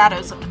makes us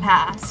shadows of the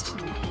past.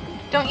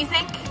 Don't you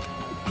think?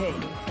 Hey.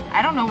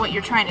 I don't know what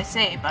you're trying to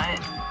say, but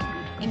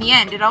in the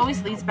end, it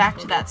always leads back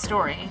to that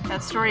story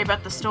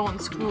about the stolen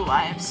school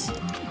lives.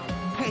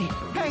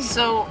 Hey!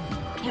 So,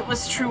 it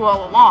was true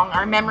all along,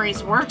 our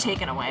memories were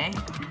taken away.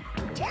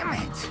 Damn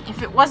it!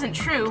 If it wasn't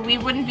true, we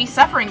wouldn't be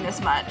suffering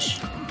this much.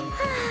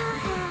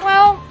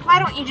 Well, why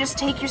don't you just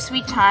take your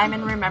sweet time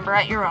and remember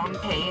at your own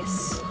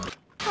pace?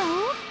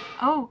 Oh?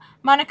 Oh,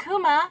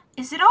 Monokuma,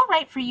 is it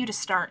alright for you to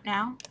start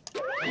now?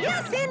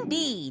 Yes,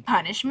 indeed.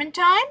 Punishment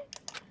time?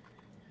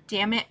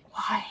 Damn it,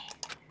 why?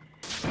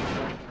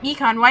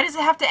 Mikan, why does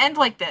it have to end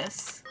like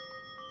this?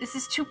 This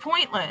is too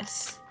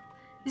pointless.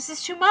 This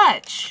is too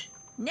much.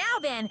 Now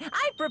then,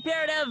 I've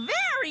prepared a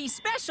very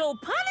special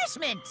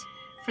punishment.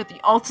 For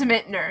the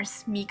ultimate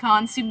nurse,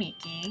 Mikan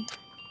Sumiki.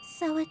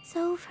 So it's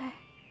over.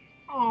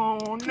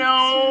 Oh,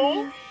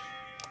 no.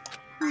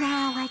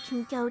 Now I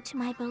can go to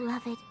my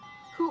beloved,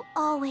 who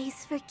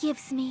always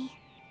forgives me.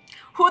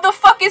 Who the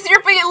fuck is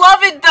your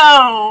beloved,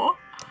 though?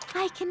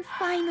 I can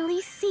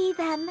finally see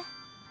them.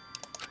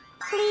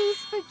 Please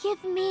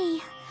forgive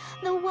me,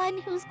 the one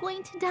who's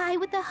going to die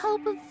with the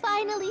hope of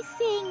finally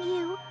seeing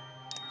you.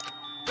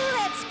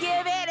 Let's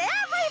give it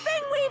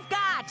everything we've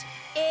got.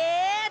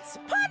 It's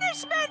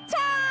punishment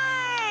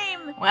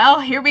time! Well,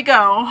 here we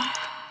go.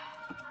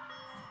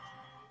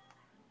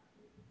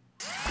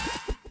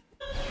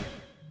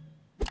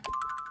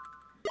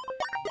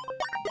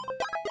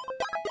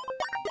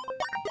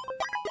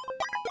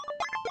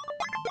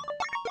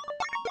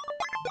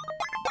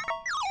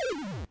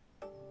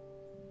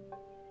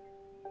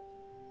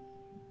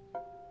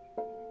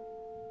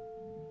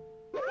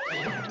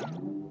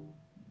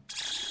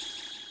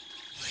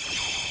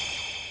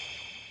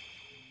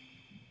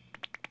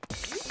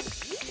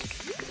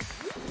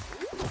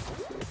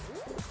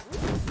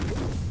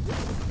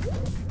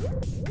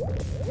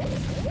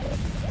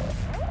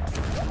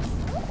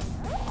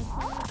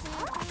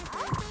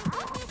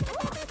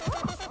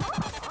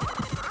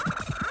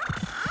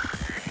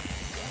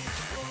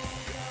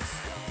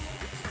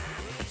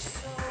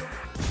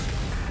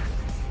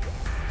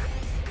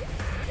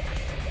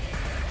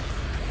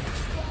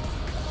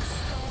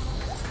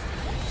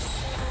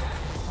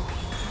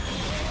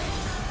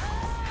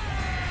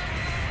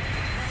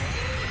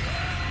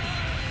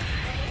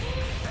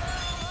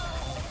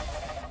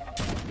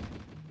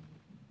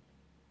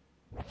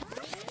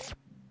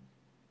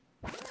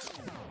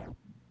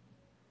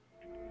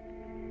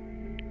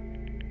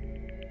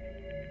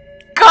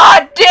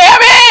 God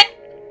damn it!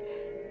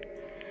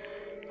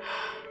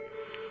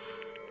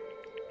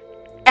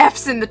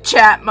 F's in the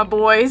chat, my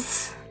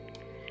boys.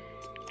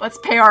 Let's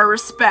pay our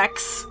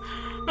respects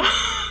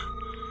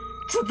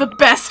to the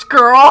best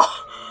girl.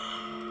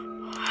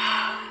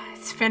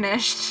 It's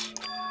finished.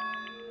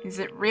 Is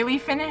it really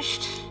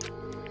finished?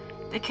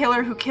 The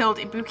killer who killed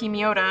Ibuki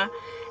Miyota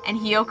and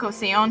Hiyoko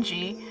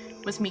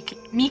Seonji was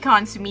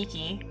Mikan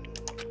Sumiki,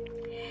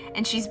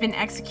 and she's been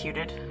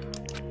executed.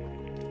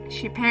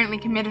 She apparently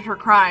committed her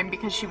crime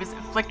because she was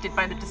afflicted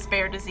by the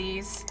despair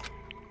disease.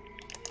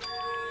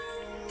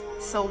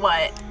 So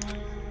what?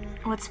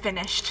 What's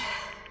finished?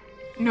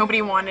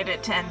 Nobody wanted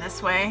it to end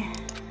this way.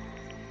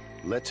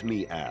 Let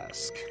me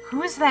ask.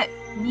 Who is that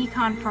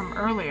Mikan from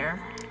earlier?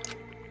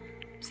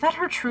 Is that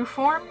her true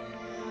form?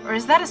 Or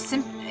is that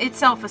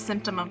itself a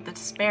symptom of the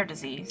despair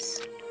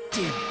disease?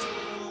 Damn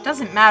it.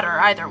 Doesn't matter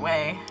either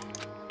way.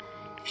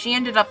 If she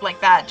ended up like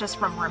that just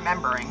from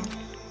remembering,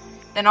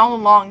 then all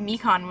along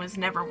Mikan was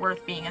never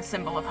worth being a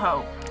symbol of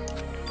hope.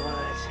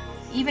 But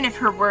even if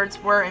her words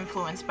were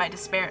influenced by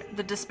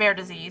the despair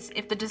disease,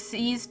 if the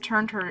disease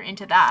turned her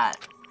into that,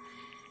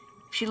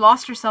 if she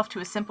lost herself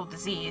to a simple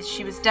disease,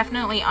 she was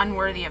definitely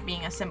unworthy of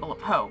being a symbol of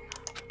hope.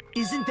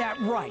 isn't that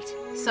right?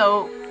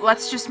 So,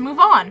 let's just move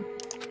on.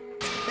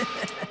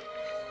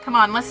 Come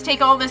on, let's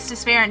take all this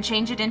despair and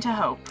change it into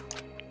hope.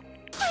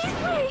 Please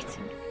wait!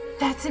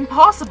 That's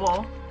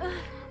impossible.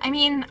 I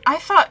mean, I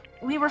thought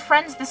we were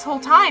friends this whole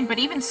time, but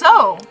even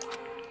so.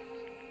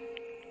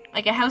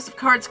 Like a house of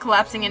cards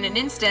collapsing in an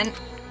instant,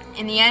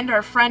 in the end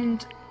our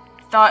friend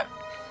thought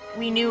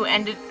we knew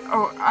ended,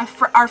 or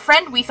our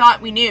friend we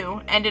thought we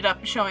knew ended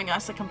up showing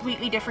us a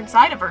completely different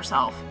side of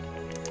herself.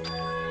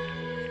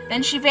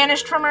 Then she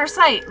vanished from our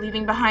sight,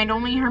 leaving behind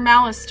only her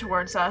malice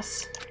towards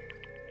us.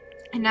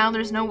 And now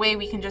there's no way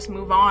we can just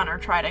move on or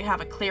try to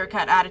have a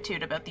clear-cut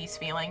attitude about these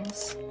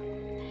feelings.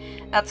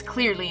 That's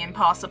clearly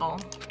impossible.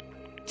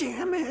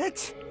 Damn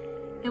it!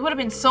 It would have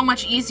been so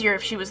much easier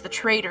if she was the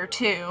traitor,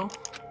 too.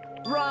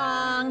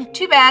 Wrong.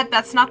 Too bad,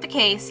 that's not the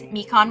case.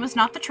 Mikan was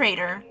not the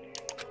traitor.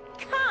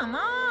 Come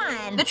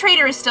on. The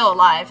traitor is still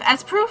alive.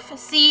 As proof,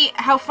 see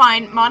how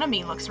fine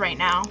Monami looks right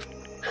now.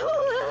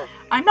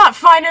 I'm not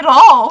fine at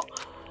all!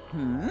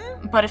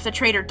 But if the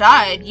traitor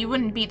died, you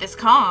wouldn't be this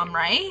calm,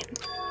 right?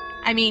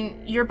 I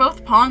mean, you're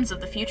both pawns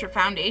of the future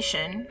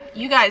foundation.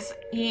 You guys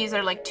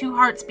are like two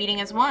hearts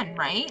beating as one,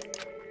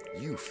 right?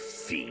 You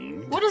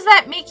fiend. What does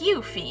that make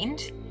you,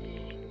 fiend?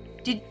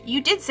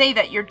 You did say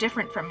that you're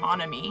different from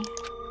Monami.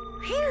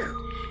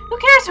 Who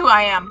cares who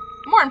I am?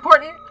 More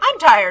important, I'm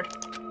tired.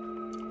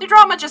 The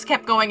drama just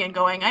kept going and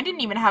going. I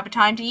didn't even have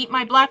time to eat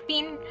my black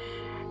bean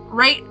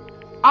right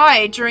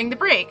eye during the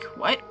break.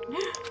 What?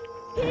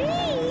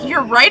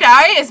 Your right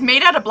eye is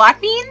made out of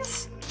black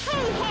beans?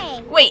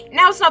 Hey! Wait,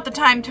 now's not the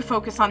time to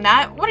focus on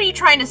that. What are you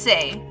trying to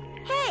say?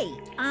 Hey,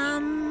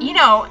 You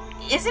know,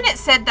 isn't it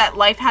said that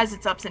life has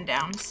its ups and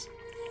downs?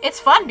 It's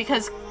fun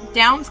because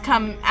downs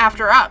come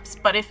after ups,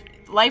 but if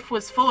life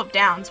was full of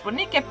downs,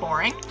 wouldn't it get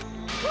boring?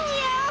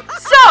 Yeah,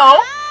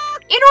 So,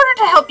 in order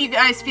to help you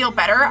guys feel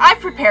better, I've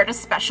prepared a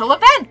special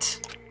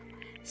event.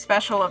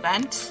 Special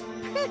event?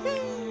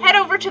 Head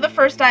over to the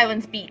First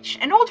Island's beach.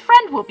 An old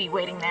friend will be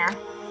waiting there.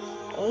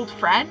 Old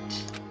friend?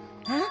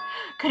 Huh?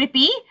 Could it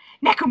be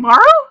Nekomaru?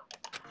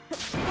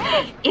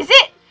 Is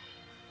it?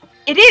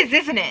 It is,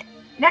 isn't it?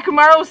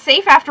 Nekomaru's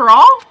safe after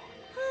all?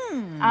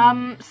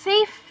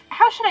 Safe?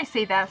 How should I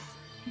say this?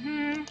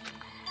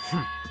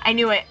 I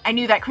knew it. I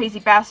knew that crazy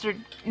bastard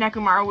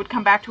Nekomaru would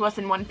come back to us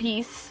in one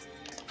piece.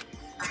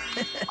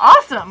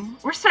 Awesome!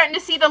 We're starting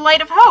to see the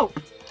light of hope.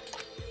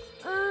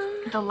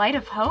 The light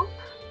of hope?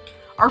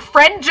 Our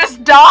friend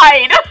just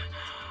died!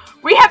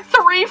 We had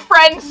 3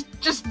 friends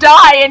just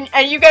die,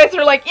 and you guys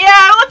are like,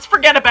 yeah, let's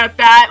forget about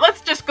that.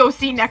 Let's just go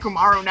see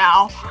Nekomaru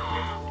now.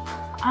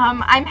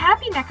 I'm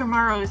happy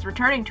Nekomaru is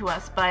returning to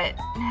us, but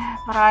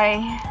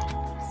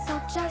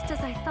So just as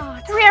I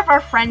thought. 3 of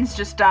our friends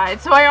just died,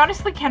 so I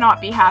honestly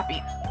cannot be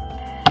happy.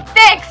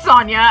 Thanks,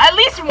 Sonia! At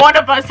least one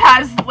of us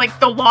has, like,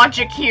 the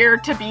logic here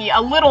to be a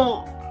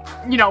little,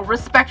 you know,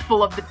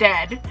 respectful of the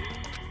dead.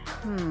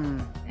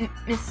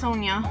 Miss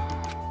Sonia.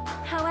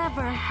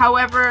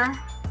 However,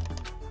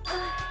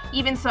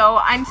 even so,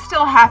 I'm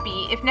still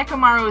happy. If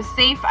Nekomaru is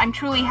safe, I'm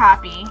truly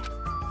happy.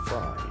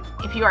 Fine.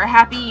 If you are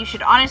happy, you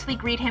should honestly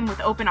greet him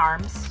with open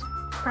arms.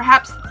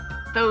 Perhaps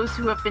those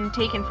who have been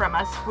taken from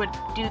us would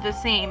do the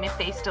same if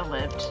they still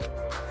lived.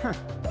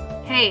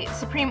 Hey,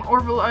 Supreme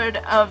Overlord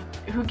of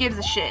Who Gives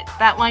a Shit,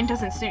 that line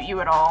doesn't suit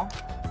you at all.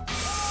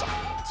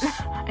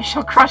 I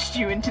shall crush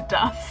you into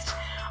dust.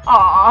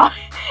 Aw,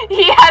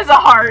 he has a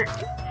heart.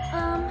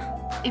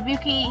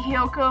 Ibuki,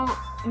 Hyoko,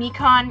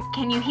 Mikan,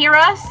 can you hear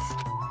us?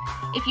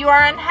 If you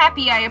are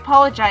unhappy, I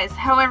apologize.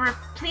 However,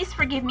 please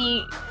forgive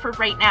me for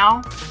right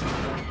now.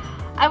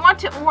 I want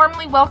to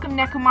warmly welcome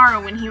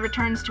Nekomaru when he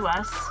returns to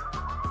us.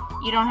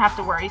 You don't have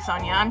to worry,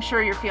 Sonia. I'm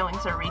sure your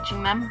feelings are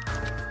reaching them.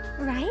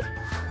 Right?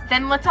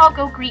 Then let's all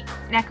go greet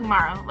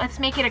Nekomaru. Let's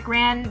make it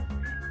grand,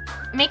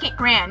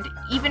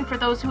 even for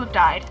those who have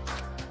died.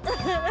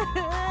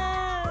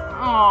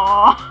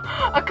 Aww,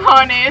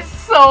 Akane is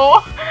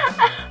so...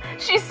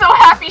 She's so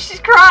happy she's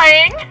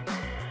crying!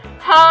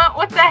 Huh?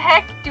 What the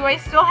heck? Do I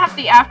still have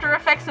the after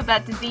effects of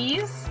that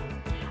disease?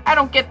 I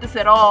don't get this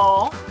at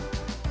all.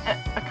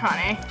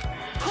 Akane.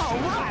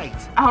 Alright!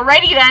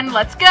 Alrighty then,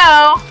 let's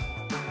go!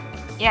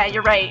 Yeah,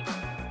 you're right.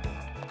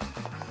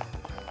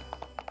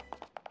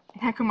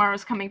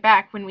 Nekomaru's coming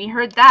back. When we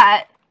heard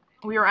that,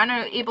 we were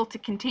unable to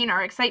contain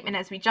our excitement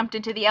as we jumped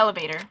into the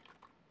elevator.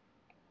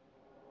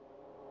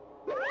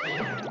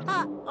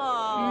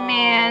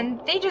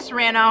 Man, they just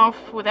ran off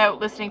without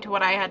listening to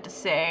what I had to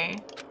say.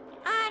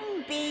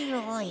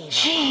 Unbelievable.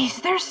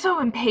 Jeez, they're so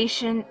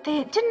impatient.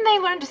 Didn't they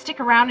learn to stick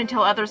around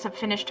until others have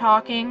finished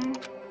talking?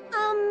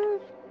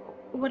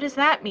 What does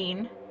that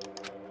mean?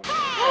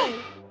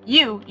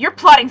 You're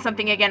plotting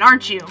something again,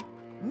 aren't you?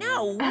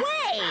 No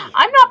way!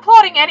 I'm not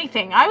plotting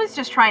anything. I was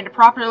just trying to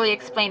properly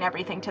explain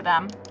everything to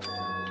them.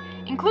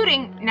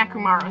 Including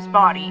Nekomaru's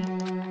body.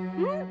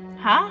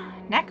 Huh?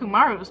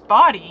 Nekomaru's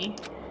body?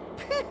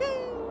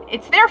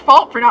 It's their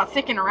fault for not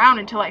sticking around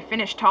until I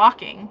finish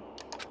talking.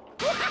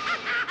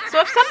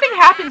 So if something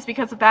happens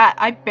because of that,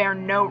 I bear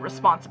no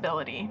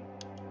responsibility.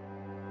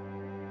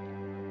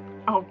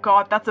 Oh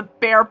god, that's a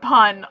bear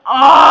pun.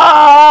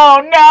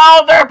 Oh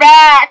no, they're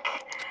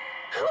back!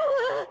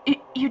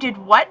 You did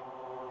what?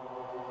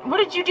 What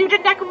did you do to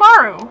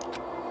Nekomaru?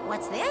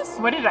 What's this?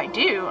 What did I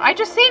do? I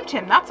just saved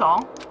him, that's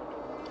all.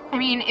 I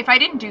mean, if I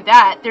didn't do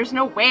that, there's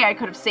no way I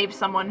could have saved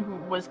someone who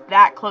was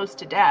that close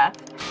to death.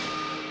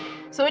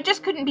 So it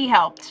just couldn't be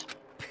helped.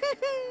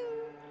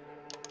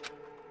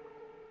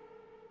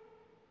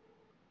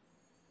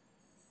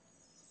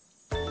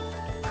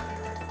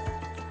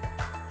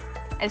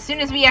 As soon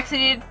as we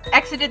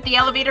exited the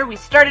elevator, we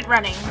started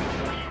running.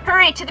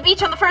 Hurry, to the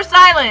beach on the first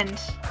island!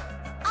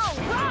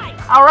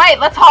 Alright,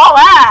 let's haul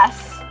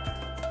ass!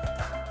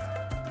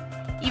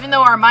 Even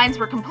though our minds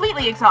were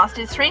completely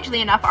exhausted,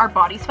 strangely enough, our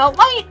bodies felt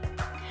light.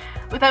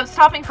 Without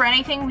stopping for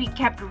anything, we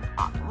kept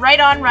right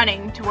on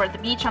running toward the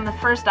beach on the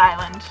first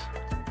island.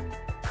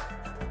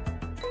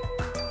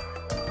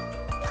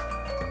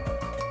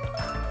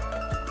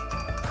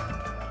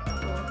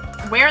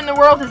 Where in the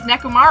world is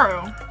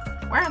Nekomaru?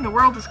 Where in the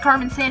world is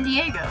Carmen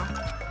Sandiego?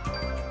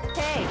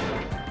 Hey!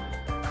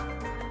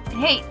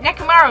 Hey,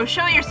 Nekomaru,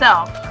 show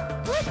yourself!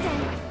 Listen!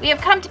 We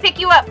have come to pick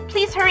you up.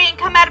 Please hurry and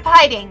come out of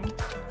hiding.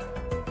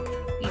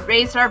 We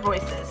raised our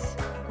voices.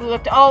 We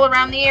looked all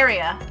around the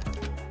area.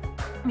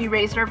 We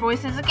raised our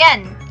voices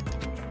again.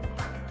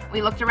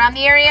 We looked around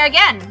the area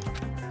again.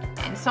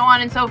 And so on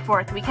and so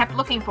forth. We kept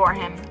looking for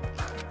him.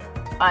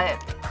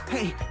 But...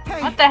 Hey!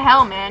 What the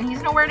hell, man?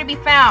 He's nowhere to be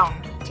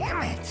found.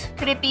 Damn it!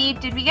 Could it be,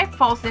 did we get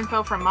false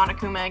info from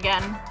Monokuma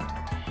again?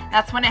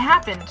 That's when it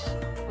happened.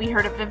 We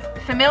heard a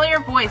familiar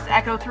voice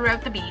echo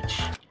throughout the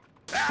beach.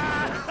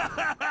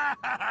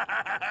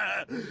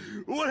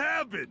 What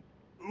happened?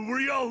 Were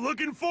y'all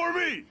looking for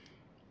me?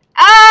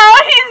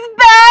 Oh, he's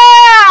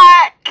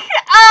back!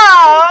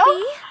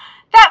 Oh!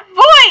 That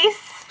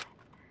voice!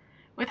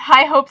 With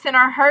high hopes in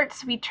our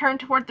hearts, we turned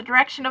toward the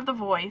direction of the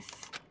voice.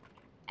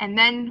 And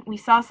then we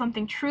saw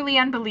something truly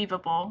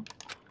unbelievable.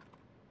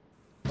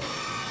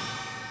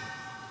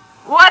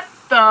 What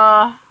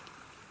the?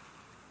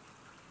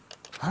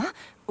 Huh?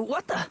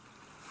 What the?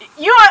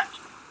 You are...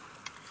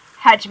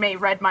 Hajime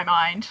read my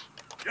mind.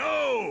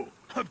 Yo!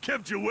 I've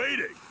kept you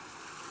waiting.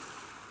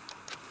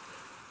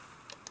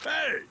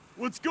 Hey,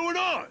 what's going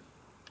on?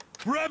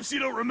 Perhaps you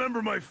don't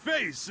remember my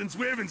face since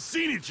we haven't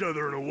seen each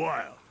other in a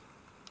while.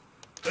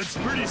 That's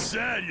pretty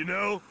sad, you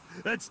know?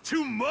 That's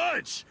too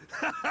much!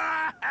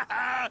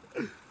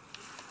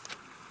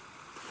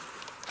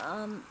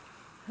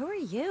 Who are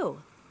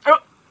you? Oh.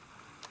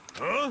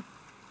 Huh?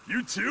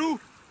 You too?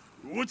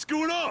 What's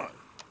going on?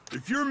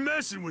 If you're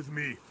messing with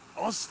me,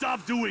 I'll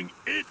stop doing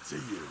it to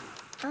you.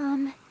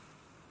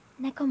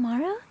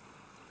 Nekomaru?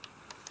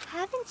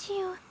 Haven't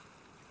you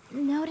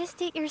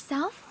noticed it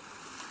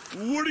yourself?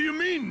 What do you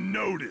mean,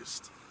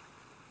 noticed?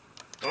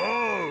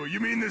 Oh, you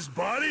mean this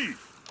body?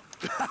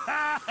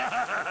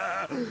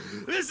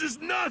 This is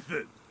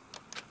nothing!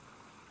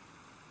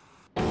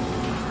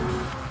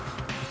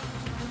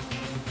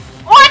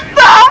 What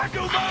the?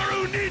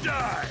 Nekomaru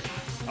Nidai!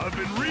 I've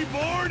been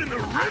reborn in the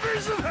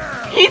rivers of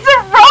hell! He's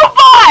a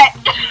robot!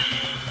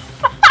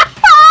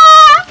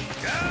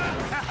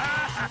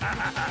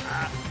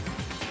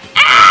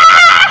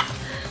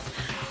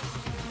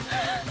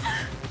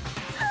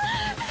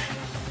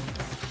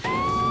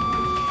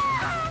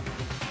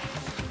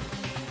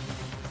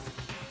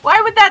 Why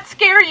would that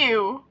scare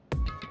you?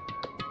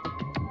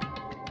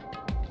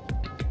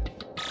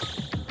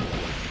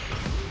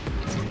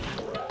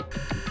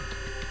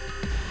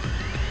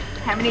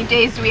 How many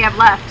days do we have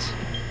left?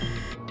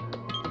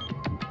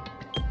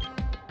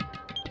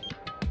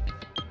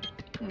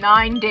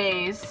 9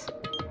 days.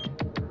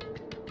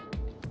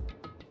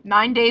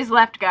 9 days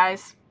left,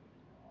 guys.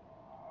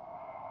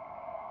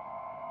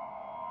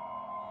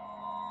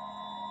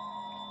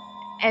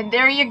 And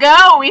there you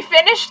go. We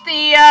finished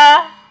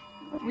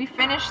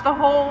the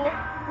whole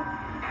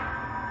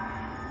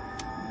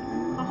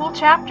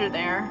chapter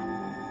there.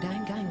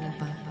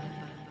 DanganRonpa.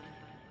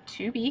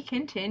 To be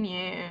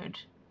continued.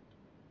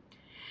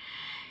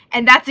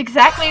 And that's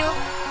exactly...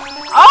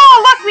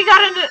 Oh, look, we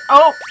got an...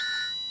 Oh!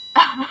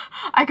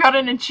 I got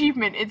an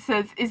achievement. It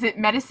says, is it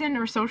medicine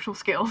or social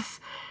skills?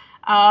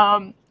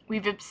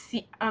 We've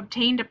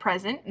obtained a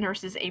present,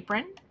 nurse's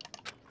apron.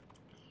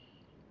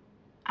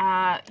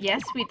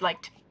 Yes, we'd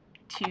like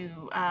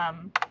to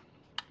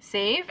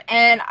save.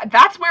 And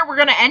that's where we're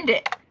going to end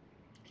it.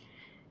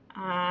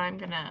 I'm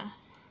going to...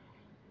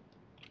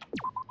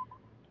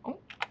 Oh.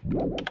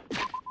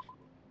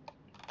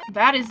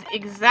 That is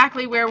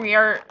exactly where we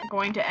are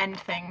going to end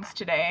things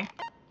today.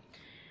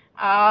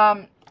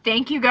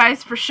 Thank you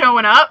guys for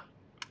showing up.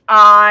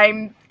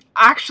 I'm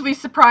actually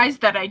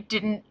surprised that I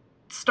didn't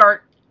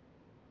start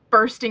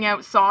bursting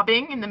out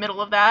sobbing in the middle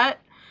of that.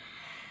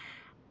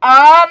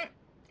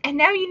 And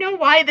now you know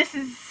why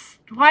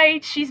why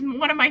she's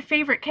one of my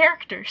favorite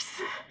characters.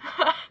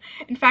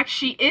 In fact,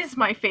 she is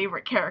my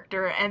favorite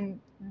character, and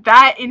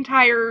that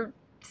entire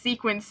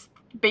sequence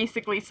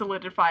basically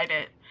solidified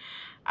it.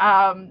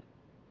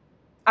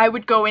 I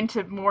would go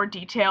into more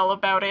detail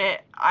about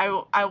it.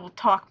 I will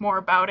talk more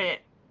about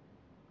it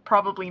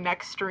probably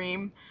next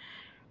stream.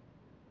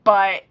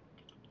 But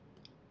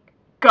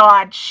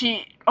God,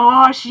 she's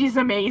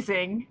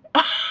amazing.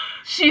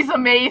 She's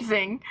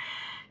amazing.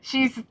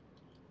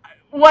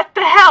 What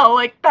the hell?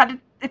 Like, that,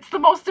 it's the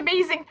most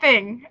amazing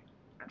thing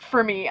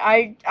for me.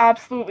 I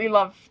absolutely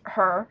love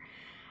her.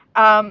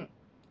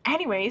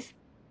 Anyways,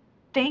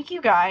 thank you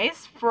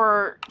guys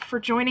for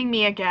joining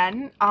me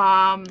again.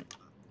 I'm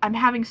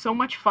having so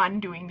much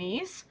fun doing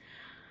these.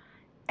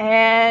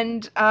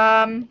 And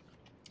I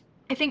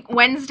think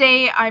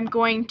Wednesday I'm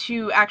going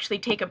to actually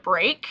take a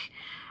break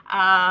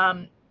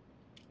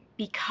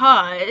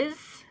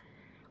because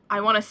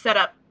I want to set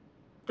up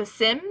The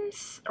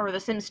Sims, or The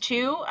Sims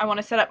 2. I want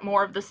to set up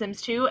more of The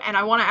Sims 2, and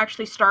I want to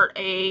actually start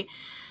a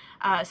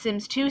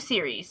Sims 2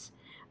 series.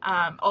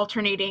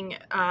 Alternating,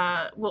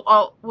 we'll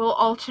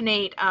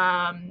alternate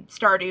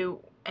Stardew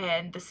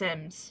and The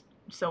Sims.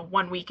 So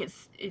 1 week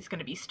is going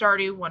to be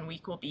Stardew, 1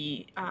 week will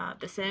be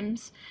The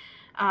Sims.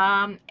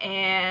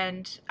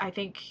 And I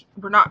think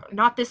we're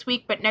not this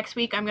week, but next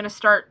week I'm going to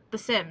start The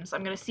Sims.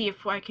 I'm going to see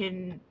if I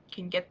can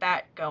get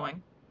that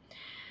going.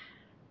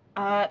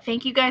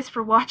 Thank you guys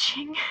for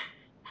watching.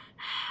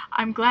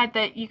 I'm glad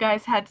that you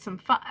guys had some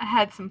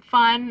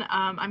fun.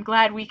 I'm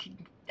glad we could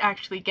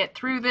actually get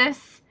through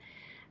this.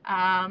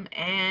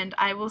 And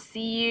I will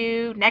see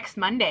you next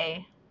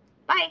Monday.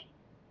 Bye.